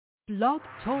Blog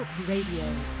Talk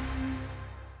Radio.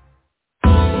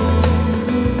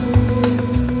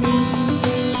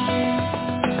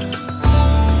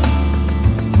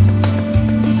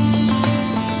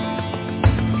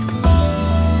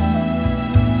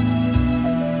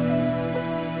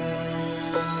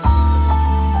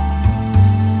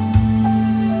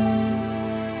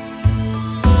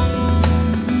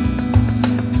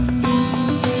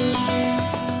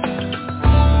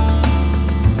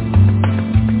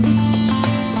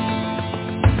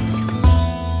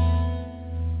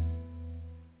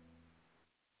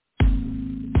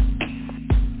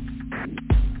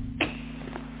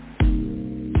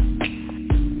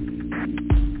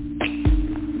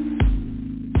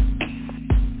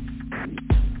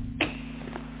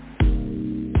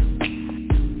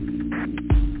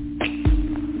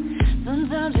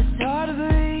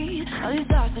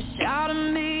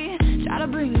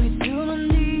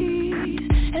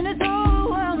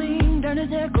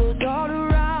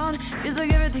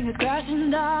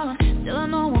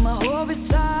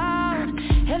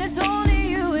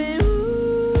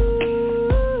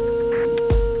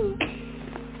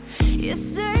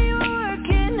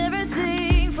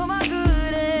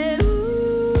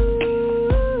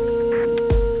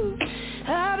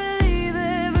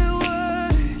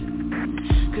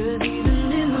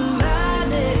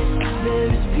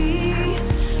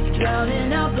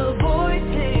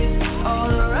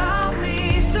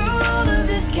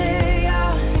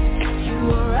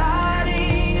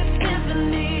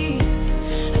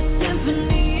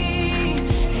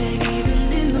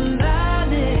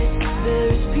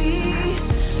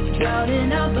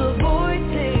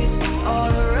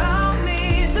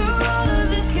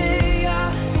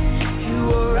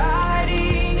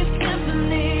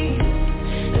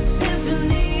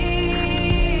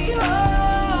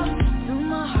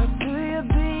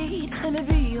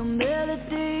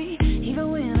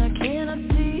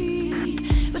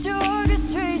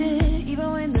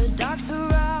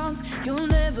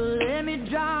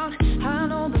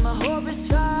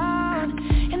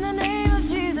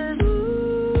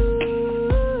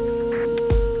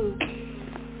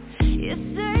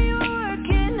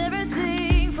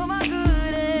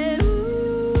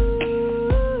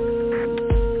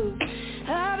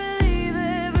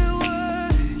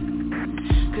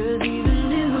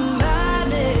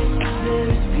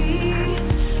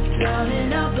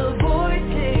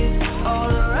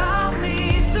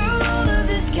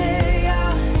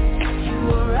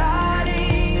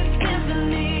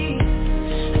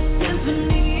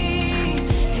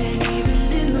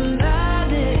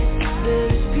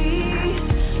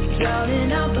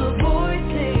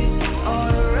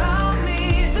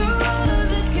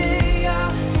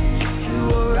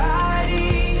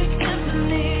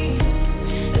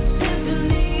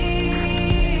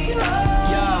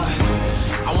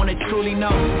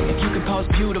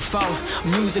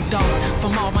 Music don't,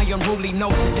 from all my unruly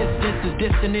notes, distance is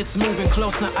distant, it's moving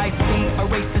close. Now I see,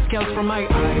 erase the scales from my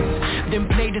eyes, then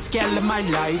play the scale of my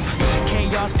life.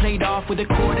 Chaos played off with a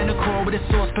chord and a chord with a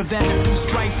source prevented through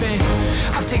strifing.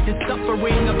 I've tasted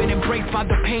suffering, I've been embraced by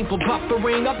the painful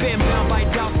buffering. I've been bound by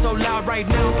doubt so loud right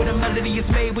now, but a melody is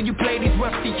made when you play these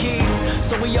rusty keys.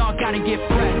 So we all gotta get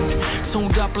pressed,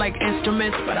 tuned up like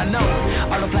instruments, but I know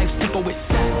all of life's tempo is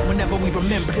set whenever we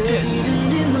remember this.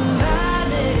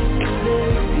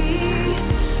 There's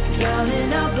peace,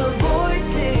 drowning out the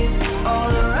voices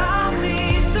all around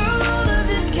me. Through all of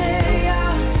this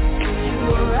chaos, you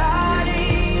were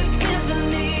writing a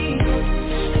symphony,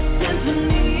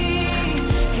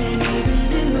 and even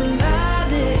in the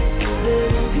madness,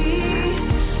 there's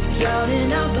peace,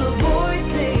 drowning out the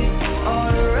voices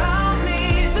all around me.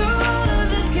 Through all of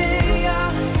this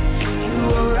chaos, you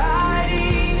were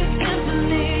writing a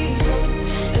symphony.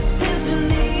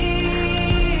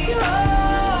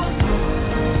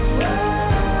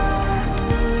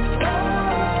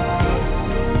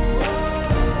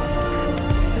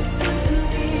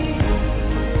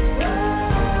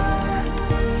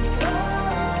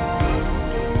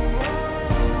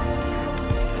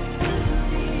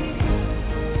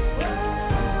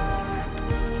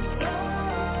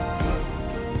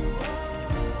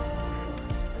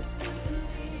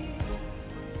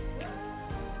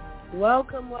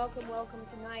 Welcome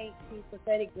tonight to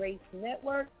Prophetic Grace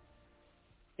Network.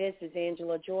 This is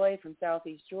Angela Joy from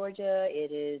Southeast Georgia.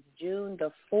 It is June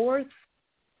the 4th,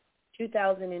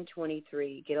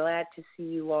 2023. Glad to see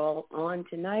you all on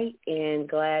tonight and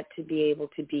glad to be able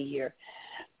to be here.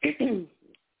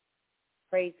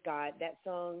 Praise God. That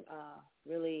song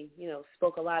really,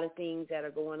 spoke a lot of things that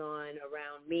are going on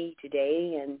around me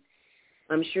today, and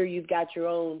I'm sure you've got your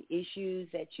own issues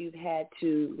that you've had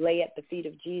to lay at the feet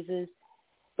of Jesus.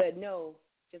 But no,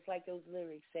 just like those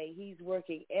lyrics say, he's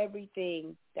working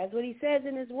everything. That's what he says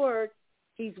in his word.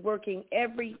 He's working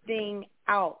everything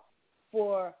out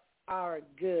for our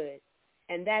good.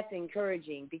 And that's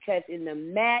encouraging because in the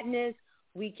madness,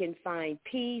 we can find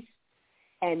peace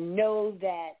and know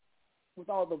that with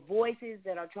all the voices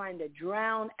that are trying to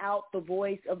drown out the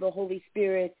voice of the Holy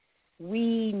Spirit,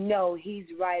 we know he's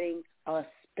writing a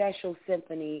special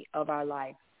symphony of our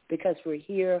life because we're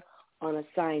here on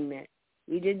assignment.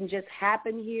 We didn't just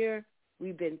happen here.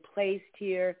 We've been placed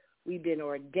here. We've been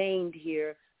ordained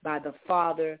here by the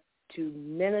Father to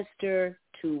minister,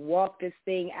 to walk this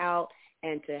thing out,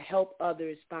 and to help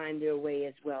others find their way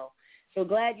as well. So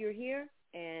glad you're here,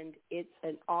 and it's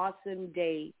an awesome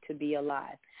day to be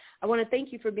alive. I want to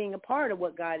thank you for being a part of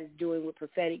what God is doing with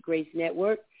Prophetic Grace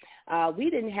Network. We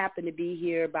didn't happen to be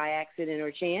here by accident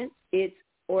or chance. It's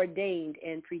ordained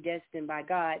and predestined by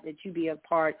God that you be a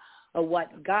part of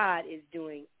what God is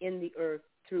doing in the earth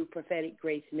through Prophetic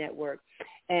Grace Network.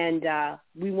 And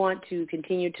we want to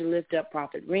continue to lift up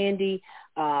Prophet Randy,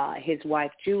 his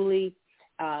wife Julie,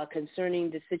 concerning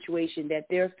the situation that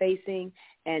they're facing,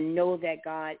 and know that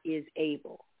God is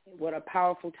able. What a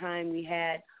powerful time we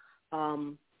had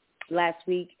last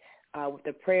week with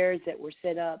the prayers that were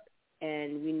set up,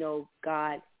 and we know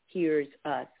God hears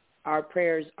us. Our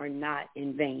prayers are not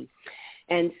in vain.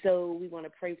 And so we want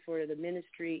to pray for the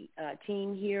ministry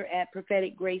team here at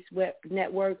Prophetic Grace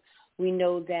Network. We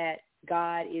know that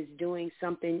God is doing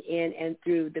something in and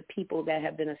through the people that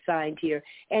have been assigned here.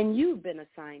 And you've been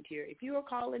assigned here. If you are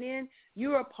calling in,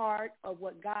 you're a part of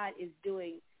what God is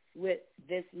doing with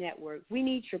this network. We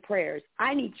need your prayers.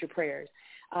 I need your prayers.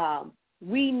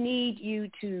 We need you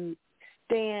to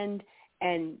stand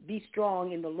and be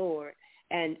strong in the Lord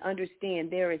and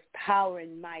understand there is power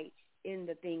and might in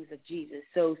the things of Jesus.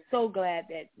 So glad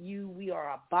that we are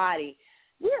a body.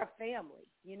 We're a family,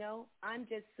 you know. I'm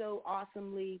just so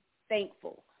awesomely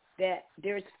thankful that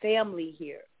there's family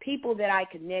here, people that I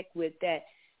connect with that,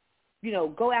 you know,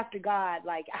 go after God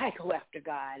like I go after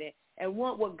God and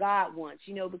want what God wants,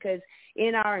 you know, because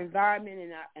in our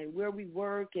environment and where we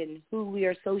work and who we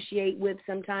associate with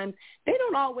sometimes, they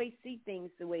don't always see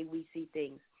things the way we see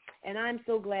things. And I'm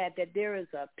so glad that there is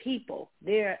a people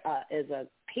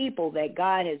that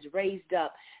God has raised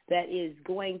up that is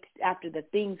going after the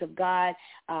things of God,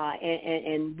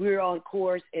 and we're on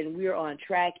course and we're on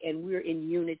track and we're in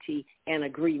unity and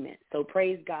agreement. So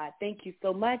praise God. Thank you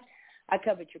so much. I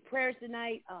covered your prayers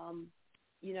tonight.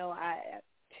 You know,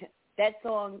 that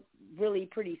song really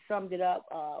pretty summed it up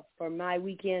for my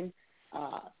weekend.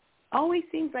 Always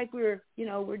seems like we're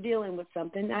dealing with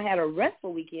something. I had a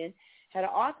restful weekend. Had an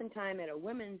awesome time at a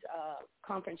women's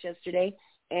conference yesterday,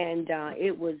 and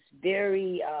it was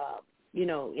very,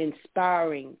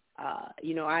 inspiring.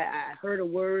 I heard a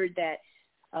word that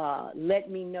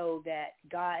let me know that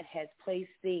God has placed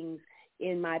things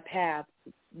in my path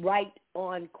right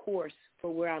on course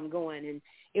for where I'm going, and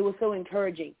it was so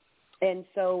encouraging. And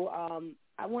so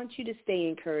I want you to stay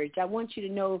encouraged. I want you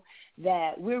to know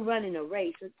that we're running a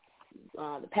race.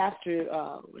 The pastor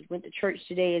went to church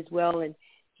today as well, and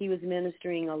he was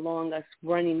ministering along us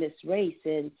running this race.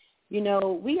 And, you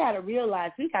know, we got to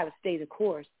realize we got to stay the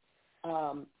course,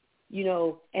 and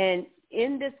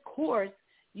in this course,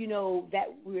 you know, that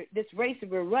this race that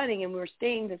we're running and we're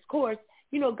staying this course,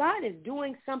 you know, God is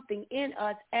doing something in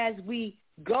us as we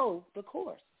go the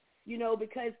course, you know,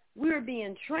 because we're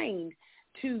being trained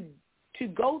to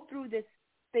go through this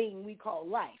thing we call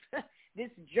life,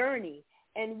 this journey,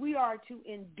 and we are to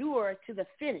endure to the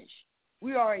finish.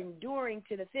 We are enduring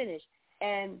to the finish.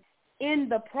 And in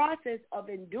the process of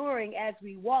enduring as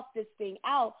we walk this thing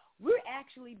out, we're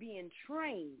actually being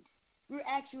trained. We're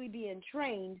actually being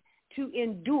trained to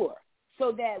endure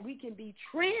so that we can be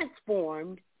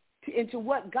transformed into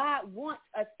what God wants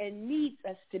us and needs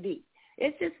us to be.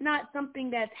 It's just not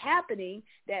something that's happening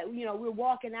that, you know, we're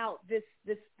walking out this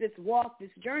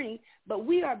journey, but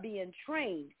we are being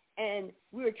trained, and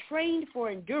we're trained for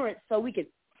endurance so we can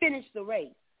finish the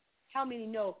race. How many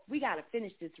know we got to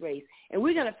finish this race, and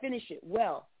we're going to finish it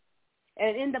well?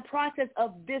 And in the process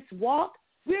of this walk,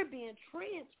 we're being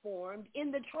transformed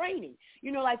in the training.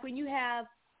 You know, like when you have,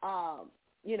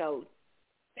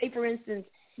 say, for instance,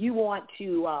 you want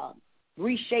to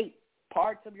reshape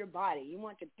parts of your body. You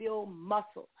want to build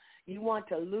muscle. You want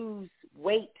to lose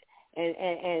weight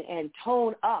and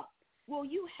tone up. Well,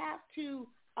 you have to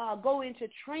go into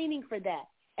training for that,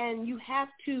 and you have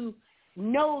to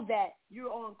know that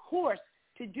you're on course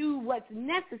to do what's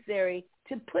necessary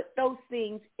to put those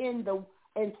things in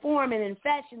form and in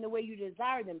fashion the way you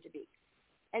desire them to be.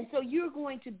 And so you're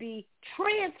going to be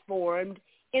transformed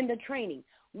in the training.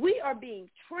 We are being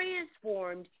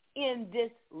transformed in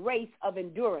this race of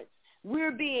endurance.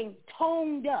 We're being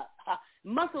toned up.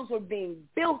 Muscles are being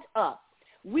built up.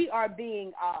 We are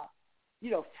being,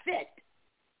 fit,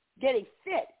 getting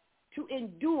fit to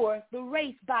endure the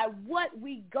race by what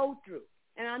we go through.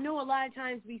 And I know a lot of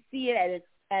times we see it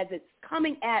as it's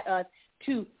coming at us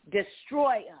to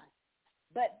destroy us.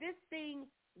 But this thing,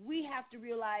 we have to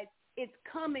realize it's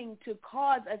coming to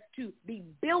cause us to be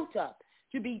built up,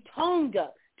 to be toned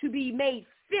up, to be made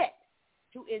fit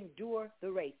to endure the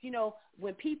race. You know,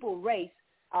 when people race,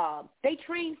 they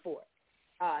train for it.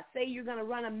 Say you're going to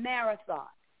run a marathon.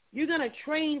 You're going to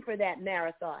train for that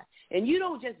marathon. And you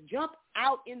don't just jump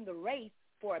out in the race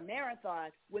for a marathon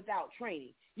without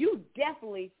training. You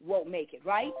definitely won't make it,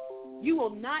 right? You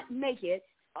will not make it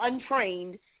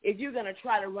untrained if you're going to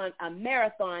try to run a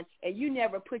marathon and you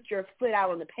never put your foot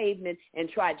out on the pavement and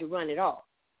tried to run it off.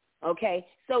 Okay?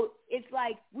 So it's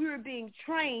like we're being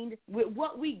trained with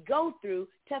what we go through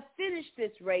to finish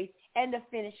this race and to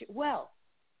finish it well.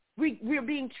 We're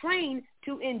being trained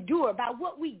to endure by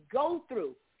what we go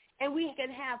through. And we can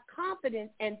have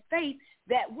confidence and faith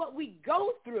that what we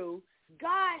go through,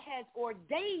 God has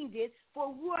ordained it for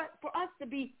us to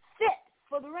be fit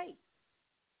for the race.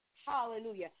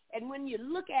 Hallelujah. And when you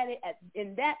look at it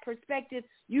in that perspective,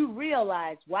 you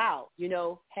realize, wow,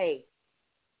 hey,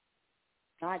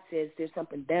 God says there's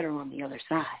something better on the other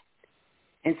side.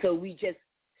 And so we just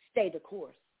stay the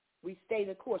course. We stay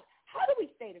the course. How do we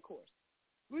stay the course?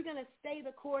 We're going to stay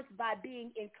the course by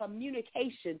being in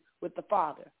communication with the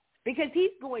Father, because he's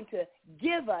going to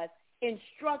give us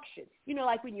instruction.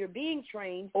 Like when you're being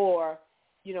trained or,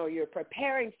 you're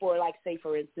preparing for, like, say,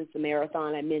 for instance, the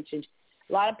marathon I mentioned,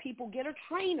 a lot of people get a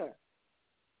trainer.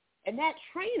 And that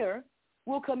trainer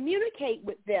will communicate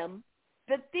with them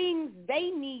the things they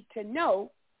need to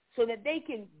know so that they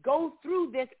can go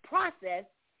through this process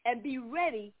and be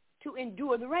ready to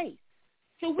endure the race.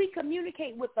 So we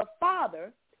communicate with the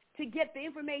Father to get the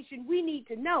information we need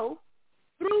to know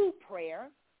through prayer,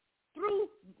 through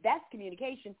that's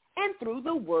communication, and through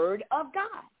the Word of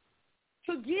God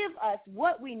to give us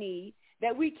what we need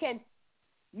that we can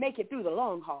make it through the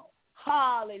long haul.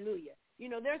 Hallelujah.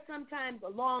 There's sometimes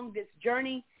along this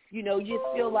journey, you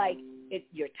just feel like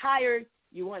you're tired,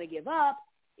 you want to give up,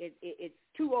 it's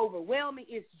too overwhelming,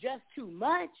 it's just too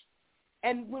much.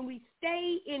 And when we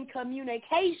stay in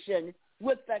communication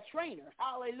with the trainer,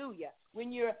 hallelujah,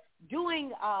 when you're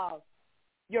doing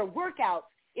your workouts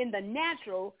in the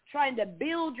natural, trying to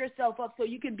build yourself up so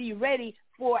you can be ready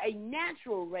for a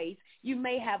natural race, you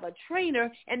may have a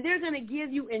trainer, and they're going to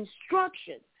give you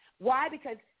instructions. Why?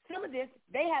 Because some of this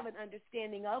they have an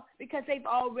understanding of because they've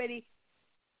already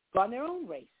gone their own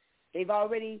race. They've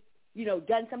already,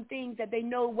 done some things that they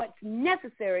know what's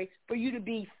necessary for you to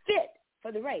be fit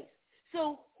for the race.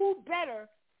 So who better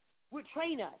would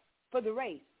train us for the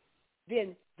race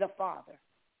than the Father?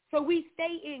 So we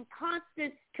stay in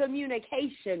constant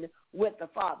communication with the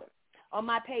Father. On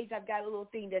my page, I've got a little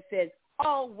thing that says,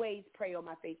 always pray on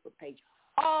my Facebook page.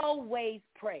 Always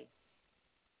pray.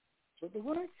 That's what the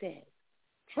Word says.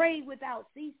 Pray without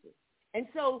ceasing. And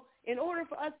so in order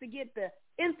for us to get the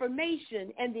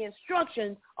information and the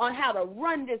instructions on how to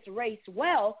run this race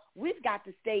well, we've got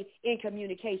to stay in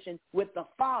communication with the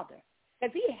Father,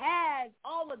 because he has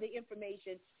all of the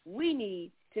information we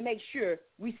need to make sure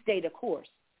we stay the course.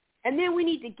 And then we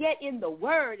need to get in the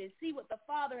Word and see what the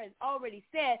Father has already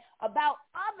said about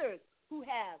others who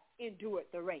have endured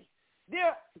the race.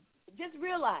 Just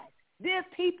realize there's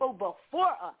people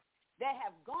before us that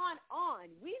have gone on.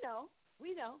 We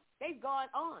know, they've gone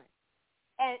on.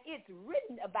 And it's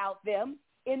written about them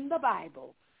in the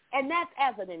Bible. And that's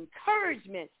as an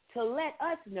encouragement to let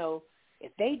us know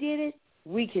if they did it,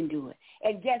 we can do it.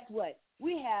 And guess what?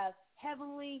 We have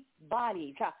heavenly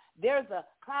bodies. There's a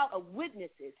cloud of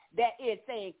witnesses that is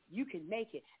saying you can make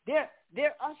it.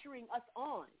 They're ushering us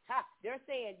on. They're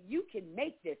saying you can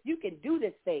make this. You can do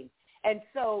this thing. And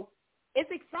so it's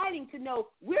exciting to know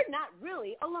we're not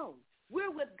really alone.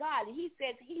 We're with God. And he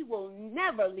says he will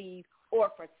never leave or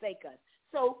forsake us.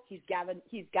 So he's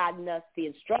gotten us the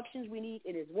instructions we need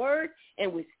in his Word,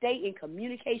 and we stay in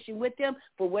communication with him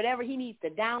for whatever he needs to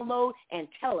download and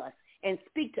tell us and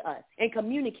speak to us and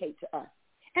communicate to us.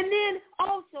 And then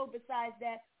also besides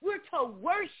that, we're to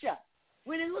worship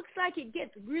when it looks like it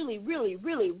gets really, really,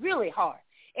 really, really hard,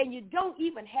 and you don't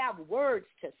even have words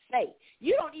to say.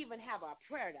 You don't even have a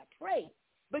prayer to pray,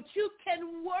 but you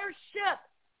can worship,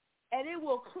 and it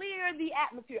will clear the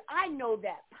atmosphere. I know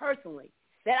that personally,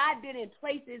 that I've been in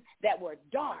places that were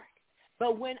dark,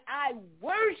 But when I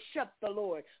worship the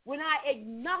Lord, when I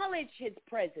acknowledge his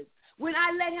presence, when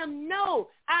I let him know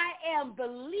I am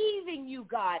believing you,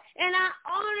 God, and I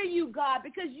honor you, God,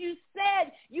 because you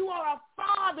said you are a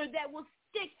father that will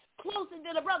stick closer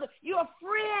than a brother. You're a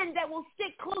friend that will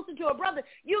stick closer to a brother.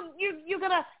 You're going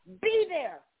to be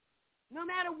there no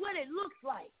matter what it looks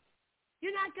like.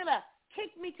 You're not going to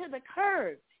kick me to the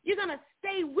curb. You're going to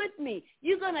stay with me.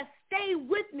 You're going to stay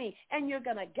with me, and you're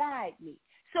going to guide me.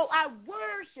 So I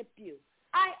worship you.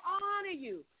 I honor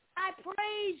you. I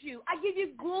praise you. I give you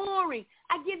glory.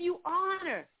 I give you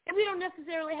honor. And we don't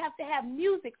necessarily have to have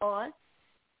music on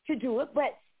to do it,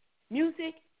 but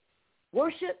music,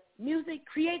 worship, music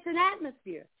creates an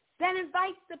atmosphere that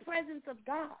invites the presence of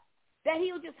God, that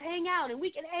he'll just hang out and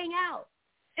we can hang out.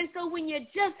 And so when you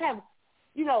just have,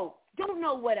 don't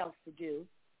know what else to do,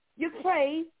 you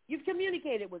pray, you've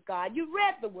communicated with God, you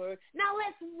read the word. Now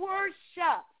let's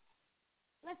worship.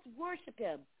 Let's worship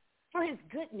him for his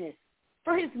goodness,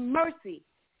 for his mercy,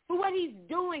 for what he's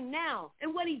doing now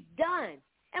and what he's done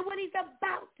and what he's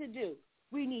about to do.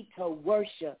 We need to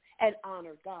worship and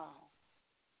honor God.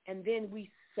 And then we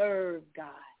serve God.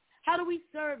 How do we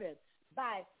serve him?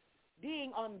 By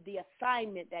being on the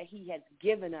assignment that he has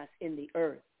given us in the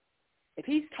earth. If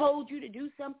he's told you to do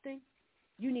something,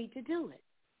 you need to do it.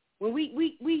 When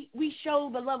we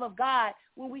show the love of God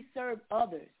when we serve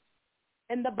others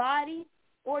in the body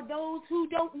or those who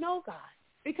don't know God.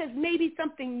 Because maybe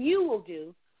something you will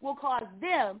do will cause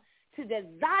them to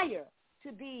desire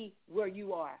to be where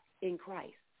you are in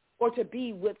Christ or to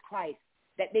be with Christ,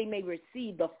 that they may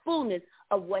receive the fullness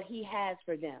of what he has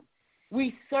for them.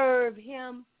 We serve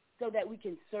him so that we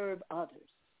can serve others.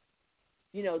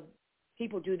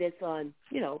 People do this on,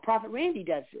 Prophet Randy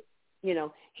does it.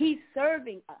 He's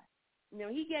serving us.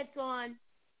 He gets on,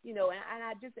 and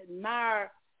I just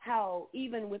admire how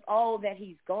even with all that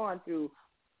he's gone through,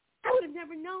 I would have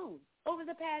never known over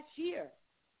the past year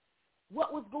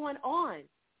what was going on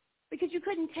because you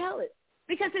couldn't tell it,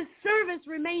 because his service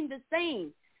remained the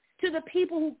same to the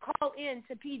people who call in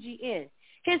to PGN.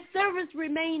 His service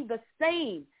remained the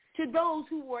same to those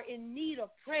who were in need of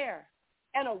prayer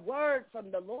and a word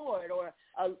from the Lord or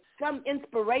some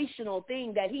inspirational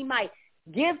thing that he might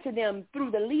give to them through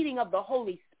the leading of the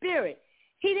Holy Spirit.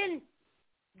 He didn't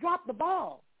drop the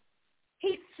ball.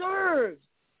 He served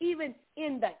even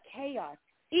in the chaos,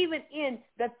 even in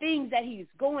the things that he's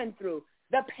going through,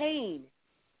 the pain,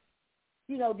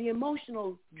 the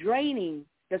emotional draining,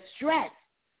 the stress.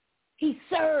 He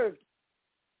served.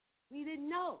 We didn't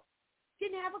know.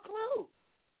 Didn't have a clue.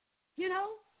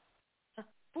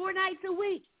 4 nights a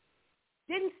week.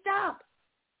 Didn't stop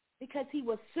because he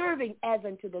was serving as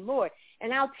unto the Lord.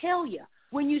 And I'll tell you,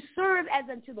 when you serve as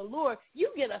unto the Lord,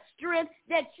 you get a strength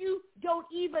that you don't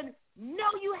even know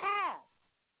you have.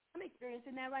 I'm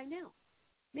experiencing that right now.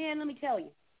 Man, let me tell you,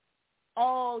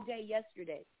 all day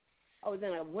yesterday, I was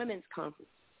in a women's conference,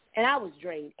 and I was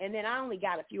drained. And then I only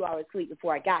got a few hours sleep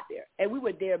before I got there. And we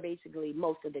were there basically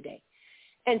most of the day.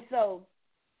 And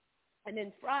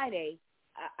then Friday,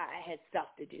 I had stuff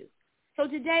to do. So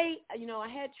today, I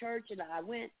had church and I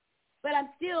went, but I'm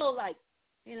still like,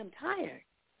 man, I'm tired.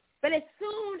 But as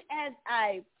soon as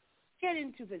I get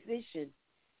into position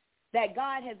that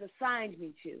God has assigned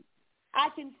me to, I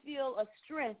can feel a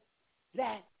strength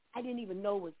that I didn't even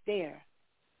know was there.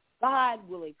 God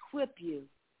will equip you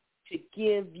to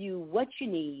give you what you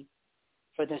need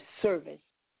for the service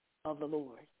of the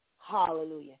Lord.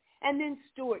 Hallelujah. And then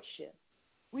stewardship.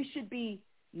 We should be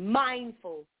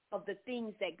mindful of the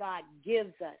things that God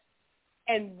gives us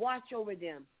and watch over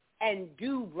them and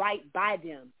do right by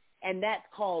them. And that's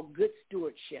called good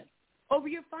stewardship. Over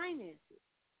your finances,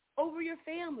 over your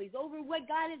families, over what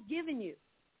God has given you.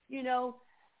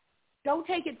 Don't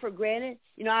take it for granted.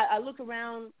 I look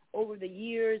around over the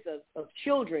years of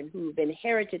children who've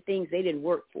inherited things they didn't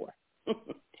work for.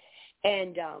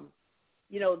 And,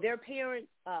 their parents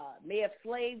may have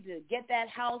slaved to get that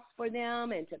house for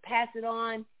them and to pass it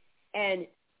on. And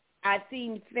I've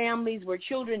seen families where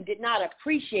children did not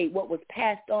appreciate what was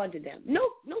passed on to them. No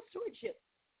stewardship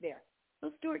there.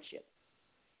 No stewardship.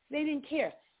 They didn't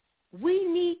care. We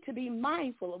need to be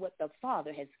mindful of what the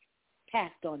Father has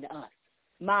passed on to us.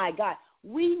 My God,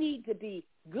 we need to be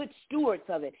good stewards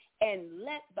of it and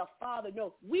let the Father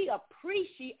know we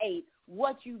appreciate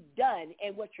what you've done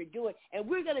and what you're doing, and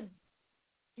we're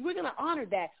gonna honor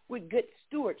that with good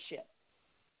stewardship.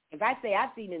 If I say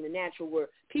I've seen in the natural where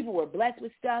people were blessed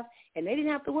with stuff and they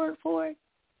didn't have to work for it,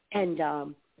 and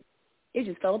it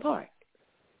just fell apart.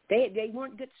 They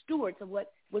weren't good stewards of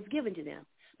what was given to them.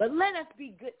 But let us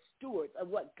be good stewards of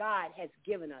what God has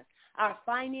given us. Our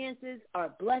finances,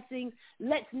 our blessings.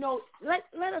 Let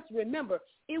us remember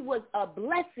it was a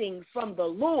blessing from the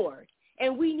Lord,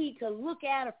 and we need to look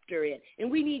after it,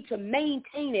 and we need to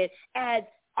maintain it as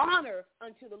honor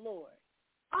unto the Lord.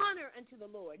 Honor unto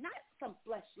the Lord, not some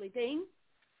fleshly thing,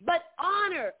 but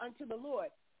honor unto the Lord.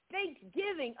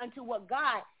 Thanksgiving unto what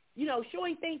God,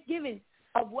 showing thanksgiving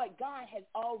of what God has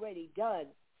already done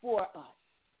for us.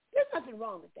 There's nothing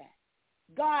wrong with that.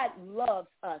 God loves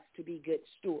us to be good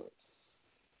stewards.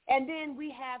 And then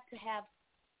we have to have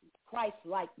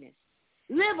Christ-likeness.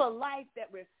 Live a life that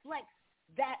reflects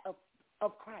that of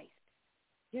Christ.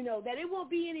 That it won't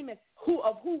be any of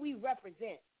who we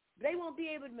represent. They won't be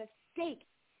able to mistake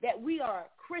that we are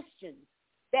Christians.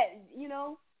 That,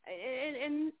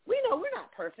 and we know we're not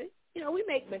perfect. We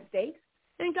make mistakes.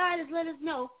 And God has let us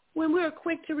know when we're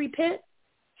quick to repent,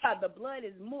 the blood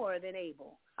is more than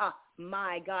able.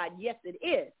 My God, yes, it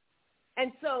is.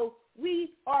 And so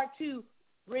we are to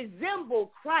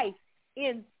resemble Christ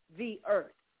in the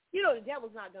earth. The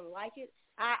devil's not going to like it.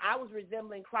 I was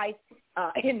resembling Christ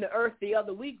in the earth the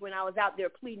other week when I was out there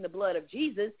pleading the blood of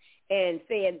Jesus and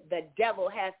saying the devil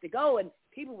has to go. And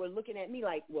people were looking at me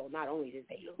like, well, not only did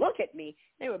they look at me,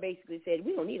 they were basically saying,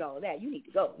 we don't need all of that. You need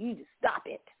to go. You need to stop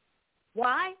it.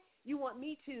 Why? You want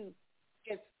me to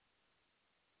just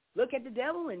look at the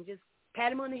devil and just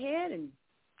pat him on the head and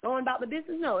go on about the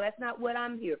business? No, that's not what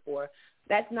I'm here for.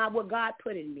 That's not what God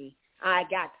put in me. I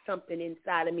got something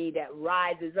inside of me that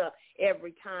rises up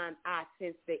every time I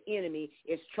sense the enemy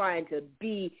is trying to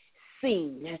be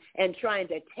seen and trying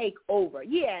to take over.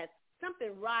 Yes,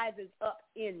 something rises up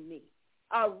in me,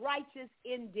 a righteous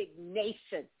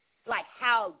indignation, like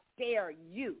how dare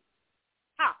you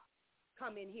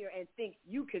come in here and think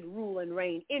you can rule and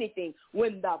reign anything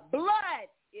when the blood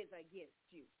is against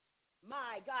you.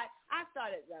 My God, I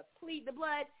started to plead the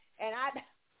blood, and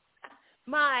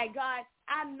my God,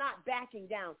 I'm not backing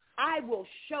down. I will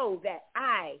show that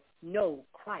I know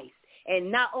Christ.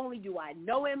 And not only do I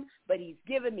know him, but he's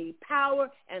given me power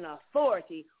and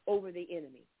authority over the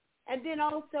enemy. And then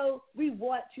also we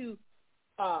want to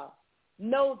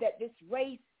know that this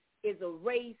race is a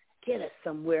race, get us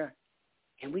somewhere,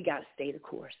 and we got to stay the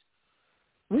course.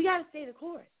 We got to stay the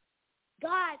course.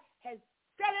 God has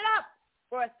set it up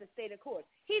for us to stay the course.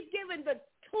 He's given the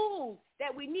tools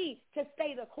that we need to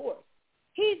stay the course.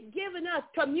 He's given us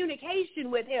communication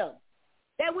with him,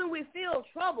 that when we feel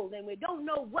troubled and we don't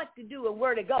know what to do and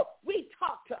where to go, we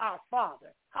talk to our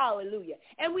Father. Hallelujah.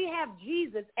 And we have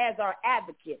Jesus as our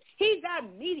advocate. He's our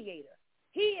mediator.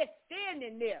 He is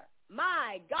standing there,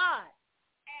 my God,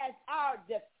 as our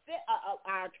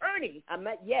attorney.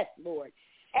 Yes, Lord.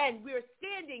 And we're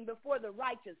standing before the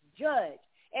righteous judge.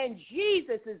 And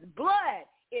Jesus' blood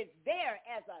is there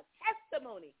as a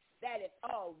testimony that it's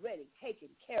already taken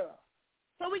care of.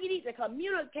 So we need to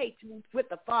communicate with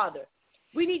the Father.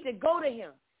 We need to go to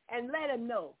him and let him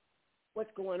know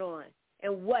what's going on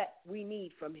and what we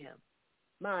need from him.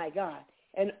 My God.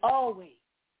 And always,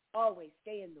 always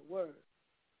stay in the Word.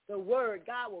 The Word,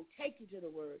 God will take you to the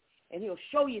Word, and he'll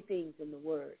show you things in the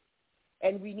Word.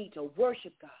 And we need to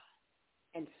worship God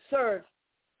and serve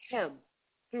him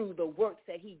through the works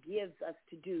that he gives us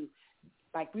to do.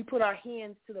 Like we put our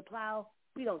hands to the plow,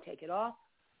 we don't take it off,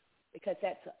 because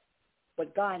that's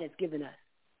what God has given us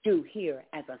to do here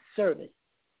as a service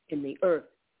in the earth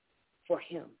for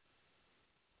him.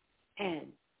 And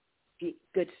be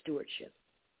good stewardship.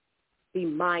 Be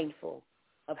mindful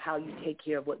of how you take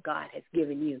care of what God has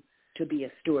given you to be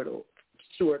a steward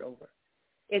over.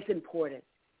 It's important.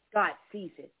 God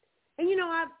sees it. And,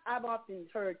 I've often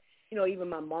heard, even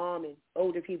my mom and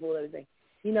older people, everything,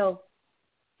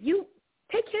 you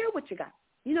take care of what you got.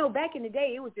 Back in the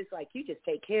day, it was just like you just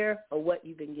take care of what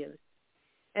you've been given.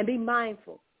 And be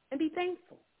mindful and be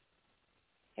thankful.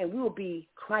 And we will be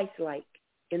Christ-like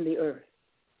in the earth.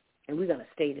 And we're going to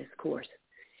stay this course.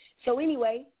 So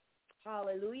anyway,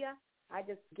 hallelujah. I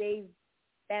just gave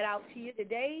that out to you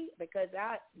today because,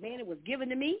 it was given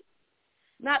to me.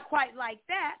 Not quite like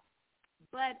that,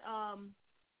 but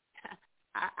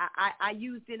I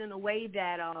used it in a way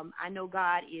that I know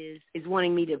God is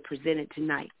wanting me to present it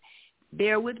tonight.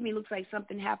 Bear with me. Looks like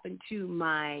something happened to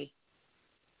my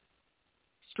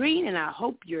screen, and I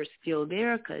hope you're still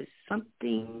there because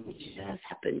something just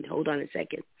happened. Hold on a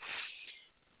second.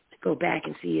 Go back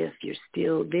and see if you're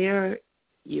still there.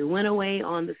 You went away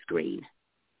on the screen.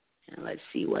 And let's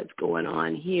see what's going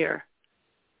on here.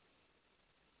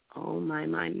 Oh,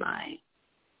 my.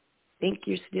 Think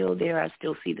you're still there. I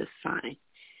still see the sign.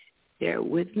 Bear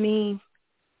with me.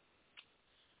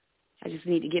 I just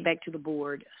need to get back to the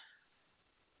board.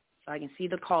 so I can see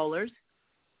the callers.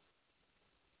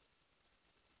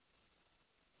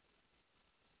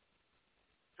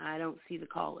 I don't see the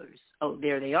callers. Oh,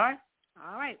 there they are.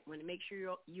 All right. Want to make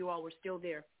sure you all were still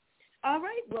there. All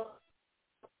right. Well,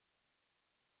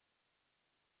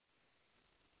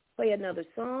 play another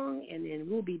song, and then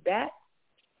we'll be back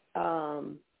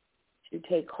to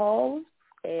take calls.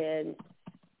 And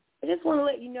I just want to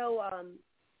let you know,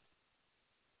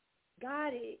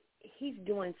 God, he's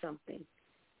doing something.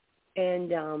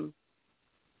 And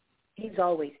he's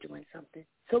always doing something.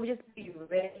 So just be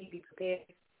ready, be prepared.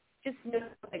 Just know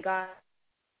that God,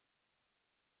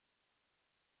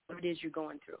 what it is you're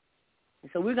going through.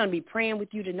 And so we're going to be praying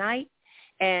with you tonight.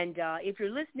 And if you're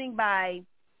listening by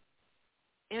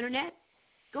internet,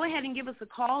 go ahead and give us a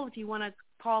call if you want to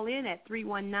call in at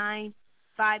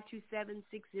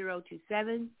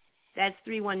 319-527-6027. That's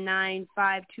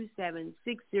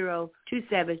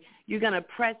 319-527-6027. You're going to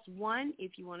press 1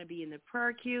 if you want to be in the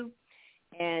prayer queue,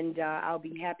 and I'll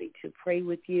be happy to pray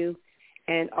with you.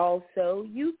 And also,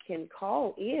 you can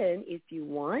call in if you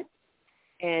want,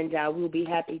 and we'll be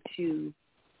happy to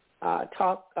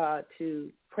to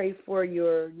pray for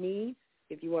your needs.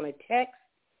 If you want to text,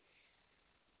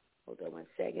 hold on 1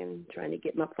 second. I'm trying to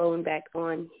get my phone back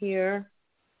on here.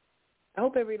 I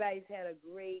hope everybody's had a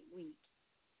great week.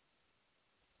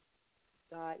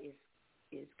 God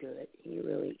is good. He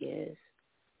really is.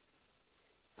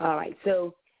 All right.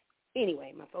 So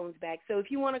anyway, my phone's back. So if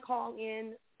you want to call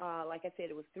in, like I said,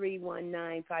 it was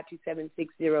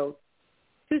 319-527-6027.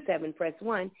 Press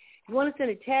 1. If you want to send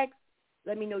a text,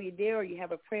 let me know you're there, or you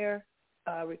have a prayer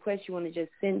request you want to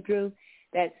just send through.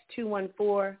 That's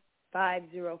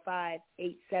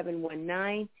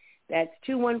 214-505-8719. That's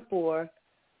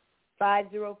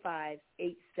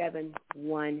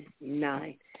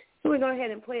 214-505-8719. So we're going to go ahead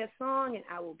and play a song, and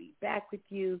I will be back with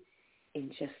you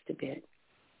in just a bit.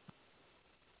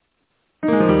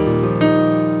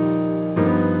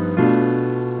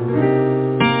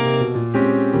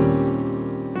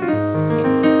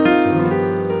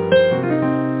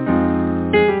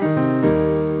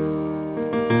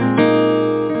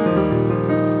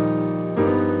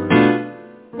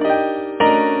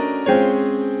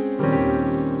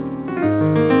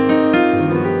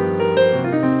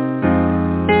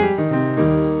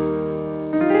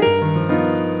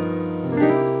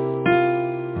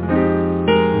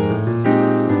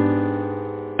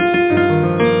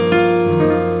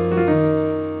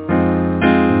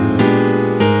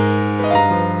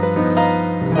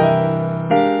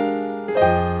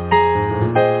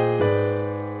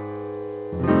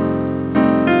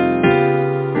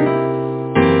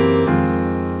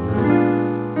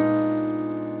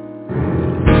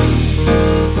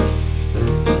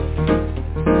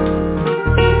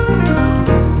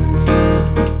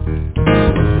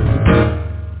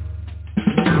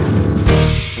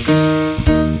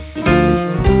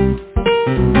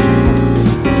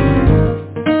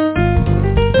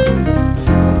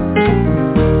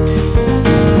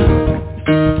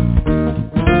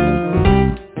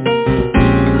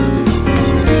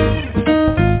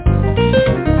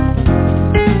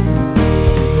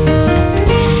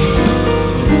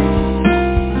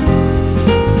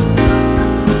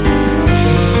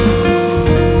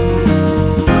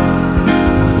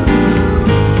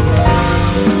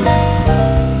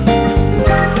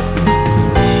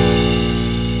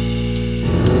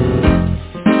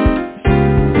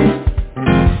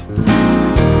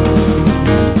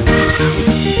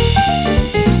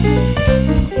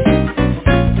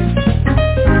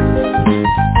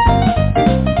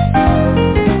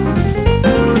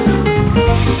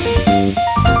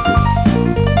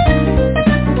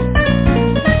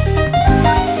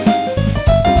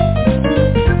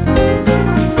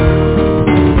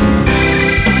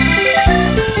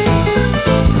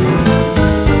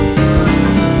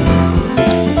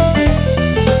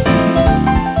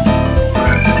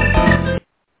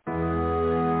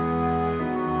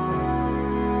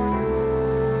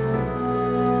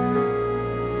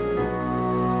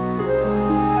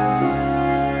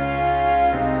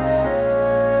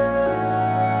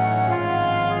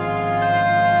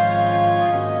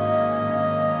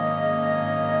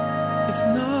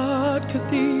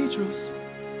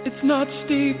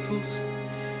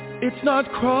 It's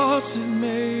not crosses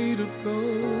made of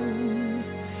gold.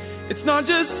 It's not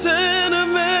just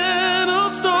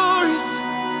sentimental stories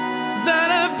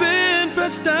that have been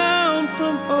passed down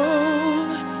from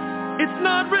old. It's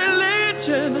not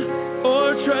religion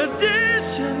or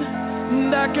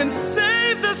tradition that can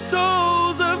save the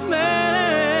souls of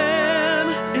man.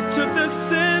 It took the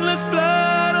sinless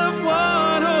blood of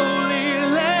one holy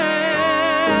lamb.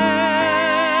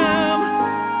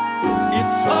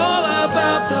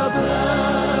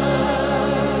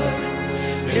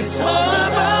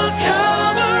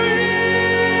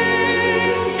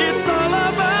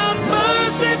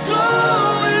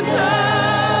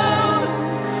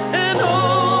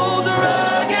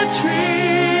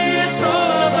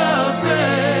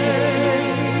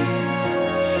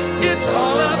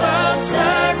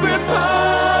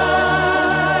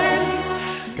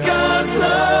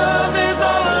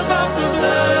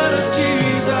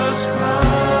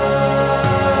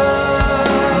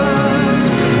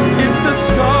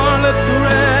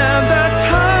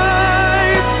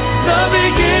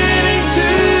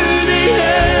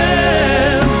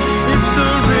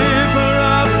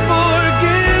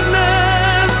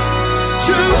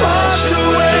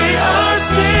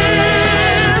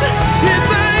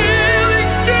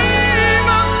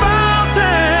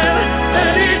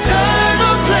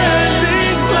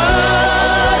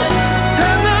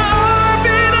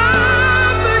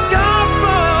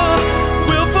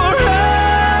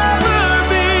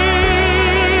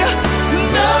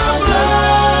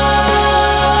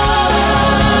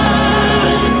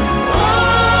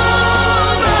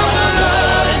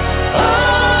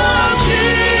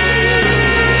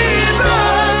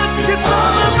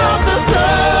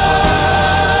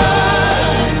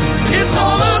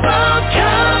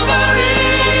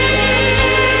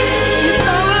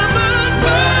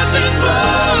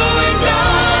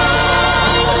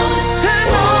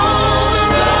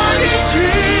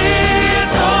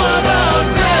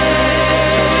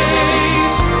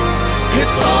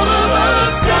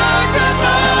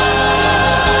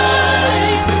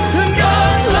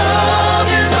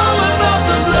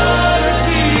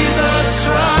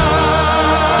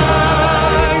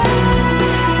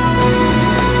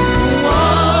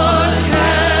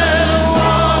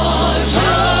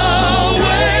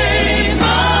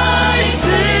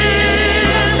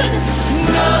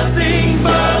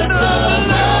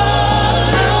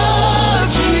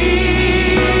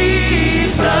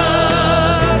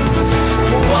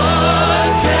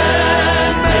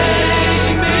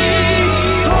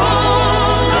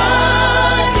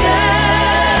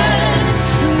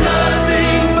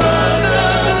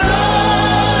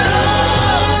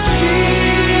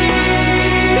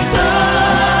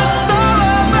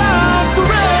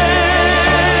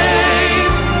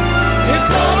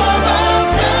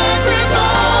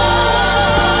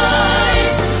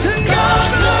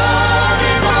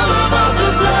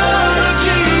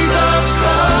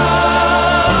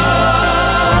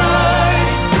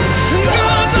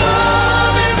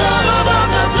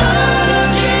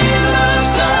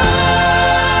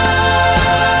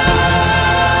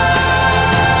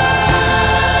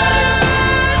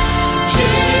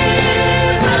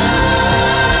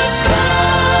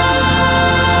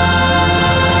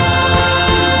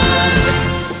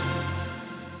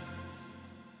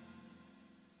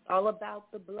 all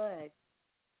about the blood.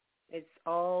 It's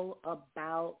all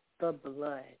about the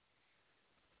blood.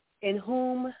 In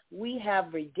whom we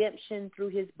have redemption through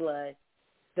his blood,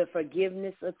 the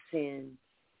forgiveness of sin.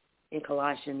 In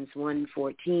Colossians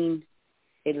 1:14,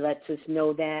 it lets us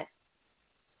know that.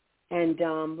 And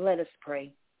let us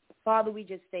pray. Father, we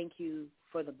just thank you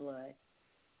for the blood.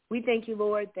 We thank you,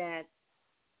 Lord, that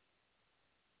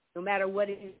no matter what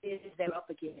it is that we're up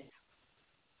against,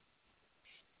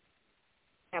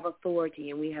 we have authority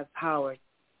and we have power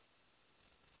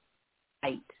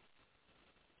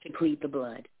to plead the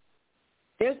blood.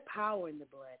 There's power in the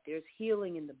blood. There's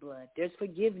healing in the blood. There's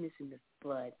forgiveness in the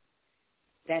blood.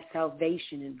 That's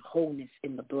salvation and wholeness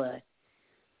in the blood.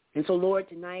 And so, Lord,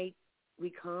 tonight we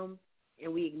come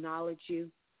and we acknowledge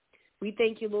you. We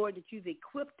thank you, Lord, that you've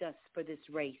equipped us for this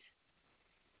race.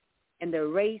 And the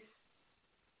race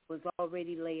was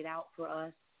already laid out for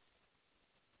us,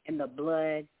 and the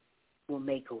blood will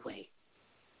make a way.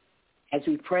 As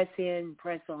we press in,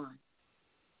 press on,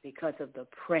 because of the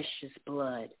precious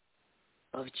blood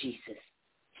of Jesus.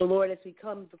 So, Lord, as we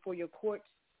come before your courts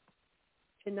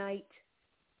tonight,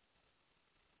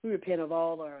 we repent of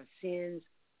all our sins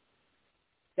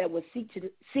that will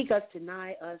seek us to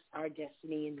deny us our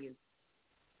destiny in you.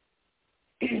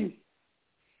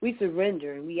 We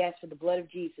surrender and we ask for the blood of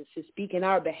Jesus to speak in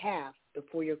our behalf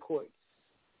before your courts.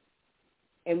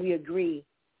 And we agree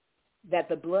that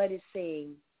the blood is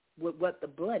saying what the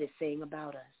blood is saying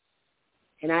about us.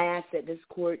 And I ask that this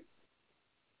court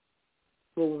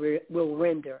will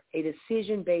render a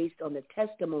decision based on the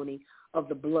testimony of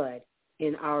the blood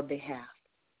in our behalf.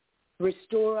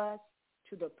 Restore us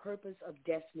to the purpose of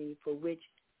destiny for which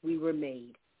we were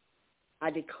made.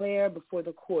 I declare before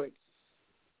the courts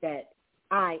that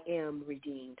I am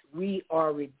redeemed. We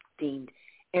are redeemed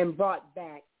and brought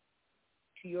back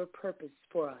to your purpose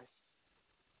for us.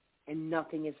 And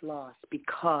nothing is lost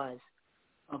because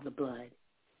of the blood.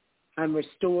 I'm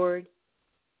restored.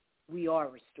 We are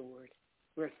restored.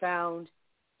 We're found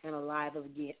and alive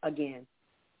again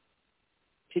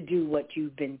to do what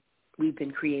we've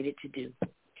been created to do.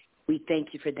 We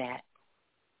thank you for that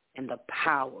and the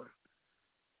power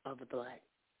of the blood.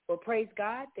 Well, praise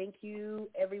God. Thank you,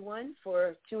 everyone,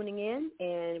 for tuning in,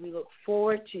 and we look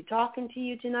forward to talking to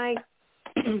you tonight.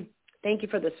 Thank you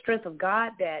for the strength of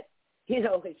God that, has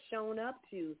shown up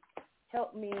to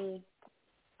help me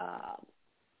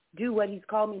do what he's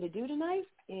called me to do tonight.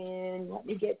 And let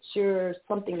me get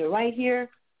something to write here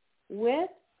with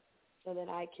so that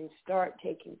I can start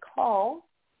taking calls.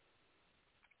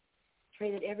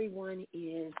 Pray that everyone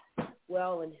is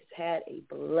well and has had a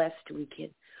blessed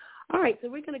weekend. All right, so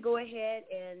we're going to go ahead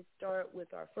and start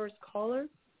with our first caller.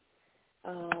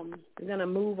 We're going to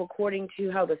move according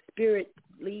to how the Spirit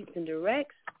leads and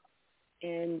directs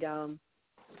and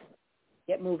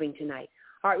get moving tonight.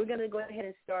 All right, we're going to go ahead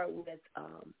and start with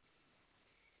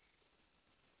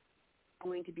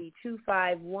going to be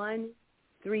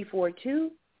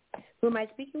 251342. Who am I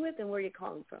speaking with and where are you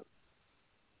calling from?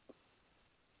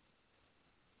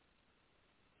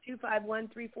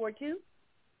 251342.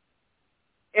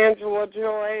 Angela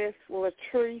Joyce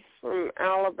Latrice from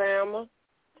Alabama.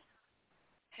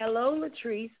 Hello,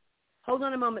 Latrice. Hold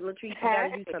on a moment, Latrice. I got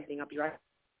to do something. I'll be right back.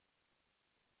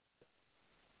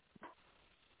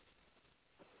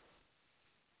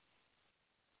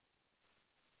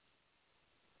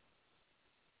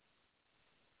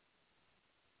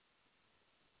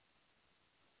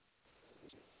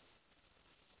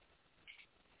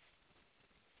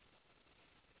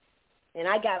 And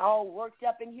I got all worked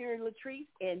up in here, Latrice,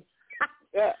 and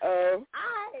I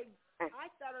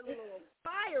started a little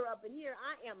fire up in here.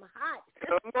 I am hot.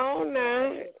 Come on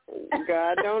now.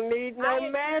 God don't need no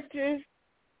matches.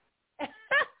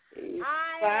 He's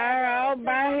fire all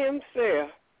by himself.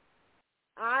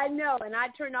 I know, and I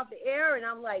turned off the air, and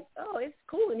I'm like, oh, it's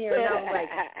cool in here. And I was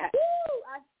like, woo!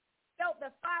 I felt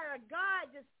the fire of God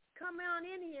just come on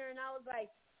in here, and I was like,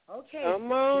 okay.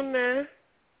 Come on now.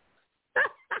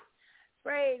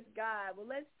 Praise God. Well,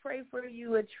 let's pray for you,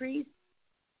 Latrice.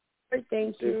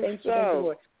 Thank you,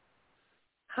 Lord.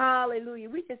 Hallelujah.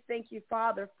 We just thank you,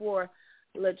 Father, for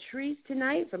Latrice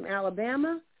tonight from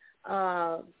Alabama.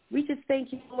 We just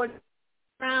thank you, Lord,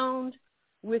 crowned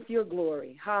with your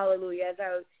glory. Hallelujah. As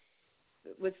I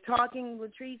was talking,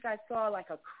 Latrice, I saw like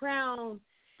a crown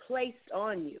placed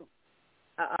on you.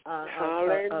 A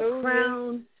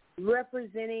crown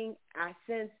representing, I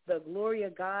sense, the glory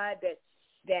of God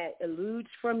that eludes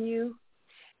from you.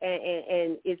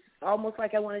 And it's almost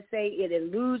like I want to say it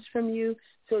eludes from you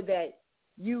so that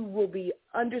you will be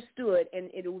understood and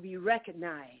it will be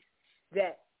recognized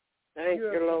that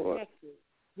you're connected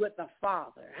with the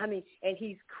Father. I mean, and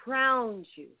he's crowned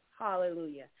you,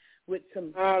 hallelujah, with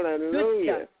some hallelujah.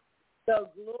 good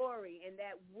stuff, the glory, and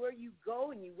that where you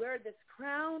go and you wear this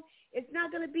crown, it's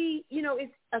not going to be,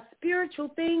 it's a spiritual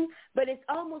thing, but it's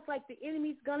almost like the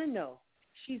enemy's going to know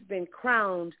she's been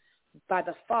crowned by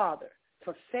the Father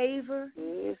for favor,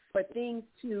 for things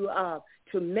to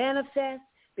manifest,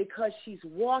 because she's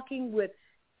walking with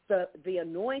the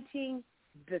anointing,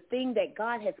 the thing that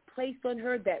God has placed on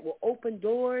her that will open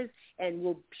doors,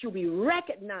 and she'll be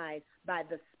recognized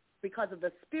because of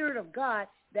the Spirit of God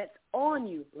that's on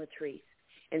you, Latrice.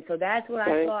 And so that's what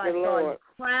I saw. I saw you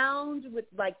crowned with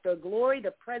like the glory,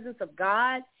 the presence of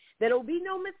God. There'll be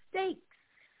no mistakes.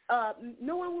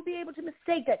 No one will be able to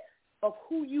mistake that of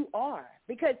who you are,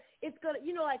 because it's gonna,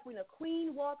 like when a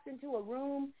queen walks into a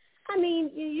room. I mean,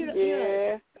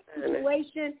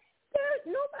 situation.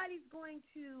 Nobody's going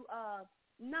to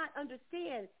not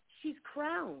understand she's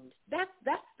crowned. That's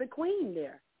the queen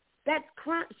there.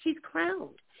 She's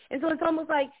crowned. And so it's almost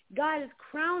like God is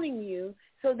crowning you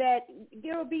so that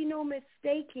there will be no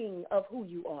mistaking of who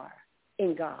you are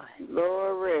in God.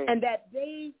 Glory. And that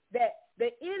the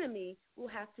enemy will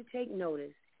have to take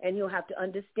notice, and he'll have to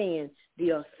understand the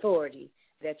authority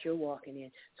that you're walking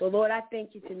in. So, Lord, I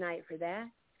thank you tonight for that.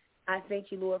 I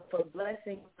thank you, Lord, for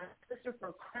blessing my sister,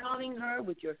 for crowning her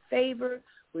with your favor,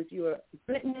 with your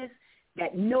goodness,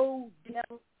 that no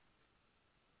devil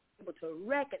is able to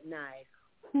recognize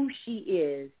who she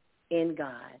is in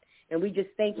God. And we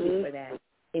just thank you for that.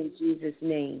 In Jesus'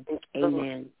 name,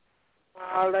 amen.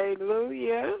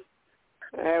 Hallelujah.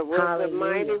 That was a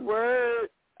mighty word.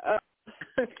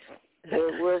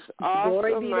 It was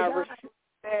awesome. I received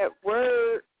that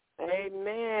word.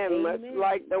 Amen. Much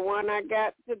like the one I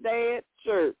got today at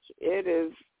church. It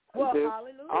is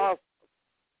awesome.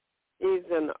 He's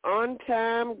an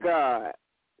on-time God.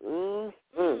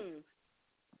 Mm-hmm.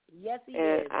 Yes, he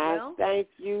and is. I thank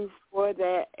you for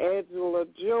that, Angela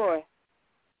Joy.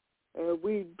 And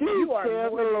we do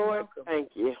tell the Lord thank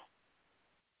you.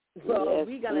 Well, yes,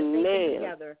 we're going to thank him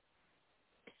together.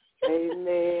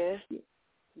 Amen.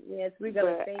 Yes, we're going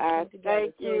to thank him together. I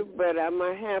thank you, but I'm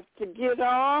going to have to get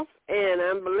off, and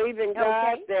I'm believing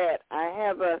God that I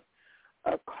have a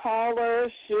caller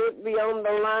should be on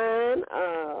the line,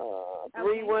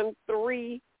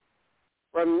 313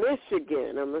 from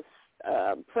Michigan. I'm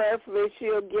prayerfully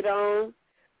she'll get on,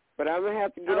 but I'm going to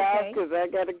have to get off because I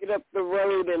got to get up the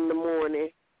road in the morning.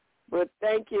 But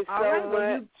thank you so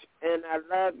much, and I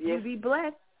love you. You be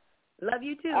blessed. Love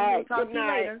you, too. All right, we'll talk to you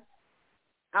later.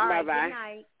 All right, bye-bye. Good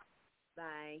night.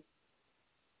 Bye.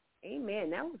 Amen.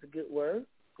 That was a good word.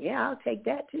 Yeah, I'll take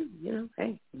that, too.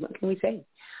 Hey, what can we say?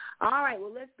 All right,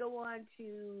 well, let's go on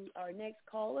to our next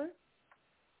caller.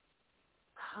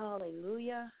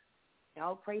 Hallelujah.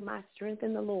 I'll pray my strength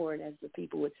in the Lord, as the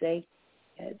people would say.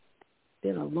 It's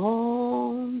been a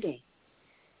long day.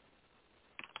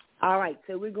 All right,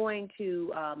 so we're going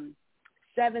to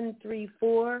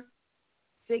 734-672,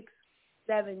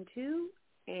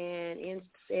 and it's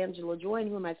Angela Joy.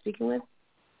 Who am I speaking with?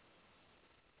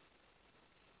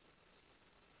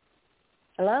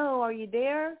 Hello, are you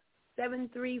there?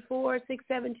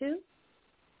 734-672?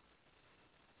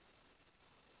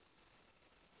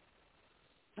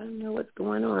 I don't know what's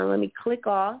going on. Let me click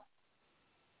off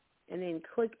and then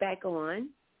click back on.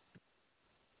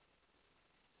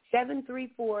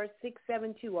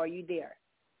 734-672, are you there?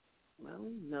 Well,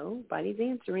 nobody's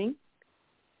answering.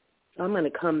 So I'm going to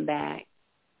come back.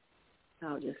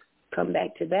 I'll just come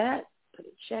back to that. Put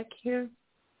a check here.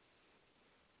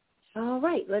 All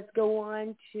right, let's go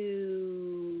on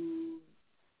to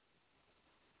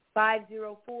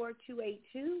 504-282.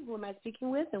 Who am I speaking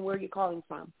with, and where are you calling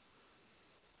from?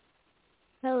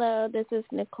 Hello, this is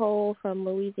Nicole from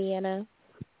Louisiana.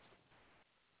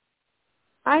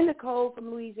 Hi, Nicole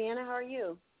from Louisiana. How are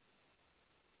you?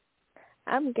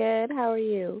 I'm good. How are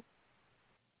you?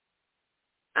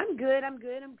 I'm good.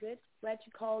 Glad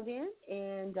you called in,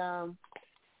 and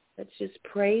let's just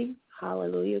pray.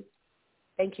 Hallelujah.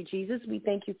 Thank you, Jesus. We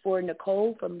thank you for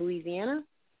Nicole from Louisiana.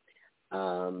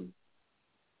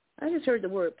 I just heard the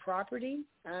word property.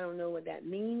 I don't know what that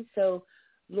means. So,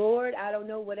 Lord, I don't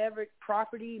know, whatever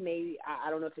property, maybe, I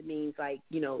don't know if it means like,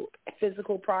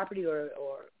 physical property or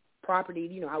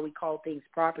property, how we call things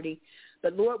property.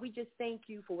 But, Lord, we just thank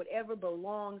you for whatever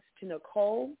belongs to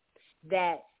Nicole,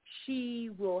 that she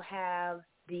will have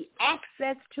the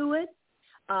access to it,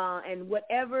 and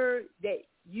whatever that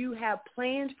you have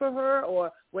planned for her,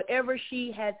 or whatever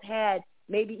she has had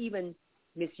maybe even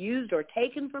misused or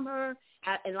taken from her.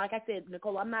 And like I said,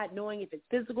 Nicole, I'm not knowing if it's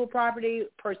physical property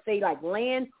per se, like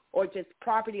land, or just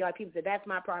property. Like people say, that's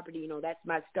my property, that's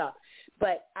my stuff.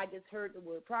 But I just heard the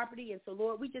word property. And so,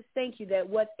 Lord, we just thank you that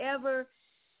whatever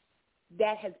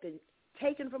that has been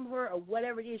taken from her or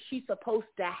whatever it is she's supposed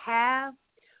to have,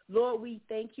 Lord, we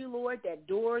thank you, Lord, that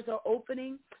doors are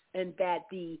opening and that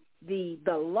the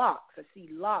locks,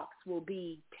 locks will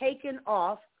be taken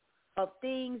off of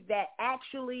things that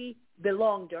actually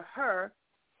belong to her.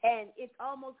 And it's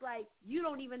almost like you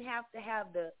don't even have to have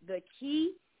the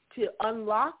key to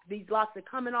unlock. These locks are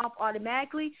coming off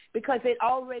automatically because it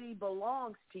already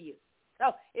belongs to you.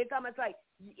 So it's almost like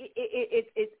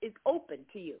it's open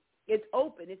to you. It's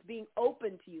open. It's being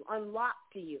open to you,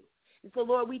 unlocked to you. And so,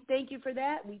 Lord, we thank you for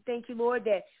that. We thank you, Lord,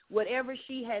 that whatever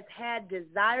she has had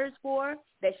desires for,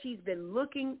 that she's been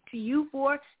looking to you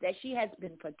for, that she has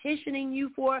been petitioning you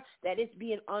for, that it's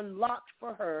being unlocked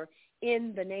for her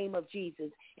in the name of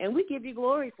Jesus. And we give you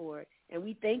glory for it, and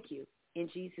we thank you in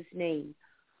Jesus' name.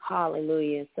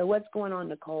 Hallelujah. So what's going on,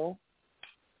 Nicole?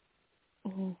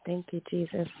 Thank you,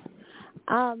 Jesus.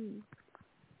 I'm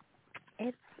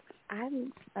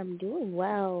doing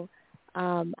well.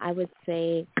 I would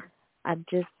say I've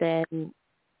just been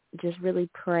really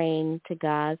praying to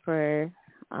God for,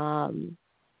 I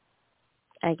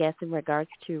guess, in regards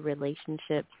to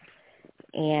relationships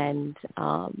and,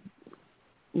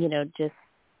 just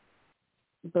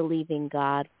believing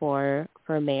God for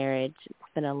marriage.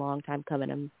 It's been a long time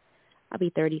coming. I'll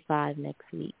be 35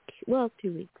 next week. Well,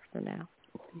 2 weeks from now.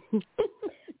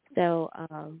 So,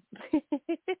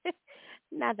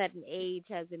 not that an age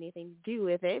has anything to do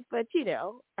with it, but,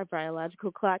 our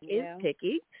biological clock is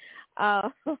ticking.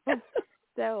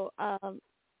 So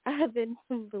I've been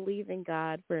believing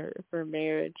God for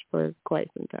marriage for quite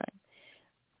some time.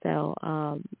 So,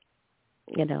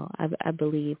 I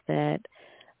believe that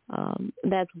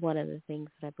that's one of the things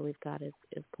that I believe God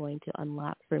is going to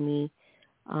unlock for me.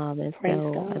 And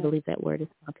so I believe that word is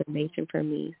confirmation for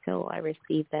me. So I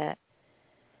receive that.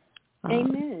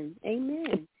 Amen.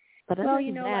 Amen. But well,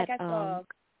 like I saw.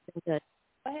 Good.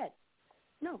 Go ahead.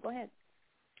 No, go ahead.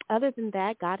 Other than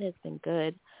that, God has been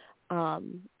good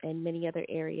in many other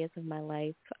areas of my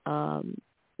life.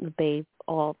 They've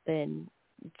all been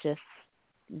just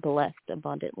blessed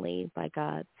abundantly by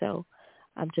God. So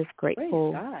I'm just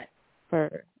grateful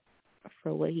for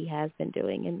what he has been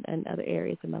doing in other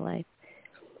areas of my life.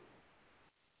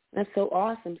 That's so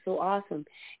awesome, so awesome.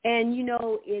 And,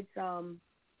 it's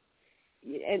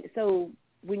and so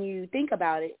when you think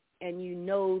about it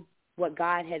and what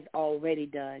God has already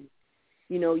done,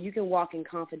 you can walk in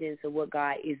confidence of what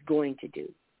God is going to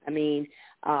do. I mean,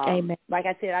 Amen. Like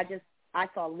I said, I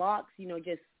saw locks,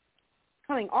 just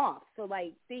coming off. So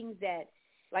like things that,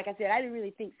 like I said, I didn't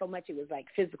really think so much it was like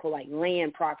physical, like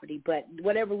land property, but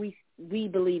whatever we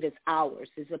believe is ours,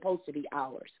 is supposed to be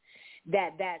ours,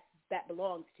 that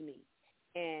belongs to me.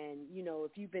 And,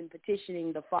 if you've been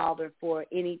petitioning the Father for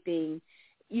anything,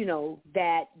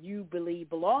 that you believe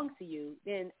belongs to you,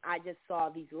 then I just saw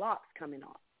these locks coming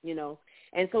off,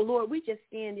 And so, Lord, we just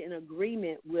stand in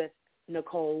agreement with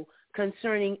Nicole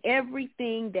concerning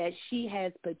everything that she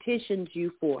has petitioned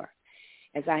you for.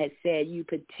 As I had said, you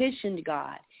petitioned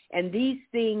God, and these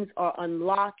things are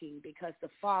unlocking because the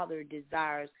Father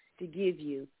desires to give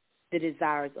you the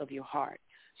desires of your heart.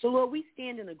 So, Lord, we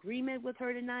stand in agreement with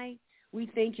her tonight. We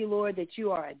thank you, Lord, that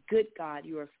you are a good God.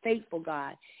 You are a faithful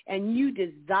God, and you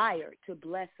desire to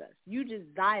bless us. You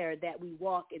desire that we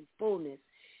walk in fullness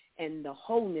and the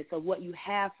wholeness of what you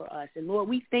have for us. And, Lord,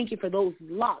 we thank you for those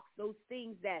locks, those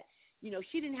things that,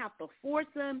 she didn't have to force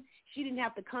them. She didn't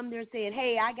have to come there saying,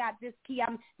 hey, I got this key.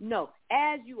 No,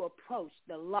 as you approached,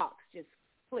 the locks just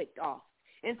clicked off.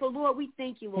 And so, Lord, we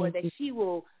thank you, Lord, that she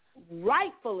will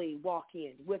rightfully walk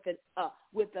in with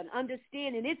an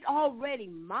understanding. It's already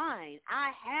mine.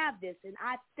 I have this, and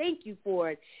I thank you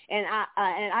for it. And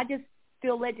I just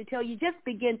feel led to tell you, just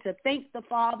begin to thank the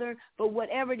Father for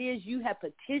whatever it is you have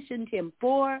petitioned him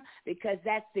for, because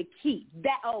that's the key.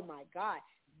 Oh my God,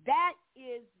 that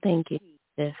is the key.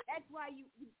 Yes. That's why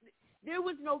there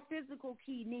was no physical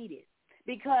key needed.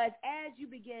 Because as you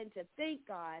begin to thank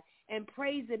God and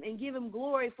praise him and give him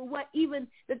glory for what even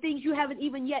the things you haven't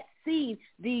even yet seen,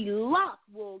 the lock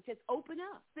will just open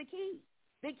up. The key.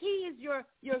 The key is your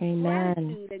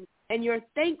gratitude and your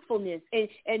thankfulness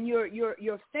and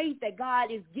your faith that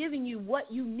God is giving you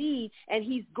what you need, and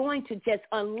he's going to just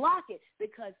unlock it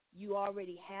because you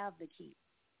already have the key.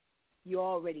 You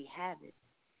already have it.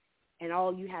 And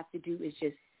all you have to do is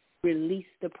just release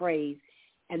the praise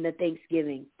and the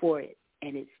thanksgiving for it.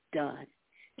 And it's done.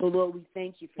 So, Lord, we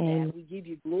thank you for that. We give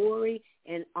you glory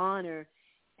and honor,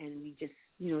 and we just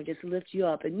lift you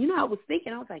up. And, I was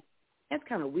thinking, I was like, that's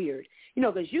kind of weird.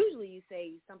 Because usually you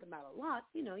say something about a lock,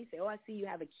 you say, oh, I see you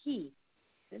have a key.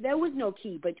 There was no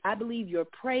key, but I believe your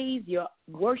praise, your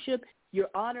worship, your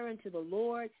honor unto the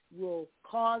Lord will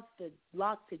cause the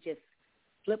lock to just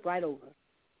flip right over.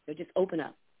 It'll just open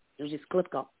up. It'll just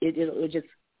click off. It'll just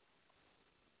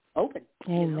open.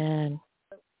 Amen.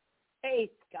 Praise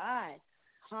God.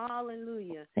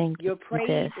 Hallelujah. Thank your you,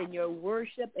 praise and your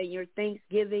worship and your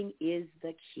thanksgiving is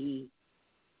the key.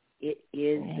 It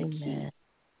is the key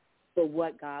for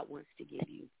what God wants to give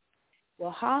you.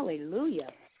 Well,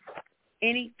 hallelujah.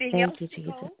 Anything else? Thank you,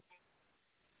 Jesus.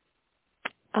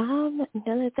 No,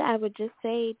 that's it. I would just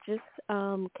say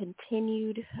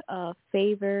continued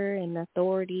favor and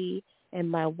authority in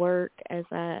my work as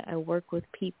I work with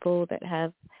people that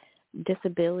have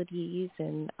disabilities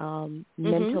and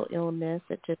mental illness.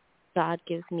 That just God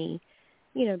gives me,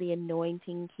 the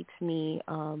anointing keeps me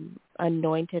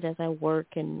anointed as I work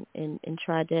and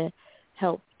try to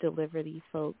help deliver these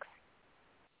folks.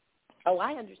 Oh,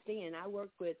 I understand. I work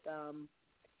with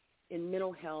in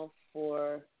mental health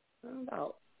for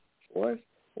about 4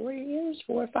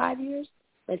 or 5 years.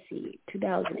 Let's see,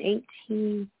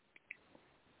 2018.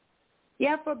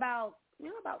 Yeah, for about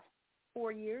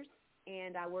 4 years,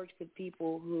 and I worked with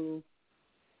people who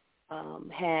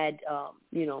had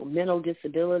mental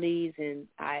disabilities, and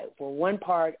for one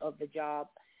part of the job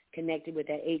connected with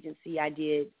that agency, I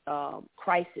did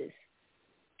crisis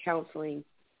counseling,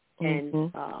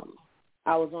 and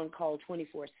I was on call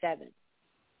 24/7,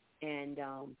 and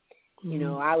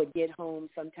I would get home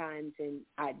sometimes, and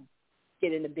I'd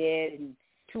get into bed, and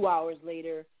 2 hours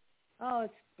later, oh,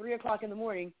 it's 3:00 in the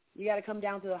morning. You got to come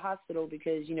down to the hospital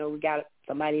because we got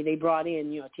somebody they brought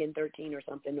in, 10:13 or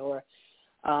something, or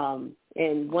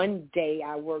and one day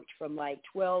I worked from like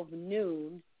 12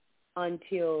 noon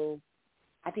until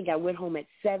I think I went home at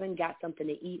 7, got something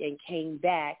to eat, and came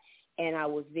back. And I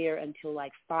was there until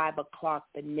like 5 o'clock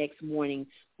the next morning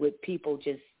with people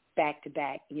just back to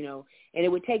back, and it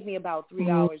would take me about 3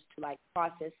 hours to like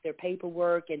process their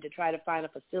paperwork and to try to find a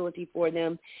facility for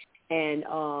them. And,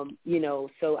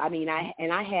 so, I mean, I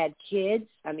had kids,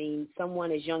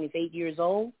 someone as young as 8 years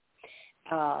old,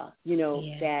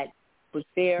 that was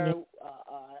there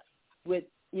with,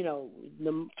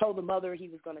 told the mother he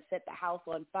was going to set the house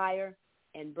on fire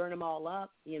and burn them all up,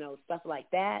 stuff like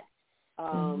that.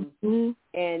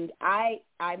 And I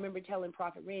remember telling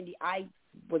Prophet Randy, I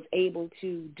was able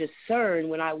to discern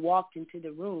when I walked into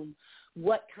the room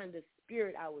what kind of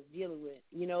spirit I was dealing with,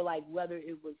 like whether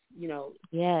it was,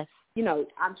 Yes.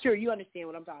 I'm sure you understand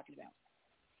what I'm talking about.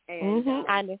 And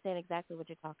I understand exactly what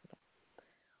you're talking about.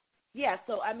 Yeah,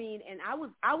 so and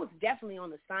I was definitely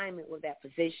on assignment with that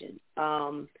physician.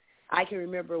 I can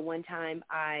remember one time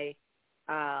I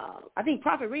think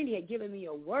Prophet Randy had given me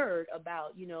a word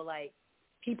about, like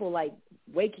people like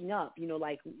waking up,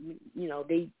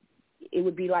 it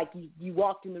would be like you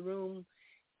walked in the room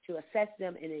to assess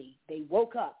them and they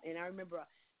woke up. And I remember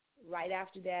right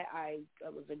after that, I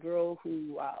was a girl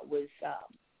who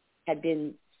had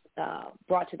been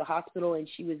brought to the hospital, and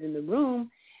she was in the room,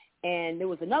 and there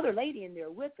was another lady in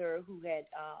there with her who had,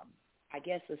 I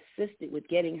guess, assisted with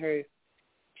getting her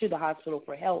to the hospital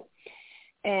for help.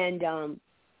 And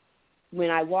when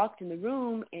I walked in the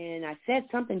room and I said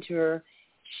something to her,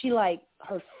 she,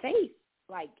 her face,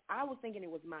 I was thinking it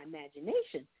was my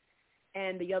imagination.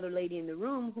 And the other lady in the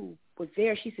room who was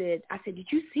there, I said, did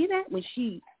you see that? When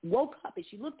she woke up and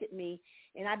she looked at me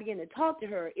and I began to talk to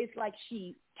her, it's like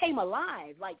she came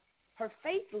alive, like her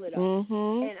face lit up.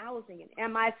 And I was thinking,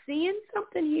 am I seeing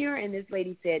something here? And this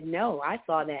lady said, no, I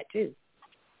saw that too.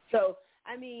 So,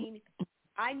 I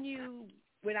knew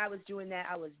when I was doing that,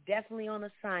 I was definitely on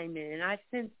assignment. And I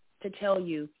sent to tell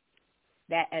you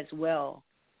that as well,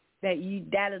 that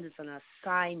is an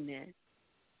assignment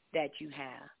that you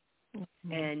have.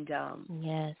 And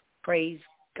yes, praise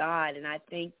God. And I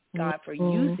thank God for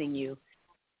using you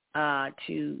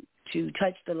to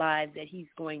touch the lives that he's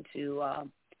going to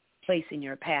place in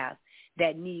your path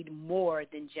that need more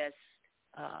than just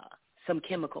some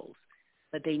chemicals,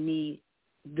 but they need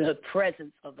the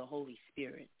presence of the Holy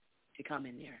Spirit to come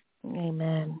in there.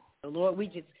 Amen. So Lord, we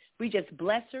just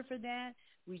bless her for that.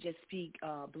 We just speak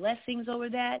blessings over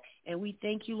that. And we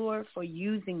thank you, Lord, for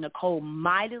using Nicole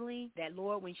mightily, that,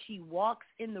 Lord, when she walks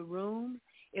in the room,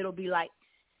 it'll be like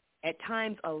at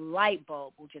times a light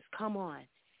bulb will just come on,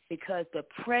 because the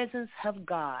presence of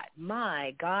God,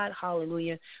 my God,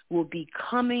 hallelujah, will be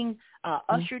coming,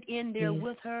 ushered in there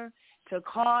with her to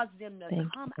cause them to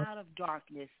come out of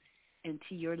darkness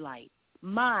into your light.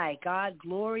 My God,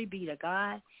 glory be to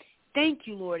God. Thank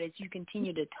you, Lord, as you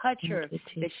continue to touch her,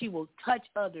 that she will touch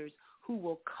others who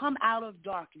will come out of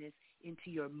darkness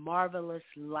into your marvelous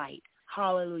light.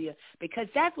 Hallelujah. Because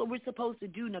that's what we're supposed to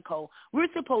do, Nicole.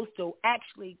 We're supposed to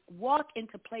actually walk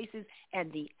into places and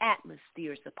the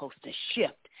atmosphere is supposed to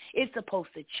shift. It's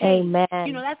supposed to change. Amen.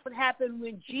 You know, that's what happened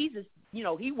when Jesus, you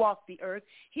know, he walked the earth.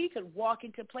 He could walk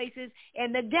into places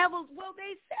and the devils, well,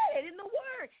 they said it in the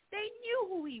word. They knew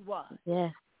who he was.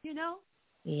 Yes. You know?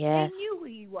 Yes. They knew who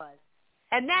he was.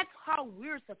 And that's how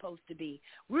we're supposed to be.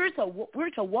 We're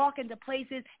to walk into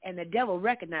places and the devil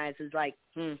recognizes like,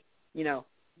 you know,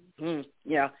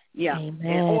 yeah.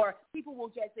 Amen. Or people will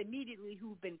just immediately,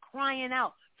 who've been crying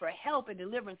out for help and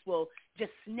deliverance, will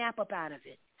just snap up out of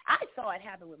it. I saw it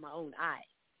happen with my own eyes.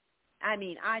 I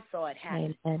mean, I saw it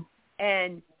happen. Amen.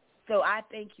 And so I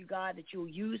thank you, God, that you'll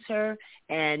use her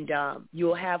and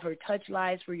you'll have her touch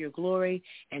lives for your glory,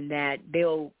 and that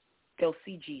they'll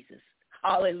see Jesus.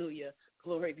 Hallelujah.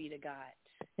 Glory be to God.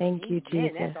 Thank you,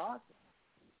 Jesus. That's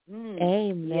awesome.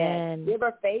 Amen. Yes. Give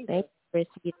her favor. Thank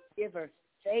you. Give her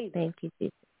favor. Thank you,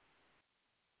 Jesus.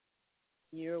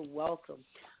 You're welcome.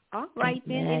 All right,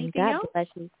 Amen. then. Anything God else? Bless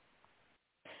you.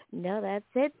 No, that's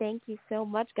it. Thank you so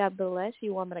much. God bless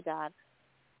you, woman of God.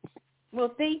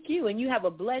 Well, thank you. And you have a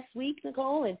blessed week,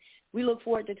 Nicole, and we look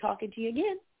forward to talking to you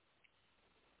again.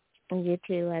 You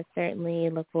too. I certainly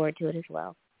look forward to it as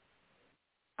well.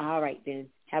 All right, then.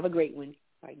 Have a great one.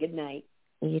 All right, good night.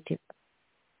 You too.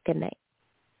 Good night.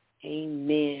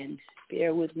 Amen.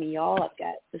 Bear with me, y'all. I've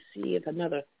got to see if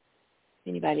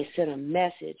anybody sent a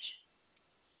message.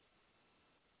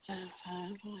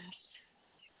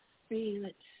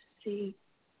 Let's see.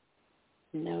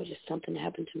 No, just something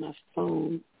happened to my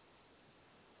phone.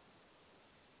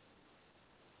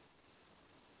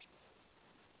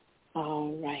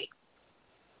 All right.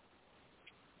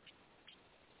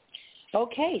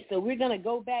 Okay, so we're going to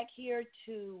go back here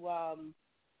to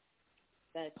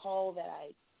the call that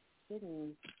I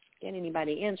didn't get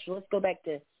anybody answer. Let's go back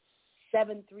to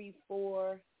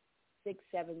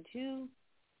 734-672.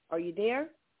 Are you there?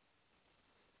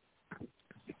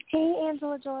 Hey,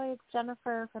 Angela Joy. It's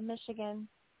Jennifer from Michigan.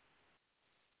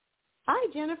 Hi,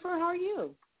 Jennifer. How are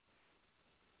you?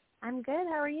 I'm good.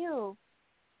 How are you?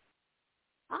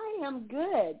 I am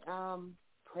good.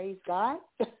 Praise God.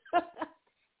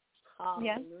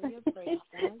 Yes. Hallelujah. Praise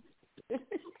God.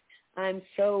 I'm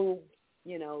so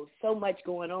much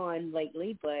going on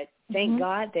lately, but thank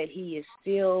God that he is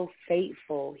still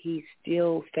faithful. He's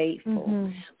still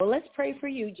faithful. Well, let's pray for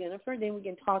you, Jennifer, then we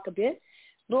can talk a bit.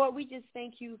 Lord, we just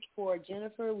thank you for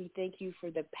Jennifer. We thank you for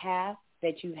the path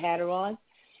that you had her on.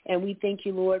 And we thank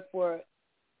you, Lord, for,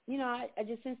 I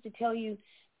just sense to tell you,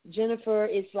 Jennifer,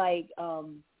 it's like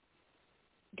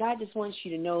God just wants you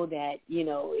to know that,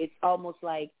 it's almost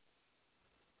like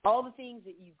all the things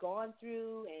that you've gone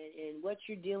through and what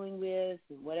you're dealing with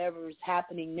and whatever is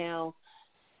happening now,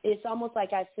 it's almost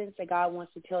like I sense that God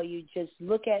wants to tell you, just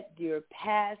look at the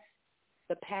past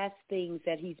things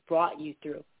that he's brought you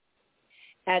through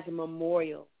as a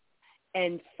memorial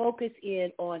and focus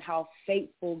in on how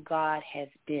faithful God has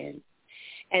been.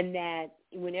 And that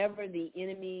whenever the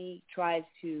enemy tries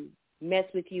to mess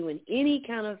with you in any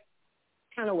kind of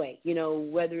way,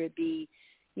 whether it be,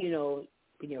 in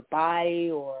your body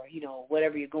or,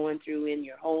 whatever you're going through in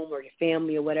your home or your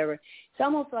family or whatever, it's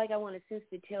almost like I want to sense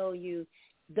to tell you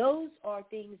those are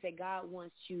things that God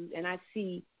wants you, and I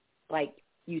see like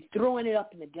you throwing it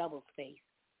up in the devil's face.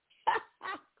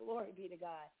 Glory be to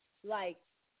God. Like,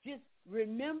 just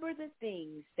remember the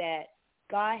things that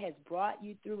God has brought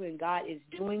you through and God is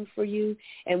doing for you.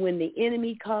 And when the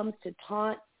enemy comes to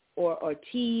taunt or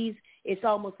tease, it's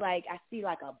almost like I see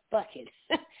like a bucket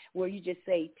where you just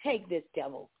say, take this,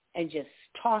 devil, and just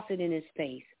toss it in his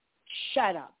face.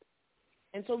 Shut up.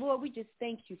 And so, Lord, we just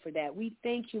thank you for that. We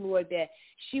thank you, Lord, that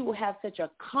she will have such a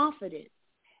confidence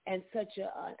and such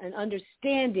an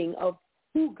understanding of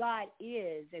who God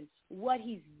is and what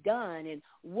he's done and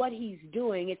what he's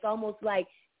doing. It's almost like,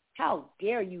 how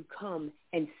dare you come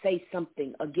and say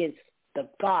something against the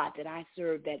God that I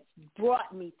serve that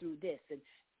brought me through this and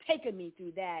taken me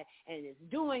through that and is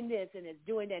doing this and is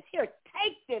doing that. Here,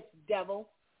 take this, devil,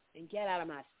 and get out of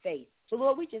my face. So,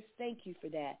 Lord, we just thank you for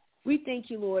that. We thank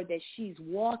you, Lord, that she's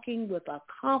walking with a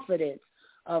confidence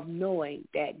of knowing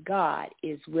that God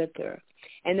is with her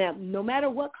and that no matter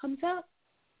what comes up,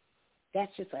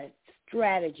 that's just a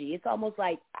strategy. It's almost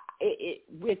like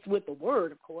it's with the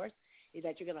word, of course, is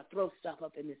that you're going to throw stuff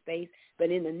up in his face.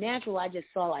 But in the natural, I just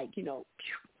saw like,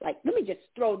 let me just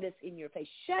throw this in your face.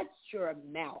 Shut your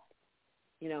mouth,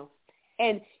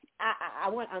 And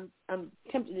I'm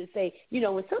tempted to say,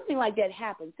 when something like that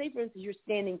happens, say, for instance, you're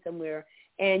standing somewhere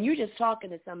and you're just talking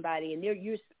to somebody and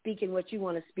you're speaking what you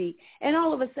want to speak, and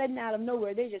all of a sudden out of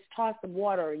nowhere they just toss some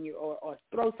water in you or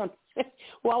throw something.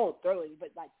 Well, I won't throw it, but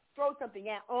like throw something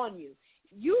on you.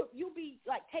 You'll be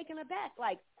like taken aback.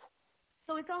 Like,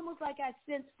 so it's almost like I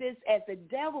sense this as the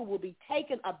devil will be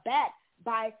taken aback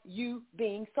by you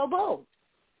being so bold.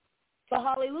 So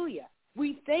hallelujah.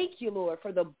 We thank you, Lord,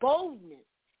 for the boldness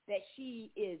that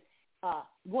she is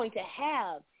going to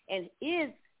have and is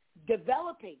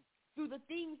developing through the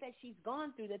things that she's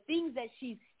gone through, the things that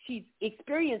she's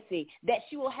experiencing, that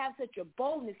she will have such a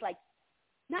boldness, like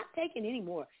not taking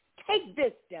anymore. Take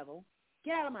this, devil.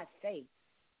 Get out of my face,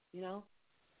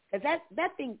 Because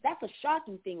that thing, that's a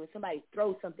shocking thing when somebody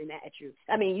throws something at you.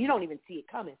 I mean, you don't even see it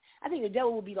coming. I think the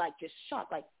devil will be like just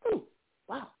shocked, like,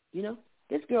 wow,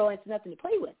 this girl has nothing to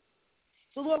play with.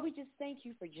 So, Lord, we just thank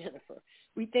you for Jennifer.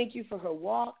 We thank you for her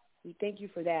walk. We thank you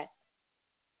for that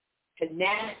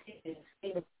tenacity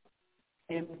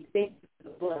and we thank you for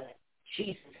the blood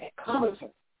Jesus that covers her,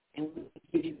 and we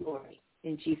give you glory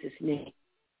in Jesus' name.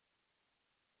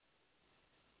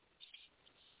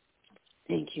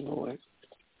 Thank you, Lord.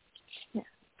 Yeah.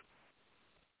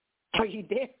 Are you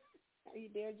there? Are you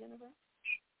there, Jennifer?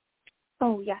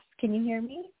 Oh, yes. Can you hear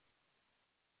me?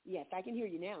 Yes, I can hear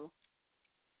you now.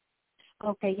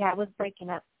 Okay, yeah, I was breaking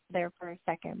up there for a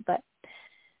second, but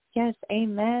yes,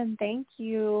 amen. Thank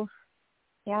you.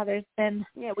 Yeah, there's been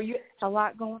a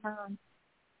lot going on.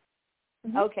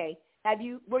 Mm-hmm. Okay.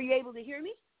 Were you able to hear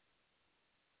me?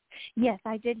 Yes,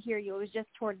 I did hear you. It was just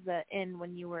towards the end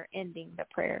when you were ending the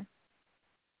prayer.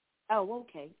 Oh,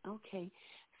 okay.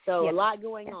 So a lot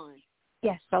going on.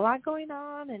 Yes, a lot going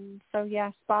on, and so,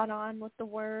 spot on with the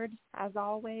word, as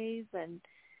always, and,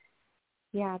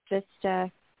 just,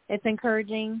 it's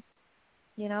encouraging,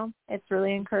 it's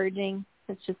really encouraging.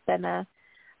 It's just been a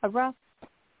rough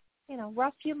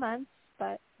few months,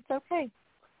 but it's okay.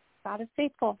 God is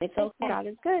faithful. It's okay. God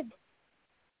is good.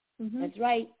 Mm-hmm. That's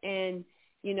right, and,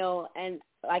 and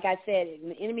like I said,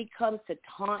 the enemy comes to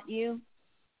taunt you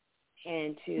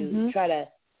and to try to,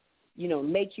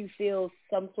 make you feel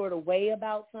some sort of way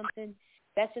about something.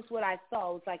 That's just what I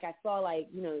saw. It's like I saw,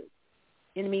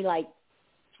 enemy,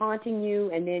 taunting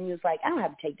you, and then you was like, I don't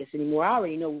have to take this anymore. I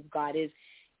already know who God is.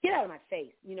 Get out of my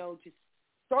face. Just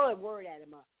throw a word at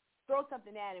him, throw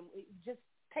something at him. Just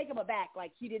take him aback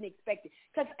like he didn't expect it.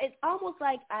 Because it's almost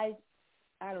like I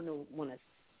don't know.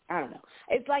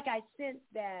 It's like I sense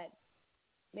that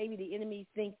maybe the enemy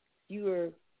thinks you're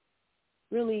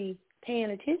really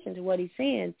paying attention to what he's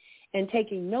saying and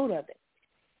taking note of it.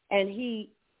 And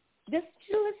let's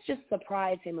just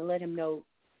surprise him and let him know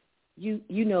you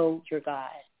know your God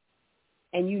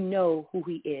and you know who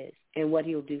he is and what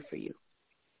he'll do for you.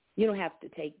 You don't have to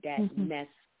take that mess.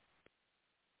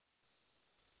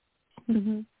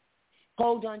 Mm-hmm.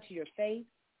 Hold on to your faith.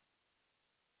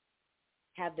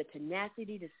 Have the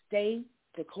tenacity to stay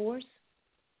the course.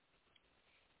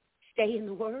 Stay in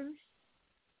the Word.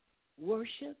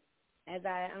 Worship. As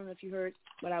I don't know if you heard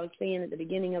what I was saying at the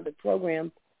beginning of the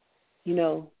program,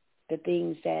 the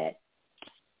things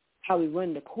how we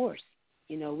run the course.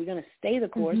 We're going to stay the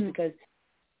course because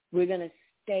we're going to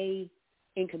stay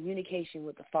in communication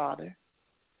with the Father.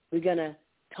 We're going to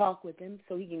talk with him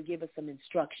so he can give us some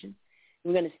instruction.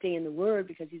 We're going to stay in the Word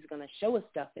because he's going to show us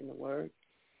stuff in the Word.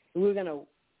 And we're going to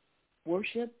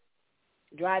worship,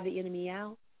 drive the enemy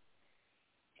out.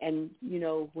 And,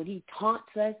 when he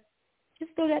taunts us,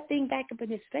 just throw that thing back up in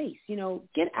his face.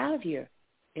 Get out of here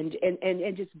and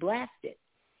just blast it.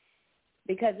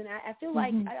 Because I feel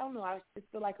like, I don't know, I just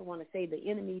feel like I want to say the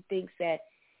enemy thinks that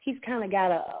he's kind of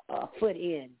got a foot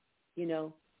in,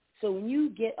 So when you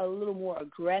get a little more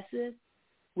aggressive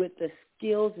with the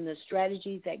skills and the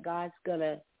strategies that God's going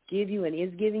to give you and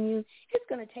is giving you, it's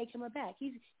going to take him aback.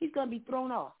 He's going to be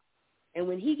thrown off. And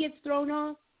when he gets thrown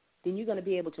off, then you're going to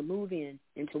be able to move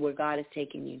into where God is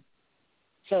taking you.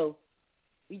 So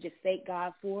we just thank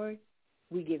God for it.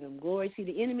 We give him glory. See,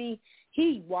 the enemy,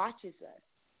 he watches us.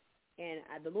 And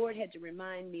the Lord had to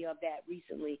remind me of that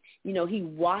recently. He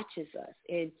watches us,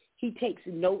 and he takes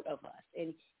note of us,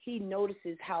 and he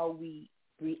notices how we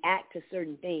react to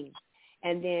certain things.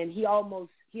 And then he always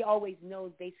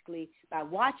knows basically by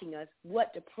watching us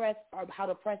what to press or how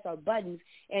to press our buttons,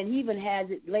 and he even has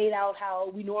it laid out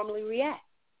how we normally react.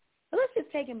 But let's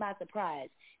just take him by surprise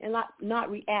and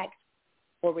not react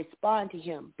or respond to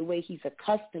him the way he's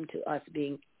accustomed to us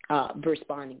being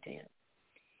responding to him.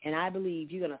 And I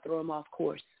believe you're going to throw him off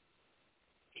course.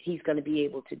 He's going to be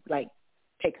able to,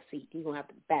 take a seat. He's going to have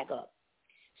to back up.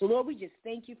 So, Lord, we just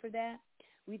thank you for that.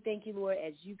 We thank you, Lord,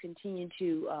 as you continue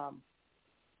to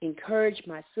encourage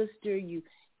my sister. You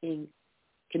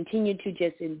continue to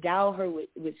just endow her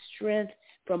with strength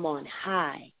from on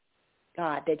high,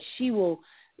 God, that she will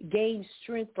gain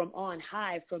strength from on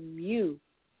high from you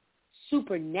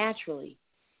supernaturally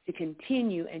to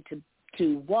continue and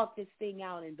to walk this thing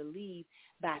out and believe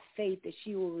by faith that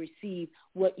she will receive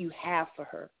what you have for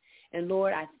her. And,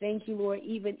 Lord, I thank you, Lord,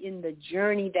 even in the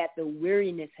journey that the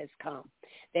weariness has come,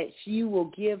 that you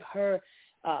will give her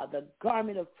the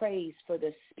garment of praise for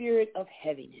the spirit of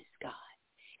heaviness, God,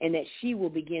 and that she will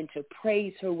begin to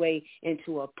praise her way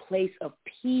into a place of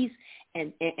peace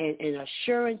and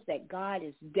assurance that God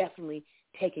is definitely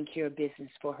taking care of business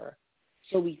for her.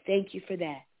 So we thank you for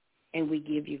that, and we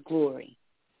give you glory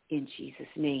in Jesus'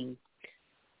 name.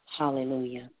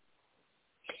 Hallelujah.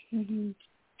 Mm-hmm.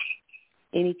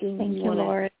 Anything Thank you you, want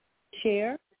Lord. to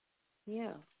share?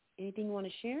 Yeah. Anything you want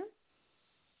to share?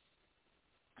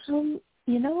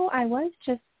 I was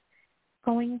just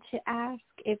going to ask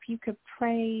if you could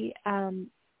pray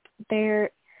there.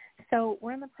 So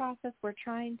we're in the process. We're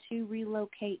trying to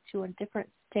relocate to a different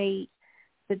state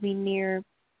to be near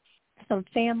some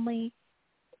family,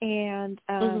 and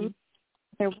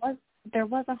there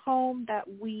was a home that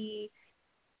we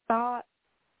thought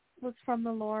was from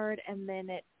the Lord, and then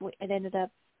it ended up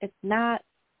it's not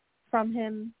from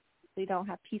Him. We don't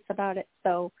have peace about it.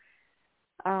 So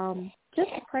just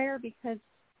prayer, because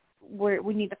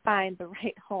we need to find the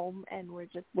right home, and we're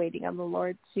just waiting on the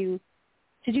Lord to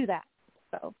do that.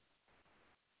 So.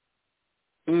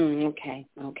 Okay.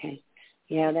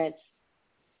 Yeah,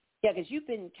 because you've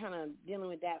been kind of dealing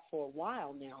with that for a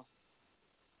while now.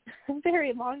 A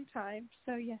very long time.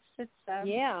 So yes, it's you've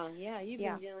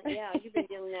been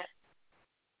dealing that.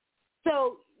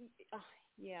 So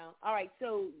all right.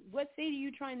 So what state are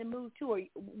you trying to move to, or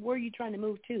where are you trying to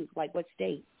move to? Like what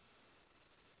state?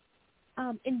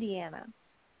 Indiana.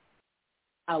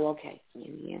 Oh, okay,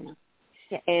 Indiana.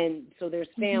 Yeah. And so there's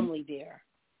family there.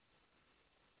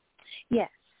 Yes.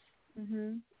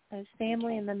 Mhm. There's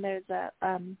family, and then there's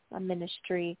a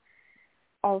ministry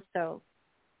also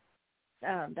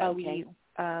that we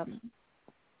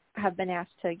have been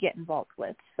asked to get involved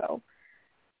with. So,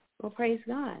 well, praise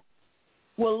God.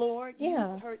 Well, Lord, you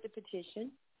heard the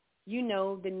petition. You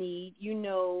know the need. You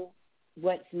know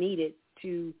what's needed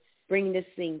to bring this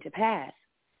thing to pass.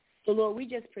 So, Lord, we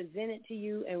just present it to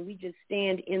you, and we just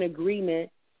stand in agreement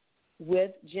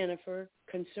with Jennifer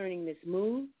concerning this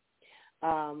move.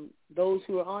 Those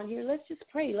who are on here, let's just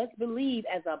pray. Let's believe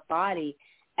as a body,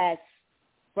 as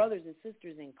brothers and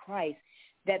sisters in Christ,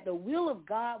 that the will of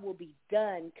God will be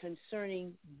done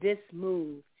concerning this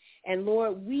move. And,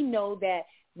 Lord, we know that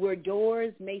where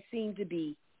doors may seem to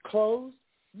be closed,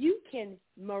 you can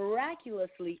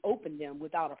miraculously open them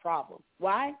without a problem.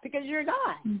 Why? Because you're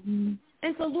God. Mm-hmm.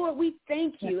 And so, Lord, we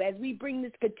thank you as we bring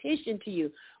this petition to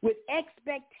you with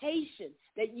expectation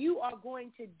that you are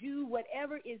going to do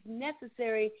whatever is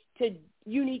necessary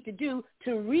you need to do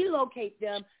to relocate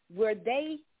them where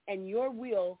they and your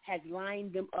will has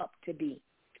lined them up to be.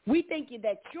 We thank you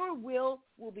that your will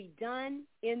be done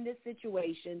in this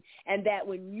situation, and that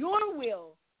when your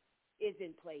will is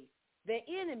in place, the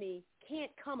enemy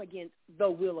can't come against the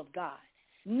will of God.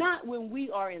 Not when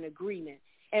we are in agreement.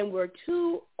 And where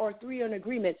 2 or 3 are in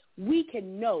agreement, we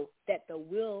can know that the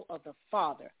will of the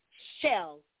Father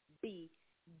shall be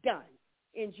done.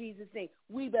 In Jesus' name,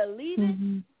 we believe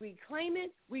it, we claim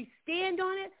it, we stand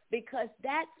on it, because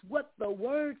that's what the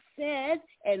Word says,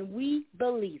 and we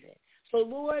believe it. So,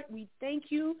 Lord, we thank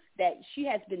you that she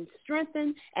has been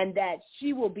strengthened and that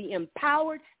she will be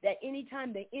empowered, that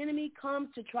anytime the enemy comes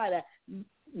to try to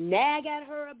nag at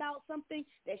her about something,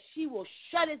 that she will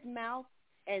shut his mouth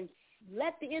and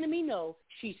let the enemy know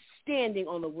she's standing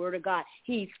on the word of God.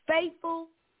 He's faithful,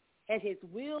 and his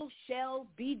will shall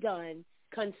be done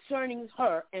concerning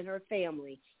her and her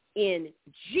family. In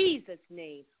Jesus'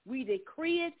 name, we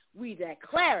decree it, we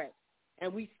declare it,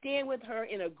 and we stand with her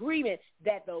in agreement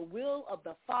that the will of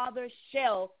the Father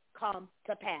shall come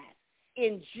to pass.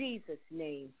 In Jesus'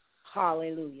 name,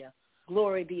 hallelujah.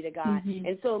 Glory be to God.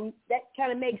 And so that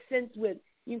kind of makes sense with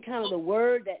kind of the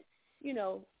word that,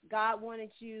 God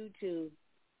wanted you to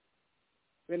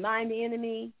remind the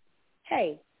enemy,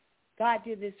 hey, God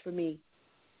did this for me,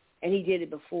 and he did it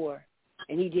before,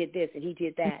 and he did this, and he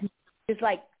did that. It's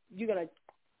like you're going to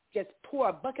just pour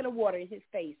a bucket of water in his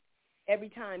face every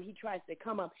time he tries to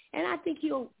come up. And I think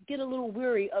he'll get a little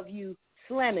weary of you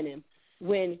slamming him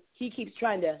when he keeps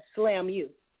trying to slam you.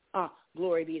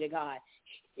 Glory be to God.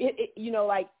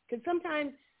 Because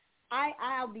sometimes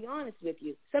I'll be honest with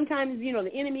you. Sometimes,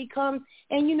 the enemy comes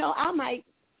and, I might,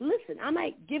 listen. I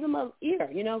might give him an ear,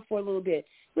 for a little bit.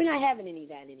 We're not having any of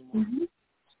that anymore.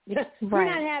 Mm-hmm. We're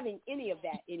not having any of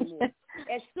that anymore.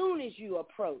 As soon as you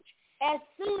approach, as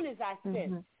soon as I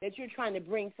sense that you're trying to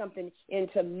bring something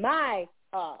into my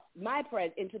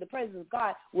into the presence of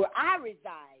God where I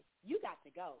reside, you got to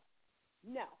go.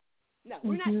 No,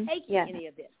 we're not taking any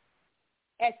of this.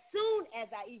 As soon as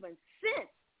I even sense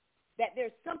that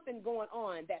there's something going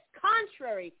on that's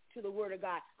contrary to the word of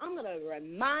God, I'm going to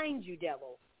remind you,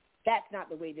 devil, that's not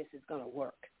the way this is going to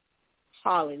work.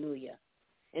 Hallelujah.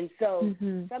 And so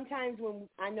sometimes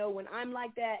when I'm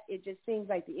like that, it just seems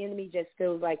like the enemy just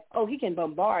feels like, oh, he can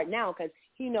bombard now because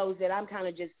he knows that I'm kind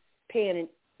of just paying and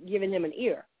giving him an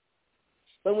ear.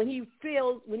 But when he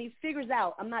figures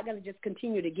out I'm not going to just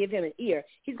continue to give him an ear,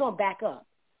 he's going to back up.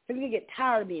 He's going to get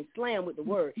tired of being slammed with the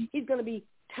word. He's going to be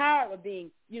tired of being,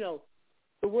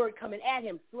 the word coming at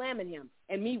him, slamming him,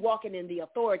 and me walking in the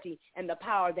authority and the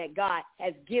power that God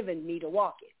has given me to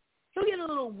walk in. He'll get a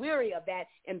little weary of that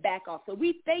and back off. So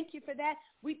we thank you for that.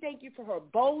 We thank you for her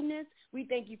boldness. We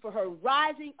thank you for her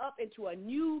rising up into a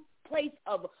new place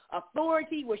of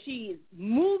authority where she is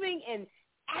moving and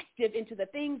active into the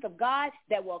things of God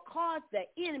that will cause the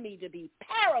enemy to be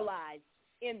paralyzed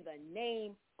in the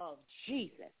name of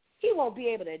Jesus. He won't be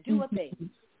able to do a thing.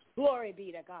 Glory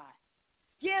be to God.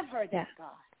 Give her that, God,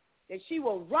 that she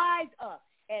will rise up,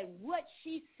 and what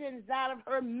she sends out of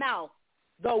her mouth,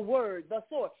 the word, the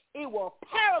sword, it will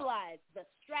paralyze the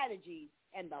strategies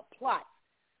and the plots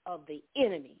of the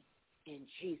enemy in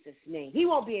Jesus' name. He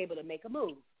won't be able to make a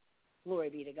move.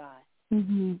 Glory be to God.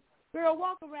 Girl,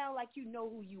 walk around like you know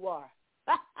who you are.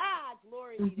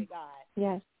 Glory be to God.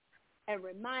 Yes. And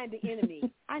remind the enemy,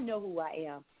 I know who I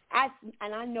am.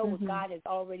 I know what God has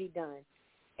already done,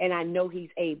 and I know he's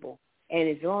able. And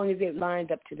as long as it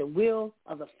lines up to the will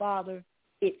of the Father,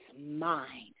 it's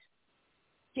mine.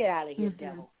 Get out of here,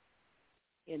 devil,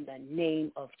 in the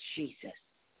name of Jesus.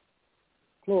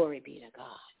 Glory be to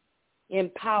God.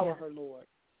 Empower her, Lord.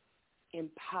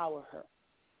 Empower her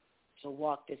to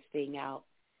walk this thing out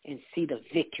and see the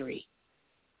victory.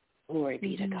 Glory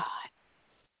be to God.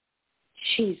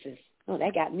 Jesus. Oh,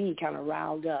 that got me kind of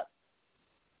riled up.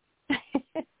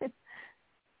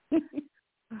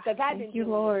 Because I've been doing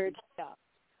Lord. stuff.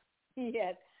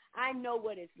 Yes, I know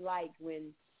what it's like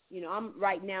when, I'm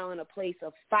right now in a place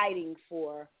of fighting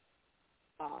for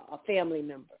a family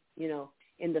member,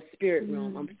 in the spirit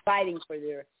realm. I'm fighting for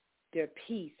their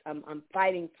peace. I'm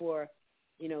fighting for,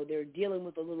 they're dealing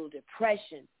with a little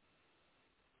depression,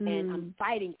 and I'm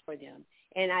fighting for them.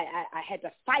 And I had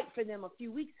to fight for them a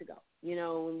few weeks ago,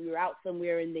 when we were out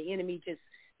somewhere and the enemy just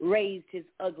raised his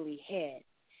ugly head.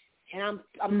 And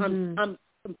I'm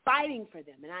fighting for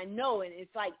them, and I know, and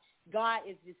it's like God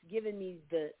is just giving me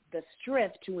the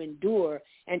strength to endure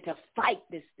and to fight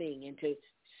this thing and to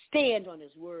stand on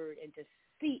his word and to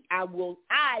see, I will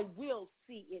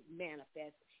see it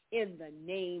manifest in the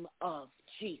name of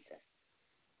Jesus.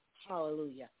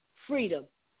 Hallelujah. Freedom,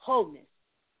 wholeness,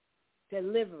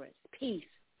 deliverance, peace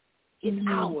is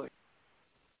ours.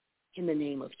 In the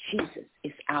name of Jesus,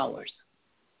 it's ours.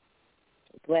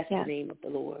 Bless the name of the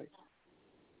Lord.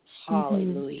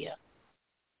 Hallelujah.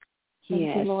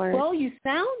 Thank you, Lord. Well, you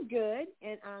sound good,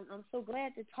 and I'm so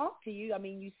glad to talk to you. I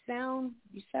mean, you sound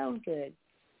good.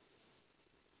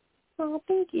 Well,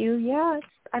 thank you. Yeah,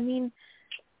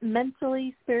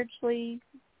 mentally, spiritually,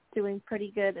 doing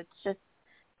pretty good. It's just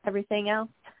everything else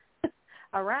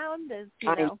around is,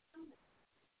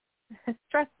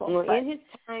 stressful. Well, in his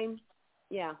time,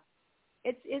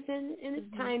 it's in his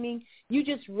timing. You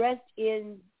just rest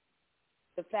in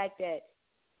the fact that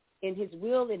in his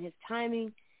will, in his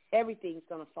timing, everything's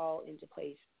going to fall into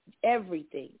place.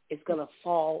 Everything is going to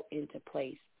fall into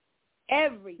place.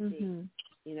 Everything,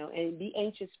 and be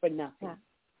anxious for nothing,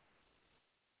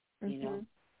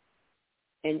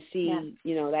 And see,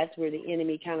 that's where the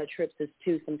enemy kind of trips us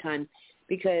too sometimes,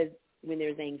 because when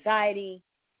there's anxiety,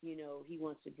 he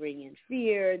wants to bring in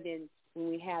fear. Then when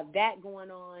we have that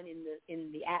going on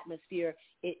in the atmosphere,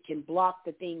 it can block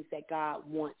the things that God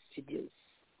wants to do.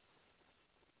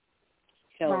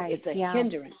 So it's a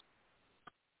hindrance.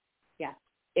 Yeah,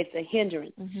 it's a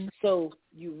hindrance. So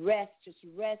you just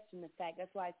rest in the fact. That's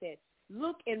why I said,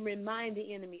 look and remind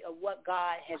the enemy of what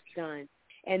God has done.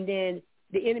 And then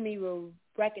the enemy will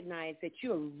recognize that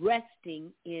you're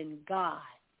resting in God.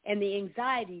 And the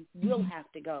anxiety will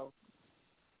have to go.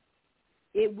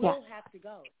 It will have to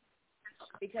go.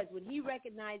 Because when he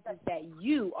recognizes that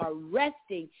you are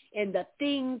resting in the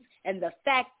things and the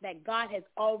fact that God has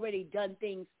already done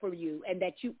things for you, and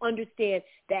that you understand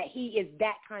that he is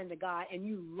that kind of God, and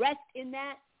you rest in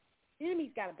that, the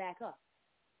enemy's got to back up.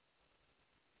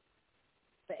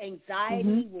 The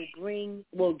anxiety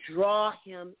will draw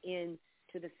him into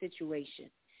the situation.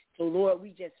 So, Lord,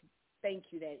 we just thank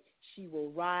you that she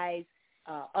will rise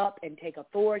up and take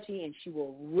authority, and she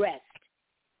will rest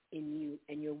in you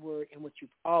and your word and what you've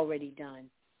already done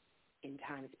in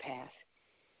times past.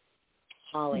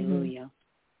 Hallelujah.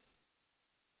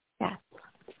 Yeah.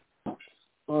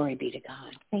 Glory be to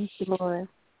God. Thank you, Lord.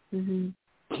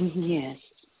 Yes.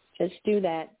 Just do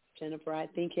that, Jennifer. I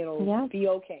think it'll be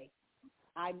okay.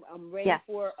 I'm ready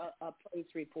for a praise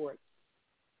report.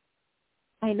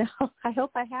 I know. I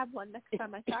hope I have one next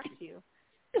time I talk to you.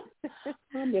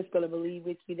 I'm just going to believe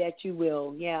with you that you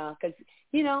will. Yeah, because,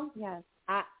 you know,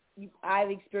 I've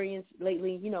experienced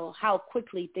lately, you know, how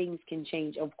quickly things can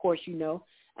change. Of course, you know.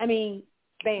 I mean,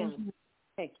 bam.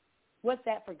 Hey, what's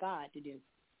that for God to do?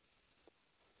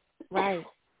 Right.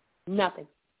 Nothing.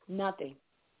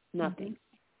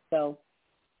 So,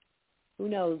 who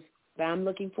knows? But I'm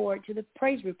looking forward to the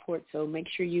praise report, so make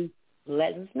sure you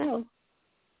let us know.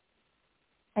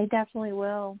 I definitely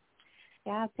will.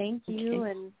 Yeah, thank you.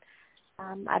 And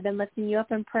I've been lifting you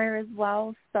up in prayer as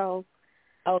well. So.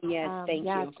 Oh, yes, thank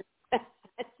you.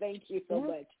 Thank you so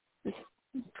much.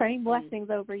 Praying blessings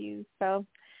over you. So,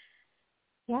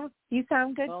 yeah, you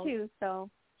sound good too. So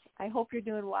I hope you're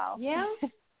doing well. Yeah.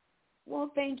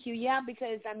 Well, thank you. Yeah,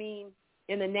 because, I mean,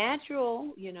 in the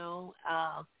natural, you know,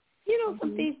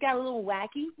 some things got a little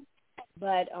wacky,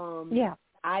 but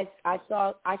I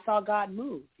saw God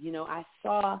move. You know, I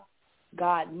saw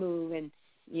God move, and,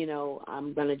 you know,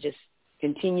 I'm going to just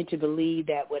continue to believe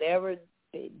that whatever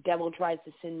the devil tries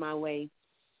to send my way,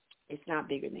 it's not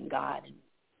bigger than God. And,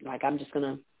 like,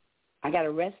 I got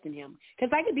to rest in him.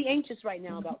 Because I could be anxious right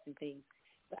now about some things,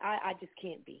 but I just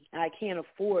can't be. I can't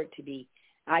afford to be.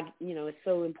 It's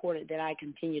so important that I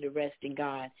continue to rest in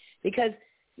God. Because,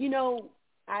 you know,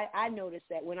 I noticed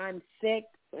that when I'm sick,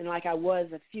 and like I was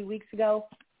a few weeks ago,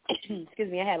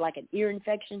 excuse me, I had like an ear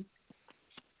infection,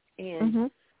 and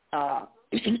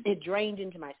it drained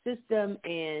into my system,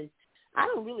 and I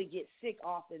don't really get sick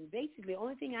often. Basically, the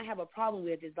only thing I have a problem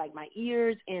with is like my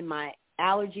ears and my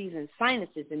allergies and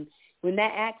sinuses, and when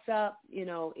that acts up, you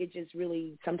know, it just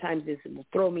really sometimes it will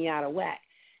throw me out of whack.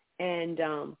 And,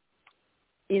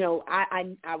 you know,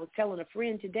 I was telling a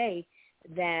friend today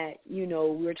that, you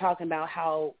know, we were talking about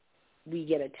how we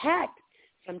get attacked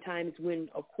sometimes when,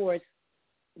 of course,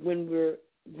 when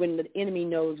the enemy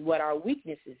knows what our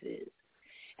weaknesses is.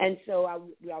 And so I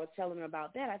was telling her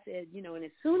about that. I said, you know, and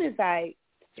as soon as I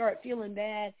start feeling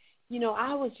bad, you know,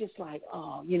 I was just like,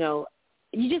 oh, you know,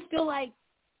 you just feel like,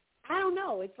 I don't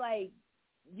know, it's like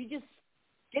you just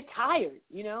get tired,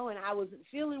 you know, and I wasn't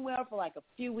feeling well for like a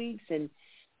few weeks and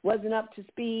wasn't up to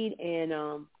speed.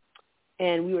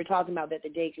 And we were talking about that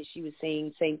today because she was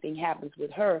saying same thing happens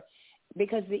with her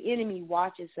because the enemy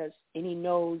watches us and he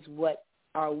knows what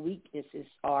our weaknesses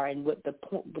are and what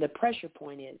the pressure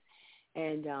point is.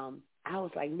 And I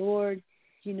was like, Lord,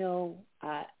 you know,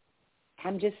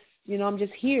 I'm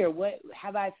just here. What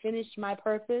have I finished my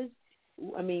purpose?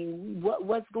 I mean,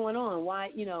 what's going on? Why,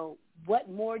 you know,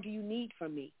 what more do you need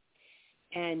from me?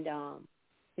 And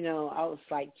you know, I was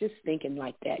like just thinking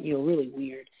like that, you know, really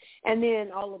weird. And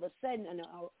then all of a sudden,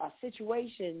 a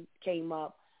situation came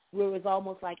up where it was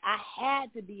almost like I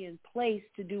had to be in place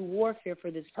to do warfare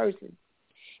for this person.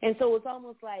 And so it's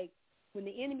almost like when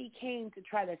the enemy came to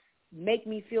try to make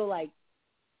me feel like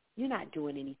you're not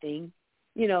doing anything,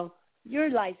 you know, your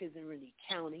life isn't really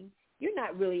counting. You're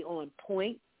not really on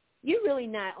point. You're really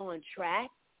not on track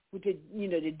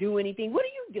to do anything. What are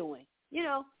you doing? You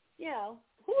know,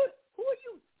 who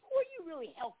are you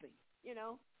really helping? You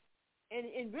know,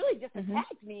 and really just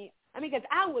attacked me. I mean, because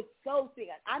I was so sick.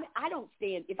 I don't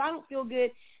stand. If I don't feel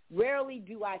good, rarely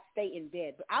do I stay in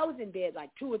bed. But I was in bed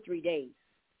like 2 or 3 days.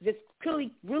 Just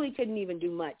really couldn't even do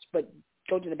much but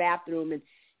go to the bathroom and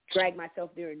drag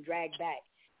myself there and drag back.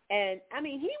 And, I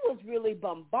mean, he was really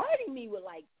bombarding me with,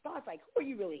 like, thoughts like, who are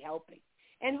you really helping?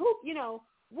 And who, you know,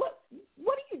 what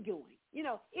are you doing? You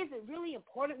know, is it really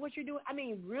important what you're doing? I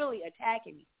mean, really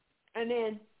attacking me. And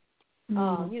then,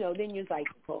 you know, then you're like,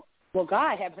 well,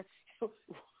 God,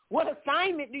 what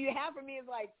assignment do you have for me? It's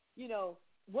like, you know,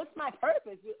 what's my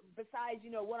purpose besides,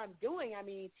 you know, what I'm doing? I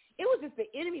mean, it was just the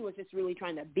enemy was just really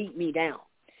trying to beat me down.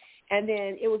 And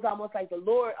then it was almost like the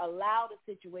Lord allowed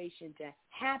a situation to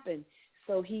happen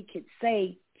so he could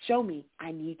say, show me,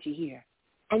 I need you here.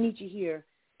 I need you here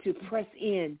to press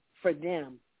in for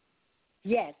them.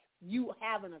 Yes, you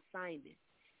have an assignment.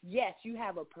 Yes, you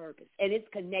have a purpose, and it's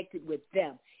connected with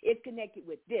them. It's connected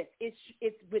with this.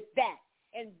 It's with that.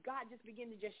 And God just began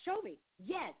to just show me,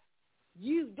 yes,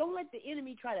 you don't let the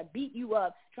enemy try to beat you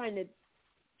up, trying to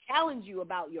challenge you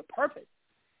about your purpose.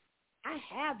 I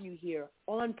have you here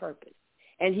on purpose.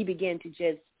 And he began to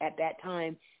just, at that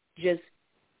time, just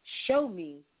show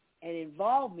me and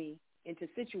involve me into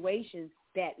situations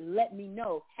that let me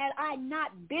know, had I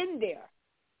not been there,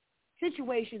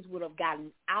 situations would have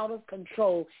gotten out of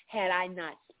control had I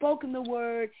not spoken the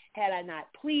word, had I not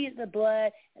pleaded the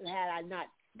blood, and had I not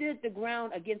stood the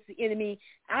ground against the enemy.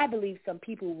 I believe some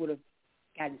people would have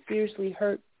gotten seriously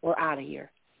hurt or out of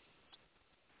here.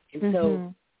 And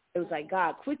so it was like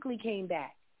God quickly came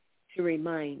back to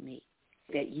remind me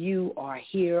that you are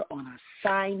here on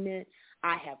assignment.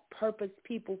 I have purposed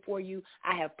people for you.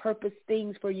 I have purposed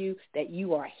things for you that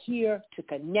you are here to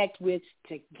connect with,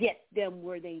 to get them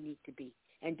where they need to be,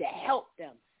 and to help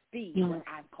them be what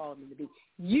I've called them to be.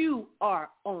 You are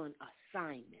on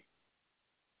assignment.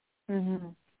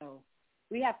 So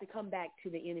we have to come back to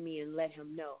the enemy and let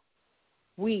him know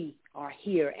we are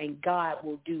here, and God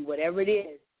will do whatever it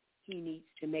is he needs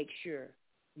to make sure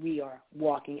we are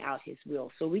walking out his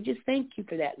will. So we just thank you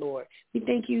for that, Lord. We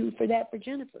thank you for that for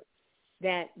Jennifer,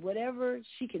 that whatever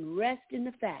she can rest in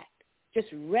the fact, just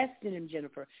rest in him,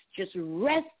 Jennifer, just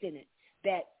rest in it,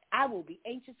 that I will be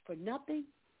anxious for nothing.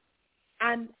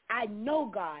 I know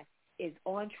God is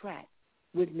on track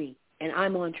with me, and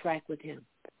I'm on track with him,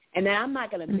 and that I'm not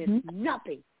going to miss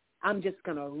nothing. I'm just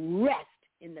going to rest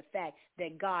in the fact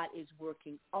that God is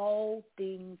working all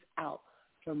things out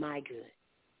for my good.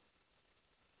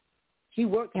 He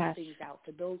works things out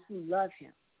for those who love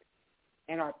him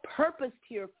and are purposed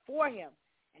here for him.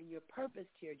 And you're purposed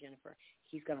here, Jennifer.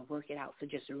 He's going to work it out. So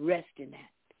just rest in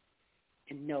that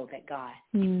and know that God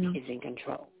is in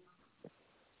control.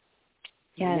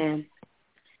 Yes. Amen.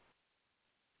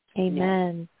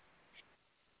 Amen.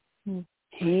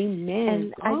 Amen.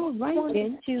 And all right,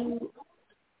 wanted to,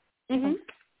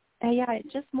 I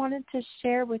just wanted to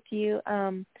share with you,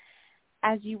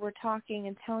 as you were talking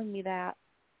and telling me that,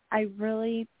 I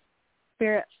really,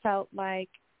 Spirit, felt like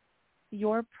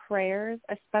your prayers,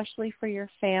 especially for your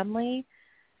family,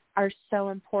 are so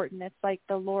important. It's like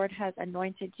the Lord has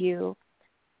anointed you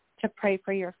to pray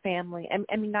for your family.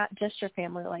 I mean, not just your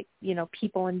family, like,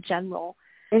 people in general.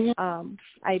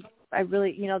 I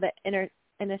really, the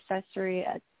intercessory,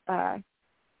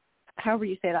 however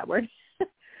you say that word,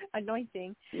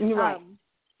 anointing. Right.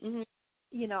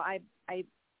 I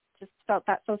just felt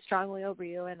that so strongly over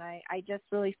you, and I just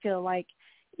really feel like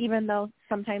even though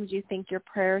sometimes you think your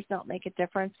prayers don't make a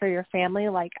difference for your family,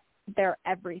 like they're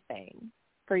everything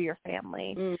for your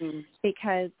family,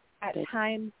 because at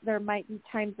times there might be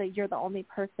times that you're the only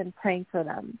person praying for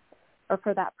them or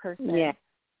for that person.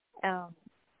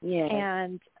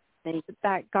 And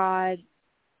that God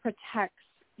protects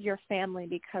your family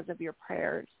because of your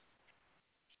prayers.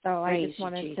 So I just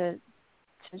wanted to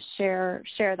share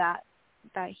that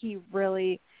he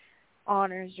really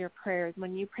honors your prayers.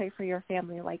 When you pray for your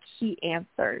family, like he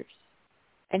answers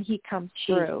and he comes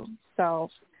through. So,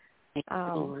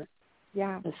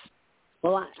 yeah.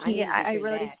 Well, I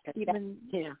really even,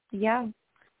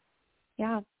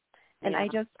 And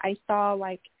I saw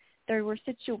like there were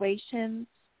situations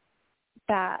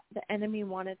that the enemy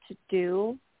wanted to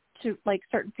do to like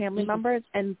certain family members,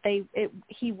 and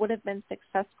he would have been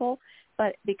successful,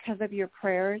 but because of your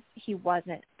prayers, he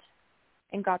wasn't.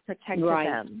 And God protected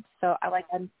them. So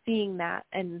I'm seeing that.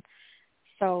 And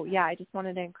so, I just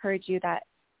wanted to encourage you that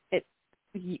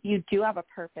you do have a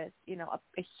purpose,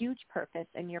 a huge purpose,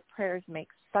 and your prayers make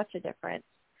such a difference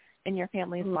in your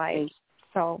family's life.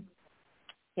 So,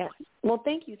 yes. Well,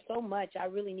 thank you so much. I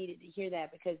really needed to hear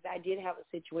that because I did have a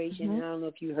situation, and I don't know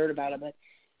if you heard about it, but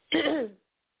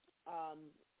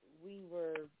we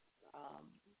were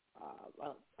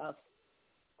a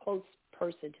close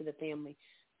person to the family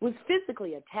was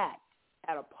physically attacked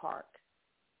at a park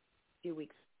a few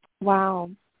weeks ago.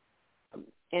 Wow.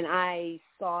 And I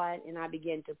saw it, and I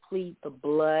began to plead the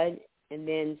blood, and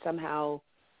then somehow,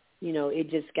 it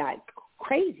just got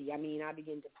crazy. I mean, I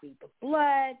began to plead the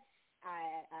blood.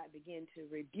 I began to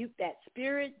rebuke that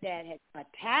spirit that had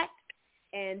attacked.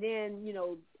 And then,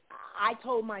 I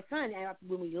told my son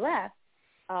when we left,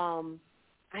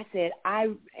 I said,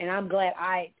 I'm glad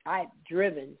I'd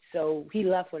driven. So he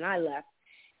left when I left.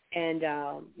 And,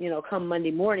 come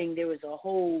Monday morning, there was a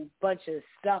whole bunch of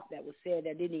stuff that was said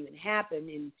that didn't even happen.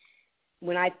 And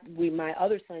when my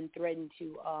other son threatened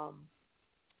to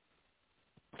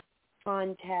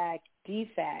contact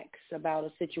DFACS about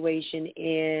a situation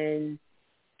and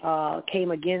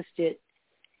came against it,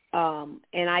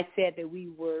 and I said that we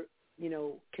were,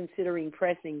 considering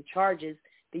pressing charges.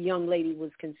 The young lady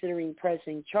was considering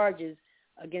pressing charges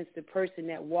against the person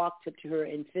that walked up to her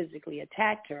and physically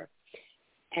attacked her.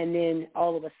 And then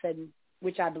all of a sudden,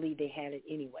 which I believe they had it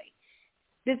anyway,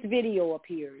 this video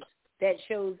appears that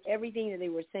shows everything that they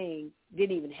were saying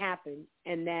didn't even happen,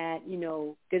 and that,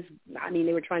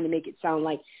 they were trying to make it sound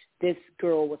like this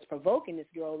girl was provoking this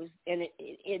girl, and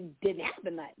it didn't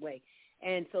happen that way.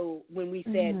 And so when we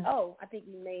said, I think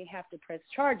we may have to press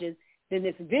charges, then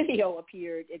this video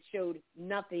appeared. It showed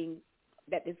nothing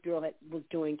that this girl was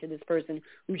doing to this person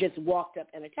who just walked up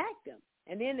and attacked them.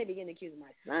 And then they began to accuse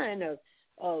my son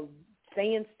of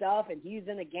saying stuff, and he's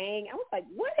in a gang. I was like,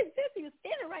 what is this? He was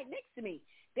standing right next to me.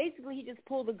 Basically, he just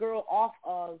pulled the girl off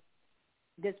of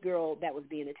this girl that was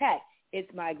being attacked.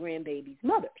 It's my grandbaby's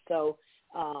mother. So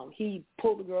he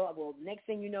pulled the girl up. Well, next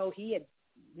thing you know, he had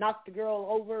knocked the girl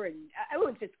over, and it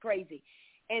was just crazy.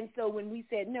 And so when we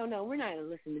said, no, we're not going to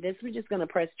listen to this. We're just going to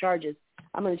press charges.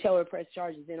 I'm going to tell her to press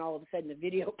charges. Then all of a sudden the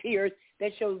video appears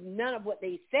that shows none of what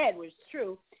they said was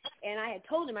true. And I had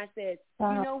told him, I said,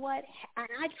 you know what? And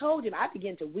I told him, I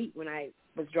began to weep when I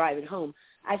was driving home.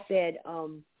 I said,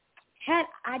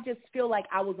 I just feel like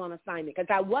I was on assignment because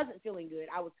I wasn't feeling good.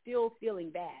 I was still feeling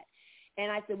bad.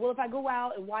 And I said, well, if I go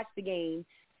out and watch the game,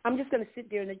 I'm just going to sit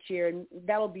there in the chair, and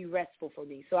that'll be restful for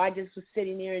me. So I just was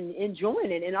sitting there and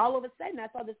enjoying it. And all of a sudden, I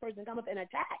saw this person come up and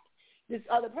attack this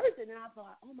other person. And I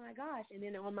thought, oh, my gosh. And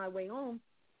then on my way home,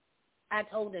 I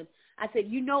told him, I said,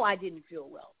 I didn't feel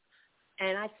well.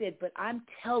 And I said, but I'm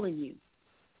telling you,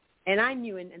 and I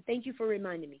knew, and thank you for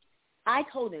reminding me. I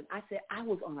told him, I said, I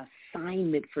was on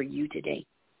assignment for you today.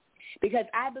 Because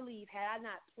I believe, had I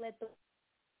not pled the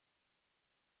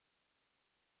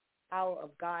power of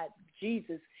God,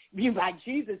 Jesus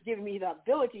giving me the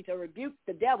ability to rebuke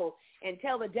the devil and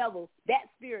tell the devil, that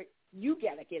spirit, you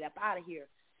got to get up out of here.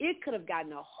 It could have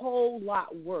gotten a whole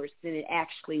lot worse than it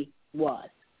actually was.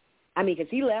 I mean,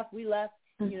 because he left, we left,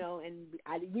 and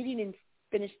we didn't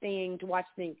finish staying to watch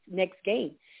the next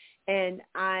game. And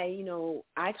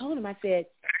I told him, I said,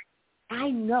 I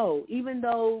know, even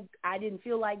though I didn't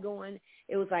feel like going,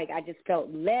 it was like I just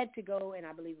felt led to go, and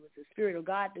I believe it was the Spirit of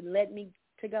God that led me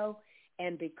to go.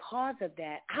 And because of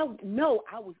that, I know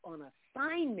I was on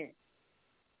assignment,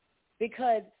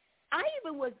 because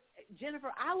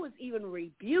Jennifer, I was even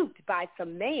rebuked by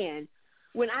some man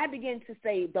when I began to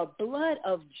say the blood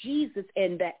of Jesus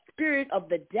and that spirit of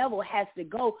the devil has to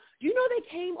go. Do you know they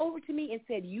came over to me and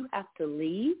said, you have to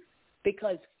leave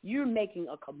because you're making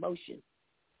a commotion.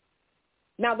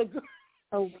 Now the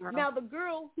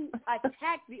girl who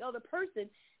attacked the other person,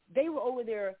 they were over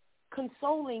there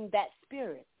consoling that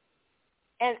spirit.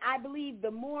 And I believe the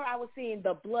more I was saying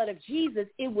the blood of Jesus,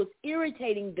 it was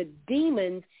irritating the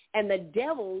demons and the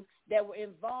devils that were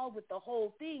involved with the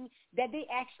whole thing, that they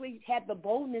actually had the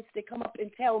boldness to come up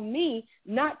and tell me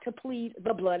not to plead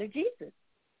the blood of Jesus.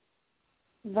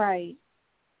 Right.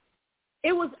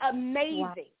 It was amazing.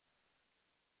 Wow.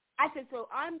 I said, so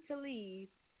I'm to leave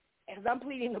as I'm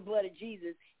pleading the blood of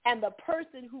Jesus, and the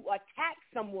person who attacked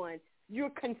someone,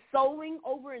 you're consoling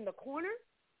over in the corner?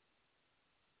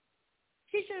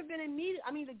 She should have been immediate.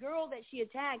 I mean, the girl that she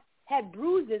attacked had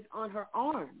bruises on her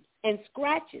arms and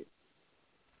scratches.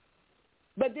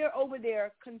 But they're over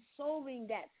there consoling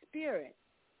that spirit.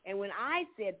 And when I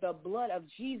said the blood of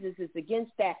Jesus is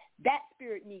against that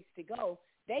spirit needs to go,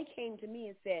 they came to me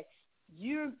and said,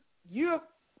 you're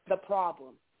the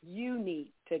problem. You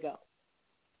need to go.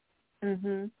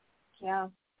 Yeah.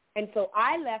 And so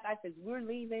I left. I said, we're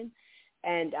leaving.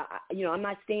 And, I'm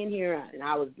not staying here. And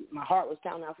my heart was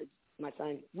pounding. I said, my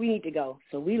son, we need to go.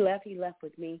 So we left. He left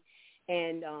with me.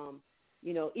 And,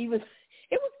 even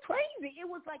it was crazy. It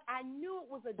was like I knew it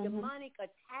was a demonic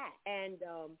attack. And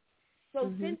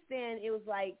so since then, it was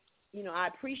like, I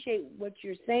appreciate what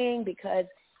you're saying because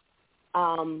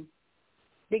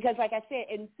like I said,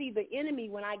 and see, the enemy,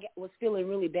 when I was feeling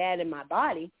really bad in my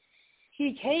body,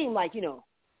 he came like, because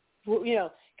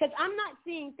I'm not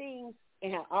seeing things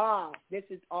and this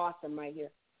is awesome right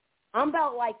here. I'm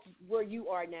about like where you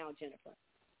are now, Jennifer.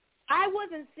 I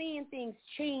wasn't seeing things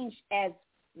change as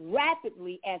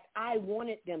rapidly as I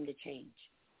wanted them to change.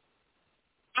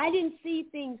 I didn't see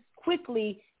things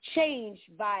quickly change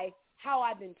by how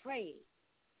I've been praying.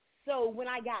 So when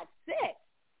I got sick,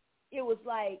 it was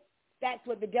like, that's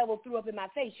what the devil threw up in my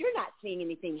face. You're not seeing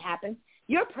anything happen.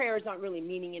 Your prayers aren't really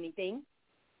meaning anything.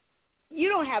 You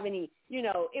don't have any,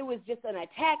 it was just an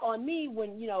attack on me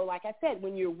when, like I said,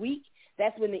 when you're weak,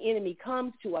 that's when the enemy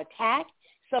comes to attack.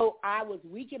 So I was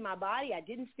weak in my body. I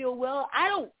didn't feel well.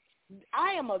 I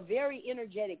am a very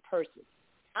energetic person.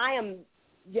 I'm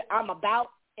about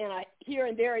and here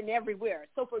and there and everywhere.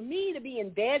 So for me to be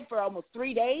in bed for almost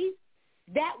 3 days,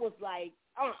 that was like,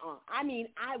 I mean,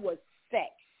 I was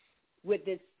sick with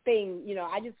this thing.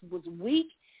 I just was weak,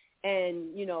 and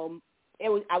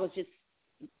I was just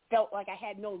felt like I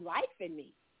had no life in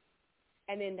me.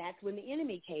 And then that's when the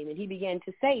enemy came, and he began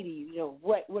to say to you,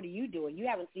 what are you doing? You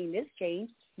haven't seen this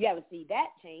change. You haven't seen that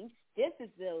change. This is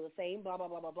still the same, blah, blah,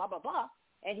 blah, blah, blah, blah, blah.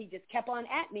 And he just kept on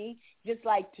at me, just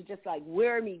like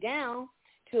wear me down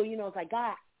till, it's like,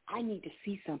 God, I need to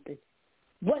see something.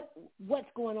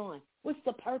 What's going on? What's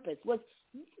the purpose?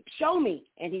 Show me.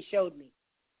 And he showed me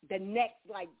the next,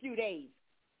 few days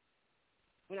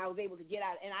when I was able to get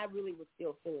out, and I really was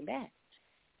still feeling bad.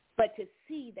 But to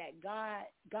see that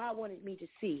God wanted me to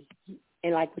see,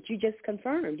 and like what you just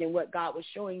confirmed and what God was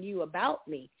showing you about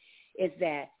me, is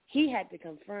that he had to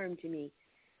confirm to me,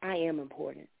 I am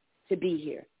important to be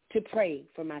here, to pray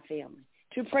for my family,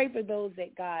 to pray for those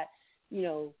that God,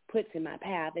 puts in my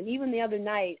path. And even the other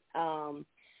night, I'm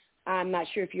not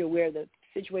sure if you're aware of the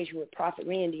situation with Prophet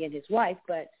Randy and his wife,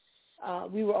 but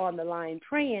we were on the line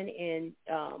praying, and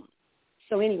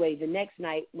so anyway, the next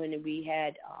night when we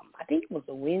had, I think it was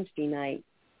a Wednesday night,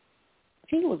 I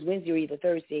think it was Wednesday or either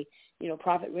Thursday,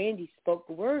 Prophet Randy spoke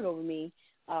the word over me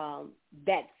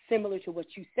that's similar to what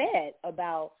you said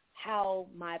about how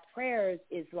my prayers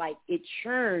is like it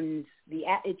churns,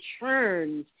 it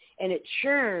churns and it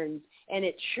churns and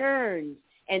it churns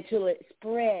until it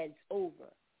spreads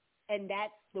over. And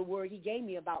that's the word he gave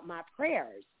me about my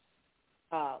prayers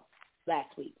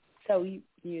last week. So he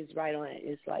was right on it.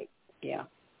 It's like, yeah,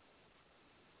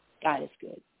 God is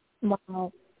good.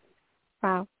 Wow.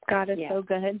 God is so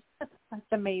good. That's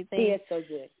amazing. He is so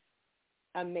good.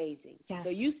 Amazing. Yeah. So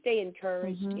you stay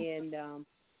encouraged, and,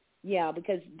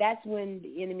 because that's when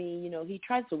the enemy, he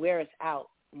tries to wear us out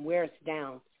and wear us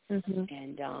down.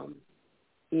 And,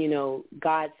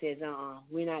 God says,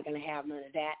 we're not going to have none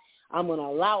of that. I'm going to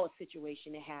allow a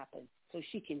situation to happen so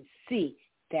she can see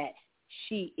that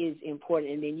she is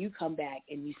important. And then you come back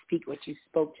and you speak what you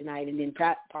spoke tonight. And then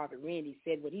Prophet Randy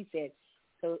said what he said.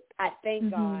 So I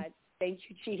thank God. Thank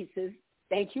you, Jesus.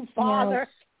 Thank you, Father,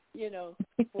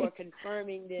 for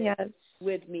confirming this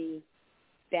with me,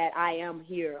 that I am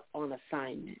here on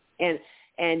assignment. And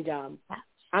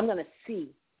I'm going to see.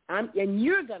 And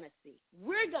you're going to see.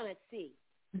 We're going to see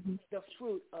the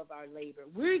fruit of our labor.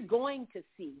 We are going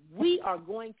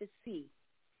to see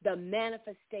the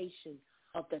manifestation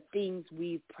of the things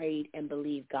we've prayed and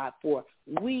believed God for.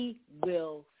 We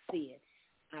will see it.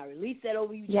 I release that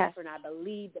over you, Jennifer, and I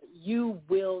believe that you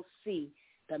will see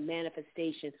the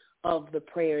manifestation of the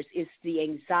prayers. It's the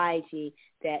anxiety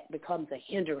that becomes a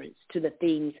hindrance to the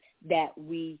things that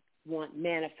we want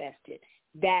manifested.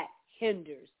 That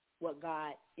hinders what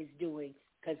God is doing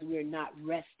because we're not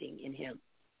resting in him.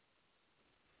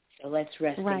 So let's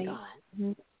rest in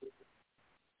God.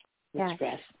 Let's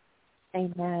rest.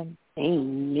 Amen.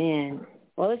 Amen.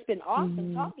 Well, it's been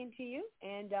awesome talking to you,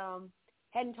 and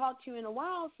hadn't talked to you in a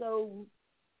while, so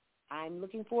I'm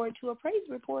looking forward to a praise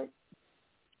report.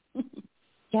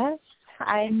 Yes,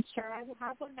 I'm sure I will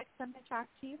have one next time I talk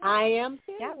to you. I am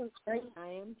too. Yeah, it was great. I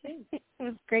am too. It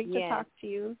was great to talk to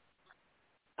you.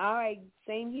 All right,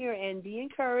 same here, and be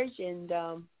encouraged, and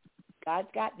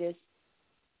God's got this.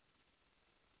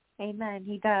 Amen.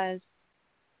 He does.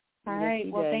 All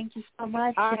right. Well, thank you so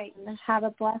much. All right. Have a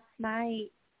blessed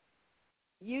night.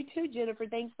 You too, Jennifer.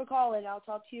 Thanks for calling. I'll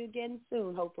talk to you again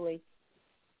soon, hopefully.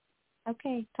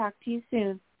 Okay. Talk to you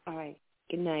soon. All right.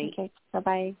 Good night. Okay.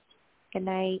 Bye-bye. Good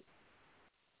night.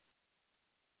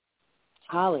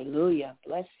 Hallelujah.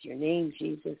 Bless your name,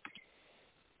 Jesus.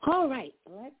 All right.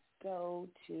 Let's go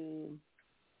to,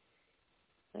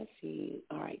 let's see.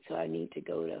 All right. So I need to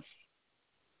go to,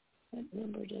 what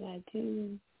number did I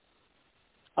do?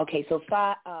 Okay. So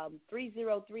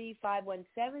 303-517.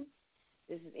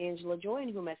 This is Angela Joy,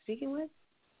 and who am I speaking with?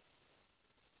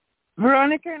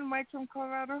 Veronica and Mike from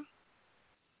Colorado.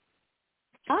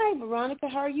 Hi, Veronica.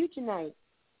 How are you tonight?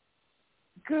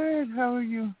 Good. How are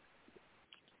you?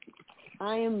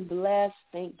 I am blessed.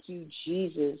 Thank you,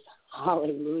 Jesus.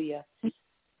 Hallelujah.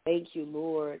 Thank you,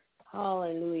 Lord.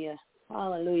 Hallelujah.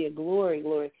 Hallelujah. Glory,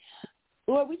 glory.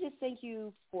 Lord, we just thank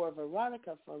you for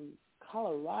Veronica from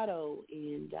Colorado,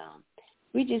 and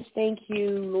we just thank you,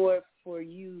 Lord, for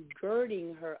you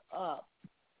girding her up.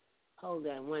 Hold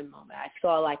on one moment. I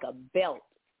saw like a belt,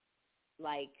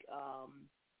 like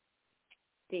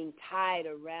being tied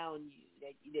around you,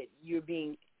 that you're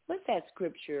being, what's that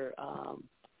scripture?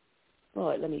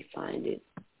 Lord, let me find it.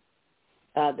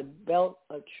 The belt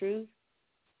of truth. Is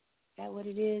that what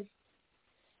it is?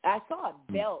 I saw a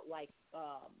belt like,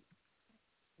 let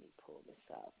me pull this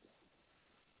up.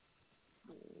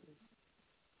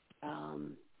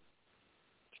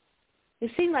 It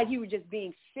seemed like you were just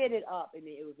being fitted up, and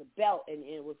it was a belt, and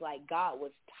it was like God was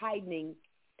tightening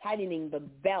the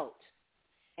belt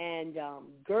and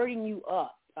girding you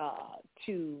up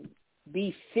to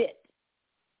be fit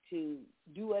to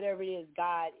do whatever it is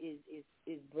God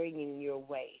is bringing your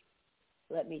way.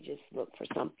 Let me just look for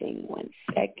something 1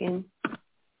 second.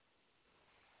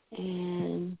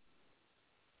 And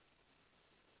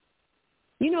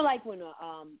like when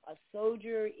a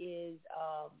soldier is,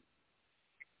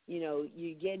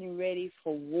 you're getting ready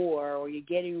for war or you're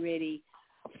getting ready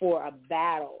for a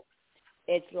battle.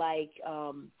 It's like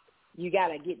you got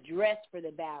to get dressed for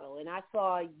the battle. And I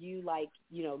saw you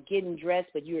getting dressed,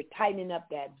 but you were tightening up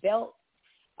that belt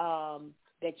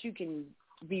that you can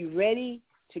be ready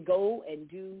to go and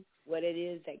do what it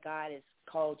is that God has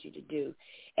called you to do.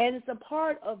 And it's a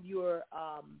part of your,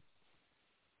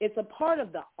 it's a part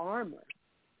of the armor.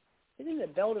 Isn't it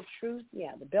the belt of truth?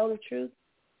 Yeah, the belt of truth.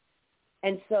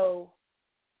 And so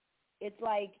it's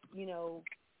like,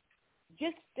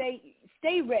 just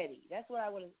stay ready. That's what I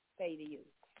want to say to you.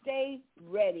 Stay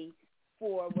ready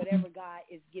for whatever God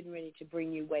is getting ready to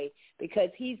bring your way, because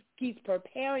he's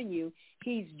preparing you.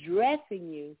 He's dressing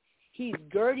you. He's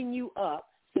girding you up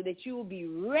so that you will be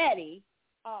ready,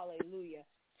 hallelujah,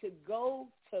 to go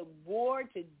to war,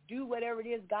 to do whatever it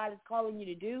is God is calling you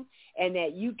to do, and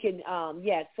that you can,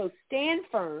 so stand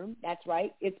firm. That's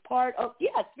right. It's part of,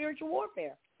 spiritual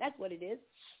warfare. That's what it is,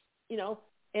 in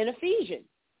Ephesians.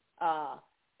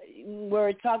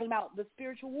 We're talking about the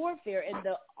spiritual warfare and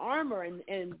the armor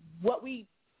and what we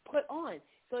put on.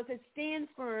 So it says stand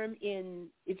firm in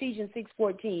Ephesians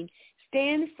 6:14.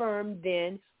 Stand firm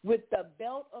then with the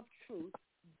belt of truth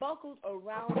buckled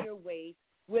around your waist,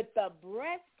 with the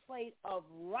breastplate of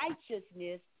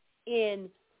righteousness in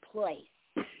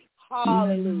place.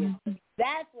 Hallelujah.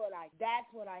 That's what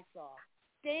I saw.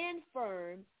 Stand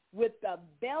firm with the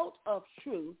belt of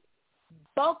truth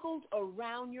buckled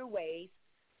around your waist,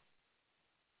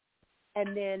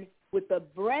 and then with the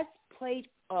breastplate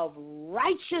of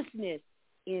righteousness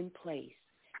in place.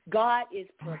 God is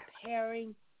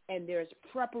preparing, and there's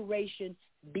preparation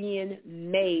being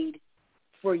made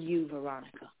for you,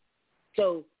 Veronica.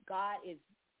 So God is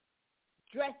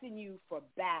dressing you for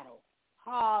battle.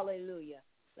 Hallelujah.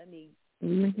 Let me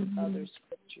read this other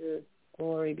scripture.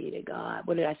 Glory be to God.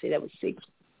 What did I say? That was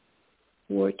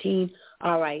 6:14.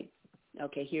 All right.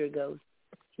 Okay, here it goes.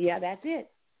 Yeah, that's it.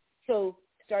 So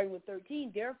starting with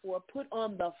 13, therefore put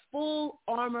on the full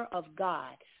armor of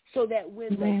God, so that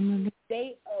when the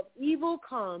day of evil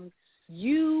comes,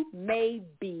 you may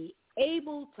be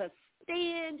able to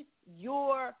stand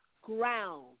your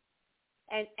ground.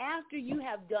 And after you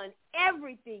have done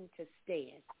everything to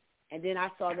stand, and then I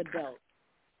saw the belt,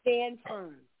 stand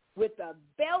firm with the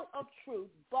belt of truth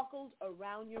buckled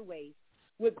around your waist,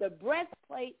 with the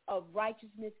breastplate of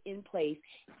righteousness in place,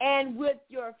 and with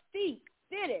your feet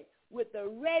fitted with the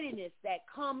readiness that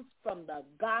comes from the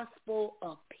gospel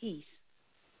of peace.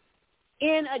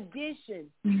 In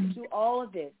addition to all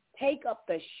of this, take up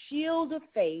the shield of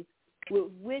faith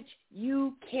with which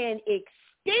you can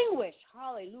extinguish,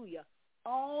 hallelujah,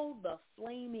 all the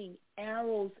flaming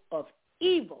arrows of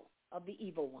evil, of the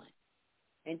evil one.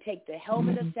 And take the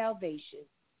helmet of salvation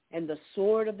and the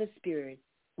sword of the Spirit,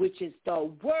 which is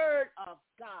the word of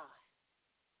God.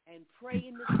 And pray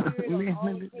in the Spirit on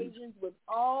all occasions with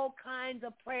all kinds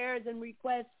of prayers and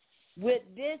requests. With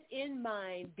this in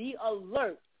mind, be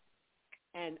alert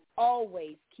and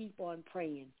always keep on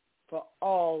praying for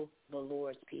all the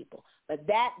Lord's people. But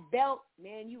that belt,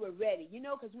 man, you were ready.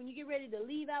 Because when you get ready to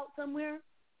leave out somewhere,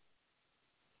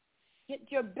 get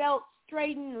your belt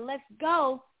straightened and let's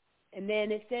go. And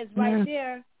then it says right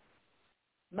there,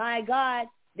 my God,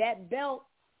 that belt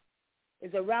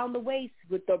is around the waist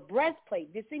with the breastplate.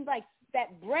 It seems like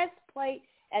that breastplate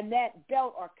and that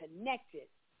belt are connected.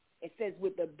 It says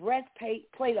with the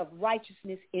breastplate of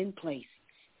righteousness in place.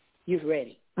 You're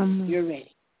ready. You're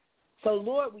ready. So,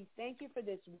 Lord, we thank you for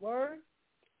this word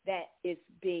that is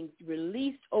being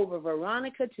released over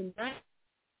Veronica tonight.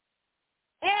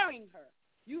 Airing her.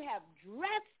 You have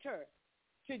dressed her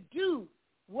to do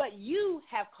what you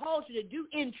have called you to do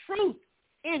in truth,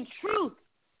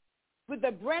 with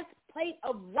the breastplate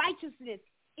of righteousness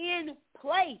in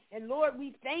place. And, Lord,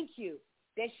 we thank you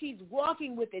that she's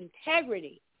walking with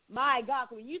integrity. My God,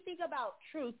 when you think about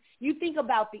truth, you think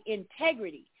about the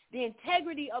integrity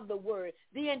of the word,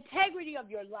 the integrity of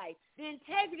your life, the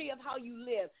integrity of how you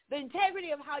live, the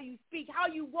integrity of how you speak, how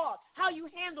you walk, how you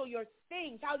handle your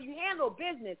things, how you handle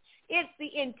business. It's the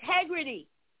integrity.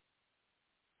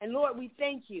 And, Lord, we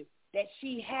thank you that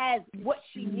she has what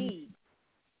she needs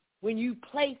when you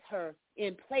place her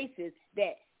in places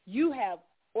that you have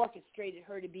orchestrated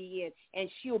her to be in, and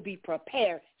she'll be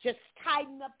prepared. Just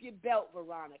tighten up your belt,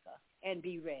 Veronica, and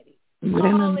be ready.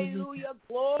 Hallelujah.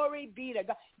 Glory be to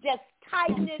God. Just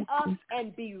tighten it up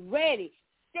and be ready.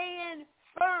 Stand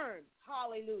firm.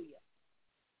 Hallelujah.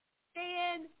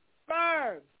 Stand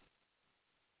firm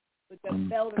with the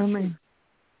belt of truth.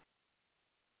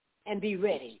 And be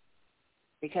ready,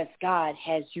 because God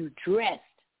has you dressed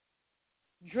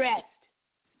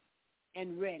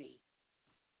and ready.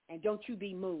 And don't you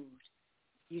be moved.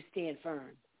 You stand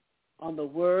firm on the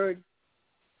word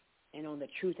and on the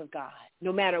truth of God.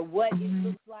 No matter what it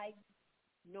looks like,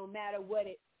 no matter what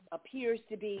it appears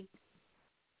to be,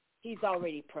 he's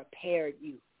already prepared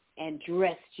you and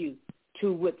dressed you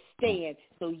to withstand.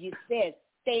 So you said,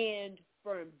 stand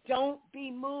firm. Don't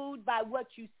be moved by what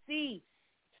you see.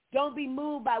 Don't be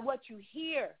moved by what you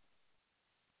hear.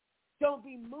 Don't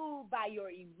be moved by your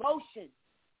emotions.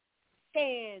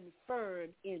 Stand firm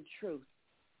in truth,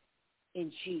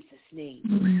 in Jesus'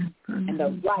 name, and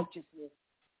the righteousness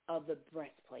of the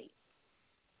breastplate.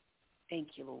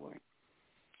 Thank you, Lord.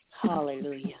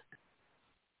 Hallelujah.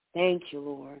 Thank you,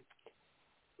 Lord.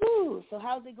 Ooh, so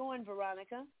how's it going,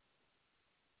 Veronica?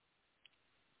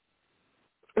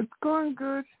 It's going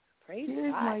good. Praise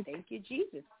God. Thank you,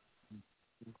 Jesus.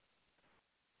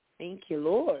 Thank you,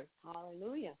 Lord.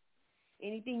 Hallelujah.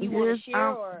 Anything you want to share,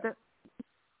 or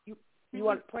you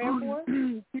want prayer for?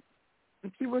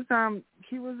 She was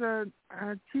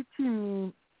teaching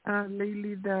me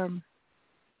lately the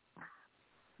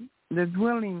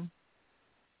dwelling,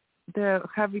 the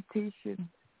habitation,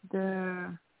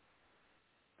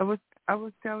 I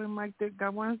was telling Mike that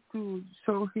God wants to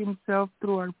show himself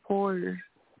through our pores,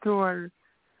 through our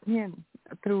skin,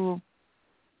 through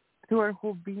our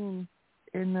whole being.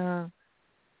 And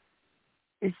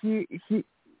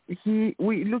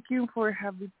we looking for a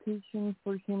habitation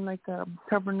for him, like a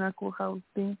tabernacle house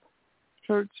thing,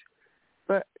 church.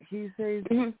 But he says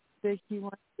that he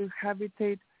wants to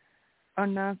habitate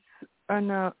on us on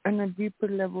a deeper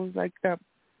level, like that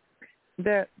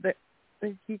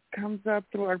he comes up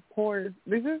through our pores.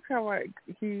 This is how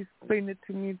he explained it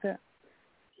to me, that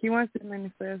he wants to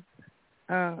manifest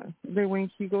that when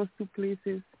he goes to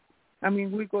places.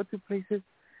 We go to places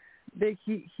that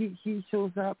he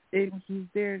shows up and he's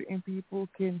there, and people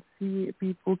can see it,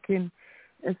 people can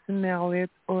smell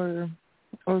it or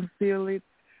feel it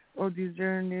or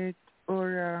discern it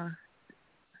or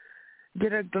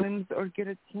get a glimpse or get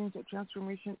a change, a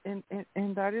transformation, and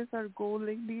that is our goal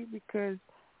lately, because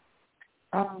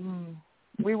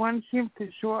we want him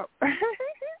to show up.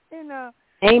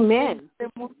 Amen.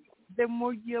 The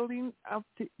more yielding up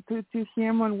to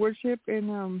him on worship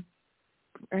and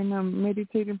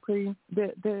meditating, praying,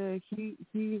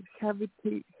 he's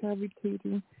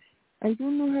habitating. I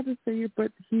don't know how to say it,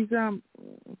 but he's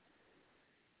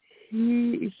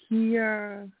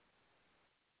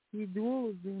he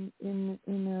dwells in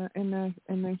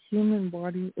a human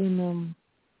body, and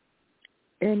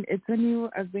it's a new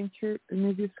adventure, and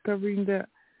we're discovering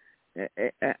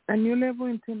a new level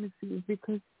of intimacy,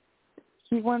 because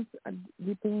he wants a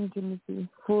deeper intimacy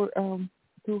for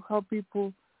to help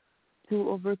people to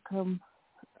overcome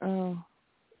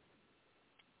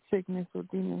sickness or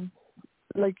demons,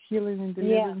 like healing and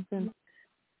deliverance,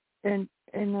 and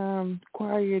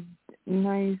quiet,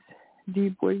 nice,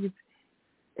 deep ways.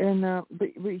 And but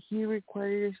he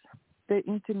requires the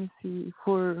intimacy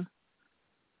for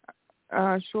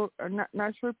short,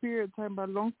 not short period of time, but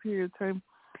long period of time,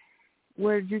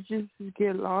 where you just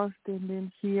get lost, and then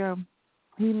he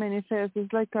manifests.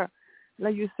 It's like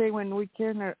you say, when we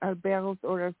carry our belt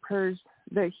or our purse,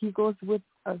 that he goes with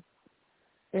us,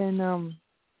 and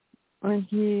when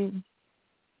he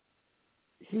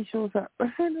shows up.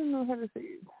 I don't know how to say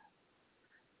it.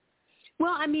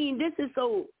 Well, this is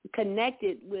so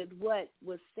connected with what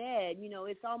was said.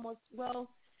 It's almost, so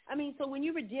when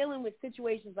you were dealing with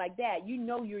situations like that,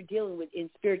 you're dealing with in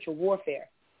spiritual warfare.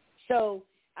 So,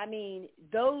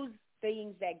 those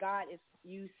things that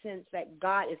you sense that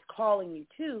God is calling you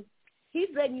to, he's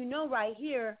letting you know right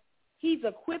here, he's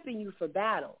equipping you for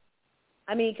battle.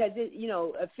 Because,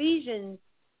 Ephesians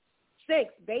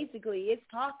 6, basically, it's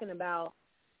talking about,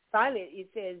 finally, it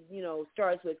says,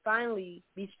 starts with, finally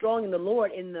be strong in the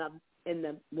Lord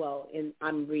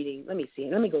I'm reading, let me see,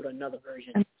 let me go to another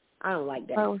version. I don't like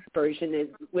that version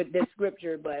with this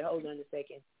scripture, but hold on a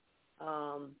second.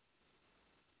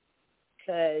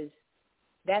 Because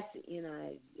that's, it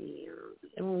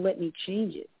won't let me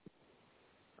change it.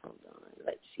 Hold on,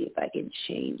 let's see if I can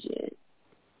change it.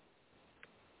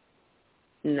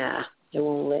 Nah, it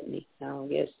won't let me. I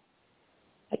guess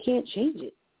I can't change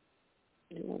it.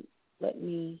 It won't let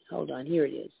me. Hold on. Here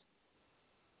it is.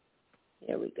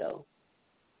 There we go.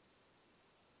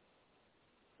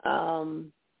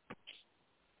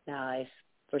 If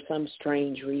for some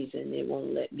strange reason it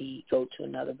won't let me go to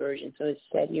another version, so it's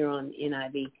set here on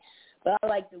NIV. But I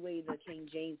like the way the King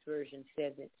James Version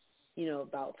says it,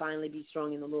 about finally be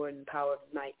strong in the Lord and the power of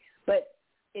his might. But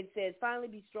it says, finally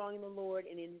be strong in the Lord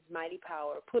and in his mighty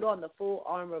power. Put on the full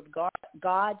armor of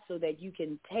God so that you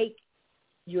can take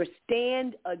your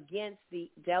stand against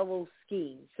the devil's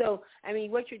scheme. So,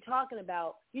 what you're talking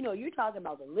about, you're talking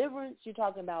about deliverance. You're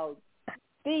talking about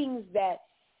things that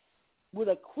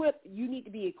you need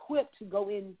to be equipped to go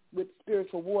in with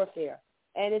spiritual warfare.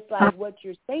 And it's like what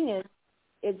you're saying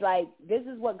is like, this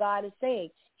is what God is saying.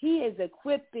 He is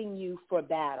equipping you for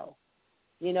battle.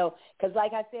 Because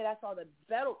like I said, I saw the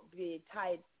belt being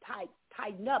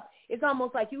tightened up. It's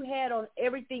almost like you had on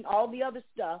everything, all the other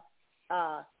stuff,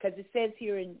 because it says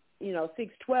here in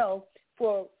 6:12,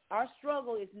 for our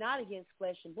struggle is not against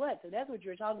flesh and blood. So that's what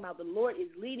you're talking about. The Lord is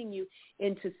leading you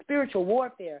into spiritual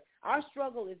warfare. Our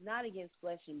struggle is not against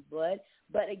flesh and blood,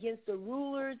 but against the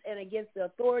rulers and against the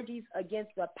authorities,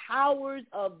 against the powers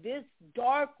of this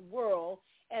dark world,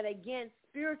 and against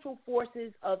spiritual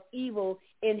forces of evil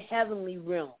in heavenly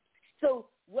realms. So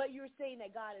what you're saying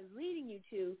that God is leading you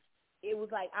to, it was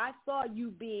like I saw you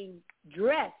being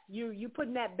dressed. You're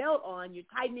putting that belt on. You're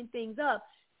tightening things up.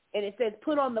 And it says,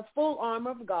 put on the full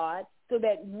armor of God so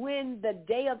that when the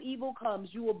day of evil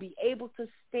comes, you will be able to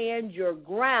stand your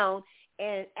ground.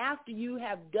 And after you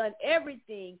have done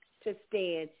everything to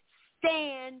stand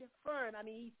firm.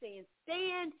 He's saying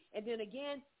stand, and then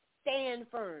again, stand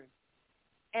firm.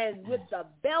 And with the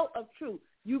belt of truth,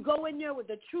 you go in there with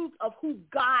the truth of who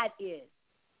God is.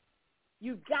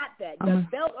 You got that. The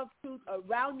belt of truth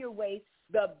around your waist,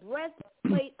 the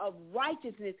breastplate of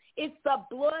righteousness. It's the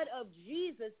blood of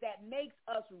Jesus that makes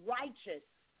us righteous.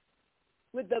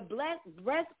 With the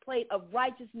breastplate of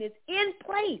righteousness in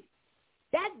place.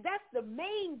 That's the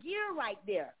main gear right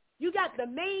there. You got the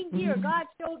main gear. God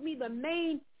showed me the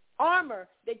main armor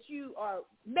that you are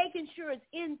making sure it's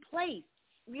in place.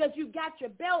 Because you got your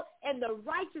belt and the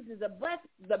righteousness,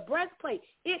 the breastplate.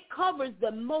 It covers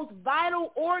the most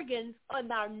vital organs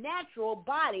on our natural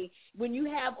body when you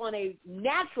have on a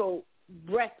natural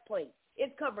breastplate.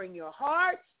 It's covering your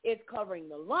heart. It's covering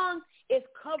the lungs. It's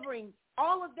covering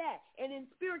all of that. And in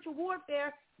spiritual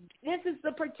warfare, this is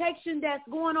the protection that's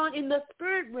going on in the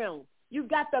spirit realm. You've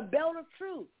got the belt of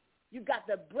truth. You've got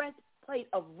the breastplate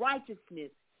of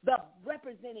righteousness,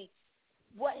 representing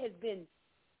what has been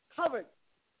covered,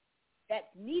 that's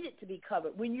needed to be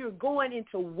covered when you're going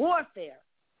into warfare.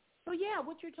 So,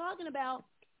 what you're talking about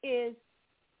is,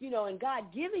 and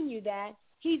God giving you that,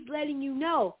 he's letting you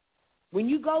know when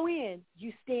you go in,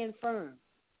 you stand firm.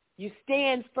 You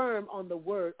stand firm on the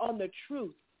word, on the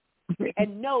truth,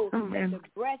 and know that the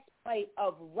breastplate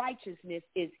of righteousness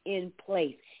is in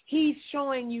place. He's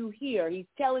showing you here, he's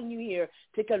telling you here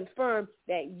to confirm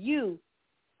that you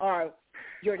are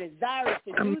your desire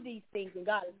to do these things, and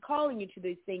God is calling you to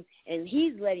these things, and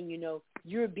he's letting you know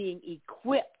you're being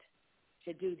equipped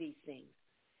to do these things.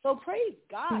 So praise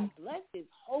God. Bless his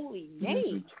holy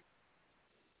name.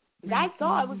 I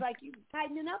saw it was like you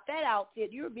tightening up that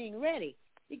outfit. You're being ready.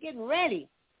 You're getting ready.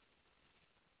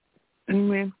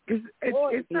 Amen.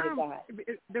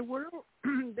 The world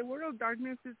of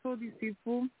darkness is so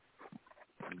deceitful.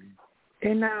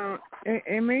 And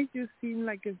it makes you seem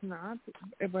like it's not,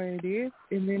 but it is.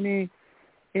 And then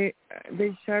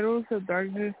the shadows of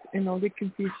darkness and all the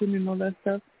confusion and all that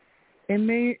stuff, it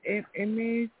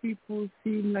makes people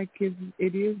seem like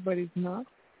it is, but it's not.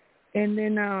 And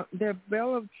then the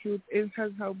belt of truth, it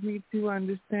has helped me to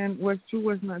understand what's true,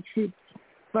 what's not true.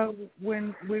 But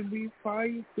when we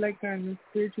fight like on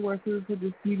spiritual warfare for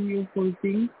the serious for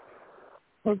things,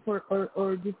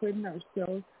 or defend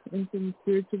ourselves in some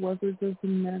spiritual warfare doesn't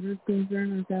matter,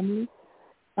 concern our family.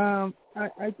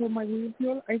 I told my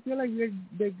people, I feel like we're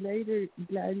the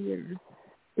gladiators.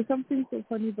 It's something so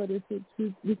funny, but it's so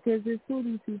true because there's so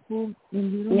many people,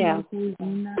 and you don't know who is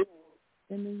in that.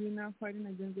 And then you're not fighting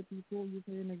against the people, you're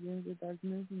fighting against the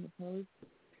darkness and the powers.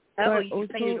 You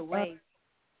fade it away.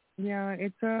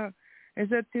 It's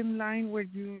a thin line where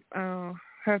you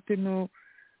have to know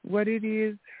what it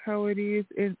is, how it is,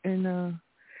 and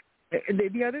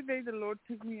the other day the Lord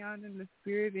took me out in the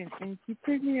spirit, and he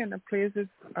took me in a place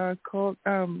that's called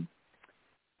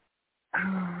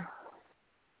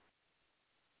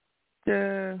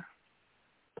there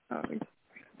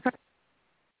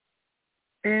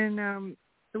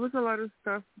was a lot of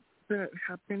stuff that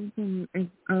happened and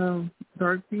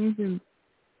dark things and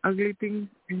ugly things,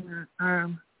 and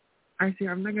I said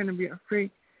I'm not gonna be afraid.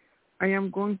 I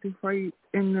am going to fight,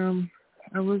 and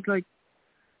I was like,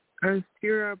 I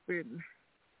stir up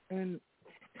and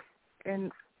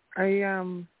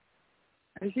I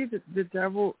I see the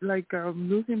devil like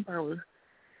losing power,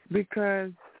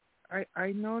 because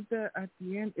I know that at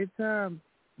the end it's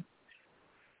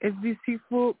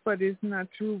deceitful, but it's not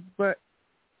true. But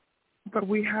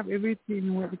we have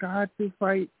everything with God to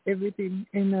fight everything,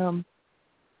 and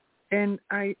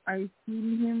I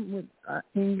see him with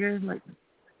anger, like,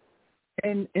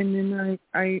 and then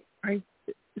I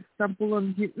stumble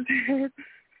on his head,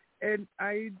 and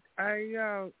I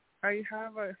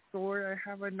have a sword, I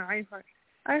have a knife,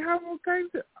 I have all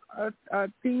kinds of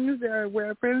things that are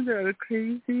weapons that are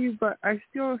crazy, but I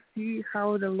still see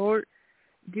how the Lord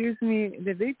gives me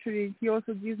the victory. He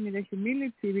also gives me the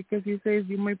humility, because he says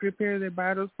you may prepare the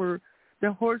battles for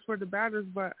the horse for the battles,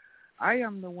 but I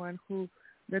am the one who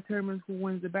determines who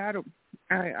wins the battle.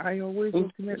 I always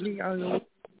ultimately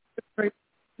praise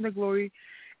the glory,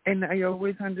 and I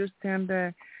always understand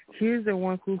that he is the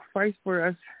one who fights for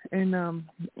us. And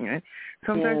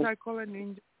sometimes I call an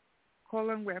angel, call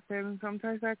on weapons.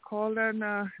 Sometimes I call on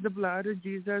the blood of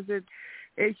Jesus.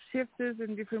 It shifts us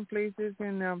in different places,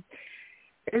 and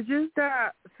it's just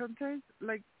that sometimes,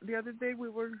 like the other day, we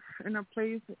were in a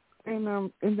place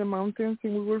in the mountains,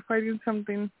 and we were fighting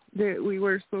something that we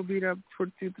were so beat up for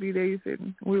 2-3 days,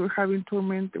 and we were having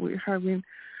torment, we were having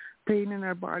pain in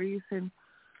our bodies, and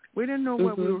we didn't know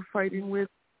what we were fighting with,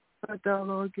 but the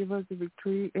Lord gave us the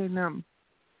victory. And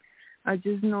I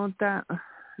just know that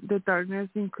the darkness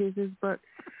increases, but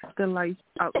the light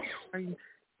outshines,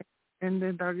 and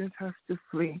the darkness has to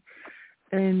flee.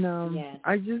 And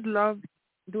I just love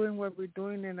doing what we're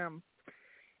doing, and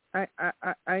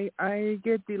I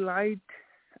get delight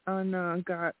on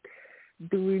God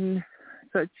doing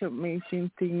such amazing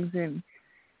things, and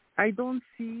I don't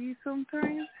see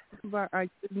sometimes, but I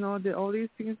just know that all these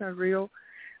things are real.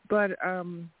 But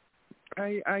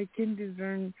I can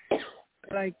discern,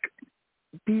 like,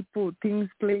 people, things,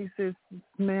 places,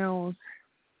 smells,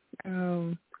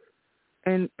 and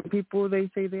people, they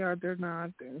say they're not,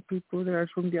 and people that are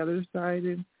from the other side,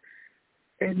 and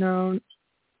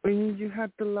when you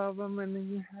have to love them, and then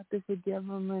you have to forgive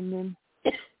them, and then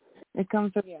it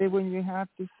comes a day when you have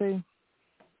to say,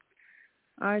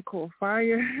 I call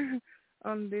fire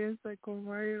on this, I call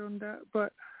fire on that.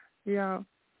 But yeah,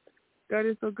 God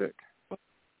is so good.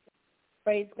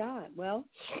 Praise God. Well,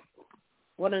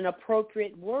 what an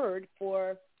appropriate word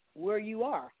for where you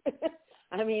are.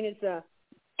 I mean, it's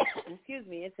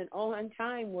it's an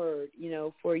on-time word,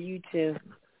 for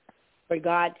for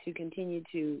God to continue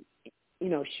to,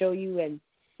 show you and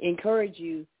encourage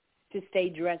you to stay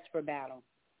dressed for battle.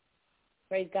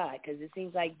 Praise God, because it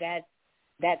seems like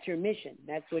that's your mission.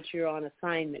 That's what you're on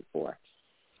assignment for.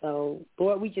 So,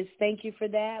 Lord, we just thank you for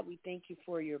that. We thank you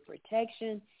for your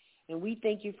protection, and we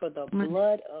thank you for the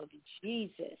blood of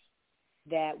Jesus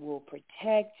that will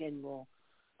protect and will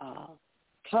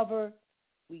cover.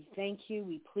 We thank you.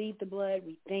 We plead the blood.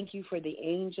 We thank you for the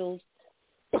angels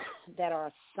that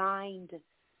are assigned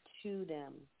to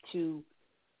them to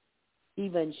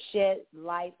even shed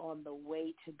light on the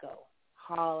way to go.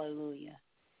 Hallelujah.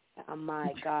 Oh,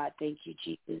 my God, thank you,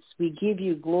 Jesus. We give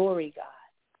you glory, God,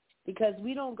 because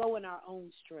we don't go in our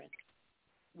own strength.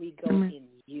 We go in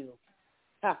you.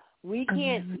 We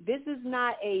can't, this is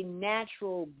not a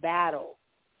natural battle.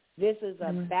 This is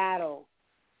a battle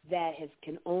that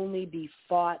can only be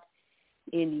fought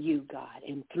in you, God,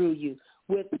 and through you.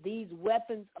 With these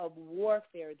weapons of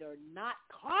warfare, they're not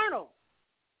carnal.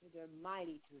 They're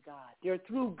mighty to God. They're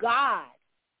through God.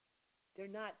 They're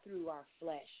not through our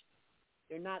flesh.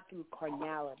 They're not through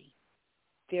carnality.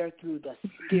 They're through the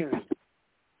Spirit.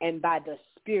 And by the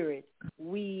Spirit,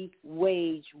 we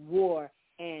wage war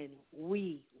and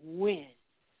we win.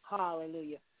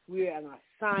 Hallelujah. We're on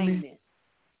assignment.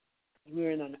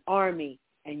 We're in an army,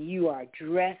 and you are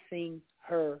dressing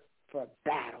her for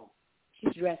battle.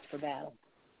 She's dressed for battle.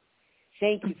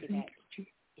 Thank you for that.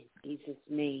 In Jesus'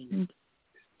 name.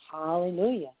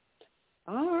 Hallelujah.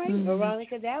 All right,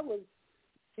 Veronica, that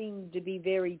seemed to be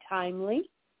very timely.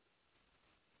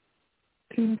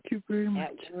 Thank you very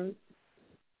much.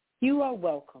 You are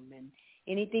welcome. And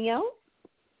anything else?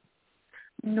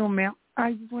 No, ma'am.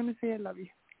 I just want to say I love you.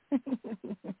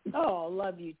 Oh, I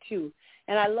love you too.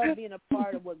 And I love being a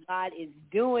part of what God is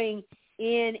doing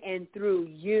in and through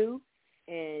you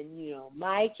and,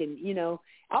 Mike and,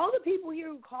 all the people here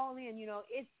who call in,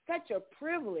 it's such a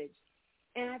privilege.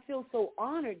 And I feel so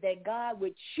honored that God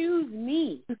would choose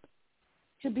me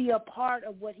to be a part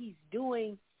of what he's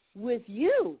doing with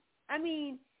you. I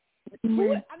mean,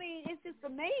 it's just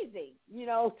amazing,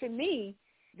 to me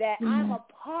that I'm a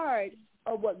part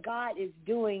of what God is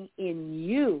doing in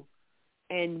you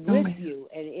and with you.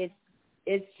 And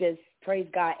it's just, praise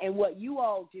God. And what you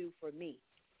all do for me.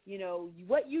 You know,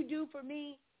 what you do for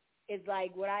me is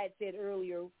like what I had said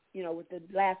earlier, you know, with the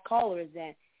last caller, is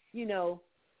that, you know,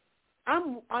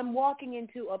 I'm walking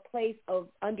into a place of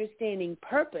understanding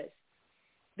purpose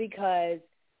because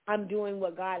I'm doing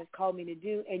what God has called me to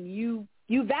do, and you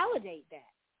validate that.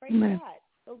 Praise Amen. God.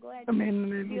 So glad Amen.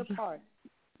 to be a part.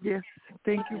 Yes.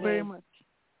 Thank you very much.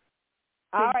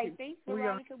 All right. Thanks,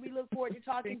 Veronica. We look forward to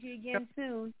talking to you again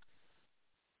soon.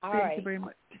 All right. Thank you very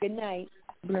much. Good night.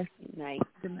 Bless you. Good night.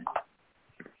 Good night.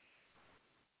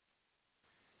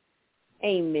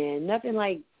 Amen. Nothing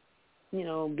like, you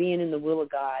know, being in the will of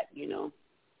God, you know,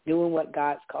 doing what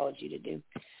God's called you to do.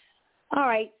 All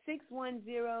right,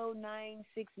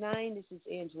 610-969. This is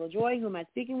Angela Joy. Who am I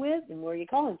speaking with, and where are you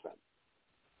calling from?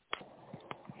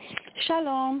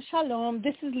 Shalom, shalom.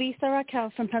 This is Lisa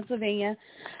Raquel from Pennsylvania.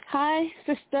 Hi,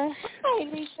 sister. Hi,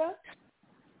 Lisa.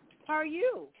 How are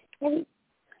you?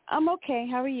 I'm okay.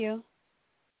 How are you?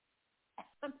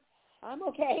 I'm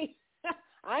okay.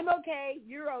 I'm okay.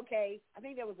 You're okay. I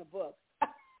think that was a book. I'm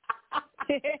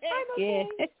okay. Yeah.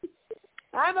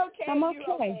 I'm okay. I'm okay.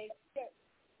 You're okay.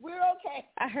 We're okay.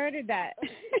 I heard of that.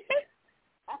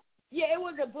 Yeah, it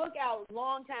was a book out a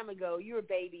long time ago. You were a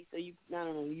baby, so I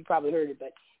don't know, you probably heard it,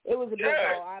 but it was a book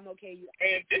called I'm Okay.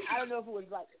 I don't know if it was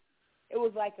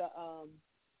like a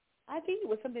I think it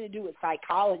was something to do with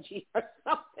psychology or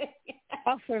something.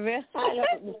 Oh, for real? I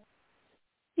don't know.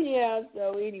 Yeah,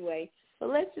 so anyway. So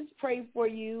let's just pray for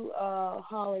you.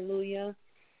 Hallelujah.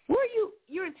 Where are you?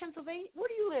 You're in Pennsylvania? Where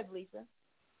do you live, Lisa?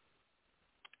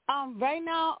 Right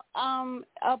now,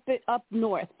 up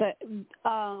north. But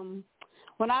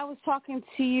when I was talking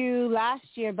to you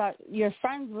last year about your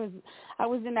friends, I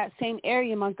was in that same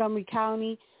area, Montgomery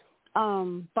County,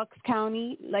 Bucks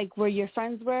County, like where your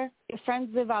friends were. Your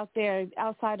friends live out there,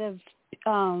 outside of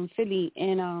Philly,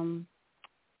 in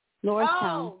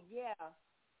Norristown. Oh, yeah.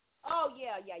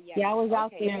 Yeah, I was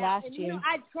out there last year. year. You know,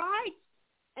 I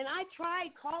tried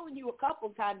calling you a couple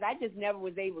times. I just never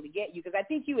was able to get you because I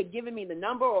think you had given me the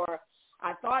number, or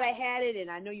I thought I had it, and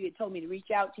I know you had told me to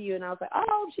reach out to you, and I was like,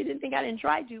 oh, she didn't think I didn't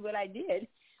try to, but I did.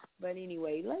 But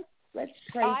anyway, let's pray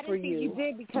for you. I didn't think you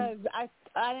did because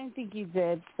I didn't think you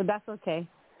did, so that's okay.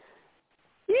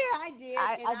 Yeah, I did.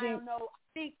 I don't know.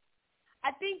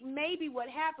 I think maybe what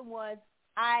happened was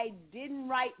I didn't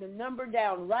write the number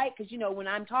down right because, you know, when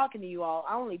I'm talking to you all,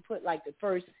 I only put like the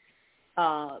first,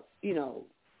 you know,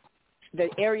 the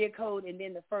area code and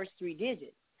then the first 3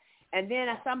 digits. And then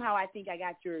somehow I think I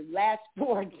got your last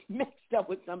 4 mixed up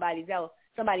with somebody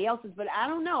else's. But I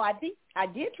don't know. I think I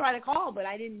did try to call, but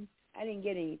I didn't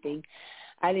get anything.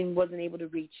 Wasn't able to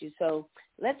reach you. So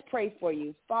let's pray for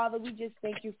you. Father, we just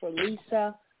thank you for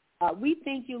Lisa. We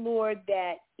thank you, Lord,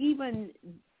 that even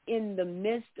in the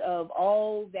midst of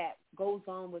all that goes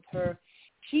on with her,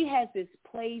 she has this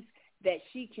place that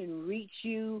she can reach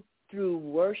you through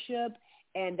worship,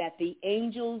 and that the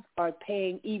angels are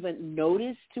paying even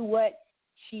notice to what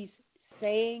she's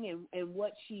saying and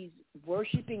what she's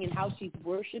worshiping and how she's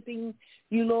worshiping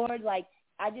you, Lord. Like,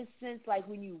 I just sense like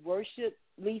when you worship,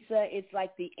 Lisa, it's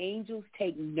like the angels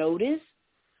take notice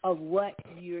of what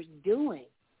you're doing.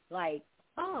 Like,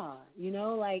 you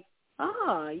know, like,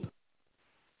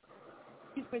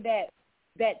 for that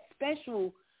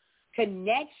special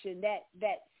connection, that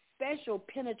special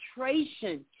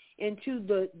penetration into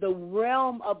the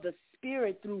realm of the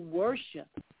Spirit through worship,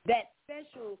 that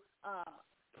special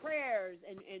prayers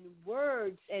and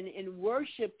words and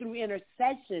worship through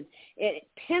intercession. It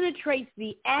penetrates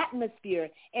the atmosphere,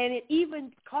 and it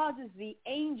even causes the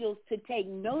angels to take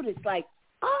notice, like,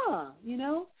 you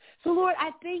know. So, Lord,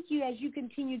 I thank you as you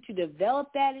continue to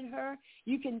develop that in her.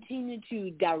 You continue to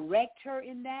direct her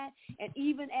in that. And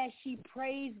even as she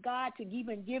prays, God, to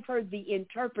even give her the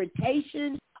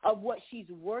interpretation of what she's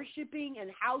worshiping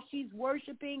and how she's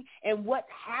worshiping and what's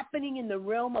happening in the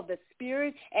realm of the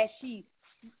Spirit I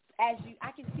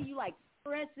can see you like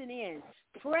pressing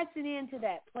into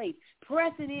that place,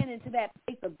 pressing into that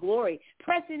place of glory,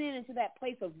 pressing into that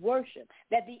place of worship,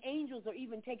 that the angels are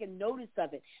even taking notice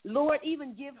of it. Lord,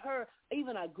 even give her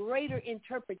even a greater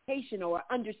interpretation or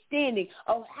understanding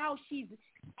of how she's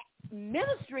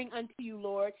ministering unto you,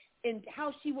 Lord, and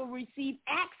how she will receive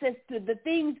access to the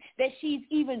things that she's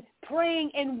even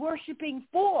praying and worshiping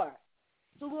for.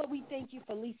 So, Lord, we thank you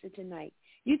for Lisa tonight.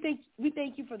 We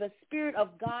thank you for the Spirit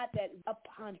of God that's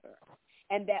upon her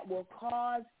and that will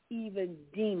cause even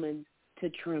demons to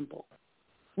tremble.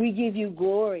 We give you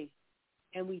glory,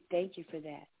 and we thank you for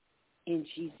that. In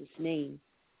Jesus' name,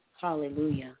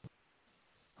 hallelujah.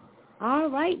 All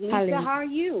right, Lisa, hallelujah. How are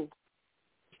you?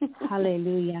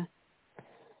 Hallelujah.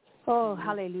 Oh,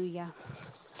 hallelujah.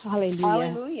 Hallelujah.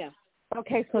 Hallelujah.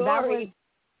 Okay, so glory.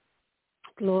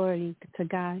 Glory to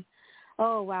God.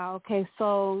 Oh, wow. Okay,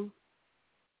 so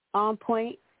on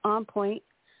point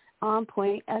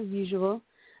as usual.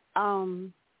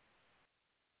 And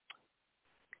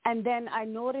then I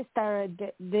noticed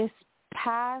that this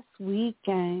past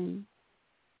weekend,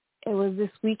 it was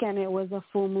a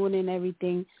full moon and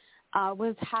everything, I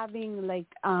was having like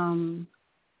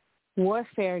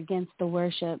warfare against the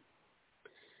worship.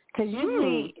 Because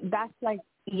usually that's like,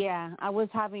 I was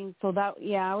having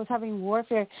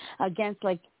warfare against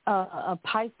like a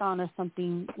python or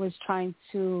something was trying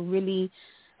to really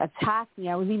attack me.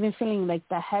 I was even feeling like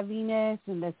the heaviness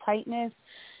and the tightness,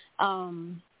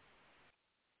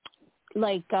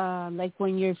 like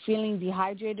when you're feeling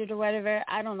dehydrated or whatever.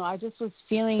 I don't know. I just was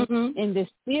feeling in the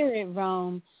spirit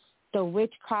realm the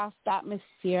witchcraft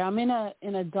atmosphere. I'm in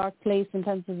a dark place in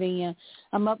Pennsylvania.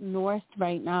 I'm up north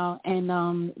right now, and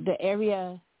the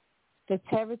area, the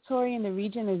territory and the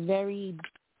region is very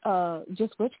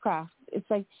just witchcraft. It's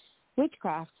like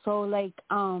witchcraft. So like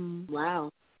wow.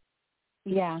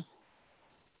 Yeah.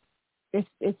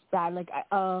 It's bad. Like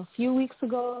a few weeks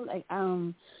ago, like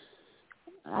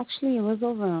actually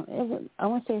I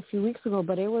won't say a few weeks ago,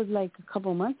 but it was like a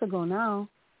couple months ago now,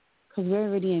 because we're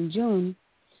already in June.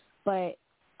 But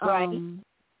I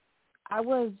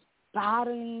was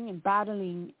battling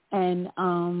and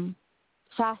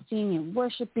fasting and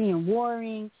worshiping and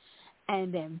warring,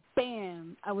 and then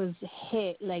bam, I was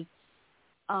hit. Like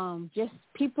just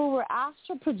people were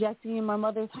astral projecting in my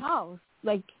mother's house,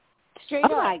 like straight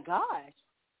up. Oh my gosh.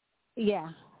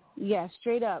 Yeah,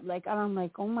 straight up. Like I'm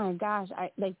like, oh my gosh, I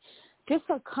like just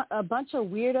a bunch of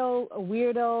weirdo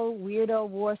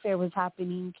warfare was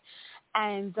happening.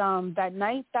 And that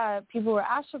night that people were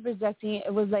astral projecting,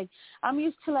 it was like I'm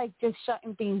used to like just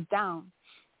shutting things down.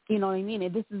 You know what I mean?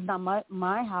 This is not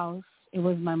my house. It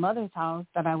was my mother's house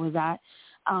that I was at.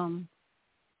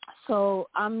 So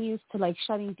I'm used to like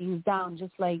shutting things down,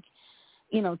 just like,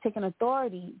 taking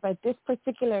authority. But this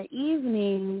particular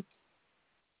evening,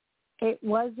 it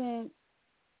wasn't.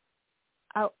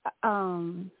 I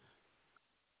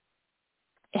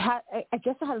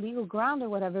guess I had legal ground or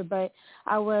whatever, but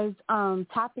I was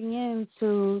tapping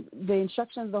into the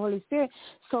instructions of the Holy Spirit.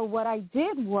 So what I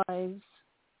did was,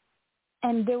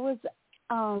 and there was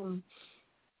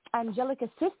angelic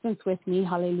assistance with me,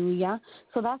 hallelujah.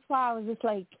 So that's why I was just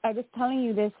like, I just telling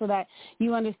you this so that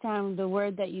you understand the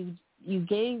word that you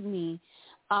gave me.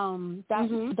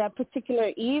 That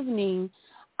particular evening,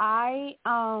 I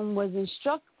was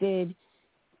instructed.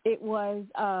 It was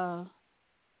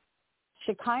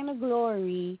Shekinah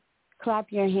Glory,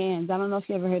 Clap Your Hands. I don't know if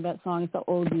you ever heard that song. It's an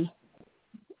oldie.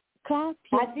 Clap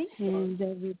your hands,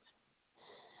 everybody.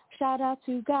 Shout out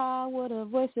to God, what a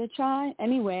voice of triumph.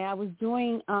 Anyway, I was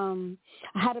doing, I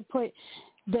had to put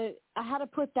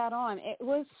that on. It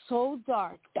was so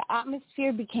dark. The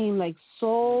atmosphere became like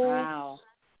so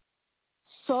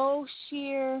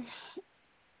sheer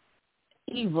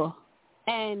evil.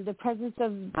 And the presence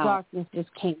of darkness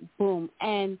just came, boom.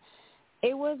 And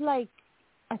it was like,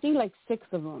 I think like 6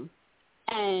 of them.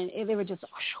 And they were just,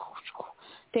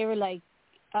 they were like,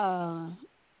 I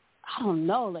don't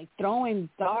know, like throwing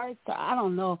darts. I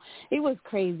don't know. It was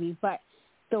crazy. But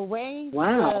the way,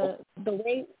 it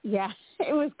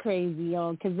was crazy,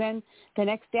 yo. Because then the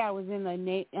next day I was in a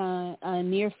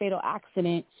near fatal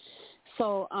accident.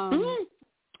 So,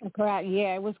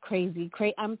 it was crazy.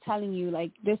 I'm telling you,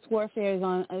 like this warfare is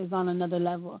on another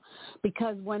level.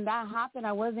 Because when that happened,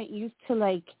 I wasn't used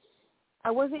to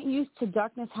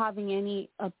darkness having any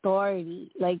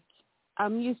authority. Like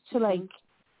I'm used to like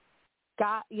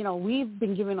God, we've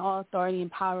been given all authority and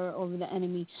power over the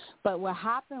enemy. But what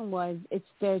happened was it's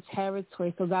their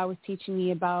territory. So God was teaching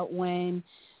me about when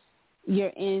you're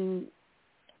in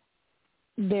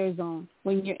their zone,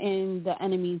 when you're in the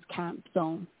enemy's camp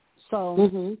zone.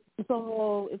 So it's a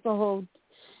whole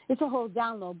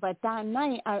download. But that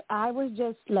night I was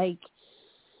just like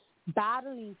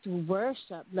battling through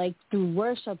worship. Like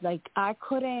I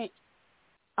couldn't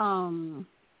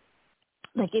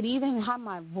like it even had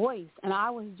my voice, and I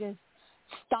was just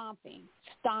stomping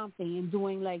and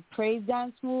doing like praise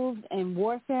dance moves and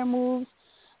warfare moves,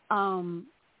 and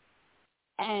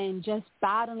just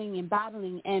battling.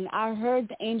 And I heard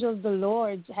the angels of the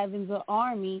Lord, heaven's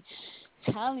army,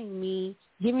 telling me,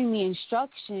 giving me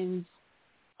instructions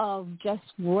of just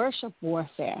worship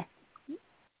warfare.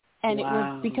 And it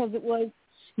was because it was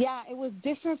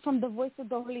different from the voice of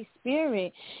the Holy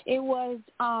Spirit. It was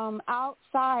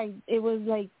outside. It was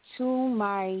like to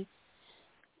my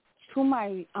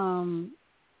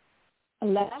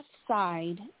left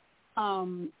side,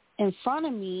 in front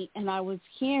of me, and I was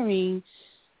hearing,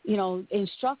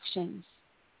 instructions.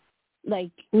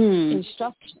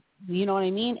 instructions. You know what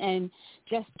I mean? And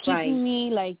just keeping me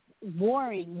like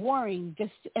warring,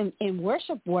 just in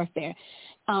worship warfare.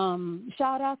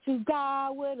 Shout out to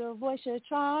God with a voice of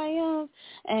triumph,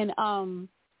 and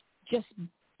just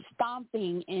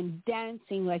stomping and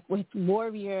dancing like with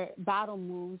warrior battle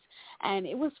moves, and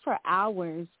it was for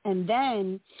hours. And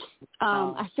then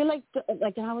I feel like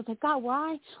and I was like, God,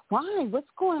 why? What's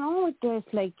going on with this?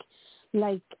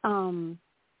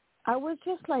 I was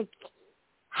just like,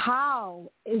 how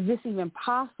is this even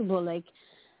possible? Like,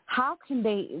 how can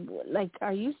they, like,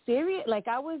 are you serious? Like,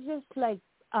 I was just like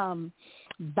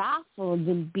baffled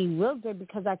and bewildered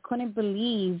because I couldn't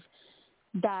believe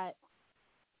that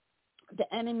the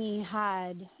enemy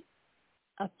had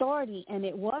authority. And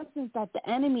it wasn't that the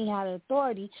enemy had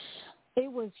authority. It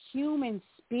was human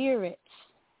spirits.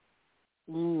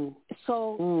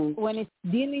 So when it's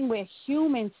dealing with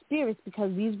human spirits,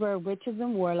 because these were witches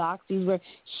and warlocks, these were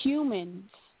humans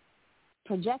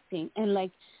projecting. And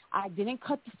like, I didn't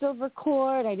cut the silver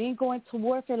cord. I didn't go into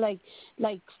warfare like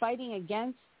fighting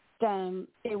against them.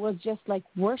 It was just like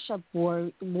worship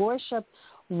warfare.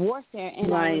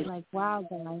 And I was like, wow,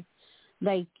 guys,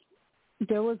 like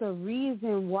there was a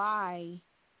reason why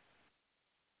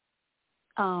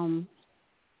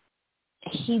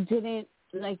he didn't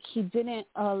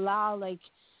allow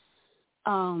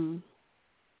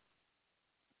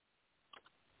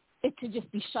it to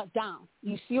just be shut down.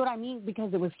 You see what I mean?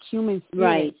 Because it was human spirits.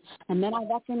 Right. And then I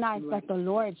recognized that the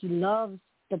Lord, he loves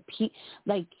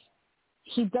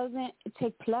he doesn't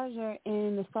take pleasure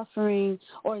in the suffering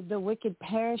or the wicked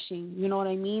perishing. You know what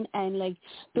I mean? And like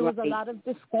there was a lot of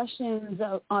discussions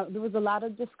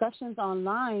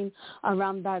online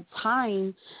around that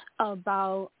time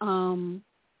about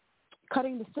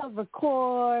cutting the silver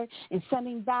cord and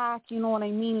sending back, you know what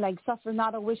I mean, like suffer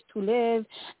not a wish to live,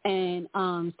 and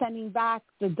sending back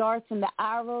the darts and the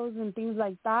arrows and things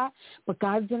like that. But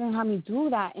God didn't have me do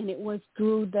that, and it was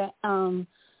through the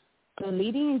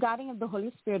leading and guiding of the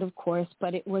Holy Spirit, of course,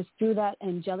 but it was through that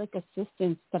angelic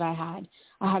assistance that I had.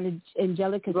 I had an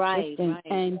angelic assistance.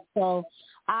 And so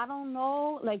I don't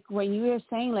know, like when you were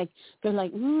saying, like, they're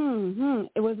like,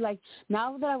 it was like,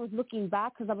 now that I was looking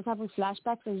back, because I was having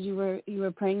flashbacks as you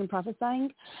were praying and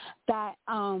prophesying, that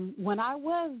when I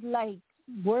was like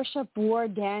worship war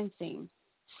dancing,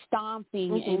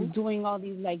 stomping and doing all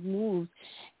these like moves,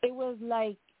 it was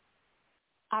like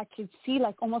I could see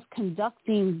like almost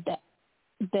conducting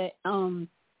the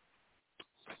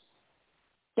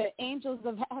angels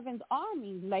of heaven's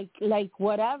army, like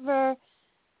whatever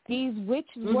these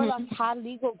witches warlocks had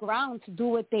legal ground to do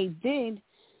what they did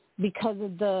because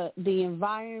of the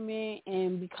environment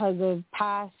and because of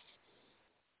past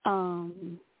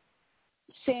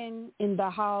sin in the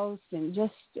house, and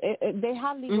just they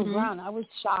had legal ground. I was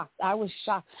shocked. I was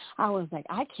like,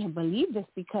 I can't believe this,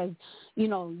 because you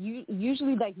know, you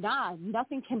usually like,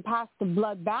 nothing can pass the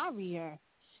blood barrier.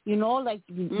 You know, like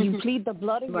you plead the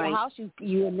blood of your house,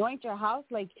 you anoint your house,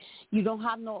 like you don't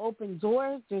have no open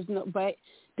doors. But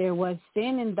there was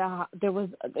sin in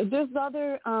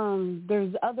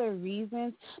there's other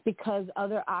reasons, because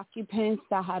other occupants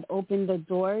that had opened the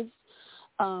doors.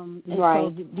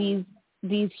 So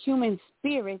these human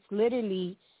spirits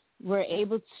literally were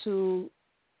able to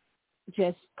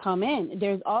just come in.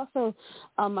 There's also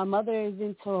my mother is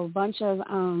into a bunch of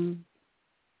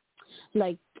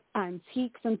like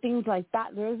antiques and things like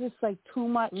that. There's just like too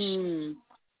much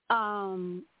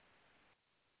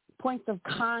points of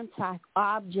contact,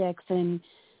 objects, and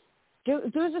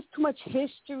there's just too much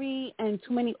history and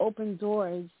too many open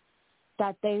doors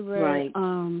that they were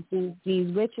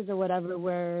these witches or whatever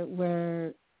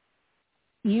were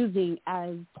using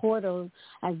as portals,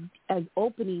 as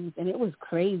openings, and it was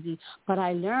crazy. But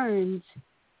I learned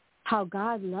how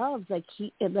God loves. I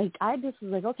just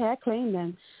was like, okay, I claim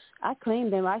them. I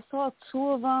saw two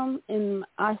of them,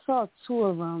 as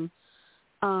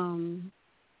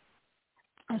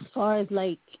far as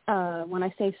like when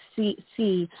I say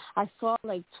see, I saw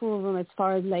like two of them as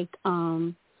far as like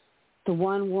the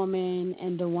one woman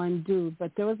and the one dude,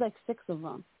 but there was like 6 of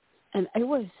them. And it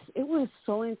was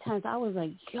so intense. I was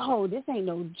like, yo, this ain't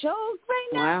no joke right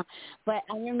now. Wow. But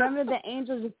I remember the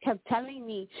angels just kept telling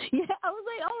me, I was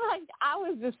like, oh my, I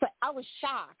was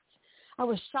shocked. I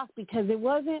was shocked because it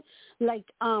wasn't like,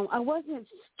 I wasn't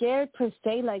scared per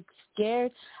se, like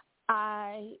scared.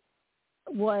 I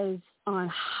was on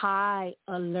high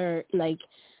alert. Like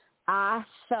I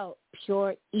felt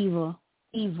pure evil,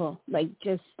 like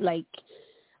just like,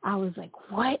 I was like,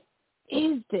 what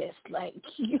is this? Like,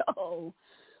 yo,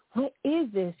 what is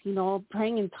this?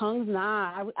 Praying in tongues?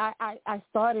 Nah. I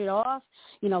started off,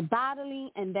 battling,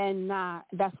 and then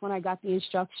that's when I got the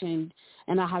instruction,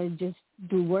 and I had to just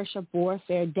do worship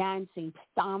warfare, dancing,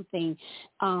 stomping,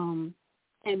 and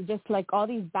just like all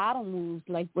these battle moves,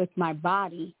 like with my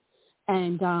body.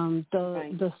 And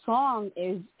the song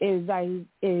is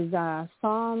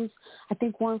Psalms, I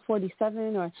think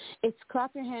 147, or it's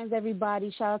clap your hands, everybody,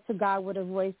 shout out to God with a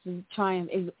voice of triumph.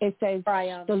 It says,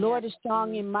 the Lord is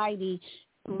strong and mighty,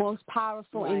 most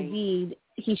powerful indeed.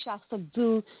 He shall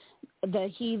subdue the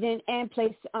heathen and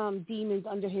place demons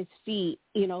under his feet.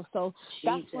 So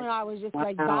that's when I was just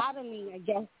like battling, I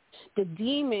guess, the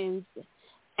demons,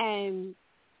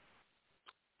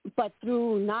 but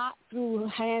not through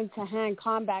hand-to-hand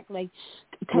combat, like,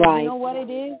 because you know what it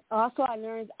is? Also, I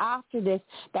learned after this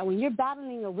that when you're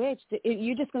battling a witch,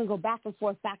 you're just going to go back and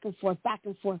forth, back and forth, back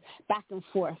and forth, back and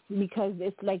forth, because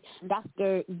it's like that's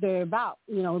they're about.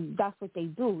 That's what they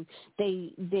do.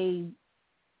 They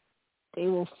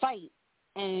will fight,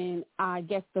 and I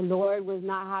guess the Lord was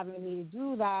not having me to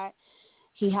do that.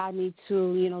 He had me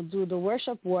to, do the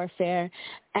worship warfare,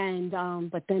 and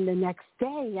but then the next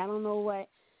day, I don't know what.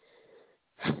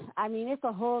 I mean, it's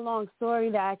a whole long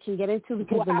story that I can get into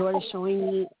because the Lord is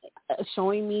showing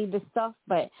me the stuff.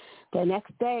 But the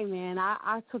next day, man,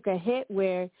 I took a hit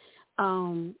where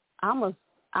like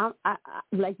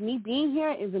me being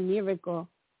here is a miracle.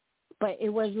 But it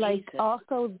was like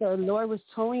also the Lord was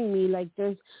showing me like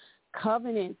there's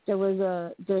covenants.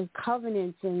 There's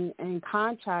covenants and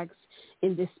contracts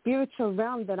in the spiritual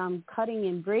realm that I'm cutting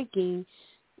and breaking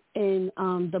in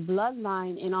the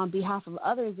bloodline and on behalf of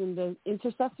others in the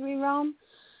intercessory realm,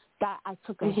 that I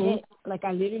took a hit. Like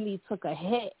I literally took a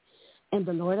hit, and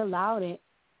the Lord allowed it.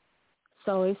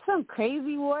 So it's some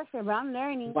crazy warfare, but I'm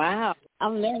learning. Wow.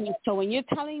 I'm learning. So when you're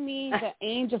telling me the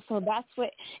angel, so that's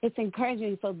what it's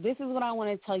encouraging. So this is what I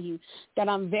want to tell you, that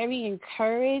I'm very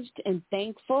encouraged and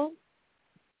thankful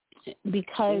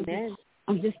because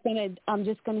I'm just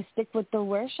gonna stick with the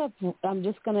worship. I'm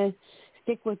just gonna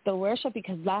stick with the worship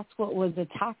because that's what was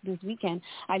attacked this weekend.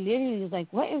 I literally was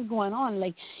like, what is going on?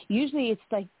 Like, usually it's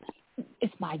like,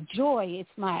 it's my joy, it's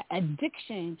my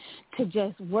addiction to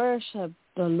just worship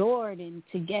the Lord and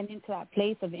to get into that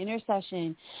place of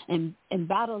intercession and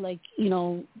battle, like,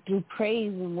 through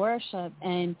praise and worship.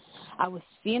 And I was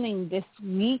feeling this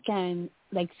weekend,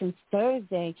 like since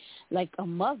Thursday, like a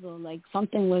muzzle, like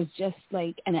something was just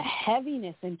like, and a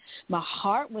heaviness, and my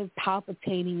heart was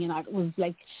palpitating, and I was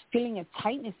like feeling a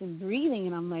tightness in breathing,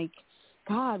 and I'm like,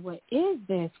 God, what is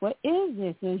this? What is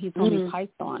this? And he told me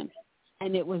Python,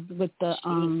 and it was with the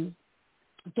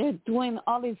they're doing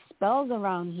all these spells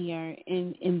around here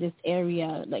in this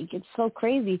area. Like, it's so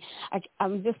crazy.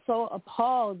 I'm just so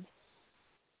appalled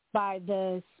by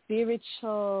the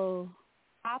spiritual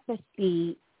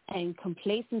apathy and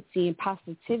complacency and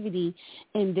positivity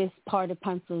in this part of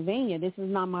Pennsylvania. This is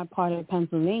not my part of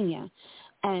Pennsylvania.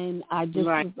 And I just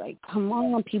was like, come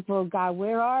on, people of God,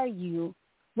 where are you?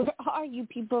 Where are you,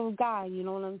 people of God? You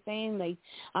know what I'm saying? Like,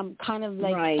 I'm kind of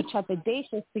like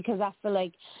trepidatious because I feel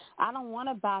like I don't want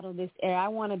to battle this area. I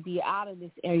want to be out of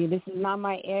this area. This is not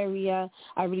my area.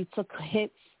 I already took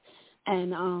hits.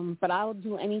 And but I'll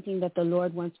do anything that the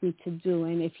Lord wants me to do.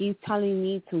 And if he's telling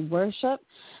me to worship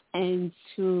and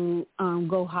to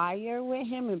go higher with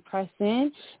him and press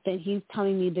in, then he's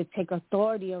telling me to take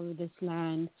authority over this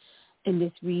land in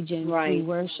this region through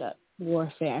worship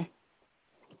warfare.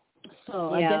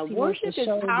 So I guess worship is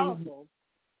powerful.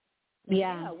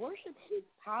 Yeah, worship is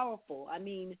powerful. I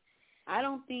mean, I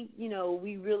don't think,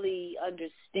 we really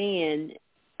understand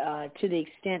to the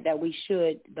extent that we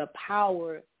should the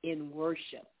power in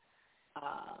worship.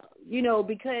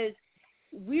 Because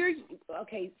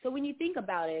so when you think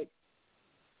about it,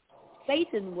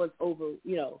 Satan was over,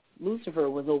 Lucifer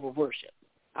was over worship.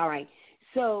 All right.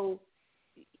 So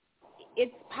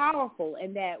it's powerful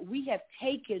in that we have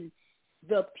taken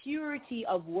the purity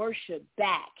of worship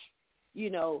back,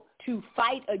 to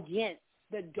fight against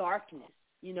the darkness,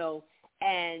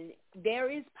 and there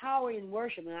is power in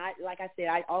worship. And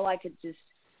all I could just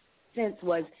sense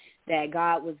was that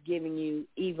God was giving you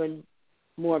even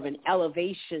more of an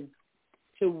elevation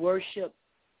to worship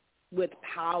with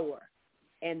power,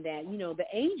 and that, the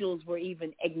angels were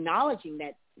even acknowledging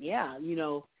that,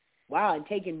 wow, and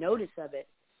taking notice of it.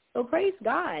 So praise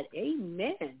God.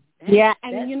 Amen.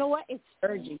 And you know what? It's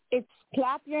urgent. It's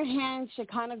Clap Your Hands,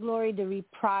 Shekinah Glory, the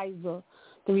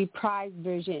reprised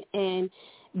version. And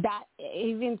that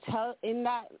even in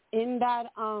that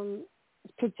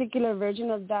particular version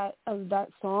of that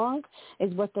song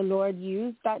is what the Lord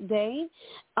used that day.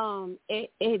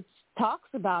 talks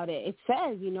about it. It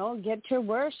says, get your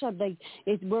worship. Like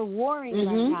we're warring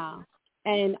right now,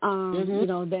 and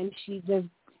then she just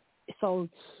so.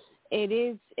 It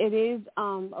is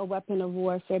a weapon of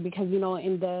warfare because in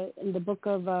the book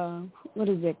of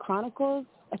Chronicles,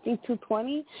 I think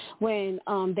 2:20, when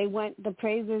the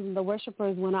praisers and the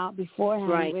worshipers went out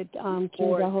beforehand with King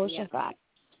Jehoshaphat. Yeah.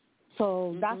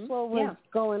 So that's what was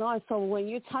going on. So when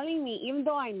you're telling me, even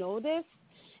though I know this,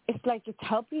 it's like it's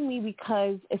helping me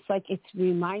because it's like it's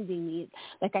reminding me.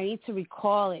 Like I need to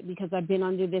recall it because I've been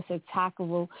under this attack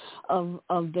of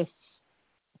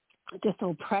this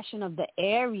oppression of the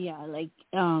area, like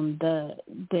the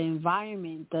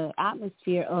environment, the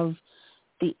atmosphere of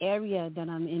the area that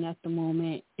I'm in at the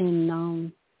moment,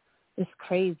 and it's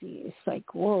crazy. It's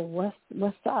like, whoa,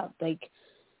 what's up? Like,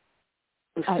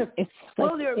 it's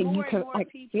well, like there are more and more I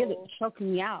people. feel it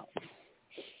choking me out.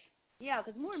 Yeah,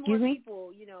 because more and more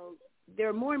people, there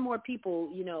are more and more people,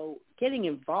 getting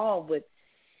involved with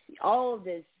all of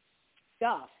this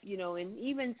stuff, and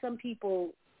even some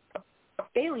people,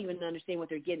 they don't even understand what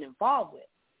they're getting involved with.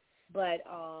 But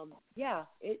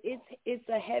it's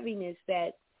a heaviness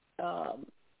that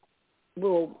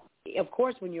will, of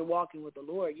course, when you're walking with the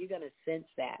Lord, you're going to sense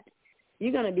that.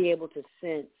 You're going to be able to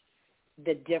sense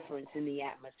the difference in the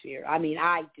atmosphere. I mean,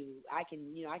 I do. I can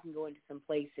go into some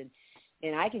place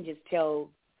and I can just tell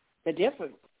the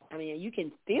difference. I mean, you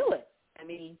can feel it. I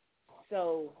mean,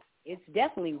 so it's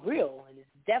definitely real and it's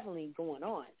definitely going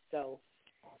on. So.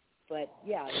 But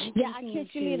I can't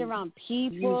feel it around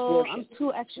people. I'm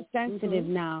too extra sensitive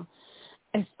now,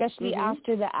 especially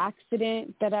after the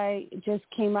accident that I just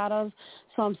came out of.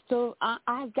 So I'm still,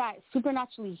 I got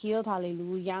supernaturally healed.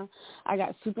 Hallelujah! I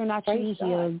got supernaturally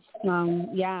healed.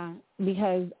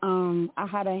 Because I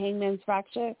had a hangman's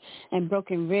fracture and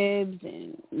broken ribs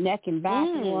and neck and back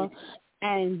and all,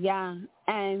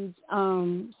 and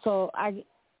so I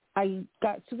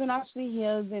got supernaturally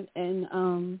healed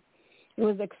and it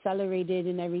was accelerated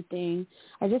and everything.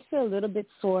 I just feel a little bit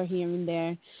sore here and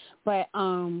there, but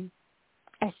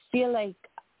I feel like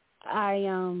I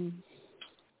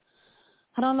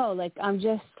don't know, like I'm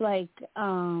just like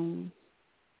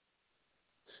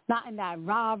not in that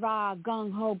rah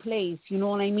gung ho place. You know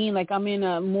what I mean? Like I'm in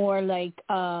a more like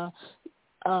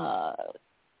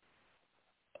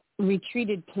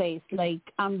retreated place. Like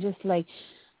I'm just like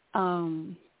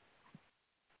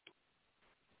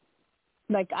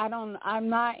like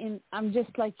I'm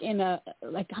just like in a,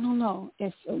 like, I don't know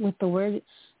if with the word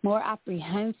more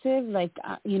apprehensive, like,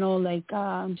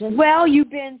 just. Well, you've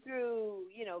been through,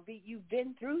 you've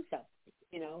been through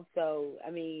something, so, I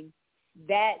mean,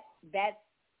 that's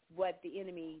what the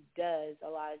enemy does a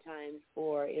lot of times,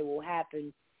 or it will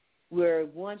happen where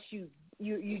once you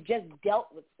just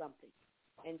dealt with something.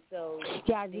 And so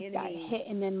I just got hit,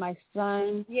 and then my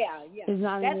son is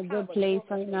not in a good place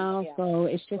right now, so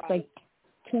it's just like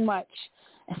too much.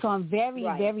 So I'm very,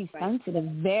 very sensitive,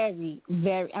 very,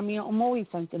 very, I mean, I'm always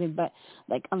sensitive, but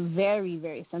like I'm very,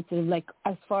 very sensitive. Like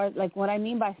as far as like what I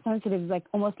mean by sensitive is like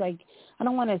almost like, I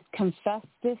don't want to confess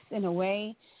this in a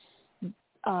way.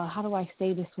 How do I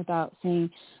say this without saying,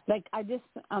 like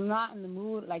I'm not in the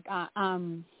mood. Like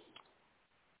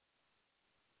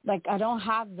like I don't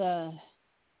have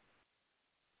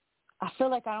I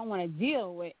feel like I don't want to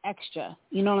deal with extra.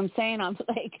 You know what I'm saying? I'm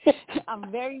like,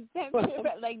 I'm very sensitive.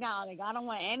 Like, no, like I don't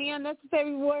want any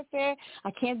unnecessary warfare.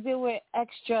 I can't deal with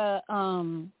extra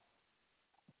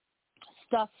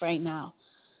stuff right now.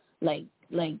 Just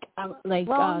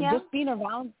being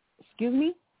around. Excuse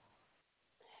me.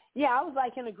 Yeah, I was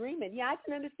like in agreement. Yeah, I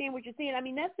can understand what you're saying. I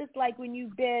mean, that's just like when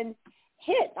you've been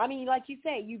hit. I mean, like you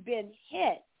say, you've been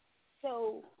hit.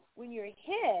 So when you're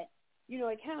hit,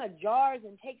 it kind of jars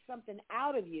and takes something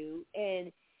out of you,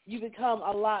 and you become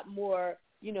a lot more,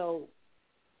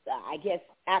 I guess,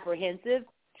 apprehensive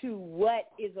to what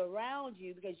is around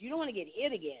you because you don't want to get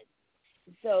hit again.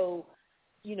 So,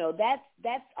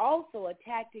 that's also a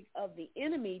tactic of the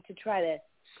enemy to try to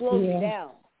slow you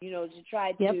down, to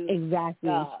try to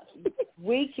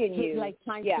weaken you. Like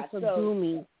trying to subdue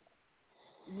me.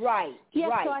 Right. Yeah,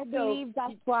 right. So I believe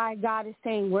that's why God is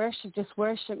saying just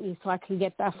worship me so I can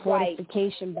get that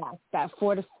fortification back, that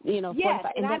fortify. And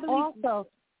then also,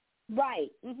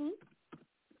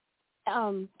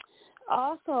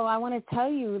 also, I want to tell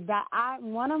you that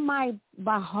one of my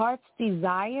heart's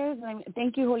desires, and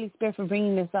thank you, Holy Spirit, for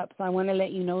bringing this up, so I want to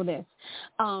let you know this.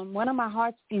 One of my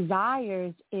heart's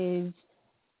desires is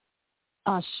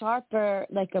a sharper,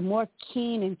 like a more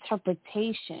keen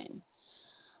interpretation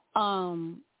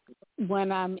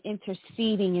when I'm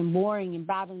interceding and warring and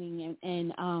battling,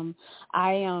 and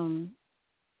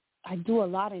do a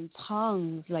lot in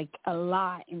tongues, like a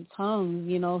lot in tongues,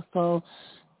 you know. So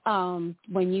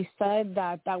when you said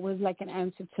that was like an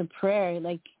answer to prayer,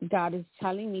 like God is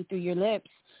telling me through your lips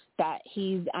that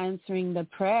he's answering the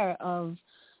prayer of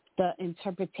the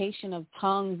interpretation of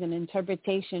tongues and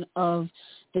interpretation of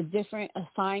the different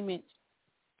assignments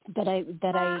that I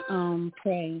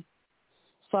pray.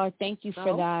 So I thank you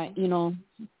for that, you know.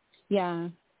 Yeah.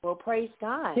 Well, praise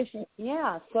God.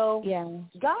 Yeah. So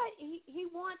God, he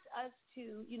wants us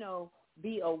to, you know,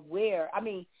 be aware. I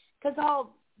mean, because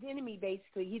the enemy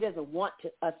basically, he doesn't want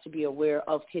us to be aware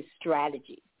of his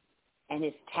strategy and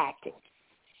his tactics.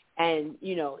 And,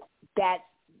 you know, that's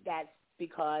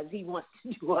because he wants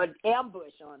to do an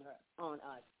ambush on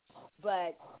us.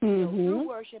 But you know, through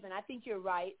worship, and I think you're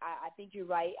right. I think you're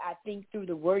right. I think through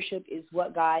the worship is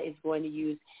what God is going to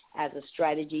use as a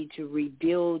strategy to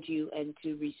rebuild you and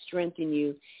to re-strengthen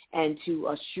you and to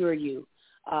assure you,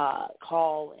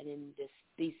 call and in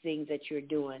these things that you're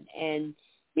doing. And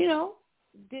you know,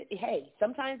 hey,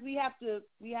 sometimes we have to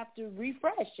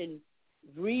refresh and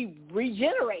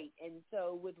regenerate. And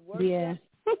so with worship,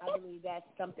 I believe that's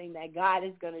something that God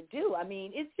is going to do. I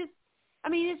mean, it's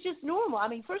just normal. I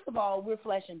mean, first of all, we're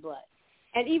flesh and blood.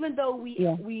 And even though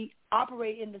we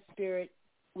operate in the spirit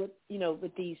with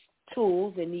these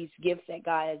tools and these gifts that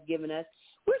God has given us,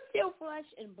 we're still flesh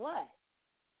and blood.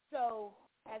 So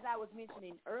as I was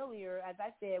mentioning earlier, as I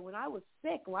said, when I was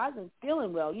sick, when I wasn't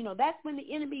feeling well, you know, that's when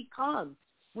the enemy comes,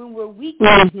 when we're weak.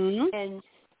 And,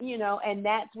 you know, and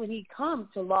that's when he comes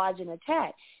to lodge an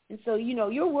attack. And so, you know,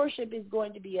 your worship is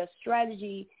going to be a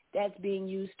strategy that's being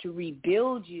used to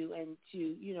rebuild you and to,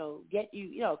 you know, get you,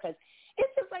 you know, because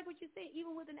it's just like what you say,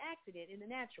 even with an accident in the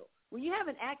natural. When you have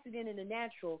an accident in the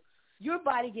natural, your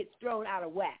body gets thrown out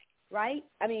of whack, right?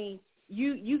 I mean,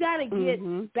 you got to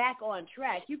get back on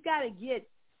track. You've got to get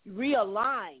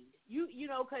realigned. You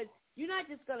know, because you're not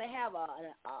just going to have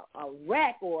a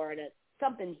wreck or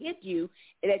something hit you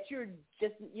that you're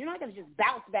not going to just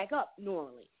bounce back up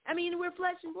normally. I mean, we're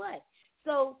flesh and blood.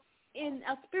 So in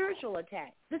a spiritual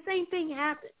attack, the same thing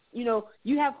happens. You know,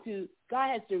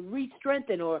 God has to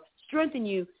re-strengthen or strengthen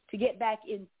you to get back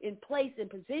in place and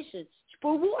position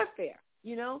for warfare,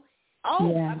 you know.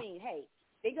 I mean, hey,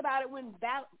 think about it when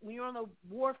you're on a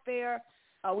warfare,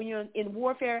 when you're in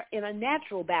warfare in a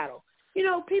natural battle. You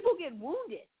know, people get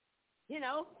wounded. You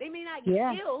know, they may not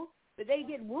get killed, but they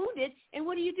get wounded. And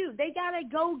what do? They got to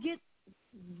go get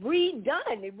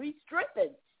redone and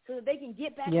re-strengthened so that they can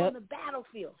get back on the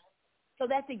battlefield. So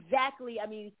that's exactly, I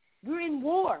mean, we're in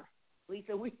war,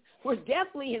 Lisa. We're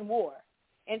definitely in war.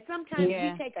 And sometimes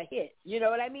we take a hit. You know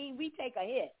what I mean? We take a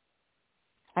hit.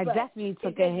 I definitely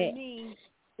took a hit. We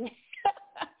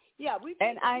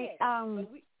take a hit.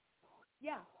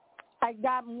 I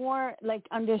got more like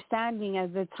understanding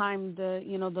as the time the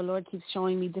Lord keeps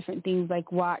showing me different things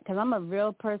like why, because I'm a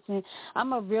real person.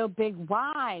 I'm a real big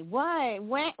why, what,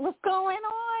 when, what's going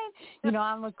on? You know,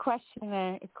 I'm a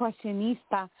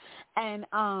questionista, and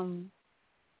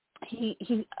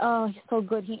he's so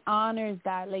good. He honors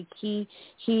that. Like he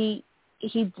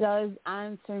does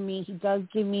answer me. He does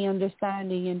give me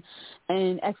understanding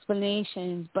and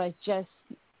explanations, but just,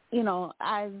 you know,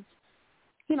 as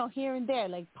you know, here and there,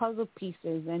 like puzzle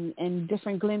pieces and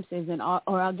different glimpses,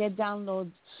 or I'll get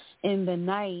downloads in the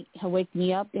night. He'll wake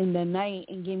me up in the night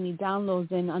and give me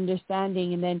downloads and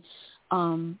understanding, and then,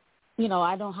 you know,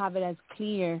 I don't have it as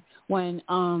clear when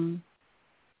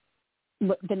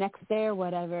the next day or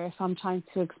whatever if I'm trying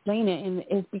to explain it, and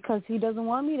it's because he doesn't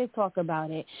want me to talk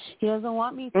about it. He doesn't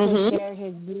want me to share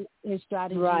his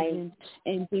strategies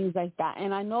and things like that.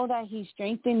 And I know that he's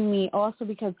strengthening me also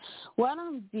because what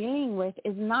I'm dealing with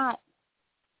is not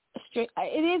straight.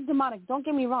 It is demonic. Don't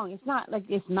get me wrong. It's not like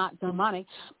it's not demonic,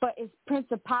 but it's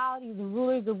principalities and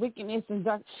rulers of wickedness and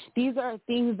dark. These are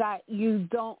things that you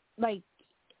don't like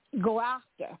go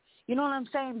after. You know what I'm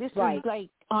saying? This is like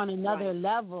on another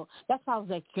level. That's why I was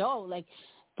like, yo, like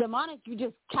demonic, you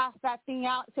just cast that thing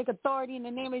out, take authority in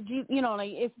the name of Jesus. You know,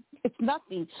 like it's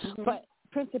nothing. But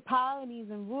principalities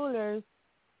and rulers,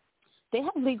 they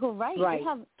have legal rights. They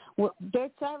have their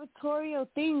territorial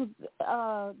things.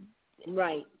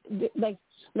 Like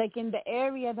in the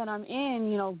area that I'm in,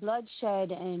 you know,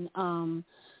 bloodshed and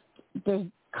there's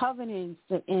covenants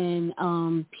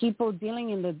and people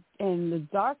dealing in the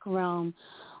dark realm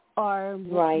are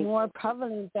more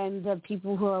prevalent than the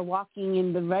people who are walking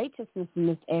in the righteousness in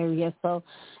this area. So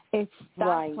that's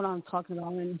what I'm talking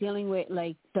about, and dealing with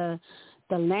like the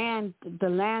land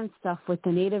stuff with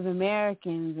the Native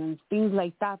Americans and things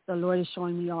like that. The Lord is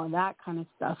showing me all that kind of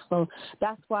stuff. So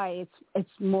that's why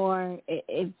it's more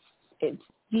it's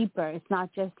deeper. It's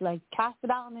not just like cast it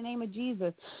out in the name of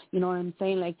Jesus. You know what I'm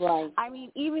saying? Like, right. I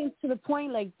mean, even to the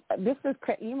point, like, this is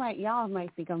y'all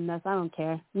might think I'm nuts. I don't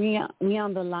care. We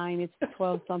on the line. It's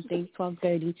 12-something,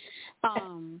 12:30.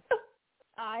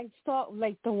 I thought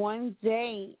like the one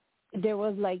day there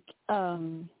was like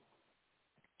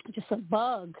just a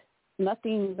bug,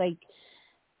 nothing like,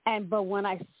 but when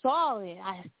I saw it,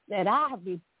 I said, I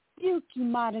rebuke you,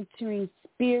 monitoring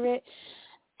spirit,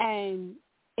 and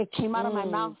it came out of my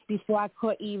mouth before I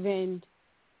could even,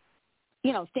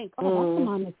 think, that's a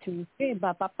monitoring spirit,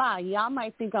 Y'all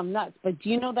might think I'm nuts, but do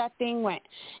you know that thing went,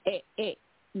 it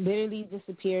literally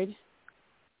disappeared.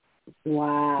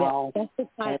 Wow. That's the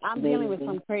time. I'm dealing with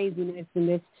some craziness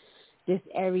in this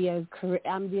area.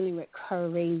 I'm dealing with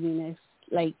craziness,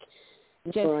 like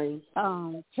just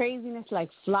craziness, like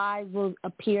flies will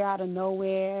appear out of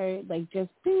nowhere, like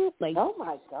just like. Oh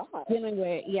my God.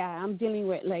 I'm dealing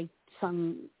with like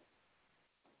some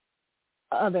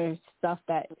other stuff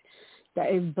that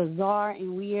is bizarre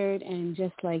and weird, and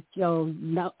just like get me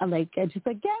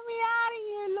out of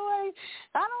here, Lord.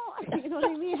 I don't, you know what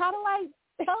I mean? How do I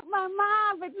help my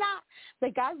mom, but not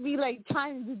like I'd be like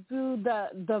trying to do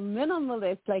the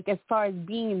minimalist, like as far as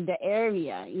being in the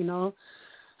area,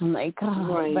 I'm like,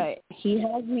 but he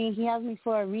has me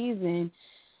for a reason,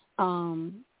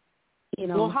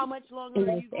 Well, how much longer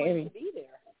are you going to be there?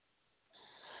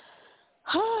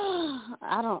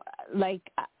 I don't like.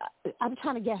 I'm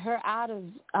trying to get her out of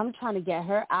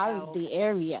the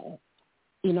area.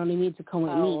 You know what I mean, to come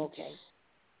with me. Okay.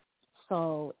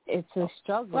 So it's a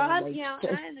struggle. Well, I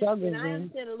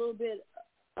understand a little bit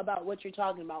about what you're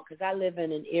talking about, because I live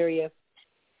in an area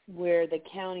where the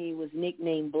county was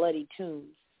nicknamed Bloody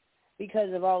Tombs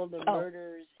because of all of the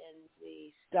murders and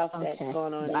the stuff that's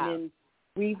going on. Wow. And then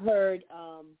we've heard,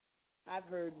 I've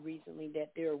heard recently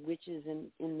that there are witches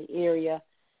in the area,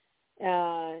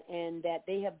 and that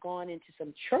they have gone into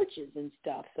some churches and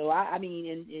stuff. So I mean,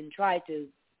 and tried to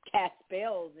cast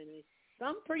spells, and so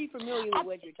I'm pretty familiar with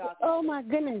what you're talking about. Oh my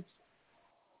goodness.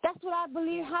 That's what I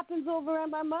believe happens over at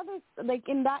my mother's, like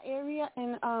in that area.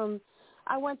 And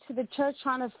I went to the church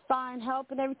trying to find help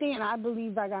and everything, and I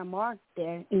believe I got marked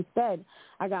there instead.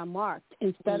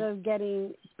 Instead of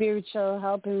getting spiritual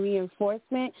help and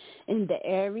reinforcement in the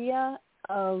area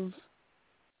of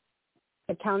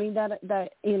the county that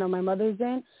my mother's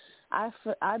in,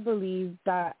 I believe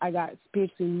that I got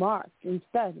spiritually marked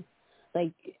instead.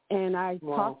 Like, and I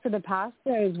talked to the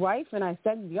pastor, his wife, and I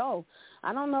said,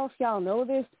 I don't know if y'all know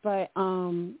this, but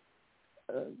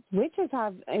witches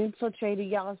have infiltrated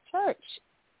y'all's church.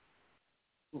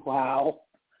 Wow.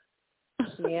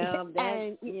 Yeah,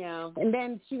 And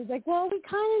then she was like, well, we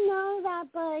kind of know that,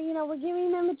 but, we're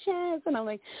giving them a chance. And I'm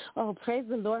like, oh, praise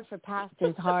the Lord for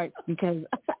pastors' hearts, because,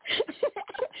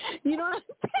 you know what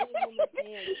I'm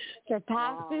saying? For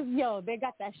pastors, they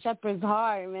got that shepherd's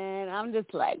heart, man. I'm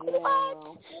just like,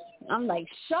 what? I'm like,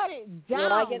 shut it down.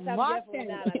 Well, I guess I'm definitely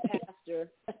not a pastor,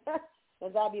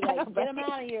 because I'll be like, get them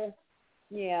out of here.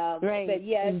 Yeah, right. But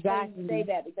yeah, it's exactly. funny to say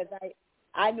that, because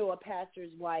I know a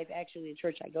pastor's wife, actually, in the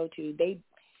church I go to.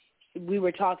 We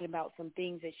were talking about some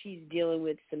things that she's dealing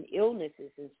with, some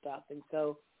illnesses and stuff, and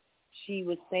so she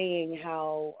was saying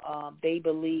how they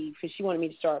believe, because she wanted me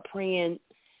to start praying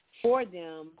for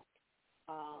them,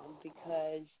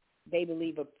 because they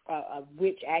believe a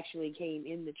witch actually came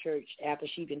in the church after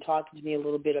she'd been talking to me a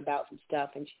little bit about some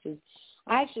stuff, and she says,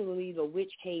 I actually believe a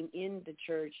witch came in the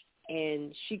church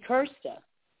and she cursed us,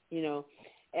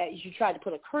 she tried to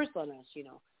put a curse on us,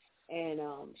 and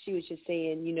she was just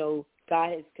saying,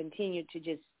 God has continued to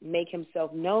just make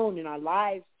himself known in our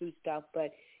lives through stuff,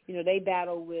 but, they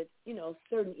battle with,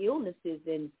 certain illnesses,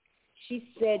 and she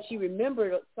said she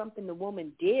remembered something the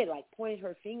woman did, like pointed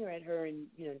her finger at her and,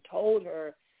 told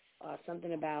her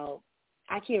something about,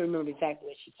 I can't remember exactly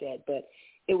what she said, but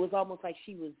it was almost like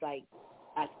she was like,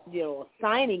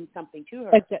 assigning something to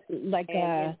her. Like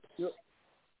a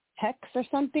hex or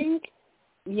something?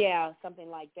 Yeah, something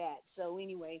like that. So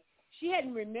anyway, she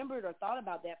hadn't remembered or thought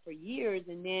about that for years,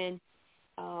 and then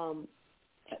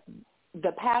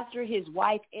the pastor, his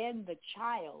wife, and the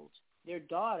child, their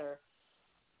daughter,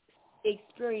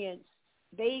 experienced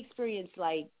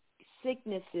like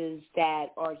sicknesses that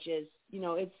are just,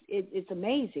 it's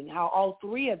amazing how all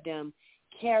three of them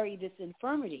carry this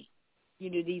infirmity,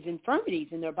 these infirmities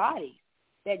in their bodies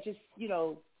that just,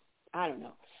 I don't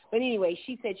know. But anyway,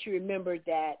 she said she remembered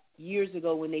that years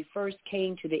ago when they first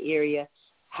came to the area,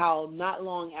 how not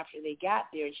long after they got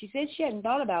there, and she said she hadn't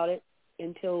thought about it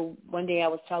until one day I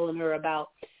was telling her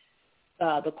about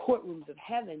the courtroom of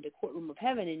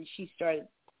heaven, and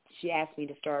she asked me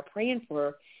to start praying for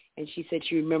her, And she said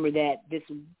she remembered that this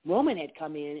woman had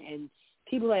come in and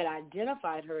people had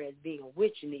identified her as being a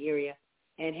witch in the area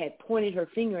and had pointed her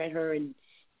finger at her and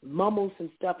mumbled some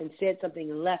stuff and said something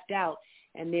and left out.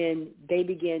 And then they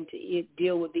began to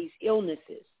deal with these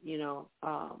illnesses,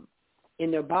 in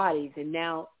their bodies. And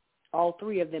now all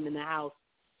three of them in the house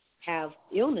have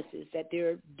illnesses that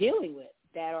they're dealing with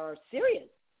that are serious,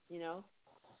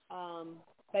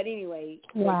 But anyway,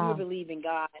 wow. we believe in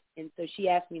God. And so she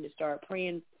asked me to start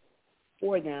praying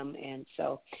for them. And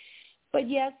so, but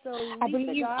yes, so I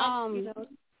believe, God,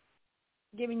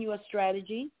 giving you a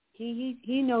strategy.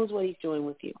 He knows what he's doing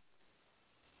with you.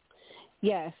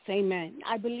 Yes, amen.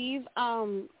 I believe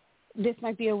this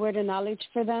might be a word of knowledge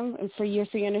for them and for your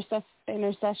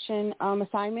intercession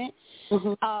assignment.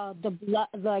 Mm-hmm.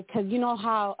 Because you know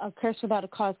how a curse without a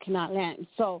cause cannot land.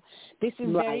 So this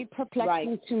is very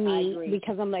perplexing to me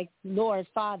because I'm like, Lord,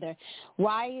 Father,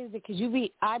 why is it? Because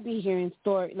I be hearing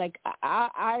stories like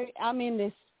I'm in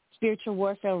this spiritual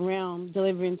warfare realm,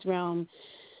 deliverance realm.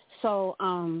 So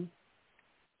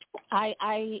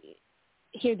I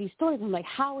hear these stories. I'm like,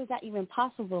 how is that even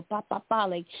possible?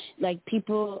 Like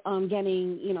people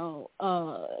getting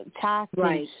attacked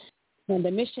in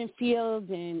the mission field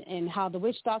and how the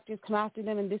witch doctors come after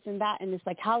them and this and that, and it's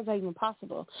like, how is that even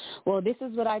possible? Well, this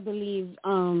is what I believe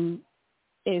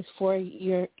is for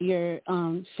your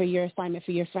assignment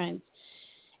for your friends.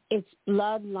 It's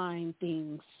bloodline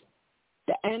things.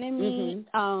 The enemy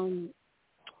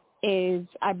is,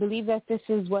 I believe that this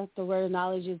is what the word of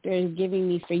knowledge is there is giving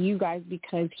me for you guys,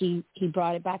 because he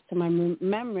brought it back to my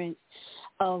remembrance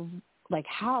of like,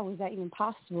 how is that even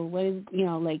possible? What is,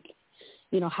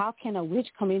 how can a witch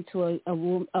come into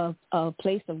a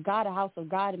place of God, a house of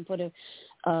God, and put a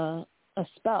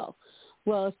spell?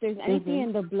 Well, if there's anything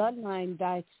in the bloodline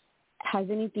that has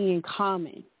anything in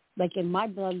common, like in my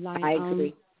bloodline, I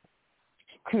agree.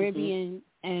 Caribbean,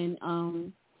 and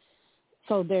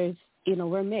so there's,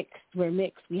 we're mixed.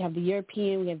 We have the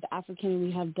European, we have the African, we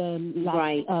have the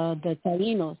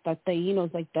Tainos. That's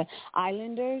Tainos, like the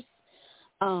islanders,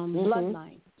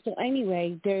 bloodline. So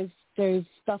anyway, there's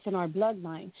stuff in our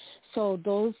bloodline. So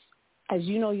those, as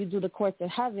you know, you do the courts of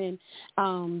heaven,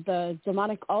 the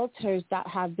demonic altars that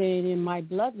have been in my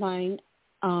bloodline,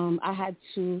 I had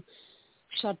to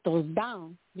shut those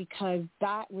down because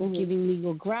that was giving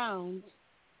legal ground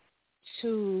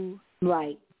to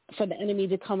for the enemy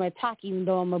to come attack, even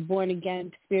though I'm a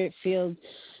born-again, spirit-filled,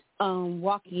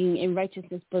 walking in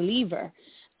righteousness believer.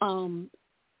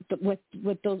 With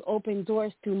those open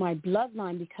doors through my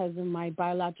bloodline because of my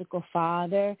biological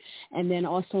father, and then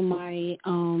also my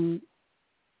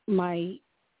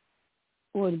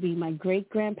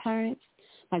great-grandparents.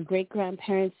 My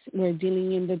great-grandparents were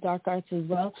dealing in the dark arts as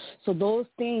well. So those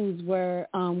things were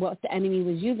what the enemy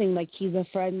was using. Like, he's a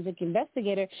forensic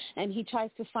investigator, and he tries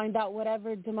to find out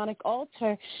whatever demonic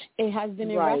altar it has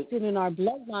been erected in our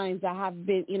bloodlines that have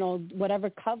been, whatever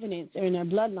covenants are in our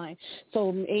bloodline.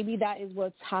 So maybe that is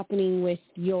what's happening with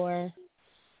your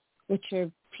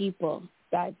people,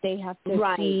 that they have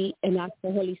to see and ask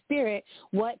the Holy Spirit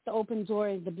what the open door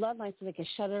is, the bloodline, so they can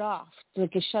shut it off. So they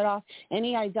can shut off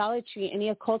any idolatry, any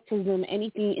occultism,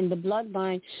 anything in the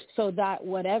bloodline, so that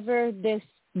whatever this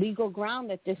legal ground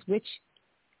that this witch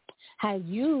has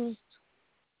used,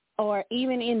 or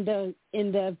even in the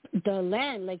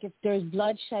land, like if there's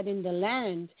bloodshed in the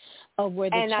land of where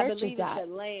the church is at. And I believe it's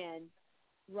the land,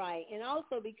 and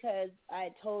also because I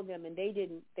had told them, and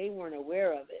they weren't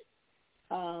aware of it,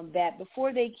 that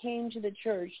before they came to the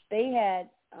church, they had,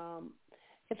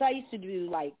 because I used to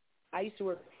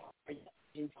work for a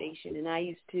television station, and I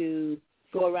used to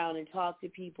go around and talk to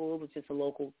people. It was just a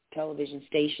local television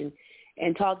station,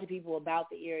 and talk to people about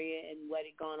the area and what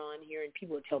had gone on here, and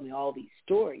people would tell me all these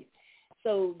stories.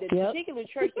 So the particular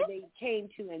church that they came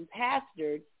to and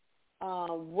pastored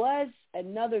was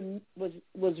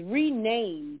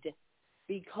renamed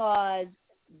because,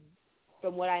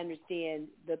 from what I understand,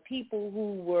 the people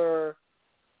who were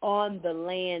on the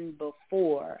land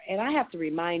before, and I have to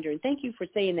remind her, and thank you for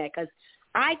saying that, because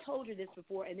I told her this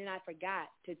before, and then I forgot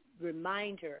to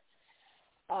remind her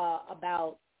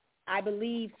about, I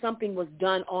believe something was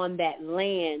done on that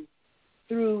land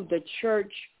through the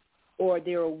church, or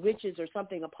there were witches or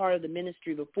something, a part of the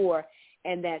ministry before,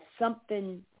 and that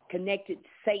something connected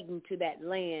Satan to that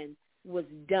land was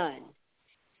done.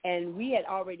 And we had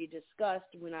already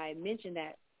discussed, when I mentioned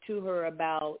that to her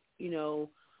about,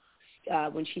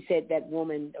 when she said that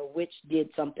woman, a witch, did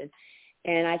something.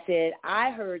 And I said,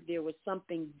 I heard there was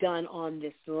something done on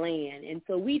this land. And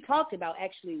so we talked about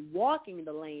actually walking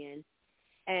the land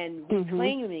and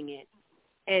reclaiming it.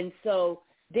 And so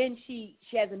then she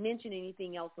hasn't mentioned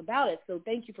anything else about it. So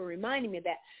thank you for reminding me of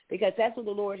that, because that's what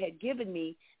the Lord had given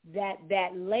me, that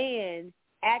land,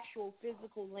 actual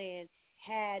physical land,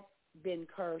 had been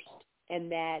cursed,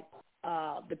 and that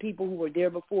the people who were there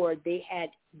before, they had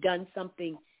done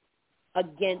something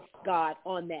against God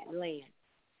on that land,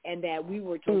 and that we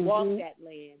were to walk that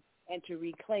land and to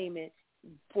reclaim it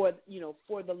for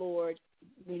the Lord,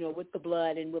 with the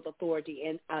blood and with authority.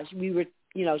 And we were,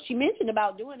 she mentioned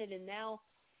about doing it, and now,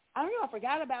 I don't know, I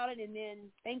forgot about it, and then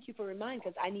thank you for reminding,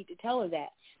 because I need to tell her that,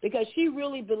 because she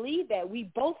really believed that.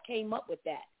 We both came up with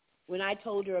that when I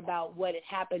told her about what had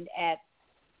happened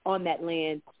on that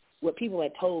land, what people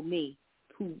had told me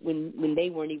when they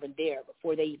weren't even there,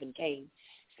 before they even came.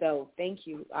 So thank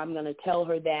you. I'm going to tell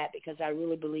her that, because I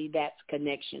really believe that's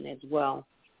connection as well.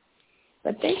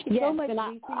 But thank you so much,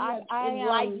 Lisa. You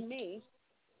enlightened me.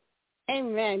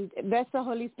 Amen. That's the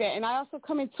Holy Spirit. And I also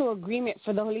come into agreement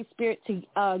for the Holy Spirit to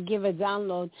give a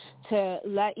download to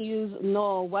let you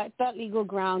know what that legal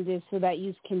ground is, so that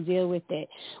you can deal with it.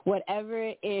 Whatever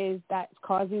it is that's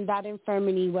causing that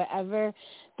infirmity, whatever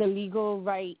the legal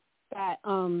right that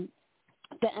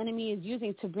the enemy is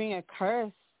using to bring a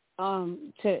curse,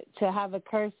 to have a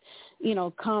curse,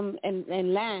 come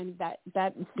and land, that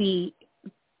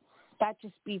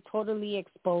just be totally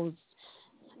exposed,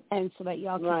 and so that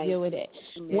y'all can deal with it.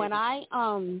 Amazing. When I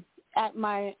at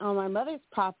my mother's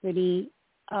property,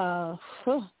 there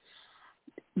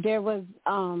was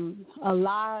a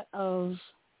lot of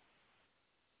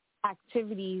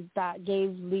activities that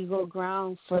gave legal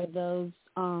ground for those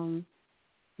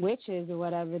witches or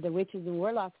whatever, the witches and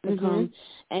warlocks to come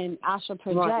and astral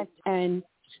project. And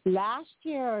last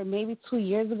year, or maybe 2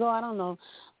 years ago, I don't know,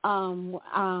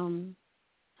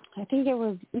 I think it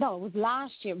was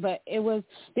last year, but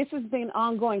this has been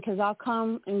ongoing, because I'll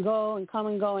come and go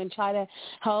and try to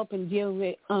help and deal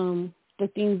with the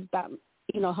things that,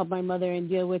 help my mother and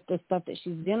deal with the stuff that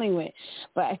she's dealing with.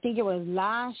 But I think it was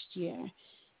last year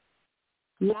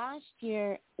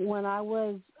when I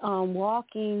was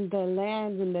walking the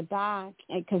land in the back,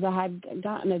 because I had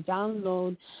gotten a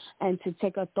download and to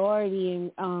take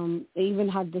authority, and even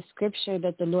had the scripture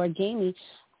that the Lord gave me,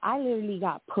 I literally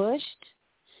got pushed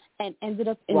and ended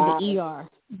up in the ER,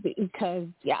 because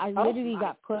I literally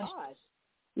got pushed. Gosh.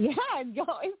 Yeah, yo,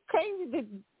 it's crazy.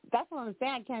 That's what I'm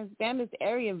saying. I can't stand this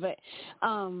area, but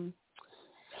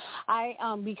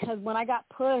because when I got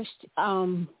pushed,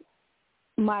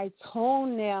 my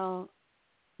toenail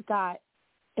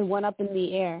went up in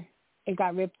the air. It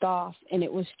got ripped off, and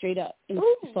it was straight up. And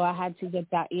so I had to get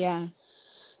that. Yeah.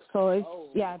 So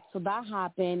so that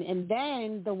happened. And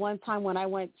then the one time when I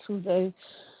went to the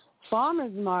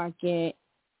farmer's market,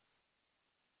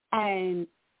 and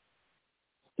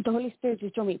the Holy Spirit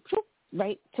just drove me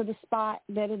right to the spot.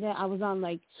 I was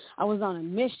on a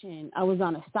mission. I was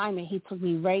on assignment. He took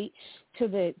me right to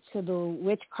the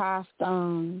witchcraft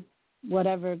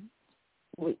whatever,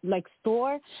 like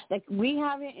store. Like we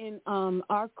have it in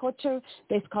our culture.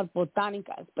 It's called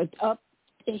botanicas, but up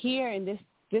here in this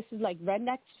is like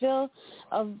Rednecksville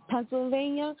of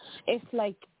Pennsylvania. It's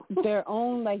like their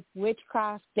own like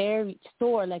witchcraft dairy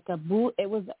store, like a boot. It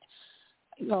was,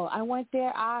 I went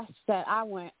there. I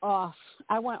went off.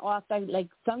 Like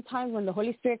sometimes when the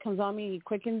Holy Spirit comes on me, He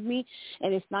quickens me,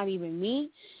 and it's not even me.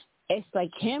 It's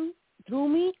like Him through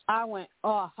me. I went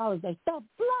off. I was like, the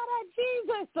blood of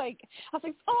Jesus. Like I was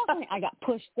like, oh, I got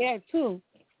pushed there too.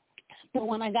 But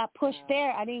when I got pushed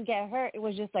there, I didn't get hurt. It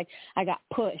was just like I got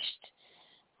pushed.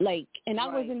 Like, and I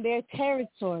was in their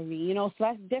territory, so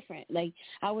that's different. Like,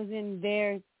 I was in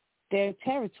their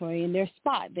territory, in their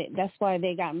spot. That's why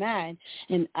they got mad,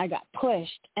 and I got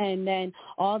pushed. And then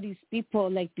all these people,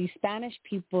 like these Spanish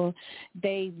people,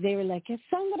 they were like, it's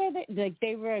somebody that, like,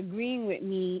 they were agreeing with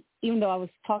me, even though I was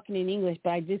talking in English,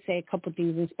 but I did say a couple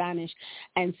things in Spanish.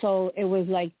 And so it was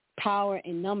like power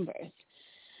in numbers.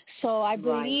 So I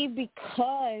believe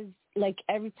because, like,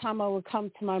 every time I would come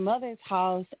to my mother's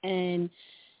house and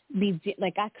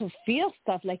like I could feel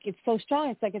stuff, like it's so strong,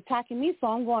 it's like attacking me, so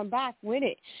I'm going back with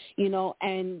it,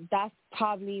 and that's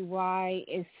probably why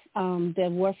it's the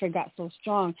warfare got so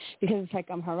strong, because it's like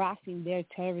I'm harassing their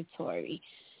territory,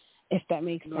 if that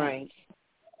makes sense. Right.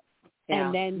 Yeah.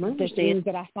 And then the things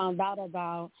that I found out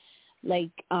about,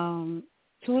 like 2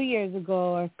 years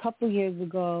ago or a couple years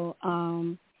ago,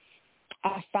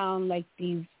 I found like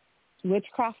these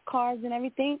witchcraft cards and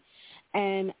everything,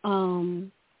 and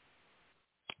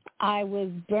I was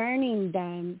burning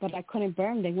them, but I couldn't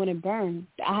burn them. They wouldn't burn.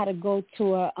 I had to go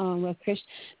to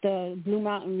the Blue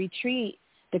Mountain Retreat,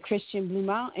 the Christian Blue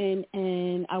Mountain,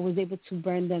 and I was able to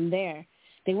burn them there.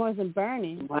 They wasn't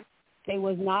burning. What? They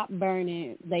was not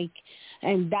burning. Like,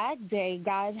 and that day,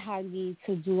 God had me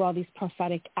to do all these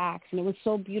prophetic acts, and it was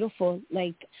so beautiful.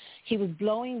 Like, he was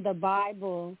blowing the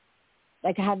Bible.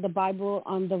 Like, I had the Bible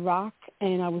on the rock,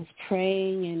 and I was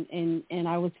praying, and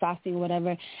I was fasting or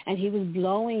whatever, and he was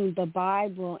blowing the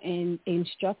Bible and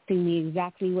instructing me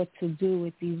exactly what to do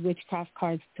with these witchcraft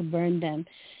cards, to burn them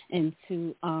and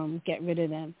to get rid of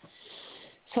them.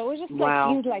 So it was just like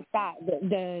things like that,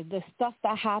 the stuff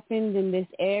that happened in this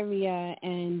area,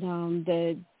 and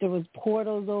there was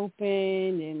portals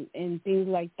open and things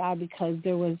like that, because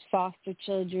there was foster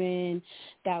children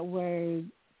that were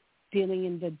dealing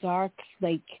in the dark,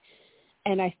 like,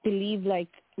 and I believe, like,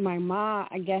 my mom,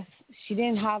 I guess she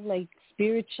didn't have, like,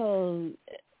 spiritual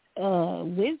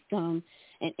wisdom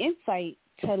and insight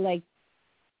to, like,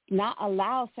 not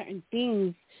allow certain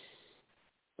things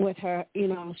with her. You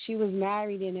know, she was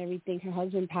married and everything. Her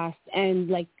husband passed, and,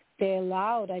 like, they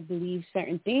allowed, I believe,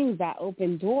 certain things that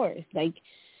opened doors, like,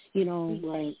 you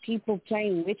know, people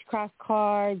playing witchcraft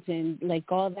cards and,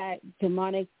 like, all that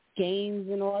demonic games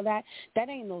and all that. That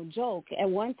ain't no joke. At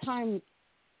one time,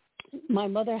 my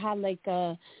mother had, like,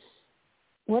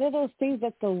 what are those things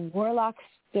that the warlocks,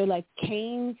 they're like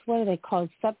canes, what are they called?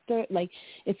 Scepter? Like,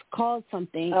 it's called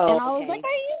something. Oh, and I was like,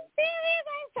 are you serious?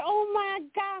 I said, oh my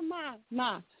God,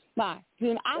 Ma.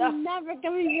 Dude, I'm never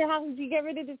coming to your house to get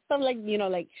rid of this stuff. Like, you know,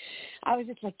 like, I was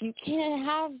just like, you can't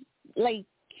have, like,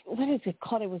 what is it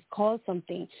called? It was called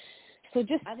something. So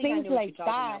just things like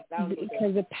that,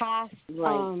 because the past,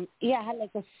 it had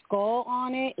like a skull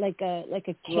on it, like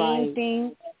a cane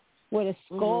thing with a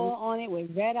skull on it with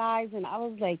red eyes, and I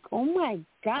was like, oh my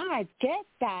God, get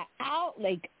that out,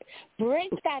 like,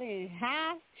 break that in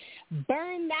half,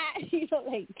 burn that, you know,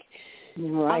 like,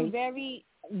 I'm very,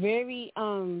 very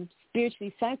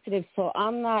spiritually sensitive, so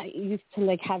I'm not used to,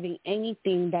 like, having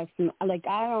anything that's, like,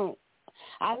 I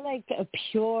like a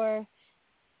pure,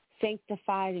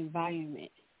 sanctified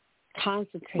environment,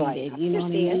 consecrated, you know what I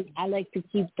mean? I like to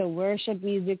keep the worship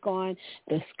music on,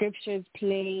 the scriptures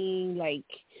playing, like,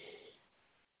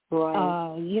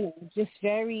 you know, just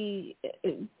very,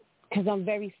 because I'm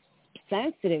very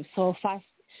sensitive. So if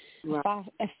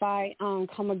I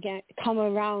come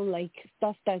around like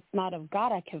stuff that's not of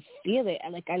God, I can feel it.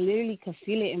 Like, I literally can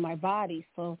feel it in my body.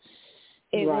 So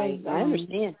it was, I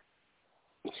understand.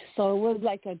 So it was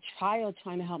like a trial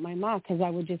trying to help my mom, because I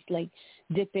would just, like,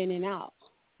 dip in and out,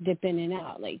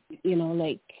 like, you know,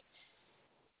 like,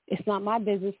 it's not my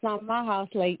business, not my house,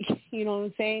 like, you know what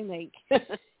I'm saying, like,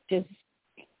 just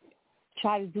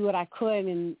try to do what I could,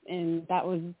 and that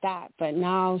was that. But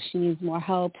now she needs more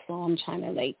help, so I'm trying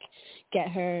to, like, get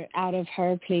her out of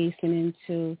her place and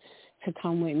into to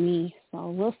come with me.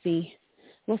 So we'll see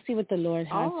what the Lord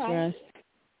has for us.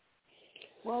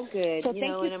 Well, good. So you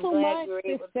thank know, you and I'm so glad much, you were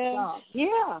able sister. to talk.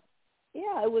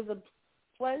 Yeah, it was a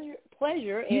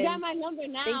pleasure. You and got my number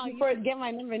now. You can get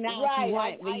my number now. Right. If you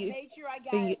want, I made sure I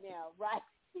got it now. Right.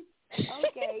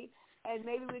 Okay. And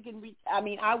maybe we can I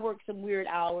mean, I work some weird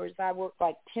hours. I work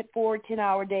like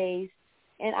 10-hour days.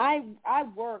 And I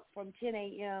work from 10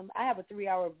 a.m. I have a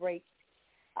 3-hour break.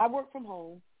 I work from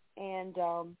home, and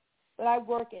but I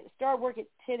start work at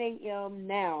 10 a.m.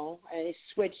 now. They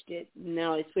switched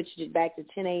it back to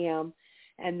 10 a.m.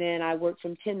 And then I work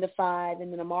from 10 to 5,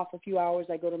 and then I'm off a few hours.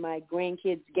 I go to my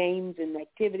grandkids' games and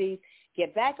activities,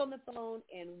 get back on the phone,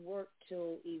 and work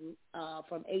till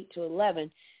from 8 to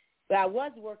 11. But I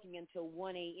was working until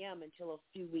 1 a.m. until a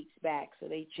few weeks back, so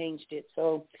they changed it.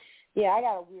 So, yeah, I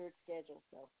got a weird schedule.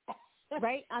 So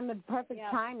right on the perfect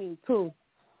timing, too,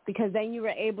 because then you were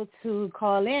able to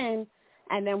call in,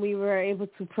 and then we were able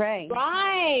to pray.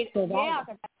 Right. So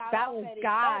that was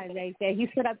God right there. He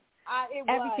set up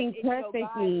everything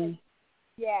perfectly.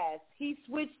 Yes, he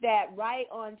switched that right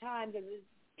on time, because a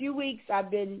few weeks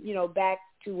I've been, you know, back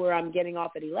to where I'm getting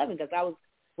off at 11, because I was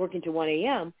working to 1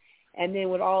 a.m., and then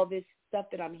with all this stuff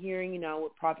that I'm hearing, you know,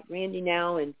 with Prophet Randy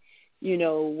now, and, you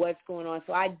know, what's going on.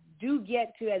 So I do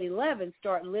get to, at 11,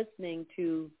 start listening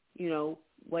to, you know,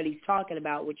 what he's talking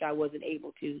about, which I wasn't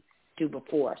able to do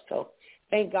before. So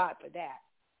thank God for that.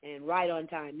 And right on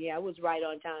time. Yeah, I was right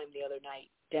on time the other night.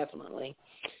 Definitely.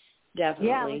 Yeah,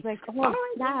 I was like, oh,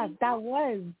 God, that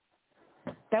was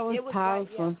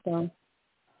powerful. Right,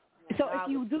 So if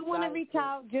you do want to reach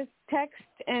out, just text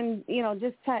and, you know,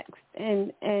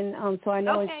 and so I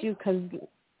know it's you, because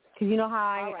you know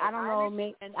how I don't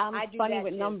know, I'm funny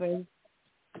with numbers.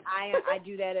 I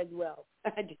do that as well.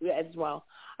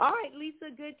 All right,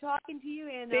 Lisa, good talking to you.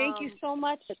 And thank you so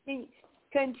much.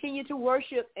 Continue to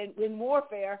worship in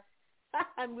warfare,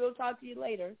 and we'll talk to you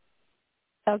later.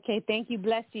 Okay, thank you.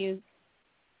 Bless you.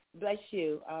 Bless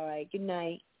you. All right, good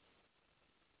night.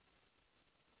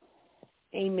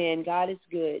 Amen. God is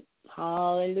good.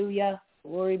 Hallelujah.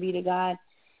 Glory be to God.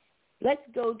 Let's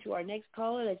go to our next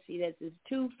caller. Let's see. This is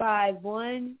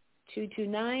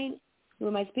 251-229. Who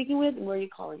am I speaking with, and where are you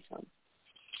calling from?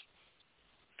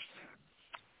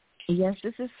 Yes,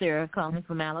 this is Sarah calling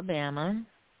from Alabama.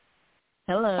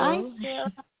 Hello. Hi,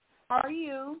 Sarah. How are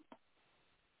you?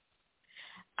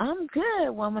 I'm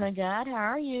good, woman of God. How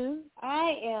are you?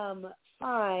 I am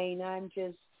fine. I'm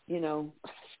just,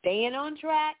 staying on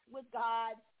track with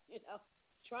God,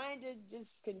 trying to just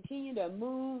continue to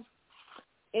move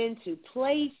into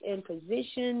place and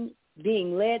position,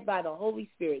 being led by the Holy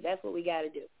Spirit. That's what we got to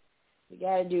do. We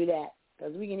got to do that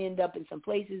because we can end up in some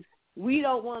places we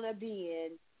don't want to be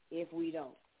in if we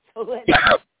don't. So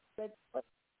let's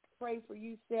pray for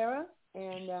you, Sarah,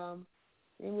 and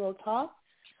then we'll talk.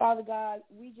 Father God,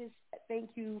 we just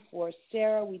thank you for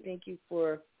Sarah. We thank you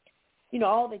for,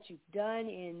 all that you've done.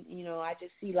 And, I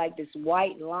just see like this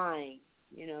white line,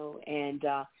 and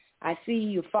I see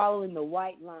you following the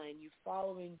white line. You're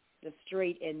following the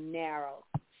straight and narrow,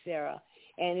 Sarah.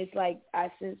 And it's like I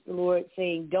sense the Lord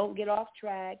saying, don't get off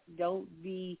track. Don't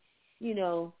be,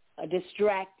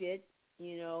 distracted,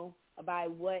 by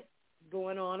what's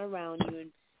going on around you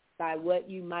and by what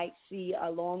you might see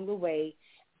along the way.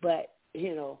 But,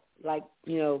 in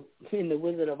the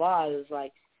Wizard of Oz, it's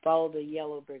like, follow the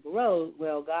yellow brick road.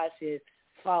 Well, God says,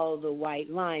 follow the white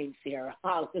line, Sarah.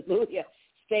 Hallelujah.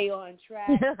 Stay on track.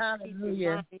 Keep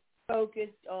your mind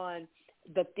focused on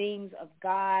the things of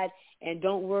God, and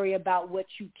don't worry about what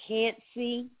you can't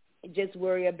see. Just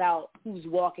worry about who's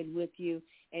walking with you,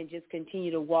 and just continue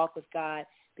to walk with God,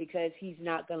 because he's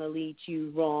not going to lead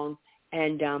you wrong.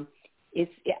 And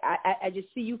I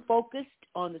just see you focused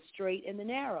on the straight and the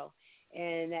narrow,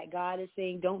 and that God is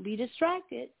saying, don't be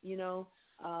distracted,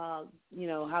 how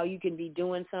you can be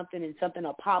doing something and something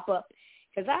will pop up.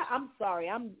 Because I'm sorry,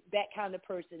 I'm that kind of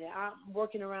person. I'm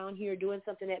working around here doing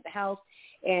something at the house,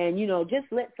 and,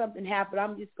 just let something happen.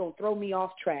 I'm just going to throw me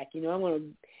off track. And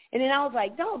then I was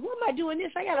like, no, what am I doing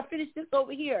this? I got to finish this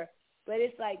over here. But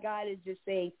it's like God is just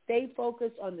saying, stay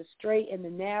focused on the straight and the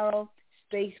narrow.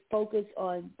 Stay focused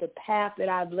on the path that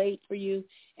I've laid for you,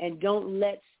 and don't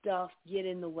let stuff get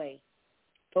in the way.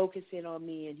 Focus in on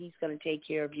me, and he's going to take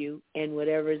care of you and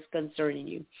whatever is concerning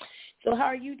you. So how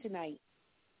are you tonight?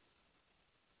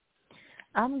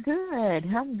 I'm good,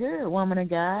 woman of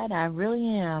God. I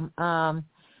really am.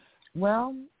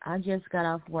 Well, I just got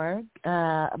off work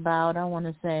not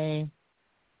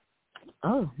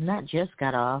just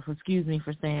got off. Excuse me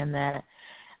for saying that.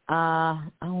 I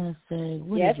want to say,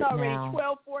 what is it now? It's already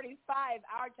 12:45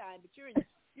 our time, but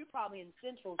you're probably in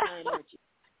Central Time, aren't you?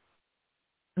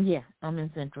 Yeah, I'm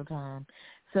in Central Time.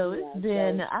 So it's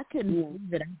been, I couldn't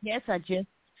believe it. I guess I just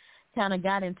kind of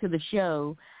got into the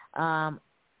show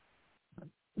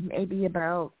maybe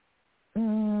about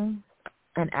an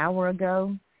hour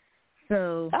ago.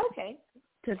 So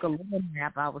took a little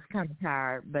nap. I was kind of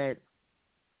tired, but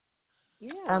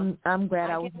I'm glad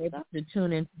I was able to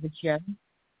tune into the show.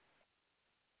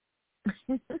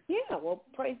 Yeah, well,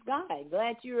 praise God.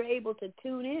 Glad you were able to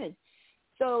tune in.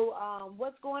 So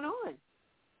what's going on?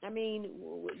 I mean,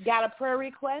 got a prayer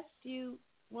request you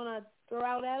want to throw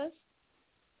out at us?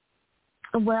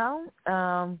 Well,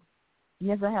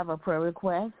 yes, I have a prayer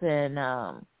request. And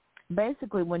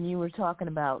basically when you were talking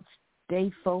about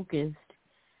stay focused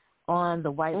on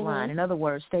the white line, in other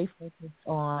words, stay focused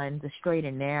on the straight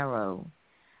and narrow.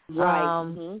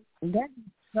 Right. That's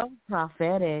so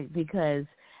prophetic, because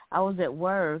I was at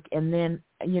work, and then,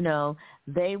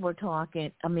 they were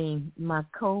talking, my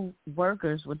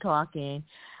co-workers were talking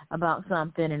about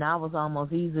something, and I was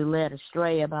almost easily led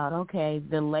astray about,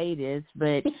 the latest,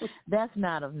 but that's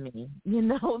not of me,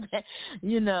 right.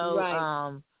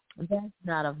 That's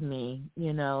not of me,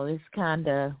 it's kind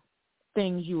of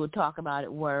things you would talk about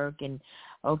at work, and,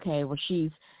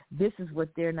 this is what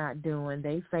they're not doing.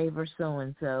 They favor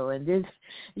so-and-so, and this,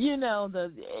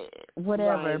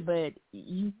 whatever. Right. But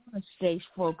you want to stay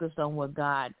focused on what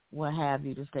God will have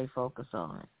you to stay focused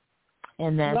on.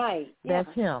 And that's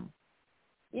him.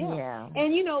 Yeah.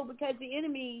 And, because the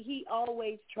enemy, he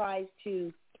always tries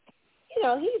to,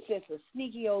 he's just a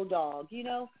sneaky old dog,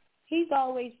 He's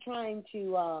always trying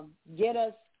to get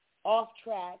us off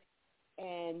track.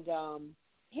 And,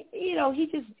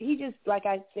 he just, like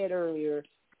I said earlier,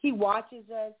 he watches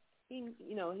us. He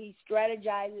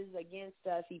strategizes against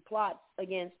us. He plots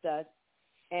against us.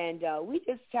 And we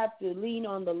just have to lean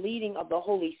on the leading of the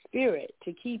Holy Spirit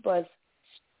to keep us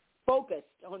focused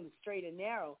on the straight and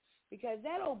narrow, because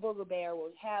that old booger bear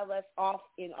will have us off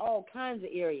in all kinds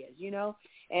of areas,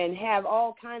 and have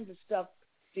all kinds of stuff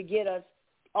to get us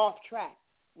off track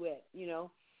with,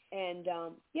 And,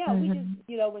 we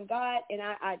just, when God, and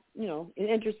I, it's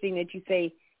interesting that you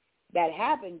say that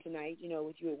happened tonight,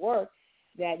 with you at work,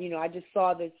 that, I just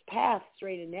saw this path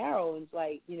straight and narrow, and it's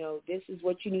like, this is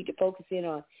what you need to focus in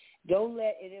on. Don't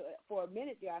let it, for a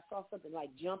minute there, I saw something like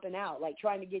jumping out, like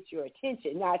trying to get your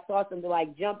attention. Now I saw something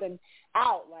like jumping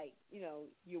out, like,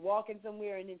 you're walking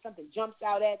somewhere and then something jumps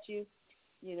out at you,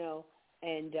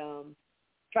 and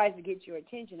tries to get your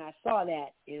attention. I saw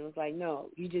that, and it was like, no,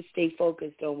 you just stay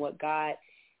focused on what God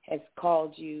has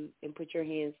called you and put your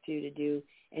hands to do,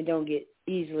 and don't get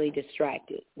easily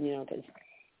distracted, because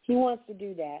he wants to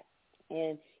do that.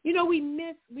 And, we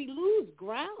lose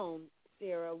ground,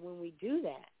 Sarah, when we do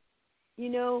that,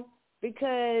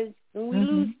 because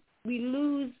when we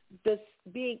lose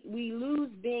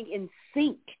being in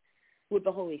sync with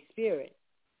the Holy Spirit,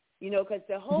 because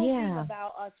the whole thing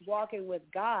about us walking with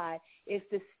God is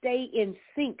to stay in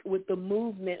sync with the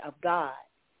movement of God.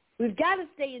 We've got to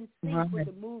stay in sync with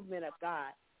the movement of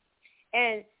God.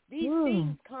 And these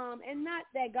things come, and not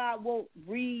that God won't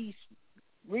reroute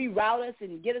us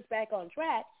and get us back on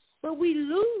track, but we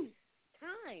lose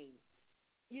time,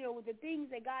 with the things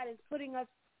that God is putting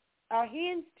our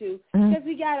hands to, because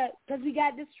we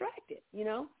got distracted,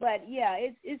 But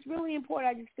it's really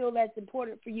important. I just feel that's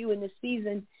important for you in this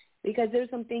season, because there's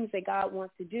some things that God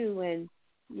wants to do, and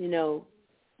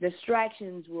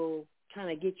distractions will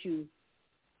kind of get you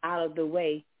out of the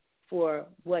way for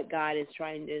what God is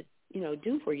trying to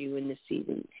do for you in this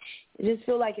season. I just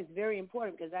feel like it's very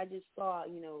important, because I just saw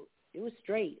it was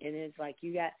straight, and it's like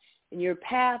and your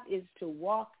path is to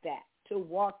walk that,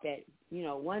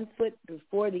 one foot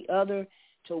before the other,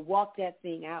 to walk that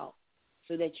thing out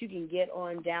so that you can get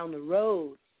on down the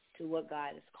road to what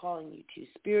God is calling you to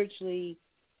spiritually,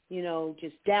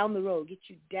 just down the road, get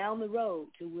you down the road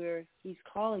to where he's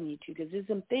calling you to. Because there's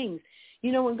some things,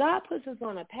 when God puts us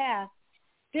on a path,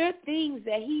 there are things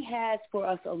that he has for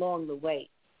us along the way,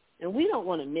 and we don't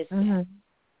want to miss that.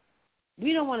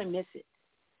 We don't want to miss it.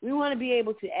 We want to be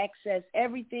able to access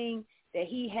everything that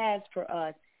he has for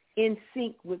us in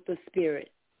sync with the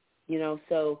Spirit,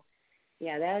 So,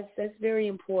 that's very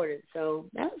important. So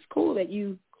that was cool that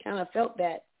you kind of felt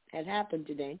that had happened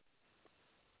today.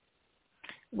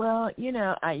 Well,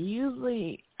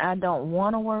 I don't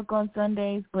want to work on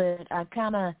Sundays, but I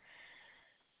kind of,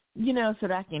 so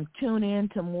that I can tune in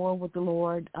to more what the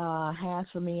Lord has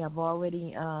for me. I've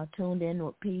already tuned in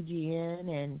with PGN,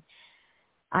 and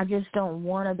I just don't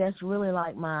want to. That's really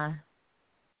like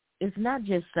it's not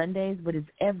just Sundays, but it's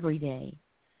every day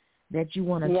that you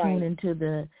want to tune into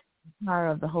the power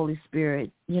of the Holy Spirit,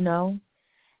 and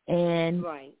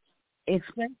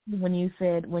especially when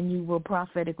you were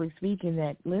prophetically speaking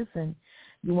that, listen,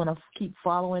 you want to keep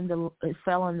following the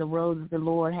road that the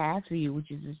Lord has for you,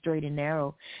 which is straight and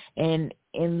narrow, and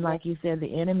like you said,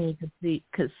 the enemy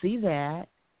could see that,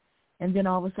 and then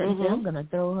all of a sudden say, I'm going to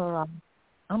throw her off.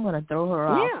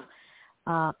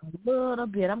 A little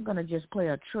bit. I'm going to just play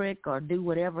a trick or do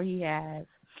whatever he has,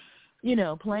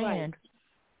 planned.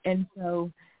 And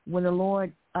so when the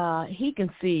Lord, he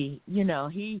can see,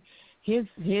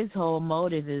 his whole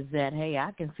motive is that, hey,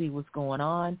 I can see what's going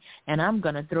on, and I'm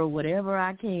going to throw whatever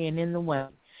I can in the way.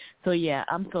 So,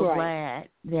 I'm so glad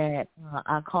that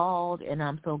I called, and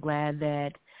I'm so glad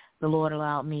that the Lord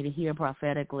allowed me to hear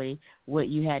prophetically what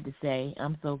you had to say.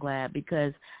 I'm so glad,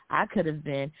 because I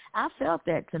felt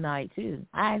that tonight too.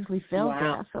 I actually felt that.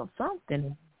 I felt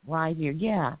something right here.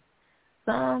 Yeah,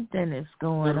 something is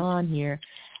going on here.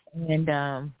 And,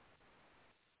 and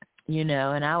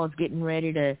I was getting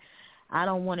ready to, I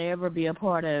don't want to ever be a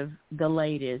part of the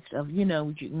latest of,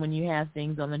 when you have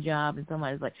things on the job and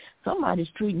somebody's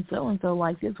treating so-and-so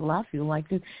like this. Well, I feel like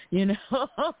this, You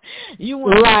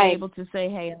want to be able to say,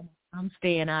 hey, I'm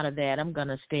staying out of that. I'm going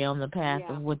to stay on the path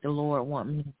of what the Lord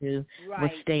wants me to do,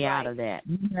 but stay out of that,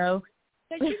 Because,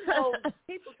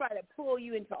 people try to pull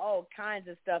you into all kinds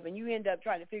of stuff, and you end up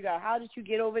trying to figure out, how did you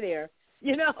get over there,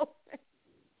 You'll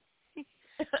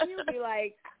be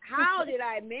like, how did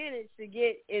I manage to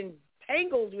get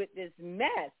entangled with this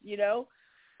mess,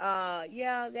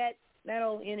 that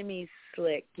old enemy's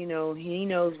slick, he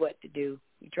knows what to do.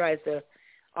 He tries to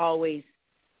always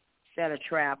set a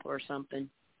trap or something.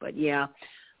 But,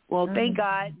 thank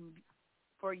God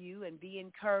for you, and be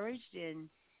encouraged. And,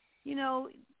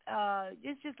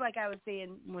 it's just like I was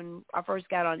saying when I first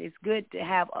got on, it's good to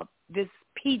have this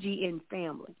PGN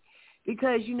family.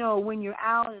 Because, when you're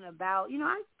out and about,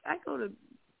 I go to,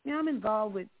 I'm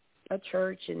involved with a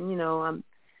church, and,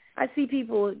 I see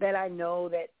people that I know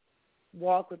that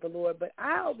walk with the Lord. But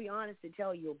I'll be honest and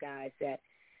tell you guys that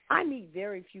I meet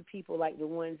very few people like the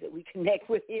ones that we connect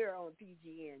with here on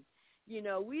PGN. You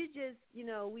know, we just, you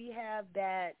know, we have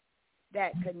that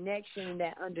connection,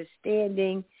 that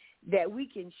understanding that we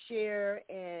can share,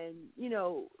 and, you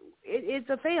know, it's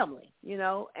a family, you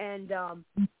know, and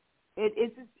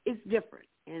it's different.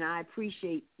 And I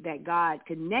appreciate that God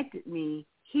connected me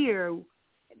here,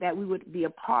 that we would be a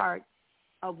part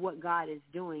of what God is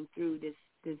doing through this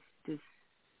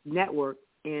network.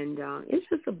 And it's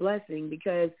just a blessing,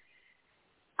 because,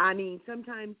 I mean,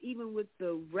 sometimes even with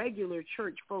the regular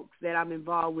church folks that I'm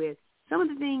involved with, some of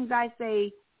the things I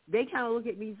say, they kind of look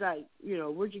at me like, you know,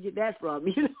 where'd you get that from?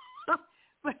 You know?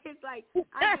 But it's like,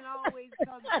 I can always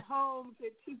come home to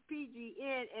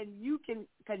PGN and you can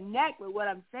connect with what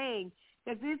I'm saying,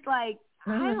 because it's like,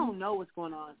 I don't know what's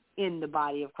going on in the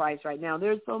body of Christ right now.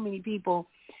 There's so many people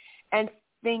and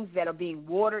things that are being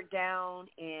watered down,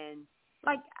 and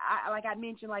like I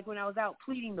mentioned, like when I was out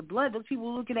pleading the blood, those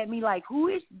people were looking at me like,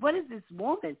 what is this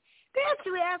woman? They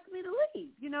actually asked me to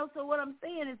leave, you know. So what I'm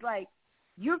saying is, like,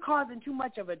 you're causing too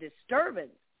much of a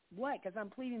disturbance. What? Because I'm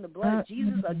pleading the blood of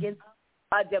Jesus against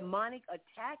a demonic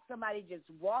attack. Somebody just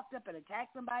walked up and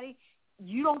attacked somebody.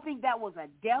 You don't think that was a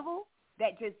devil?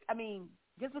 That just, I mean,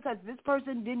 just because this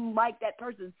person didn't like that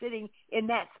person sitting in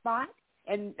that spot,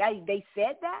 and they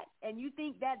said that, and you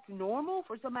think that's normal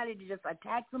for somebody to just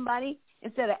attack somebody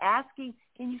instead of asking,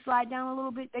 can you slide down a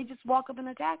little bit? They just walk up and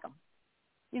attack them.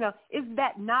 You know, is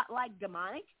that not like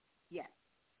demonic? Yes.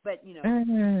 But, you know,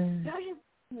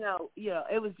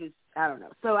 it was just, I don't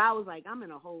know. So I was like, I'm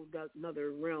in a whole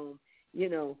another realm, you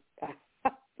know.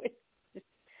 I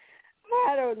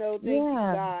don't know. Thank you,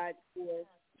 God, for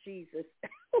Jesus.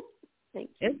 Thank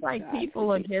you, it's like God.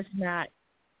 People are just not,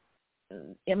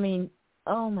 I mean,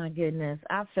 oh, my goodness.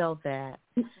 I felt that.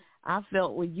 I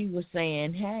felt what you were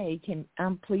saying. Hey, can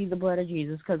I plead the blood of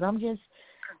Jesus? Because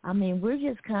we're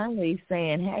just kindly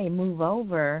saying, hey, move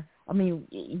over. I mean,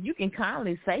 you can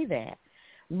kindly say that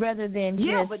rather than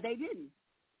Yeah, but they didn't.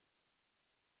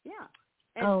 Yeah.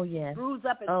 And bruise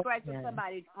up and scratch up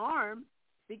somebody's arm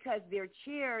because their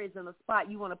chair is in a spot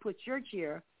you want to put your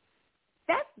chair.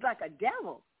 That's like a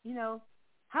devil, you know.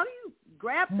 How do you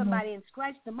grab somebody and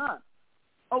scratch them up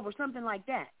over something like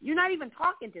that? You're not even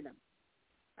talking to them.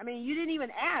 I mean, you didn't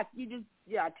even ask. You just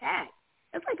attack.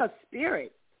 It's like a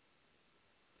spirit,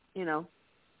 you know.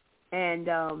 And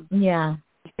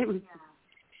it was,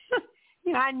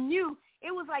 you know, I knew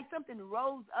it was like something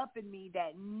rose up in me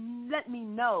that let me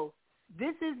know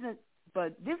this isn't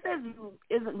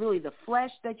really the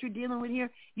flesh that you're dealing with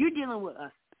here. You're dealing with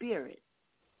a spirit.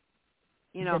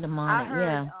 You know, demonic, I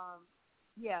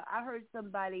heard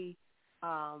somebody,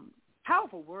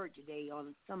 powerful word today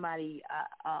on somebody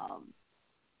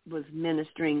was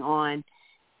ministering on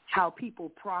how people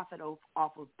profit off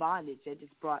of bondage. That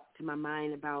just brought to my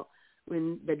mind about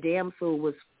when the damsel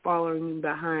was following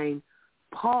behind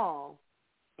Paul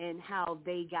and how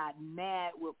they got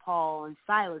mad with Paul and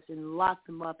Silas and locked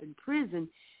them up in prison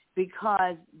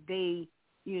because they,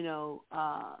 you know,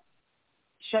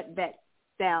 shut that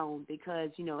down because,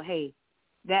 you know, hey,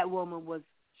 that woman was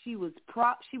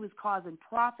causing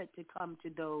profit to come to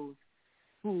those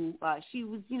who she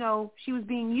was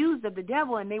being used of the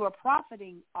devil, and they were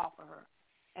profiting off of her.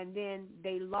 And then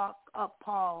they locked up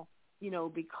Paul, you know,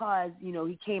 because, you know,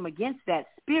 he came against that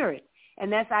spirit.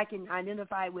 And that's, I can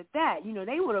identify with that. You know,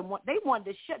 they wanted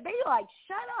to shut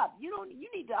up. You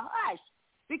need to hush,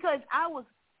 because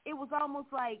it was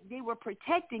almost like they were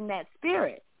protecting that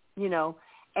spirit, you know.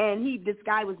 And this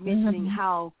guy was mentioning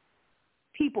how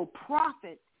people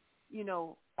profit, you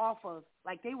know, off of,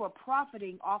 like they were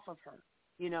profiting off of her,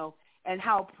 you know, and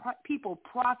how people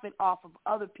profit off of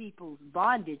other people's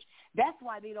bondage. That's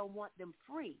why they don't want them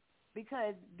free,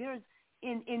 because there's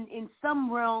in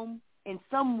some realm, in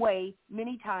some way,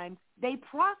 many times they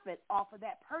profit off of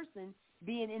that person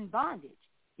being in bondage,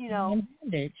 you know.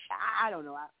 Bondage. I don't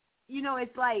know. You know,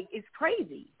 it's like, it's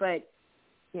crazy, but,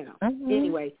 you know,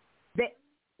 anyway,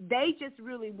 they just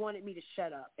really wanted me to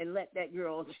shut up and let that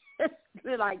girl just,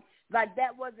 like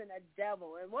that wasn't a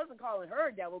devil. It wasn't calling her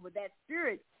a devil, but that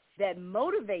spirit that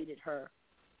motivated her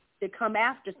to come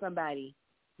after somebody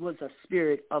was a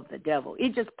spirit of the devil.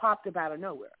 It just popped up out of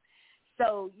nowhere.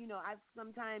 So, you know,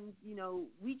 sometimes, you know,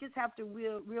 we just have to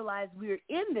realize we're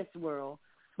in this world,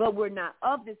 but we're not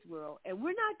of this world, and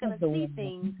we're not going to see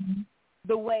things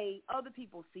the way other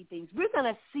people see things. We're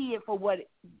going to see it for what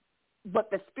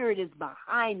the spirit is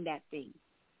behind that thing.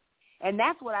 And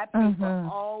that's what I pray for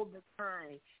all the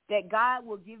time, that God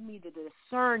will give me the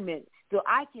discernment so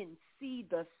I can see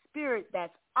the spirit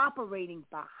that's operating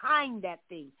behind that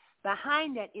thing,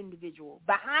 behind that individual,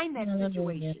 behind that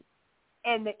situation.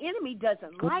 And the enemy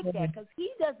doesn't like that, because he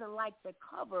doesn't like to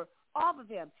cover off of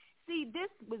him. See, this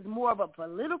was more of a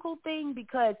political thing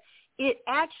because it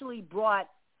actually brought,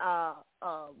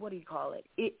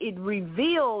 It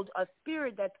revealed a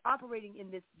spirit that's operating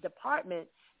in this department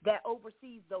that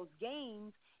oversees those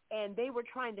games, and they were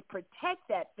trying to protect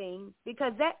that thing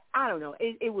because I don't know,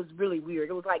 it was really weird.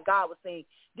 It was like God was saying,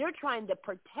 they're trying to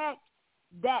protect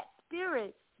that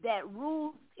spirit that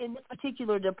rules in this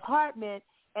particular department,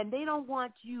 and they don't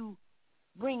want you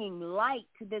bringing light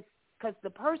to this, because the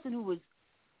person who was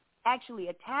actually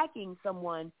attacking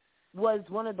someone was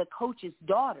one of the coach's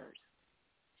daughters.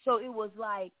 So it was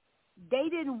like they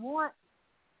didn't want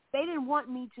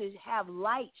me to have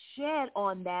light shed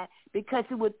on that because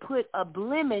it would put a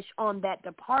blemish on that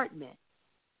department.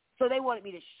 So they wanted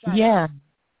me to shut up.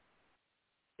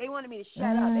 They wanted me to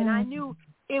shut up, and I knew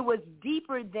it was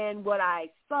deeper than what I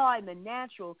saw in the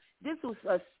natural. This was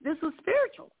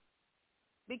spiritual,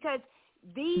 because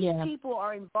these people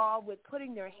are involved with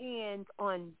putting their hands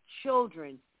on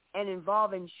children and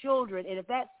involving children, and if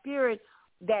that spirit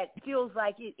that feels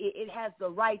like it has the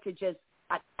right to just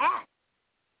attack,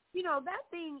 that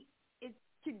thing is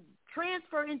to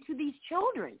transfer into these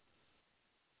children.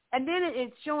 And then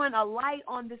it's showing a light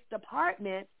on this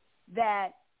department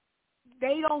that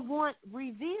they don't want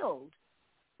revealed.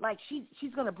 Like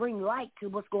she's going to bring light to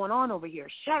what's going on over here.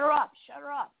 Shut her up.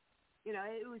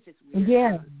 It was just weird.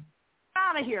 Yeah. Get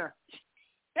out of here.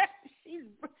 She's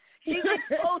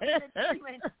exposing the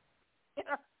demons. Get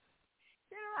her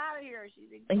out of here.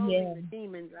 She's exposing the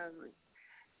demons. I was like,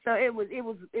 so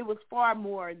it was far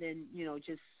more than,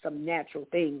 just some natural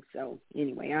things. So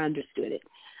anyway, I understood it.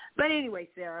 But anyway,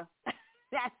 Sarah,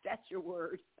 that's your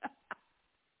word.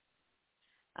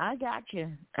 I got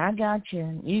you.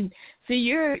 You see,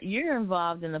 you're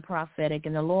involved in the prophetic,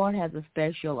 and the Lord has a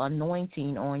special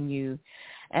anointing on you,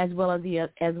 as well as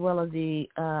the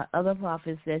other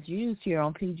prophets that's used here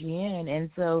on PGN. And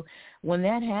so when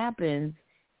that happens,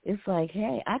 it's like,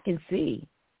 hey, I can see.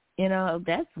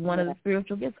 That's one of the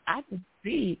spiritual gifts. I can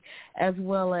see, as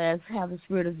well as have the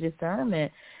spirit of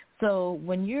discernment. So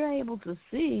when you're able to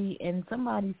see, and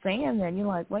somebody's saying that, you're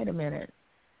like, wait a minute.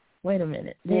 They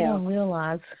don't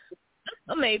realize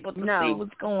I'm able to see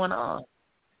what's going on.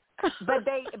 But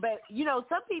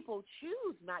some people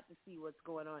choose not to see what's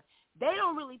going on. They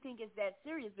don't really think it's that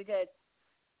serious because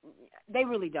they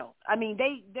really don't. I mean,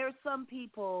 there's some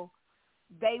people,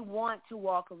 they want to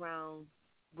walk around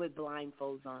with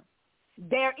blindfolds on.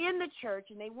 They're in the church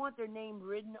and they want their name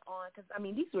written on, because,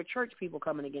 these were church people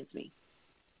coming against me.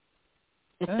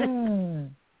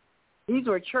 These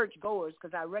were church goers,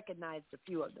 because I recognized a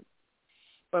few of them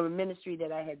from a ministry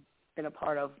that I had been a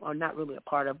part of, or not really a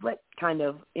part of, but kind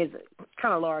of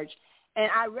large. And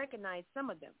I recognized some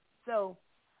of them. So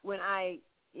when I'm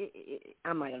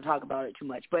not going to talk about it too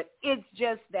much, but it's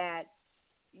just that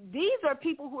these are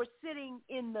people who are sitting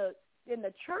in the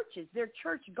churches. They're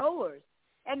church goers,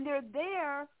 and they're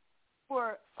there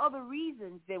for other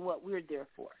reasons than what we're there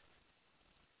for.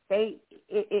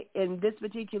 In this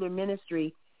particular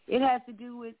ministry, it has to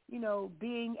do with,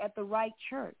 being at the right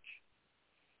church,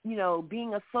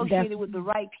 being associated with the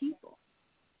right people,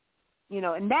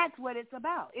 and that's what it's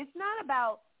about. It's not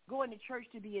about going to church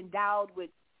to be endowed with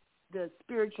the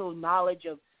spiritual knowledge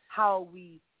of how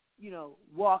we,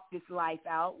 walk this life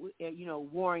out,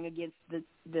 warring against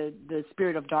the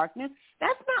spirit of darkness.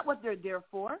 That's not what they're there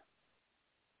for.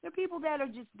 They're people that are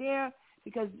just there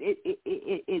because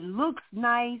it looks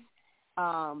nice.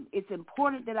 It's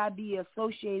important that I be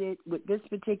associated with this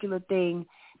particular thing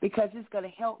because it's going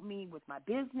to help me with my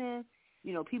business,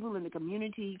 people in the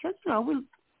community, because, we're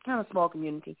kind of small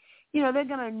community. They're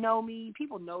going to know me.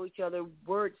 People know each other.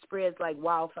 Word spreads like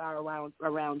wildfire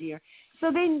around here.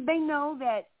 So they know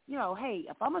that, hey,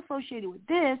 if I'm associated with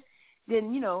this,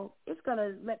 then, it's going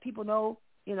to let people know,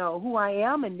 who I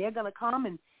am, and they're going to come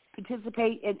and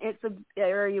participate. And it's an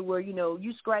area where,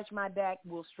 you scratch my back,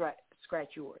 we'll scratch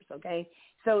yours, okay?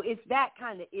 So it's that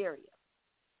kind of area.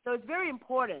 So it's very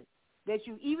important that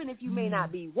you, even if you may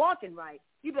not be walking right,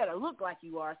 you better look like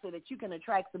you are so that you can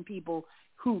attract some people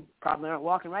who probably aren't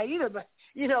walking right either. But,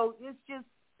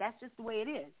 that's just the way it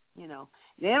is,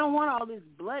 They don't want all this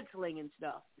blood slinging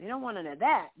stuff. They don't want none of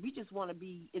that. We just want to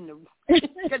be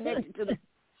connected to the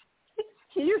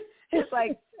It's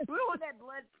like, we don't want that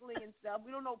blood slinging stuff.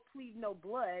 We don't plead no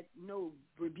blood, no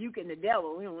rebuking the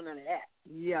devil. We don't want none of that.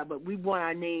 Yeah, but we want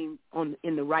our name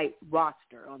in the right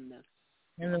roster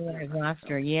in the right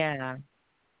roster. Yeah.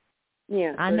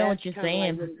 Yeah. I know what you're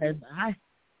saying because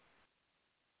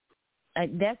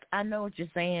I know what you're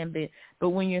saying, but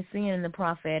when you're seeing the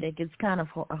prophetic, it's kind of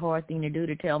a hard thing to do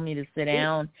to tell me to sit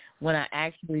down when I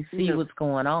actually see what's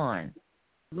going on.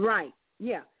 Right.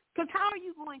 Yeah. Because how are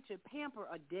you going to pamper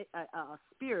a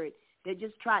spirit that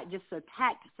just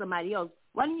attacked somebody else?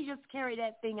 Why don't you just carry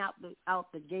that thing out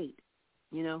the gate?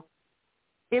 You know,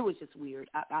 it was just weird.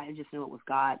 I just know it was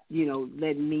God, you know,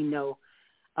 letting me know,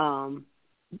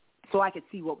 so I could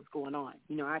see what was going on.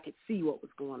 You know, I could see what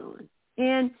was going on.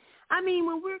 And I mean,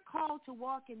 when we're called to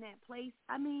walk in that place,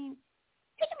 I mean,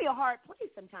 it can be a hard place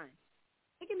sometimes.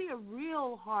 It can be a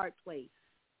real hard place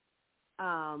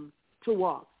to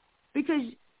walk, because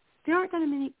there aren't going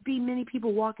to be many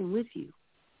people walking with you,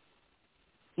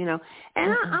 you know.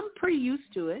 And I'm pretty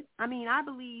used to it. I mean, I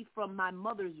believe from my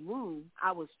mother's womb,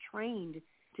 I was trained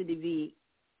to be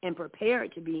and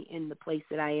prepared to be in the place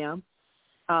that I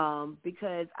am,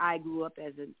 because I grew up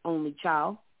as an only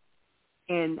child,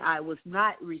 and I was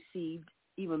not received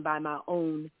even by my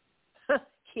own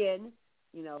kin.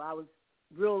 You know, I was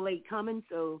real late coming,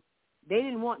 so they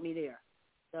didn't want me there.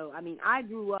 So, I mean, I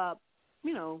grew up,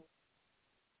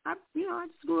 I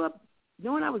just grew up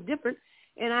knowing I was different,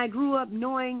 and I grew up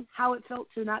knowing how it felt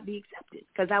to not be accepted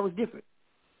because I was different,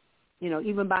 you know,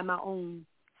 even by my own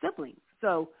siblings.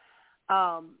 So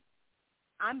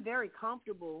I'm very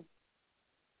comfortable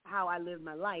how I live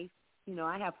my life. You know,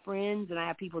 I have friends and I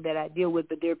have people that I deal with,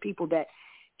 but there are people that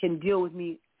can deal with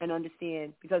me and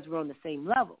understand because we're on the same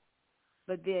level.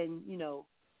 But then, you know,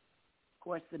 of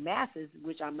course, the masses,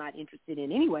 which I'm not interested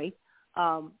in anyway,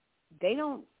 they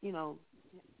don't, you know,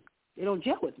 they don't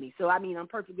gel with me. So, I mean, I'm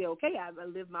perfectly okay. I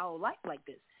live my whole life like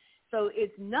this. So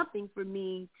it's nothing for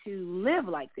me to live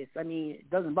like this. I mean, it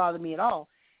doesn't bother me at all.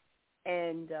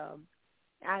 And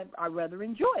I rather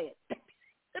enjoy it,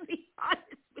 to be honest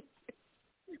with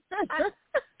you.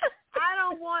 I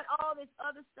don't want all this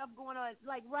other stuff going on.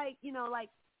 Like, right, you know, like,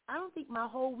 I don't think the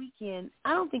whole weekend,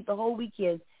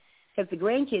 because the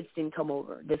grandkids didn't come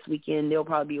over this weekend. They'll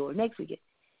probably be over next weekend.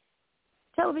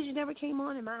 Television never came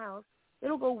on in my house.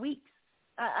 It'll go weeks.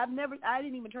 I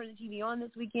didn't even turn the TV on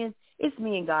this weekend. It's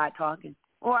me and God talking.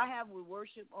 Or I have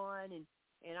worship on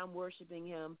and I'm worshiping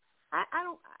him. I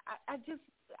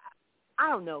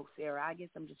don't know, Sarah. I guess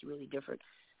I'm just really different.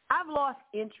 I've lost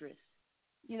interest.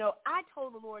 You know, I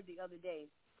told the Lord the other day,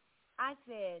 I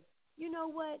said, you know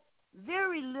what?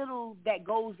 Very little that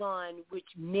goes on which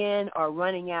men are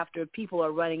running after, people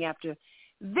are running after,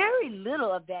 very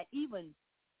little of that even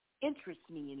interests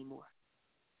me anymore.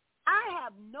 I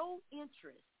have no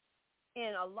interest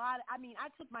in a lot. I mean, I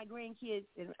took my grandkids,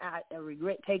 and I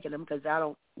regret taking them because I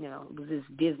don't, you know, it was this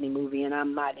Disney movie, and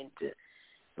I'm not into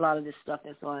a lot of this stuff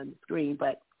that's on the screen.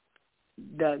 But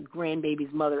the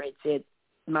grandbaby's mother had said,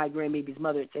 my grandbaby's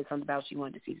mother had said something about she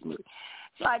wanted to see this movie.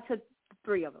 So I took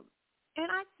 3 of them. And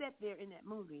I sat there in that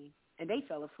movie, and they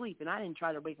fell asleep, and I didn't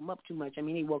try to wake them up too much. I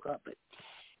mean, they woke up, but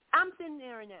I'm sitting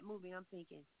there in that movie, and I'm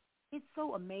thinking, it's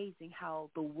so amazing how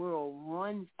the world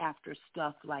runs after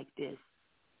stuff like this.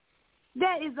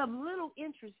 That is of little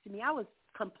interest to me. I was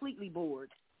completely bored,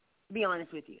 to be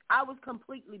honest with you. I was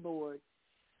completely bored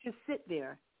to sit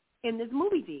there in this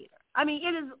movie theater. I mean,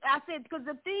 it is, I said, because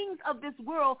the things of this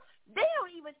world, they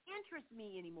don't even interest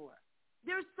me anymore.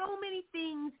 There's so many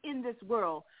things in this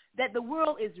world that the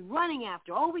world is running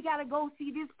after. Oh, we got to go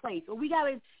see this place. Or we got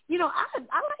to, you know, I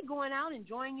like going out,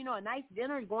 enjoying, you know, a nice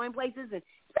dinner, going places, and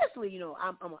especially, you know,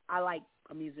 I like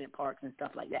amusement parks and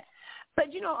stuff like that.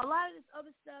 But, you know, a lot of this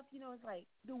other stuff, you know, it's like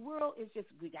the world is just,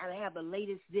 we got to have the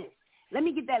latest this. Let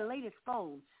me get that latest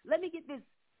phone. Let me get this,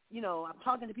 you know, I'm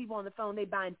talking to people on the phone, they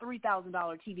buying $3,000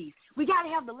 TVs. We got to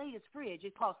have the latest fridge.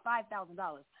 It costs $5,000.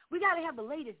 We got to have the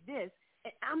latest this.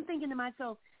 And I'm thinking to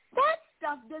myself, that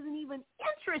stuff doesn't even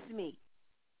interest me.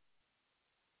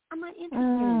 I'm not interested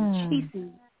in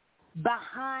chasing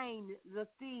behind the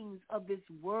things of this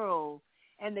world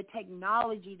and the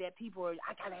technology that people are,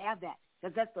 I got to have that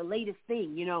because that's the latest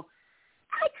thing, you know.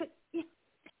 It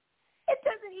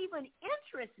doesn't even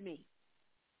interest me.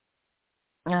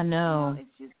 I know. You know,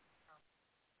 it's just,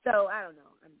 so I don't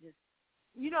know. I'm just,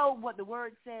 you know what the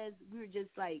word says, we're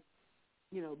just like,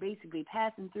 you know, basically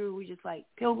passing through. We're just like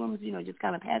pilgrims, you know, just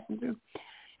kind of passing through.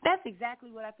 That's exactly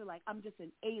what I feel like. I'm just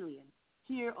an alien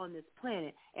here on this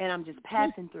planet, and I'm just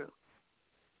passing through.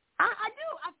 I do.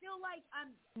 I feel like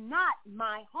I'm not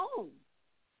my home.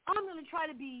 I'm going to try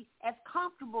to be as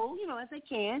comfortable, you know, as I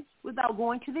can without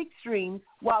going to the extremes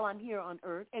while I'm here on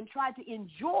Earth and try to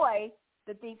enjoy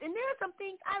the things. And there are some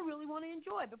things I really want to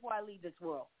enjoy before I leave this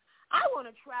world. I want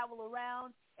to travel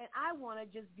around, and I want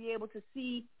to just be able to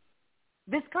see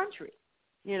this country,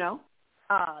 you know,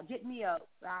 get me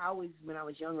when I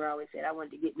was younger, I always said I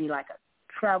wanted to get me like a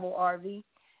travel RV,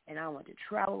 and I want to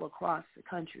travel across the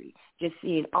country, just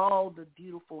seeing all the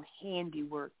beautiful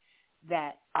handiwork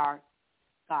that our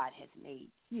God has made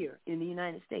here in the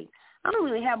United States. I don't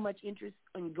really have much interest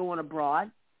in going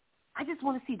abroad. I just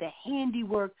want to see the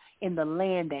handiwork in the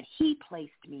land that he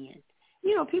placed me in.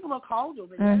 You know, people are called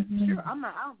over there. Mm-hmm. Sure,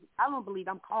 I don't believe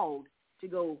I'm called to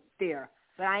go there,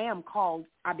 but I am called,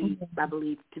 I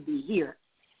believe, to be here.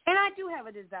 And I do have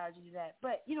a desire to do that.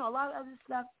 But, you know, a lot of other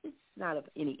stuff, it's not of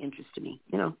any interest to me,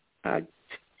 you know,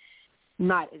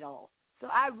 not at all. So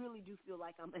I really do feel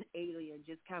like I'm an alien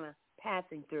just kind of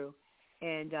passing through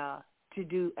and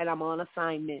and I'm on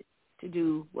assignment to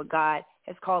do what God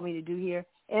has called me to do here.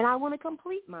 And I want to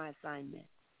complete my assignment.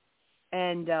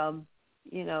 And,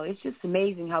 you know, it's just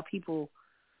amazing how people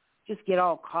just get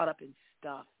all caught up in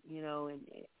stuff, you know, and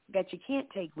that you can't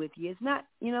take with you. It's not,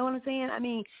 you know what I'm saying? I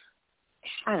mean,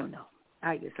 I don't know.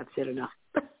 I guess I've said enough.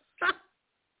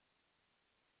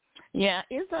 Yeah,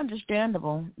 it's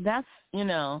understandable. That's, you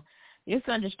know, it's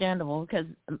understandable because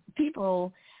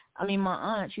people, I mean, my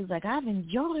aunt, she was like, I've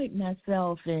enjoyed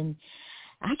myself, and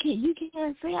you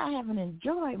can't say I haven't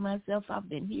enjoyed myself. I've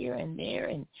been here and there,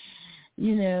 and,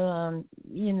 you know,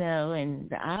 and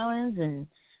the islands, and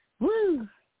woo.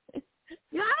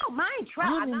 Yeah, I don't mind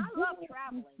traveling. I love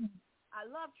traveling. I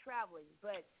love traveling,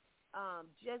 but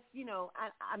just, you know,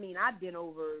 I mean, I've been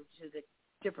over to the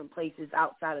different places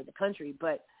outside of the country,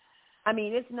 but I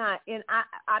mean, it's not, and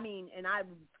I mean, and I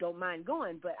don't mind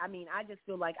going, but I mean, I just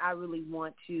feel like I really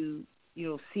want to, you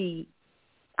know,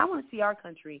 I want to see our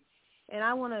country, and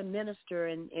I want to minister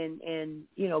and,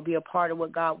 you know, be a part of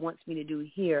what God wants me to do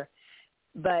here.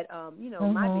 But, you know,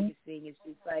 my biggest thing is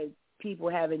just like people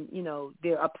having, you know,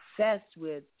 they're obsessed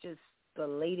with just the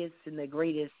latest and the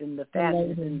greatest and the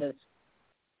fastest and the,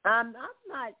 I'm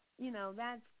not, you know,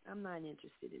 I'm not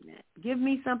interested in that. Give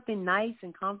me something nice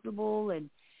and comfortable, and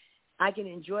I can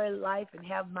enjoy life and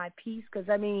have my peace. Because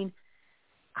I mean,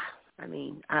 I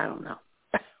don't know.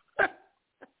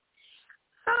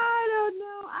 I don't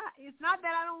know. It's not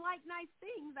that I don't like nice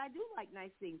things. I do like nice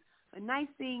things, but nice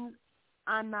things,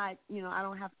 I'm not. You know,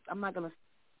 I'm not gonna.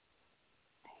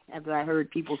 As I heard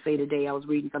people say today, I was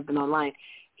reading something online.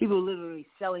 People are literally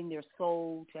selling their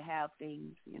soul to have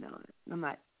things, you know. I'm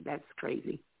not, that's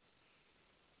crazy.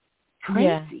 Crazy.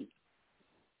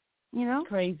 Yeah. You know?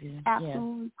 Crazy.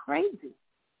 Absolutely crazy.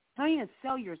 How are you going to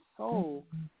sell your soul?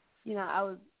 You know, I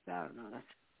don't know, that's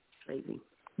crazy.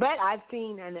 But I've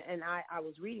seen, and I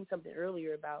was reading something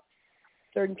earlier about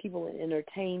certain people in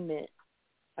entertainment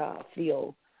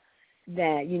field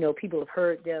that, you know, people have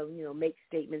heard them, you know, make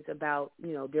statements about,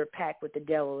 you know, their pact with the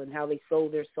devil and how they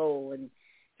sold their soul. And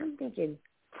I'm thinking,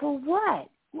 for what?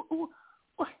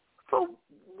 For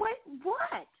what?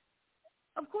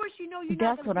 Of course, you know, you're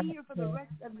not going to be here for the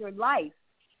rest of your life.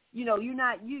 You know, you're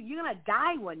going to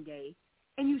die one day,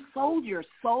 and you sold your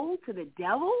soul to the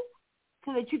devil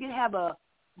so that you can have a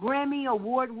Grammy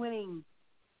award-winning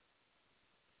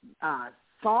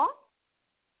song?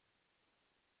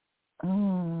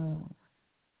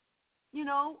 You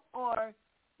know, or,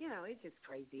 you know, it's just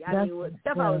crazy. I mean,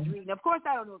 stuff I was reading. Of course,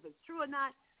 I don't know if it's true or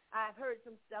not. I've heard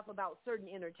some stuff about certain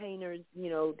entertainers, you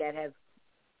know, that have,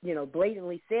 you know,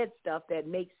 blatantly said stuff that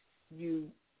makes you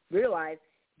realize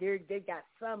they've got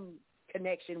some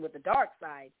connection with the dark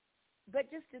side.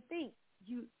 But just to think,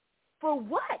 for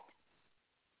what?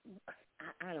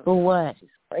 I don't know. For what? It's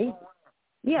just crazy.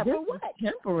 Yeah, this for what?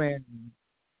 Is temporary.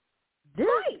 This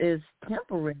is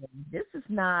temporary. This is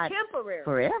not temporary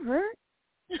forever.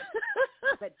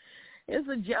 But it's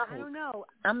a joke. I don't know.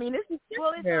 I mean, it's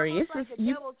temporary. Well, it's almost like the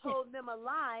devil told them a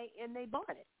lie, and they bought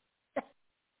it.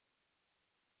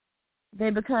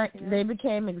 They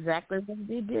became exactly what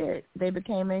they did. They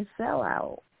became a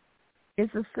sellout.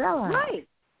 It's a sellout. Right.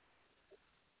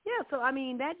 Yeah, so I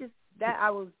mean that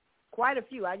I was quite a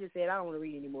few. I just said I don't want to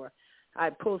read anymore. I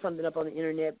pulled something up on the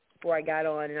internet before I got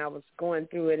on, and I was going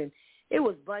through it, and it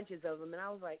was bunches of them, and I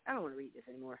was like, I don't want to read this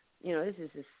anymore. You know, this is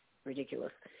just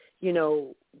ridiculous. You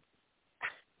know,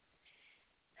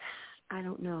 I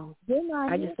don't know.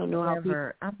 I just don't know how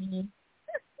people. I mean,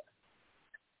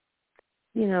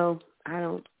 you know,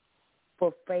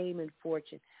 for fame and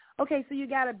fortune. Okay, so you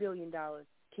got $1 billion.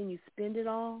 Can you spend it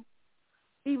all?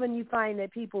 Even you find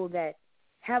that people that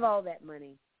have all that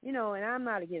money, you know, and I'm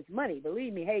not against money.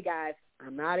 Believe me, hey, guys,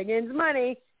 I'm not against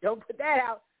money. Don't put that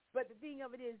out. But the thing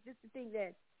of it is just to think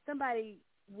that somebody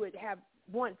would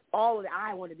want all of it.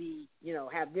 I want to be, you know,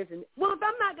 have this. And well, if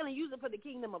I'm not going to use it for the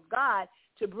kingdom of God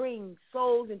to bring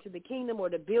souls into the kingdom or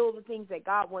to build the things that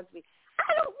God wants me,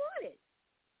 I don't want it.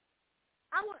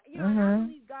 I want, you know, and I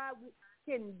believe God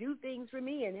can do things for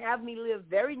me and have me live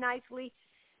very nicely,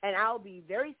 and I'll be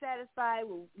very satisfied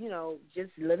with, you know,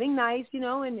 just living nice, you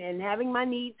know, and having my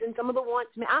needs and some of the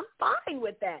wants. I'm fine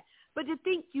with that. But to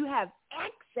think you have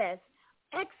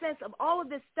excess of all of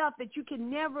this stuff that you can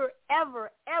never,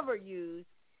 ever, ever use,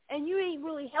 and you ain't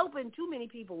really helping too many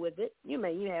people with it. You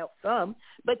may help some,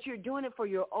 but you're doing it for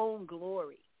your own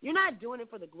glory. You're not doing it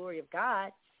for the glory of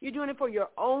God. You're doing it for your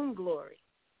own glory.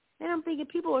 And I'm thinking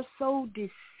people are so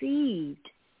deceived.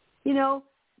 You know,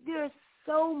 there's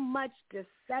so much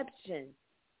deception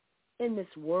in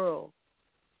this world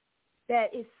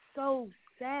that is so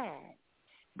sad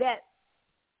that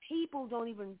people don't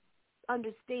even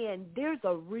understand there's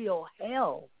a real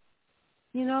hell,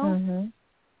 you know? Mm-hmm.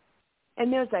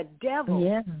 And there's a devil.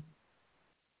 Yeah.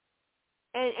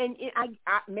 And I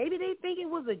maybe they think it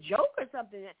was a joke or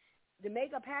something, to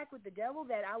make a pact with the devil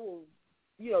that I will,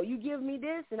 you know, you give me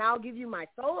this and I'll give you my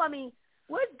soul. I mean,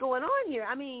 what's going on here?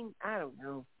 I mean, I don't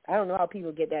know. I don't know how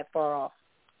people get that far off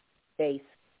base.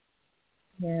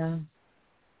 Yeah.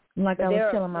 Like But I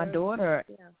was telling my daughter.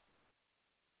 Yeah.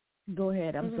 Go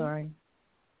ahead. I'm sorry.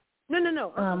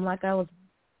 No.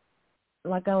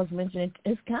 Like I was mentioning,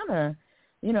 it's kind of,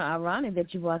 you know, ironic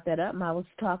that you brought that up. I was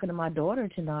talking to my daughter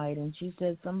tonight, and she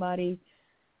said somebody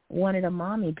wanted a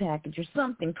mommy package or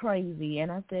something crazy,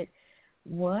 and I said,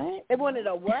 "What?" They wanted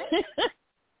a what?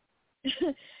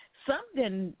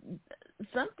 something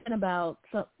about,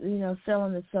 you know,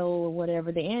 selling the soul or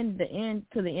whatever.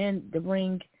 To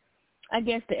bring, I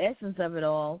guess, the essence of it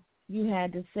all. You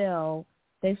had to sell.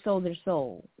 They sold their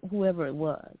soul, whoever it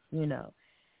was, you know.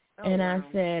 Oh, and wow.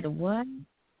 I said, "What?"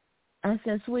 I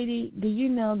said, "Sweetie, do you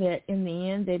know that in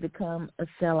the end they become a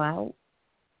sellout?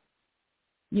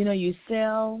 You know, you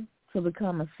sell to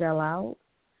become a sellout,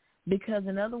 because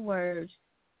in other words,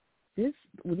 this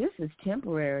is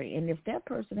temporary, and if that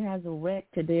person has a wreck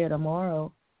today or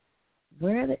tomorrow,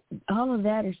 all of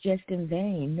that is just in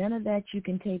vain. None of that you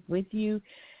can take with you.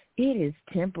 It is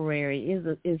temporary.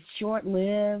 It's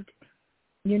short-lived,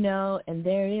 you know, and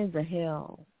there is a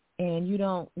hell, and you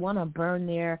don't want to burn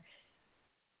there."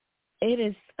 It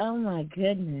is, oh my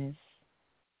goodness.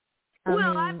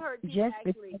 I've heard people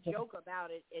actually joke about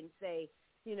it and say,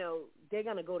 you know, they're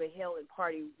going to go to hell and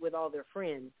party with all their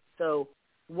friends. So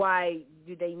why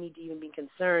do they need to even be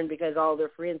concerned because all their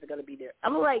friends are going to be there?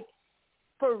 I'm like,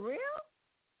 for real?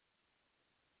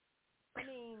 I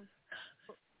mean,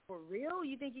 for real?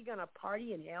 You think you're going to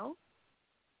party in hell?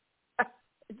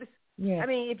 Yeah. I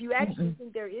mean, if you actually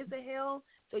think there is a hell,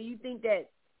 so you think that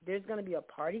there's going to be a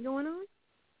party going on?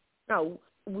 No,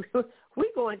 we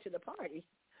going to the party.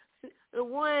 The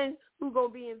one who's gonna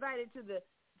be invited to the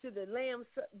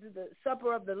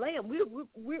supper of the Lamb.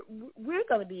 We're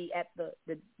gonna be at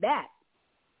that.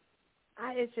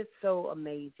 It's just so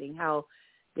amazing how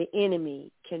the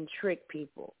enemy can trick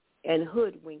people and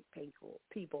hoodwink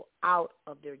people out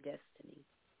of their destiny.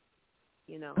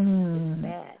 You know, It's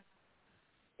sad.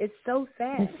 It's so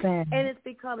sad. It's sad. And it's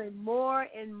becoming more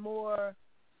and more,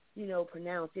 you know,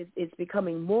 pronounced. It's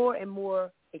becoming more and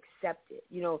more accepted.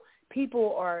 You know,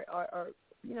 people are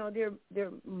you know,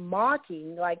 they're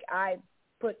mocking. Like I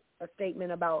put a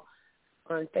statement about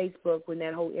on Facebook when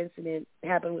that whole incident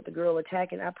happened with the girl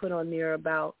attacking. I put on there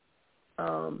about,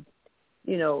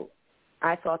 you know,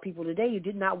 I saw people today who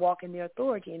did not walk in their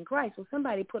authority in Christ. Well,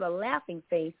 somebody put a laughing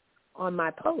face on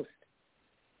my post.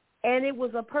 And it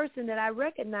was a person that I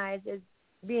recognized as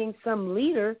being some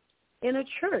leader in a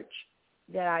church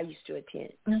that I used to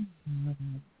attend.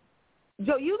 Mm-hmm.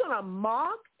 So you're going to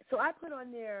mock? So I put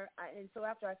on there, and so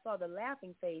after I saw the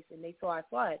laughing face and I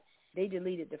saw it, they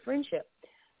deleted the friendship.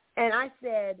 And I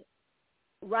said,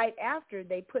 right after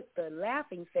they put the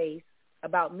laughing face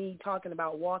about me talking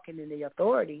about walking in the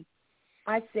authority,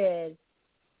 I said,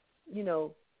 you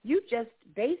know, you just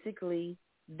basically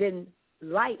been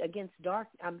light against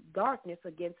darkness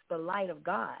against the light of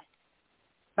God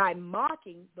by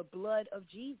mocking the blood of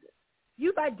Jesus.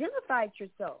 You've identified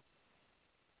yourself.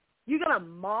 You're going to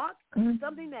mock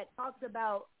something that talks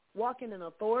about walking in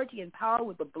authority and power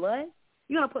with the blood?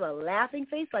 You're going to put a laughing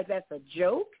face like that's a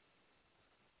joke?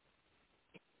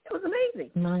 It was amazing.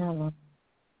 No.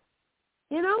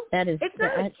 You know? It's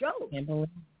not a joke.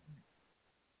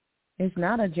 It's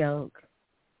not a joke.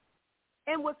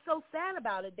 And what's so sad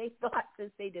about it, they thought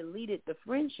since they deleted the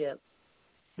friendship,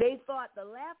 they thought the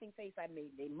laughing face I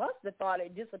made, they must have thought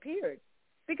it disappeared.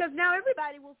 Because now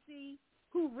everybody will see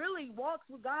who really walks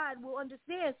with God will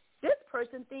understand this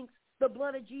person thinks the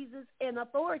blood of Jesus and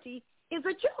authority is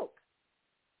a joke.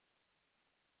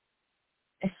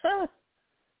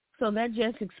 So that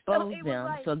just exposed them.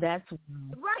 Like, so that's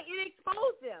right. It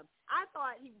exposed them. I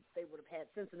thought they would have had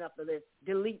sense enough to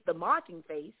delete the mocking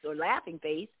face or laughing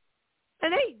face,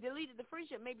 and they deleted the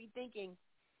friendship, maybe thinking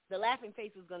the laughing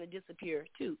face was going to disappear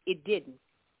too. It didn't.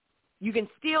 you can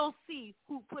still see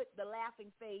who put the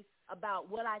laughing face about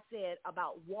what I said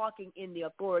about walking in the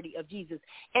authority of Jesus.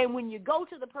 And when you go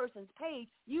to the person's page,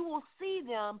 you will see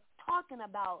them talking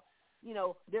about,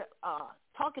 they're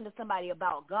talking to somebody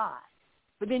about God.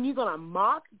 But then you're going to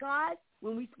mock God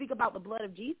when we speak about the blood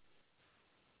of Jesus?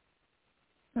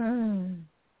 Amazing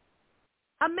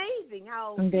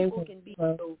how people can be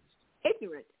so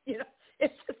ignorant.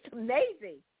 It's just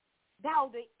amazing. Now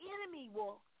the enemy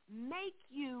will make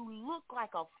you look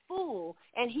like a fool,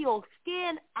 and he'll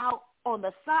stand out on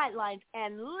the sidelines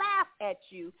and laugh at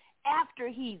you after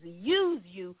he's used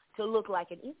you to look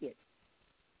like an idiot.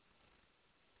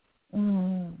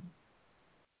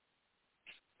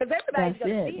 Because everybody's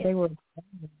going to see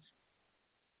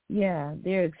it.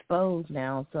 They're exposed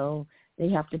now, so they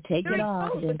have to take it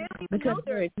off because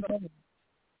they're exposed.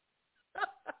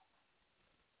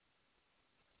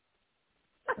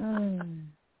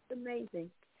 It's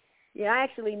amazing. Yeah, I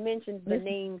actually mentioned the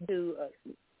name to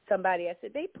somebody. I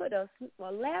said they put a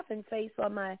laughing face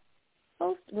on my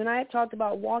post when I talked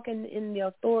about walking in the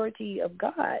authority of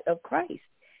God, of Christ,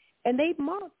 and they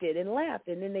mocked it and laughed.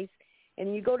 And then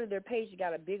you go to their page, you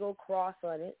got a big old cross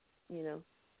on it.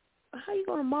 How are you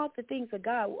going to mock the things of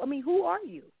God? I mean, who are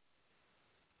you?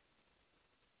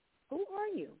 Who are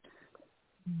you?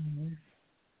 Mm-hmm.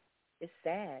 It's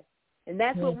sad, and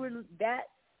that's what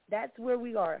that's where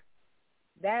we are.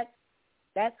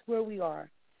 That's where we are.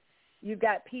 You've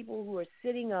got people who are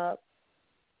sitting up.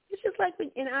 It's just like,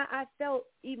 and I felt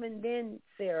even then,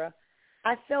 Sarah,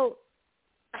 I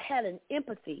had an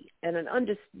empathy and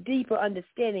deeper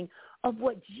understanding of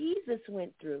what Jesus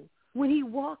went through when he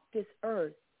walked this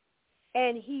earth,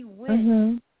 and he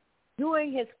went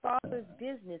doing his Father's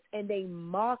business, and they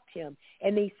mocked him,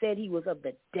 and they said he was of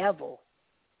the devil.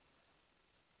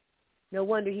 No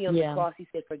wonder he on the cross, he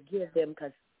said, forgive them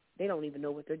because they don't even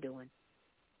know what they're doing.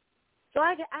 So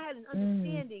I had an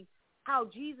understanding how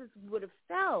Jesus would have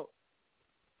felt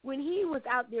when he was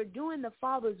out there doing the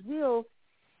Father's will,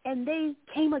 and they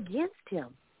came against him.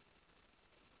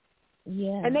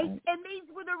 Yeah. And these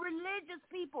were the religious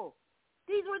people.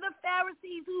 These were the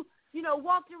Pharisees who,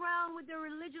 walked around with their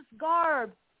religious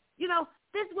garb.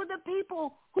 This were the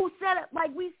people who set up,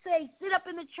 like we say, sit up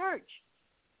in the church.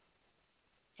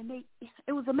 And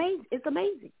it was amazing. It's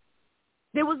amazing.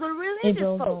 There was a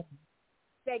religious folk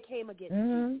that came against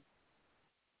in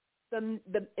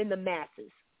the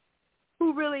masses,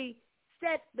 who really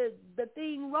set the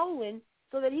thing rolling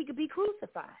so that he could be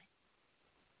crucified.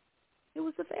 It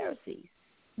was the Pharisees.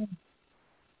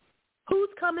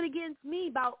 Who's coming against me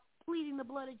about pleading the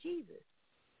blood of Jesus?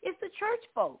 It's the church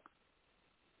folk,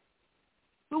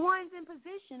 the ones in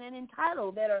position and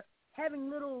entitled that are having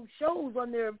little shows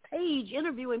on their page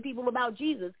interviewing people about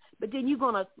Jesus, but then you're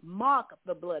going to mock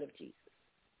the blood of Jesus.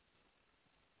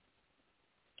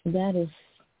 That is,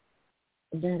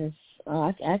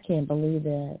 I can't believe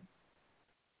that.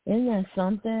 Isn't that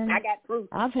something? I got proof.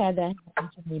 I've had that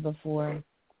happen to me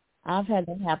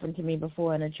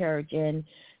before. In a church, and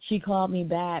she called me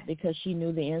back because she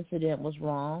knew the incident was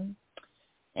wrong,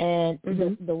 and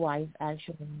the wife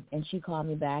actually, and she called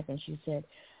me back and she said,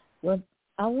 well,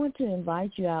 I want to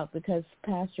invite you out because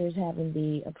Pastor is having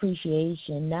the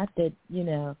appreciation, not that,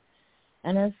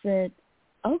 and I said,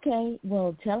 okay,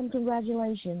 well, tell him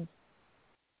congratulations.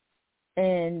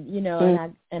 And,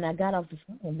 and I got off the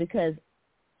phone because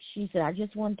she said, I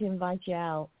just wanted to invite you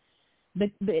out. But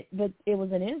it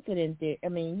was an incident there,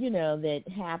 that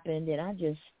happened,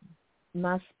 and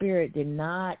my spirit did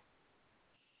not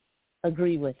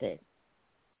agree with it.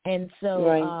 And so,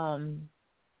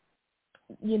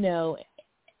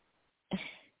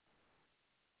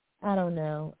 I don't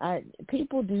know.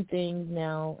 People do things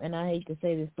now, and I hate to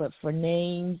say this, but for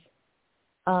names.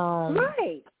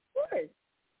 Right, of course.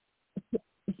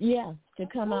 Yeah, to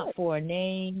come out for a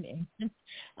name, and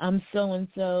I'm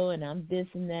so-and-so, and I'm this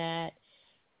and that,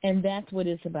 and that's what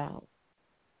it's about.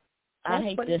 I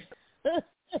hate to...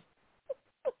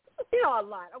 a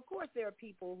lot. Of course, there are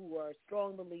people who are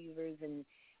strong believers and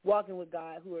walking with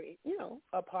God who are,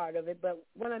 a part of it, but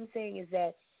what I'm saying is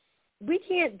that we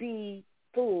can't be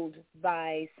fooled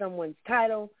by someone's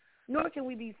title, nor can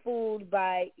we be fooled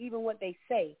by even what they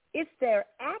say. It's their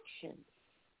actions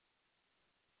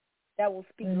that will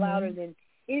speak louder than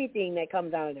anything that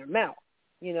comes out of their mouth.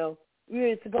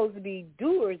 We're supposed to be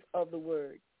doers of the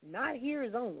word, not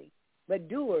hearers only, but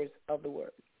doers of the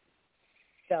word.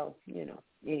 So,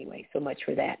 anyway, so much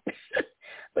for that.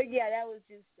 But yeah, that was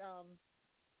just,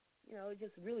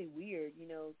 just really weird,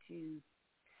 to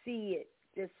see it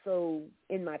just so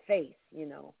in my face,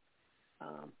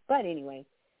 But anyway,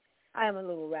 I am a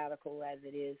little radical as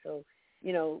it is. So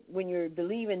when you're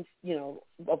believing,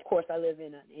 of course I live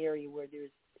in an area where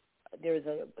there's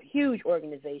a huge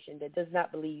organization that does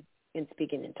not believe in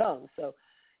speaking in tongues. So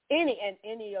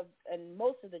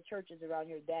most of the churches around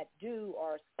here that do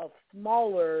are of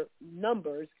smaller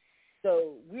numbers.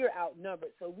 So we're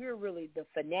outnumbered. So we're really the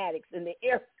fanatics in the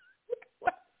area.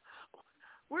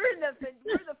 we're the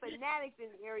fanatics in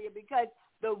the area because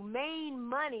the main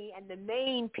money and the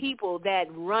main people that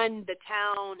run the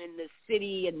town and the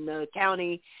city and the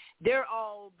county, they're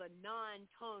all the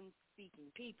non-tongue speaking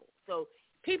people. So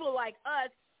people like us,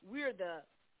 we're the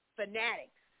fanatics.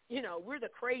 We're the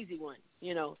crazy ones,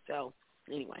 So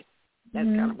anyway, that's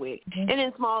kind of weird. And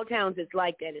in small towns, it's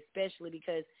like that, especially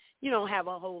because you don't have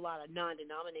a whole lot of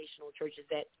non-denominational churches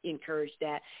that encourage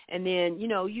that. And then,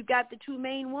 you've got the two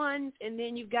main ones, and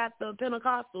then you've got the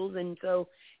Pentecostals. And so,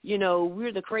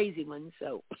 we're the crazy ones.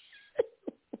 So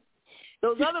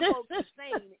those other folks are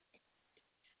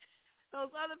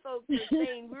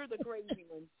saying we're the crazy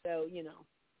ones. So,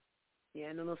 yeah,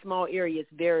 and in a small area,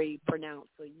 it's very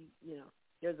pronounced. So,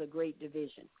 there's a great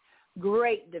division.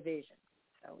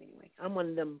 So anyway, I'm one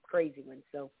of them crazy ones.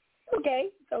 So,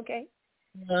 it's okay.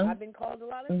 I've been called a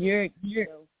lot of things.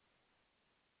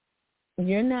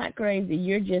 You're not crazy.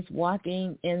 You're just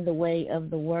walking in the way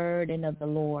of the word and of the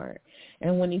Lord.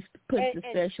 And when he puts the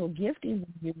special gifting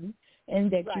in you and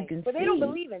that you can see. But they don't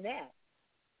believe in that.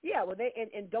 Yeah, well,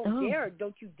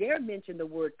 don't you dare mention the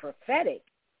word prophetic.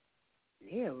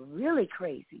 They're really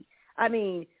crazy. I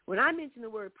mean, when I mention the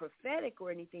word prophetic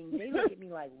or anything, they look at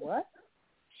me like, what?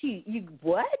 You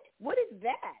what? What is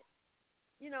that?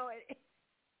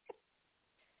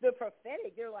 The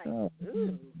prophetic, they're like,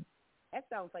 ooh, that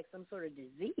sounds like some sort of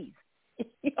disease.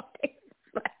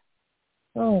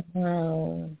 Oh,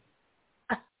 wow.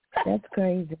 That's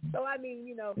crazy. So, I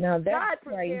mean, God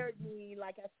prepared me,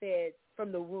 like I said,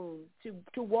 from the womb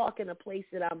to walk in a place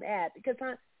that I'm at because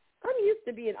I'm used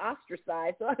to being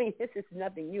ostracized. So, I mean, this is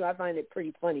nothing new. I find it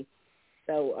pretty funny.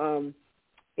 So,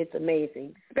 it's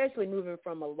amazing, especially moving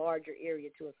from a larger area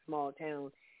to a small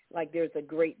town. Like, there's a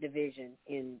great division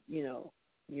in,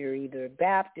 you're either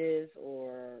Baptist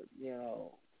or,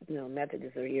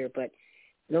 Methodist are here. But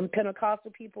them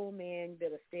Pentecostal people, man, you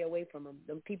better stay away from them.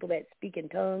 Them people that speak in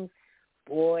tongues,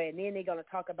 boy, and then they're going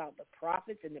to talk about the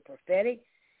prophets and the prophetic.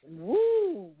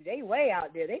 Woo, they way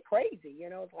out there. They crazy,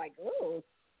 It's like, ooh.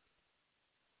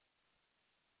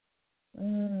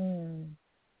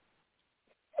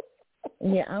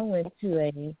 Yeah, I went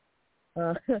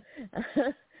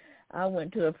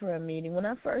to a prayer meeting when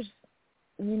I first.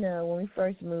 When we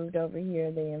first moved over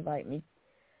here, they invited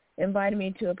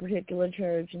me to a particular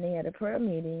church, and they had a prayer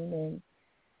meeting. And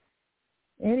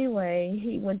anyway,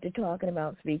 he went to talking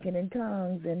about speaking in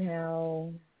tongues and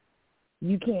how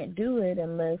you can't do it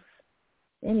unless.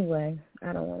 Anyway,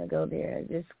 I don't want to go there.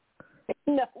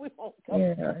 No, we won't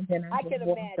go. Then I can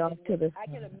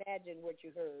imagine what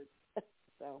you heard.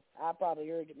 So I probably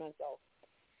heard it myself.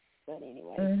 But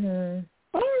anyway.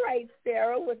 All right,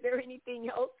 Sarah, was there anything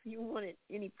else you wanted,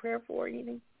 any prayer for or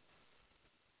anything?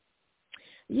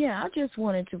 Yeah, I just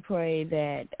wanted to pray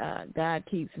that God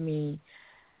keeps me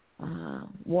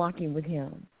walking with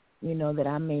him, that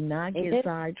I may not get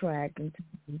sidetracked,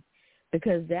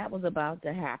 because that was about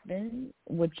to happen,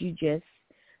 the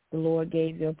Lord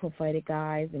gave you prophetic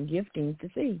eyes and giftings to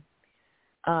see.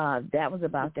 That was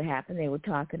about to happen. They were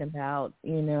talking about,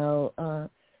 who's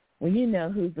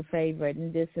the favorite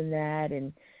and this and that.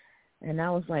 And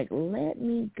I was like, let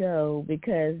me go,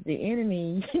 because the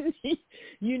enemy,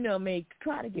 may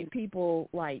try to get people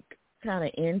like kind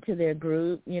of into their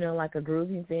group, like a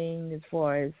grouping thing as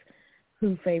far as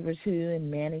who favors who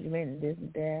and management and this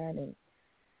and that.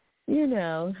 And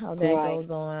how that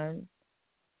goes on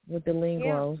with the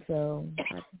lingo. Yeah. So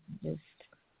I just.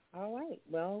 All right.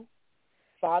 Well,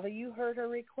 Father, you heard her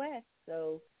request.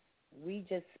 So we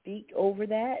just speak over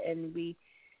that, and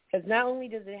because not only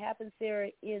does it happen,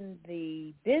 Sarah, in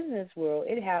the business world,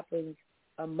 it happens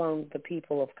among the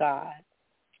people of God.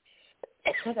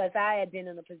 Because I had been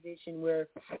in a position where,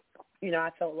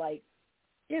 I felt like,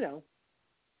 there are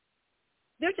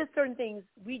just certain things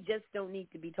we just don't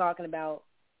need to be talking about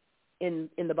in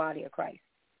the body of Christ.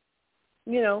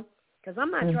 Because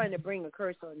I'm not trying to bring a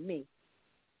curse on me.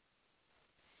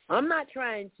 I'm not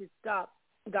trying to stop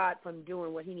God from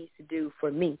doing what he needs to do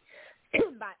for me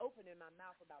by opening my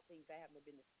mouth about things I haven't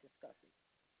been discussing.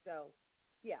 So,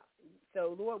 yeah.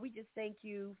 So, Lord, we just thank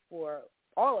you for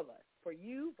all of us, for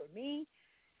you, for me,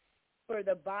 for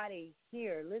the body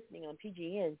here listening on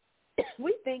PGN.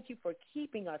 We thank you for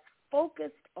keeping us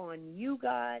focused on you,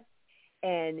 God,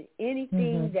 and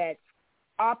anything that's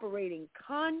operating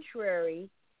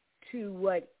contrary to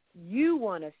what you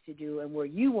want us to do and where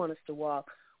you want us to walk,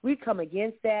 we come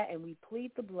against that and we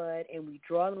plead the blood and we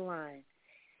draw the line.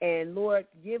 And, Lord,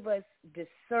 give us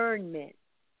discernment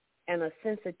and a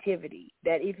sensitivity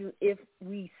that if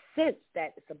we sense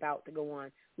that it's about to go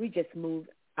on, we just move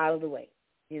out of the way,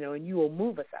 and you will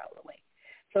move us out of the way.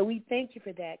 So we thank you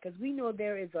for that because we know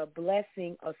there is a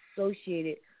blessing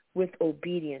associated with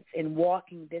obedience and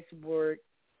walking this word,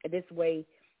 this way,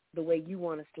 the way you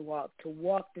want us to walk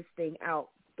this thing out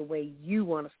the way you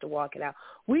want us to walk it out.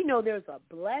 We know there's a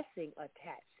blessing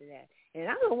attached to that. And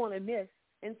I don't want to miss,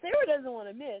 and Sarah doesn't want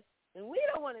to miss, and we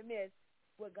don't want to miss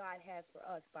what God has for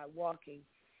us by walking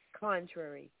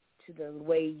contrary to the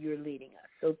way you're leading us.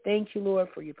 So thank you, Lord,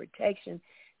 for your protection.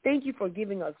 Thank you for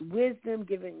giving us wisdom,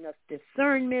 giving us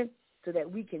discernment so that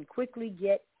we can quickly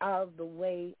get out of the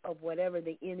way of whatever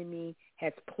the enemy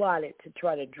has plotted to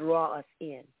try to draw us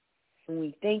in. And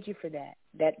we thank you for that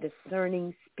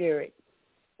discerning spirit,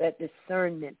 that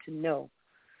discernment to know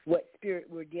what spirit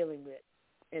we're dealing with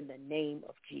in the name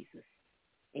of Jesus.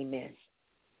 Amen.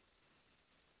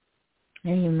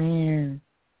 Amen.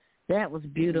 That was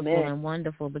beautiful Amen. and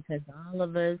wonderful because all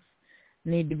of us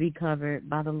need to be covered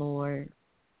by the Lord.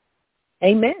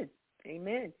 Amen.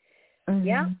 Amen. Mm-hmm.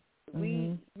 Yeah.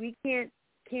 Mm-hmm. We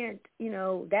can't,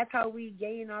 that's how we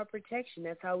gain our protection.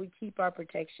 That's how we keep our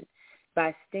protection,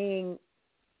 by staying,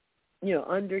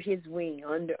 under his wing,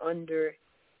 under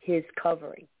his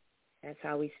covering. That's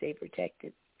how we stay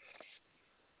protected.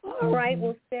 All right.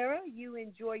 Well, Sarah, you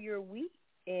enjoy your week,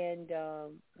 and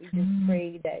we just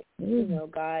pray that,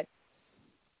 God,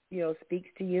 speaks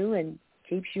to you and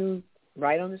keeps you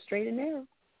right on the straight and narrow.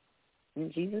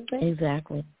 In Jesus' name.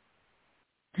 Exactly.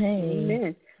 Hey.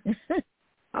 Amen.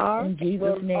 All right. In Jesus'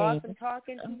 well, name. Awesome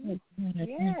talking to you.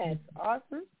 Yes,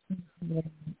 awesome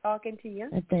talking to you.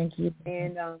 Thank you.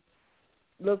 And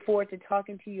look forward to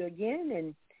talking to you again.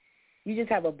 And you just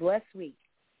have a blessed week.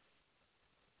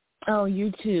 Oh,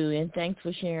 you too. And thanks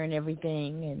for sharing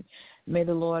everything. And may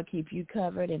the Lord keep you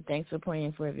covered. And thanks for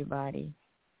praying for everybody.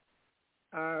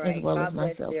 All right. As well God as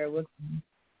bless myself. you.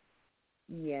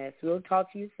 Yes, we'll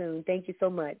talk to you soon. Thank you so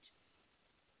much.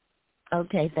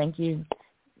 Okay, thank you.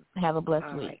 Have a blessed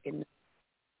All week. Right, good night.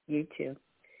 You too.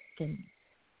 Okay.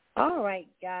 All right,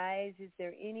 guys. Is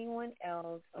there anyone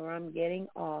else, or I'm getting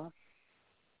off?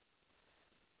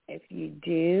 If you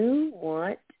do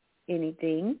want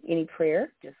anything, any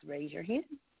prayer, just raise your hand.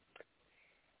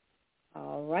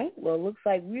 All right. Well, it looks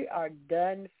like we are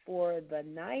done for the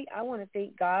night. I want to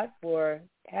thank God for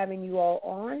having you all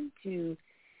on to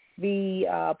be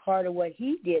part of what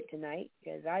he did tonight,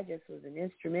 because I just was an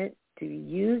instrument to be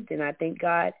used, and I thank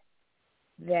God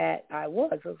that I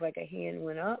was. Looks like a hand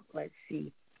went up. Let's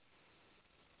see.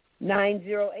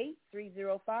 908-305.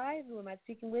 Who am I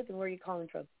speaking with, and where are you calling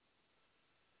from?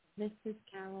 This is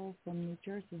Carol from New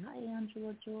Jersey. Hi,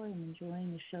 Angela Joy. I'm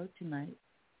enjoying the show tonight.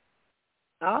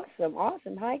 Awesome.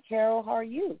 Hi, Carol. How are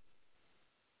you?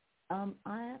 I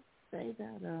have to say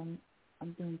that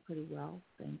I'm doing pretty well,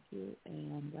 thank you,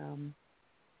 and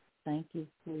thank you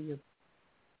for your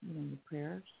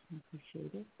prayers. I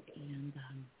appreciate it. And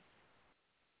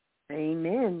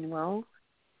amen. Well,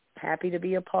 happy to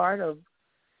be a part of,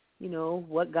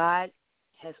 what God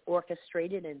has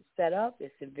orchestrated and set up.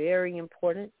 It's very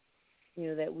important,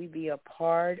 that we be a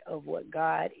part of what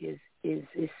God is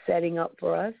setting up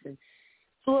for us. And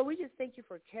so, Lord, we just thank you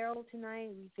for Carol tonight.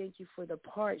 We thank you for the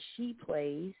part she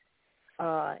plays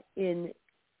in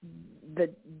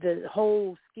the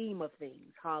whole scheme of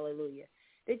things. Hallelujah.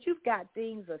 That you've got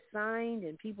things assigned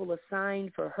and people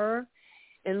assigned for her.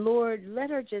 And, Lord, let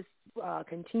her just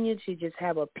continue to just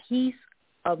have a peace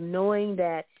of knowing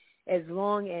that as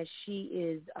long as she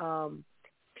is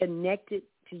connected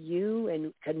to you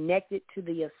and connected to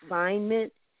the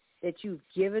assignment that you've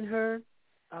given her,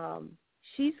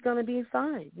 she's going to be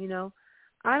fine.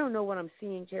 I don't know what I'm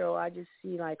seeing, Carol. I just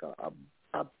see like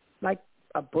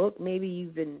a book maybe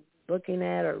you've been looking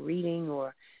at or reading,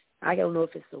 or I don't know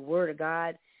if it's the Word of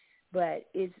God, but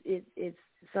it's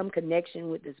some connection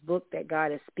with this book that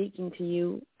God is speaking to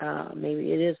you.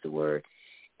 Maybe it is the Word,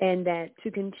 and that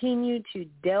to continue to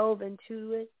delve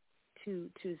into it, to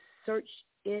search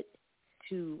it,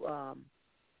 to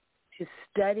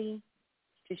study,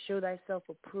 to show thyself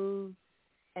approved,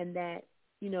 and that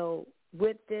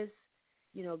with this,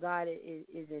 God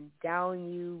is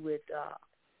endowing you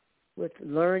with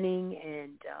learning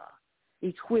and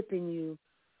equipping you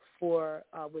for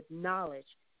with knowledge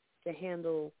to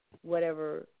handle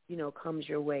whatever comes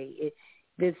your way.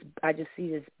 I just see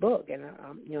this book, and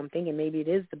I'm thinking maybe it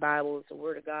is the Bible, it's the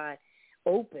Word of God,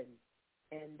 open,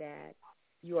 and that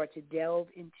you are to delve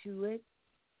into it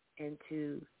and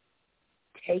to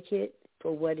take it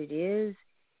for what it is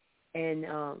and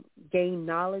gain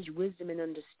knowledge, wisdom, and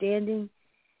understanding,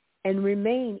 and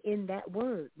remain in that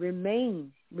word.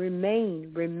 Remain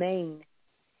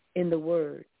in the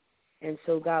word. And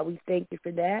so, God, we thank you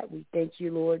for that. We thank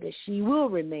you, Lord, that she will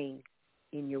remain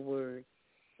in your word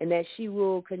and that she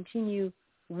will continue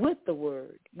with the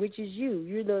word, which is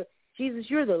you. Jesus,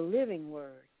 you're the living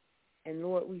word. And,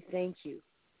 Lord, we thank you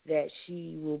that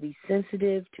she will be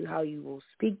sensitive to how you will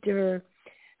speak to her,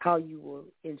 how you will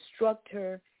instruct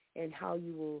her, and how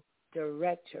you will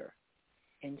direct her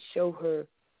and show her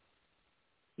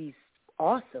these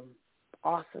awesome,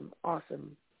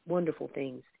 wonderful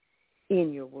things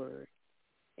in your word.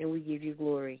 And we give you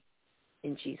glory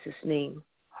in Jesus' name.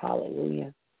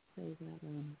 Hallelujah. Say that,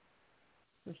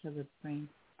 first I would pray.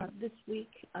 This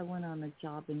week I went on a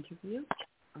job interview.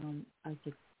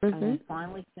 I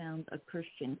finally found a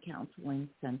Christian counseling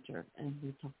center, and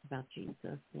we talked about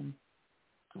Jesus. And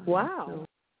wow.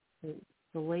 So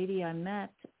the lady I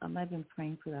met, I've been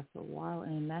praying for that for a while,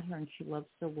 and I met her, and she loves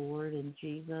the Lord and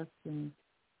Jesus, and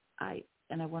I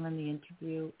went on the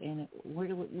interview, and it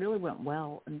really went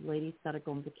well. And the lady's got to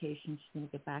go on vacation. She's going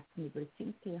to get back to me, but it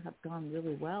seems to have gone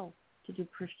really well to do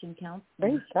Christian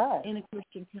counseling in a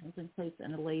Christian counseling place.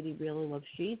 And the lady really loves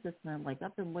Jesus, and I'm like,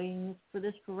 I've been waiting for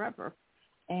this forever.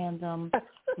 And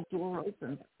the door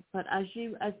opened. But as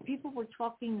people were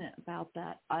talking about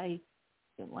that, I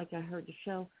heard the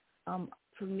show.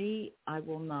 For me, I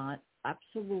will not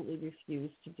absolutely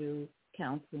refuse to do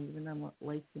counseling, even though I'm a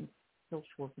licensed social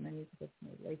worker, and I need to get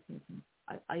my license.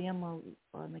 I am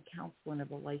a counselor and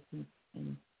have a license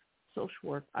in social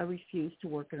work. I refuse to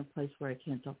work in a place where I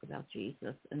can't talk about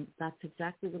Jesus, and that's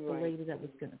exactly what the lady that was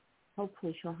going to,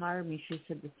 hopefully she'll hire me, she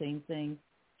said the same thing.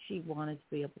 She wanted to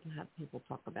be able to have people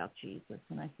talk about Jesus,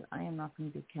 and I said, I am not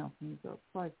going to do counseling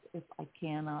if I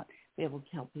cannot be able to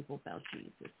tell people about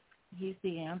Jesus. He's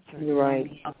the answer. Right.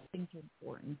 Things are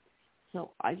important.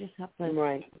 So I just have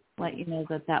to let you know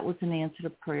that was an answer to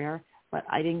prayer, but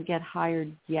I didn't get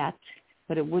hired yet,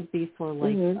 but it would be for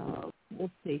we'll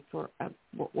see.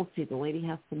 We'll see. The lady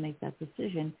has to make that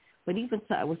decision. But even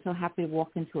so, I was so happy to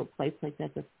walk into a place like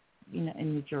that, in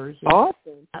New Jersey.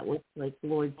 Awesome. That was like,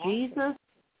 Lord Jesus,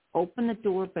 open the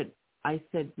door. But I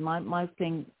said, my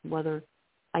thing, whether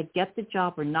I get the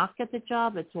job or not get the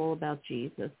job, it's all about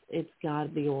Jesus. It's got to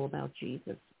be all about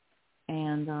Jesus.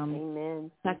 And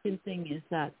Amen. Second thing is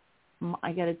that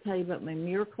I got to tell you about my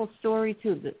miracle story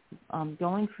too. That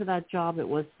going for that job,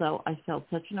 I felt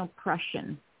such an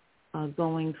oppression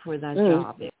going for that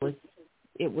job. It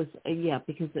was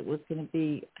because it was going to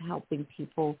be helping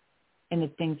people in the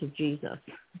things of Jesus.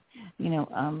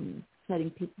 Setting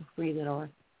people free that are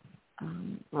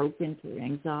broken through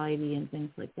anxiety and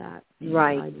things like that.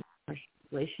 Right.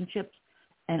 Relationships.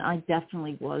 And I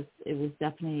definitely was. It was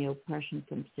definitely oppression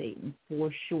from Satan,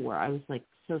 for sure. I was like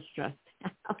so stressed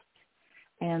out.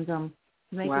 And to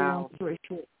make a long story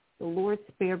short, the Lord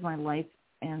spared my life,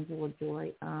 Angela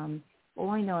Joy. All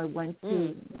I know, I went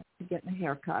to get my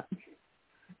hair cut,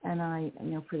 and I,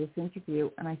 for this interview,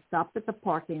 and I stopped at the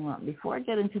parking lot. Before I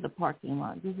get into the parking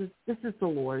lot, this is the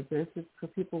Lord. This is for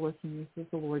people listening. This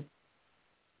is the Lord.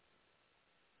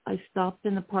 I stopped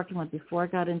in the parking lot. Before I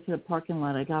got into the parking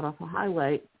lot, I got off a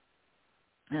highway,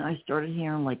 and I started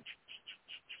hearing like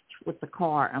with the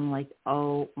car. I'm like,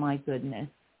 oh my goodness.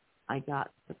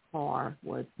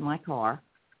 My car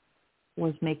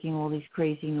was making all these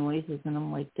crazy noises, and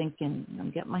I'm like thinking,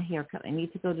 I'm getting my hair cut. I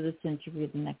need to go to this interview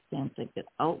the next day. I'm thinking,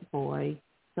 oh boy.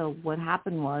 So what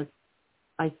happened was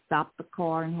I stopped the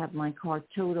car and had my car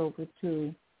towed over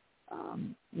to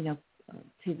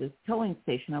the towing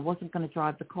station. I wasn't going to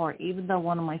drive the car, even though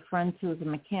one of my friends who was a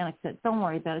mechanic said, don't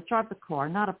worry about it. Drive the car.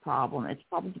 Not a problem. It's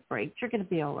probably the brakes. You're going to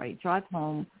be all right. Drive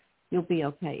home. You'll be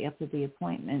okay after the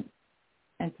appointment.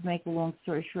 And to make a long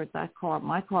story short,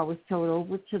 my car was towed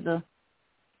over to the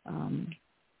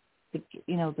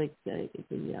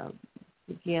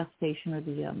gas station or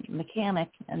the mechanic,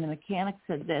 and the mechanic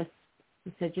said this.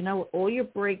 He said, all your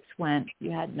brakes went.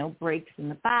 You had no brakes in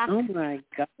the back. Oh, my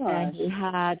gosh. And you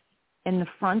had, in the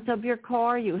front of your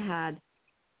car, you had,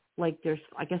 there's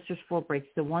 4 brakes.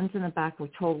 The ones in the back were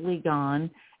totally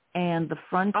gone. And the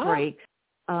front brakes,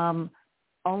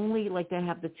 only they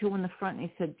have the 2 in the front. And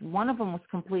he said one of them was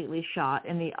completely shot.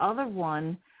 And the other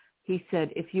one, he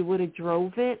said, if you would have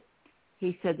drove it,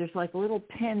 he said there's a little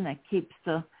pin that keeps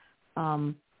the,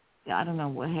 I don't know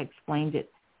what he explained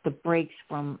it, the brakes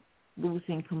from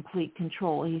losing complete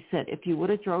control. He said if you would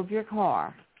have drove your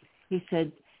car, he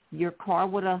said your car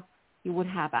would have You would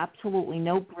have absolutely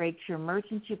no brakes. Your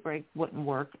emergency brake wouldn't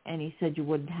work. And he said you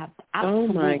would have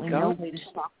absolutely no way to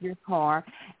stop your car.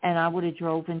 And I would have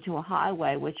drove into a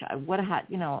highway, which I would have had,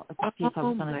 if I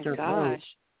was on a dirt road.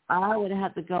 I would have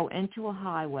had to go into a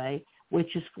highway,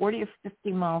 which is 40 or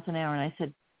 50 miles an hour. And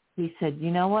he said,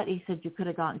 you know what? He said, you could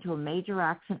have gotten into a major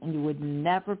accident and you would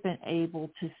never been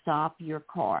able to stop your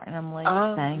car. And I'm like,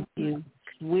 thank you,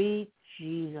 sweet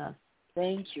Jesus.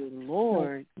 Thank you,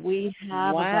 Lord. So we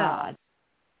have a God,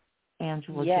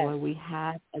 Angela Joy. We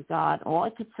have a God. All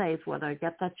I could say is whether I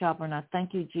get that job or not,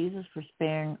 thank you, Jesus, for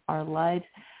sparing our lives.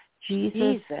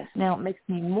 Jesus. Now it makes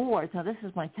me more. Now this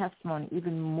is my testimony,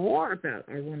 even more about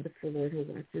our wonderful Lord who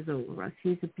watches over us.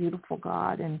 He's a beautiful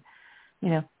God, and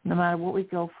no matter what we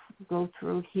go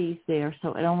through, He's there.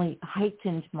 So it only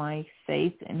heightened my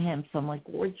faith in Him. So I'm like,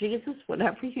 Lord Jesus,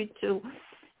 whatever you do,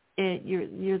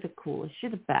 you're the coolest.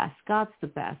 You're the best. God's the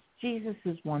best. Jesus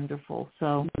is wonderful.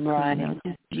 So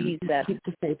just keep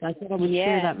the faith. I thought I would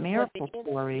share that miracle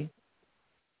story.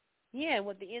 Yeah,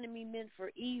 what the enemy meant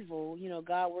for evil,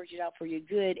 God worked it out for your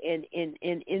good, and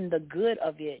in the good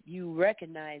of it, you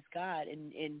recognize God,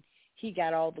 and He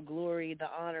got all the glory, the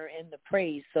honor, and the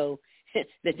praise. So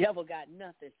the devil got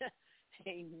nothing.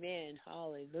 Amen.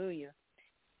 Hallelujah.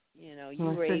 You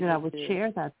were able I would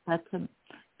share that.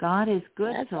 God is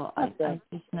good, so awesome. I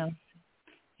just know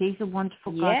He's a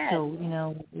wonderful God.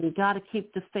 So we got to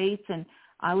keep the faith. And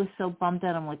I was so bummed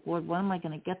out. I'm like, Lord, when am I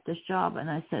going to get this job? And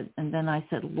then I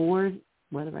said, Lord,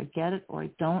 whether I get it or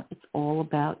I don't, it's all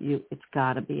about you. It's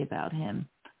got to be about Him.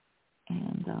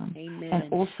 And Amen.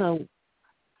 And also,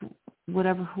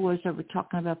 who was ever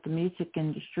talking about the music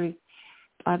industry,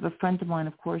 I have a friend of mine,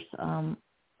 of course.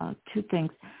 Two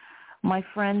things. My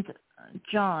friend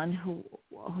John, who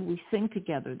we sing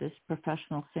together, this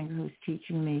professional singer who's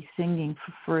teaching me singing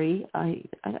for free. I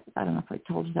don't know if I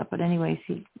told you that, but anyways,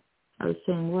 I was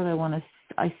saying, Lord,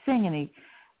 I sing, and he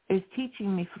is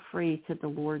teaching me for free. He said the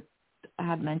Lord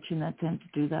had mentioned that to him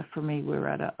to do that for me. We were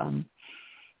at a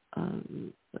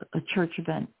church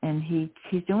event, and he's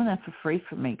doing that for free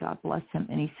for me. God bless him.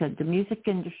 And he said the music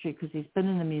industry, because he's been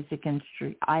in the music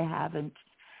industry, I haven't.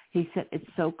 He said, it's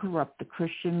so corrupt. The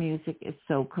Christian music is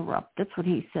so corrupt. That's what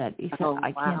he said. He said,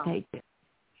 I can't take it.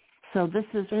 So this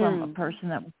is from a person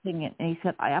that was singing it. And he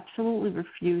said, I absolutely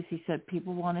refuse. He said,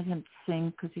 people wanted him to sing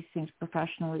because he sings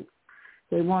professionally.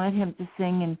 They wanted him to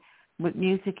sing and with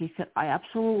music. He said, I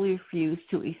absolutely refuse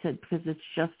to. He said, because it's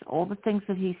just all the things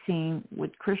that he's seen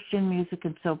with Christian music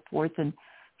and so forth. And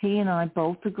he and I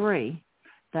both agree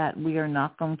that we are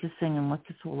not going to sing unless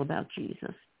it's all about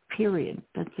Jesus. Period.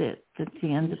 That's it. That's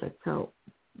the end of it. So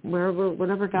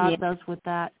whatever God does with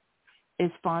that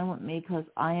is fine with me, because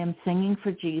I am singing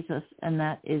for Jesus, and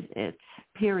that is it.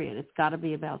 Period. It's got to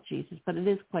be about Jesus. But it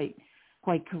is quite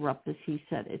corrupt, as he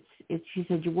said. She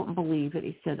said, you wouldn't believe it.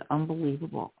 He said,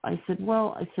 unbelievable. I said,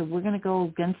 we're going to go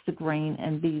against the grain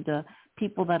and be the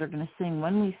people that are going to sing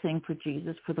when we sing for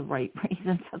Jesus for the right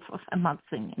reasons. That's what I'm not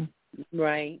singing.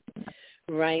 Right.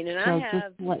 Right, and so I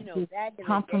have, back in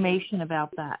confirmation the day,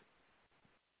 about that.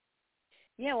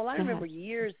 Yeah, well, I remember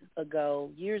years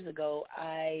ago,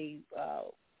 I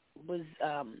was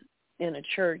in a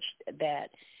church that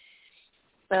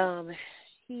they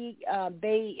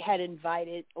had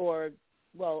invited, I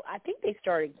think they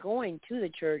started going to the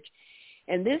church,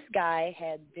 and this guy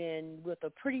had been with a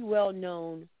pretty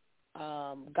well-known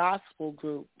gospel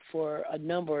group for a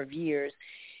number of years.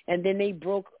 And then they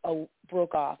broke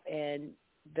off, and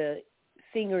the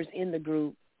singers in the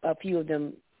group, a few of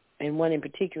them, and one in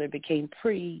particular, he's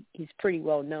pretty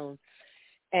well known.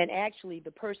 And actually,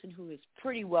 the person who is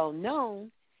pretty well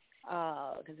known,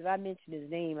 because if I mention his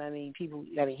name,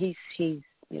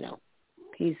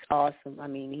 he's awesome.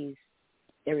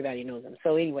 Everybody knows him.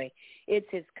 So anyway, it's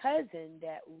his cousin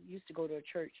that used to go to a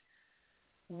church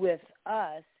with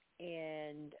us,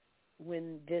 and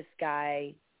when this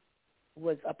guy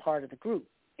was a part of the group,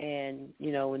 and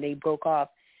when they broke off,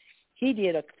 he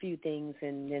did a few things,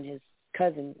 and then his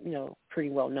cousin, pretty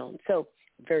well known, so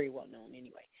very well known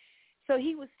anyway. So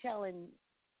he was telling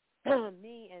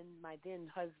me and my then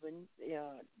husband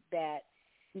that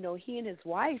he and his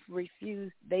wife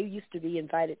refused. They used to be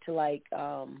invited to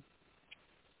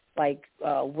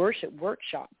worship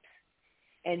workshops,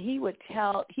 and he was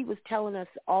telling us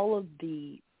all of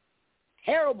the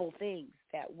terrible things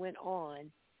that went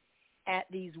on at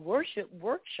these worship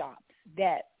workshops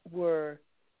that were,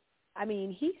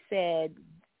 he said,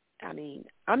 I'm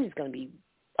just going to be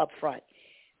upfront.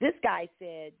 This guy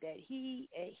said that he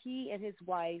and his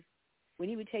wife, when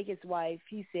he would take his wife,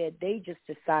 he said they just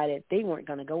decided they weren't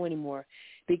going to go anymore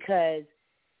because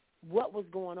what was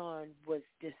going on was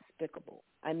despicable.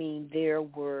 I mean, there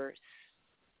were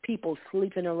people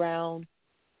sleeping around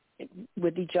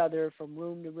with each other from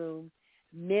room to room,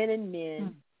 men and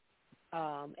men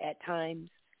at times.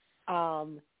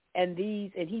 And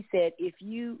he said,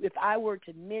 if I were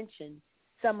to mention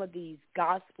some of these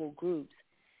gospel groups,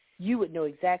 you would know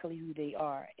exactly who they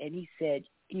are. And he said,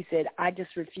 I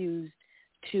just refuse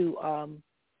to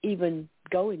even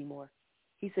go anymore.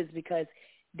 He says, because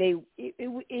he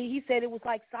said it was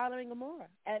like Sodom and Gomorrah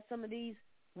at some of these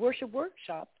worship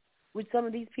workshops with some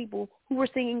of these people who were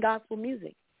singing gospel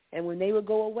music. And when they would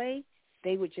go away,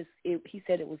 they would he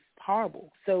said it was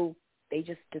horrible. So they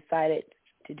just decided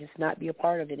to just not be a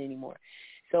part of it anymore.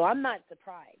 So I'm not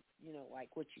surprised, like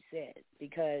what you said,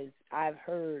 because I've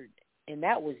heard, and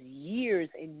that was years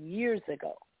and years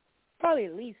ago, probably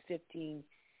at least 15,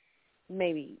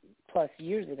 maybe plus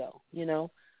years ago,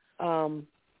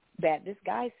 that this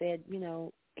guy said,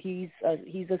 he's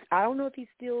I don't know if he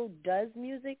still does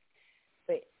music,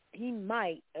 but he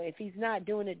might. If he's not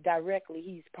doing it directly,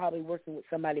 he's probably working with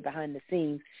somebody behind the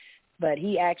scenes. But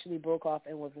he actually broke off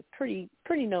and was a pretty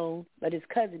known, but his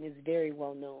cousin is very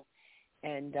well known.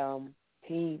 And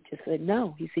he just said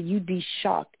no. He said, you'd be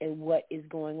shocked at what is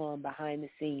going on behind the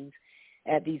scenes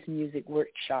at these music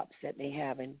workshops that they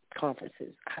have in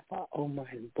conferences. I thought, oh my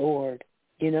Lord,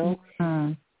 I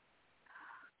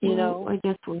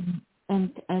guess we're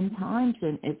end times,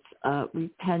 and it's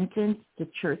repentance. The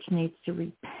church needs to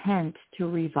repent to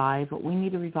revival. We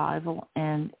need a revival,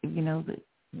 and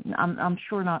I'm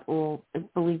sure not all.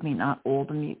 Believe me, not all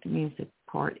the music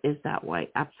part is that way.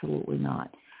 Absolutely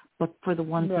not. But for the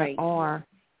ones that are,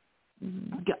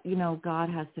 God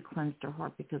has to cleanse their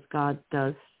heart, because God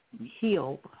does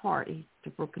heal the heart. He's the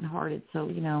brokenhearted. So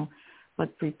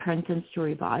but repentance to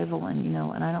revival,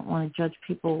 and I don't want to judge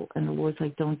people. And the Lord's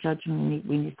like, don't judge them.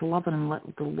 We need to love them and let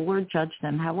the Lord judge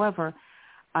them. However,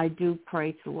 I do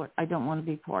pray to the Lord. I don't want to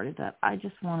be part of that. I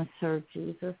just want to serve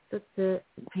Jesus. That's it.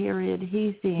 Period.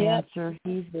 He's the answer.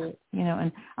 He's the,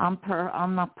 and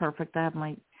I'm not perfect. I have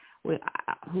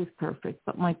who's perfect?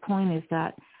 But my point is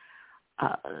that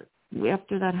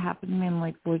after that happened to me, I'm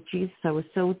like, Lord Jesus, I was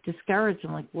so discouraged.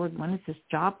 I'm like, Lord, when is this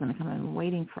job going to come? I'm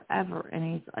waiting forever.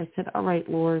 And I said, all right,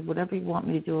 Lord, whatever you want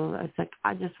me to do. I said,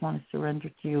 I just want to surrender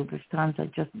to you. There's times I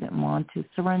just didn't want to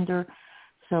surrender.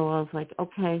 So I was like,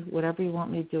 okay, whatever you want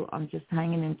me to do, I'm just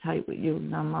hanging in tight with you.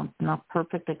 I'm not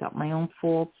perfect. I got my own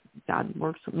faults. God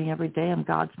works with me every day. I'm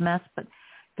God's mess, but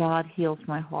God heals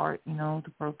my heart,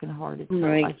 the brokenhearted. So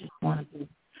I just want to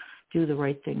do the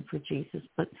right thing for Jesus.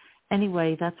 But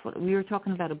anyway, that's what we were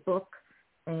talking about, a book.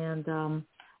 And,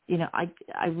 I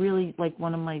really, like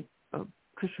one of my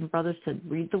Christian brothers said,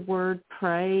 read the word,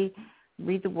 pray,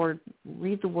 read the word,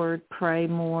 pray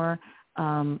more.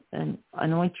 And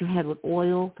anoint your head with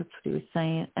oil. That's what he was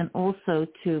saying. And also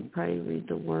to pray, read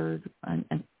the word, and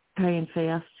pray and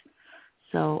fast.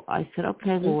 So I said,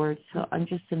 okay, Lord. So I'm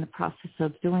just in the process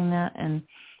of doing that. And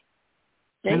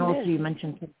also you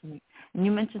mentioned something. And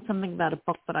you mentioned something about a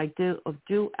book, but I do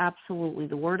absolutely,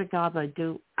 the Word of God, I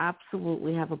do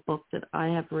absolutely have a book that I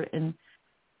have written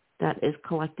that is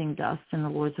collecting dust. And the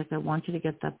Lord's like, I want you to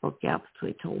get that book out. That's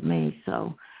what he told me.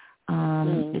 So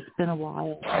it's been a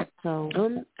while. So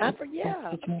okay.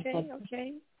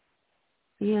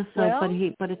 Yeah, so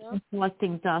but it's been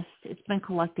collecting dust. It's been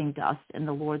collecting dust, and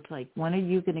the Lord's like, when are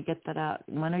you going to get that out?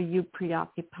 When are you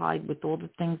preoccupied with all the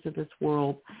things of this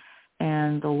world?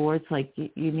 And the Lord's like,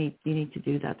 you need to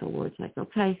do that. The Lord's like,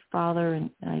 okay, Father, and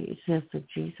it says to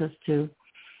Jesus to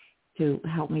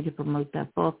help me to promote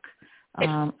that book. I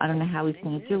don't know how he's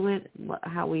going to do it,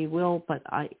 how he will, but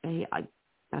I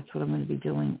that's what I'm going to be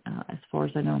doing as far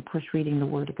as I know. Push reading the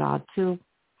Word of God too.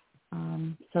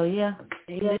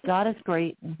 God is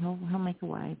great, and He'll make a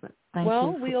way. But thank you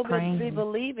for praying. We'll be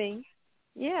believing.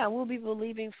 Yeah, we'll be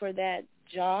believing for that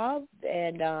job.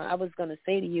 And I was going to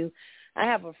say to you, I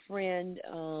have a friend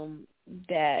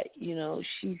that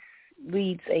she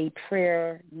leads a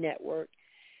prayer network,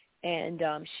 and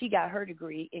she got her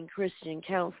degree in Christian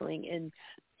counseling. And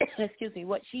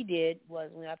what she did was,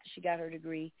 after she got her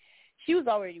degree, she was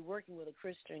already working with a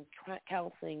Christian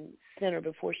counseling center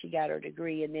before she got her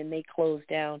degree, and then they closed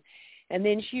down. And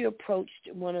then she approached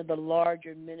one of the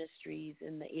larger ministries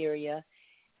in the area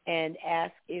and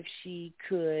asked if she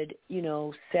could,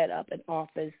 set up an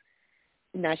office.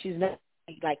 Now, she's not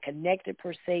connected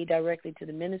per se directly to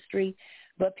the ministry,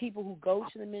 but people who go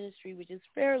to the ministry, which is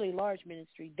fairly large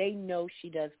ministry, they know she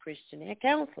does Christian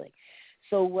counseling.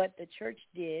 So what the church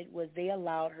did was they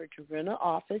allowed her to rent an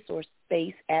office or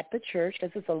space at the church,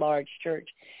 because it's a large church,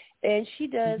 And she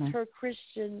does her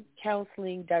Christian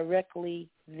counseling directly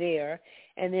there.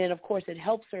 And then, of course, it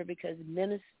helps her because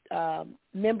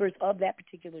members of that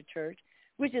particular church,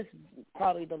 which is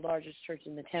probably the largest church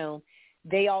in the town,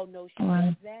 they all know she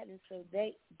does that. And so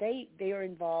they are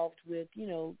involved with,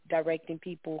 directing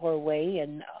people her way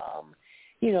and,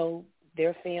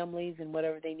 their families and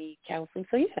whatever they need counseling.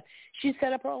 So, yeah, she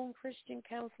set up her own Christian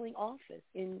counseling office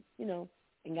and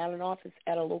got an office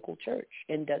at a local church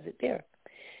and does it there.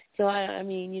 So, I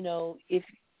mean, if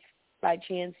by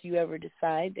chance you ever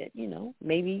decide that,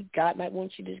 maybe God might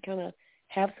want you to kind of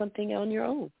have something on your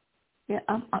own. Yeah,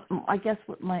 I guess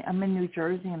I'm in New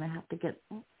Jersey and I have to get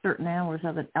certain hours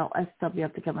of an LSW. I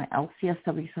have to get my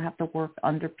LCSW, so I have to work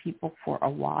under people for a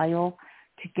while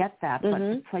to get that. But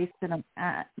the place that I'm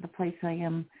at, the place I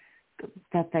am,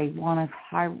 that they want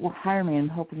to will hire me,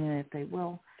 and hoping that they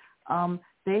will.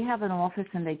 They have an office,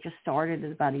 and they just started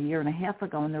it about a year and a half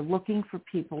ago, and they're looking for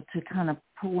people to kind of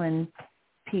pull in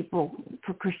people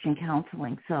for Christian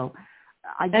counseling. So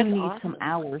I do need some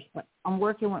hours, but I'm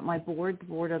working with my board, the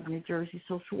Board of New Jersey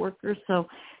Social Workers. So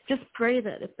just pray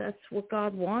that if that's what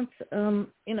God wants,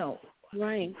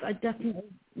 right. I definitely,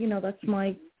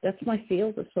 that's my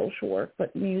field of social work,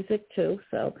 but music too.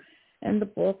 So, and the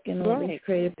book and all these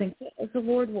creative things. As the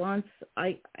Lord wants,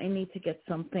 I need to get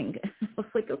something. I was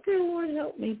like, okay, Lord,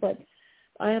 help me, but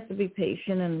I have to be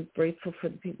patient and grateful for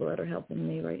the people that are helping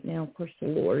me right now. Of course, the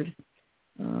Lord.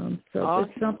 So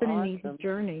it's not been an easy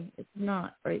journey. It's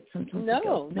not, right? Sometimes not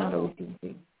always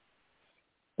easy.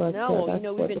 But,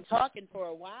 we've been talking for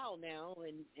a while now,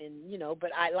 and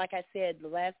but like I said the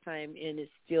last time, and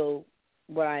it's still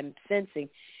what I'm sensing.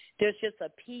 There's just a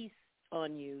piece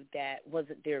on you that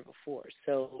wasn't there before.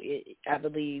 So I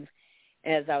believe,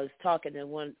 as I was talking to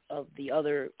one of the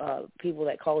other people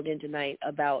that called in tonight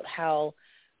about how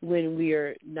when we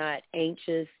are not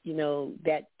anxious,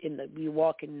 that we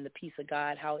walk in the peace of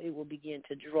God, how it will begin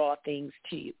to draw things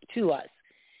to us.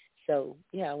 So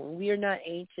yeah, when we are not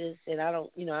anxious, and I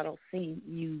don't see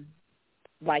you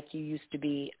like you used to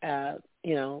be,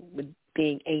 with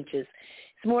being anxious.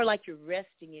 It's more like you're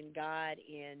resting in God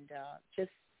and just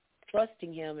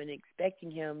trusting Him and expecting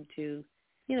Him to,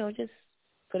 just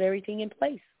put everything in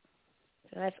place.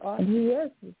 So that's awesome. And He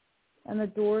is. And the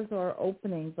doors are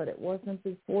opening, but it wasn't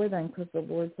before then because the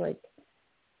Lord's like,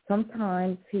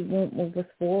 sometimes He won't move us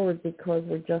forward because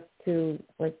we're just too,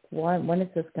 like, when is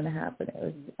this going to happen?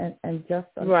 And just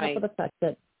on top of the fact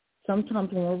that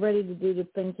sometimes when we're ready to do the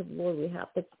things of the Lord, we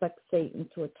have to expect Satan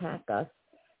to attack us,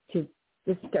 to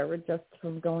discourage us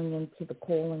from going into the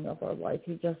calling of our life.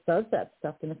 He just does that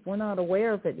stuff. And if we're not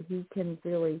aware of it, he can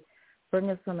really bring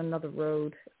us on another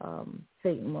road.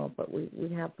 Satan will, but we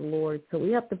have the Lord. So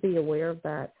we have to be aware of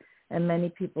that. And many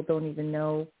people don't even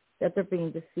know that they're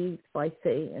being deceived by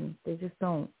Satan. They just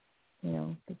don't, they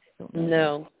just don't know.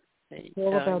 No. It's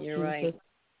all about you're Jesus. Right.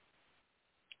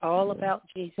 All about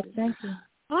Jesus. Thank you.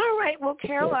 All right. Well,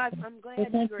 Carol, I'm glad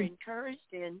you're encouraged,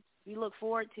 and we look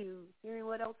forward to hearing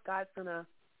what else God's going to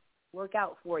work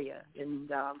out for you,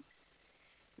 and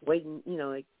waiting,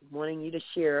 wanting you to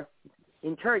share,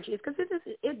 encourage it, because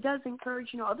it does encourage,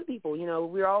 other people.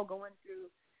 We're all going through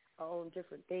our own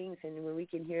different things, and when we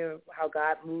can hear how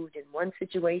God moved in one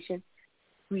situation,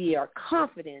 we are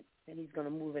confident that He's going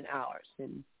to move in ours.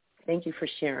 And thank you for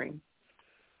sharing.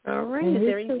 All right. Is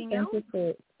there anything else?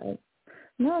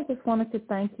 No, I just wanted to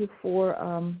thank you for,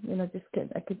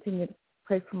 I continue to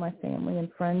pray for my family and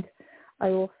friends. I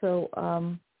also,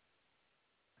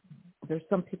 there's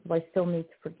some people I still need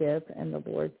to forgive, and the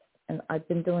Lord, and I've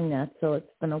been doing that, so it's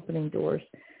been opening doors.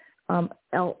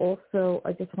 Also,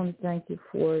 I just want to thank you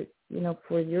for,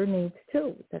 for your needs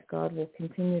too, that God will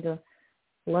continue to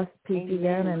bless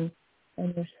PGN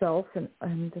and yourself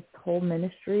and this whole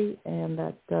ministry, and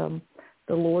that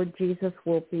the Lord Jesus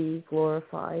will be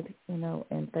glorified,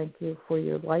 and thank you for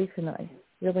your life. And I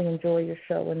really enjoy your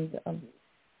show, and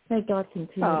may God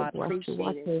continue to bless you,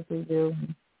 whatever you do.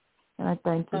 And I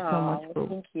thank you so much for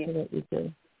what you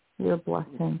do. You're a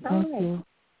blessing. Thank you.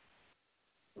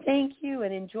 Thank you,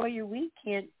 and enjoy your week.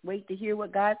 Can't wait to hear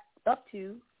what God's up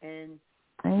to, and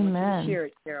Amen. Share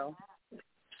it, Carol.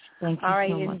 Thank you. All right,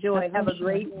 so much. enjoy. Have a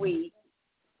great week.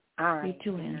 All right.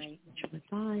 You too, Angie.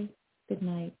 Bye. Good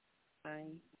night. Bye.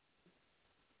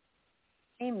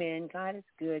 Amen. God is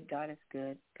good. God is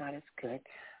good. God is good.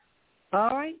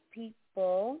 All right,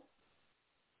 people.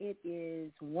 It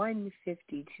is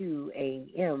 1:52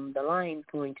 a.m. The line's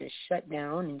going to shut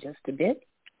down in just a bit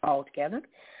altogether.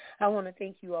 I want to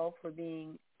thank you all for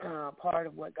being part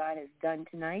of what God has done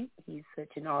tonight. He's such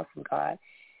an awesome God.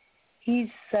 He's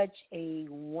such a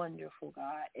wonderful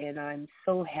God, and I'm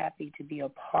so happy to be a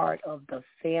part of the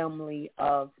family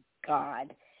of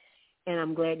God. And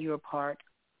I'm glad you're a part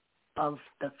of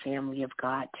the family of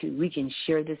God, too. We can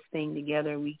share this thing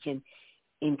together. We can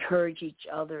encourage each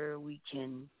other. We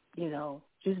can,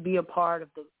 just be a part of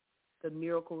the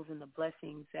miracles and the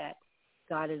blessings that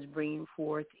God is bringing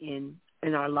forth in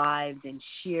our lives and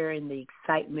share in the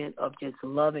excitement of just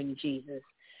loving Jesus.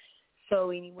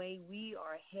 So anyway, we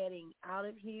are heading out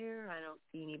of here. I don't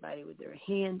see anybody with their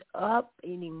hand up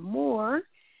anymore.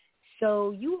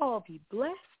 So you all be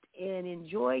blessed and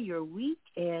enjoy your week.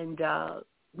 And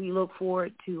we look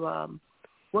forward to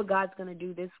what God's going to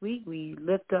do this week. We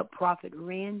lift up Prophet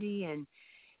Randy and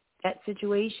that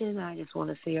situation. I just want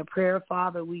to say a prayer.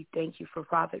 Father, we thank you for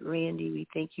Prophet Randy. We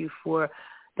thank you for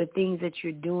the things that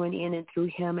you're doing in and through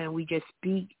him. And we just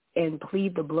speak and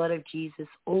plead the blood of Jesus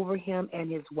over him and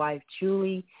his wife,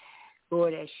 Julie,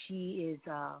 Lord, as she is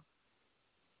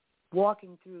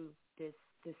walking through this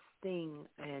thing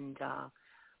and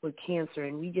with cancer.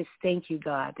 And we just thank you,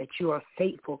 God, that you are a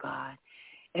faithful God.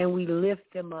 And we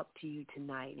lift them up to you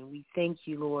tonight. And we thank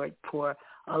you, Lord, for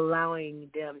allowing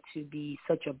them to be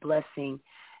such a blessing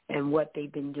in what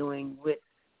they've been doing with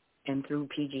and through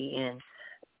PGN.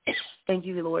 Thank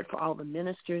you, Lord, for all the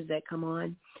ministers that come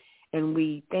on. And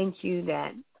we thank you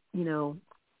that,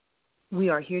 we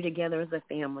are here together as a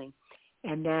family,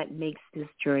 and that makes this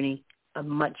journey a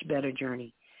much better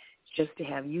journey, just to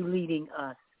have you leading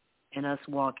us and us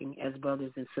walking as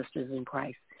brothers and sisters in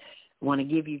Christ. I want to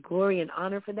give you glory and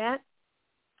honor for that,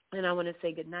 and I want to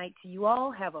say good night to you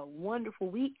all. Have a wonderful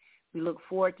week. We look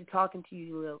forward to talking to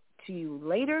you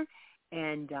later,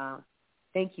 and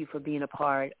thank you for being a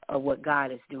part of what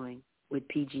God is doing with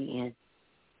PGN.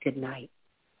 Good night.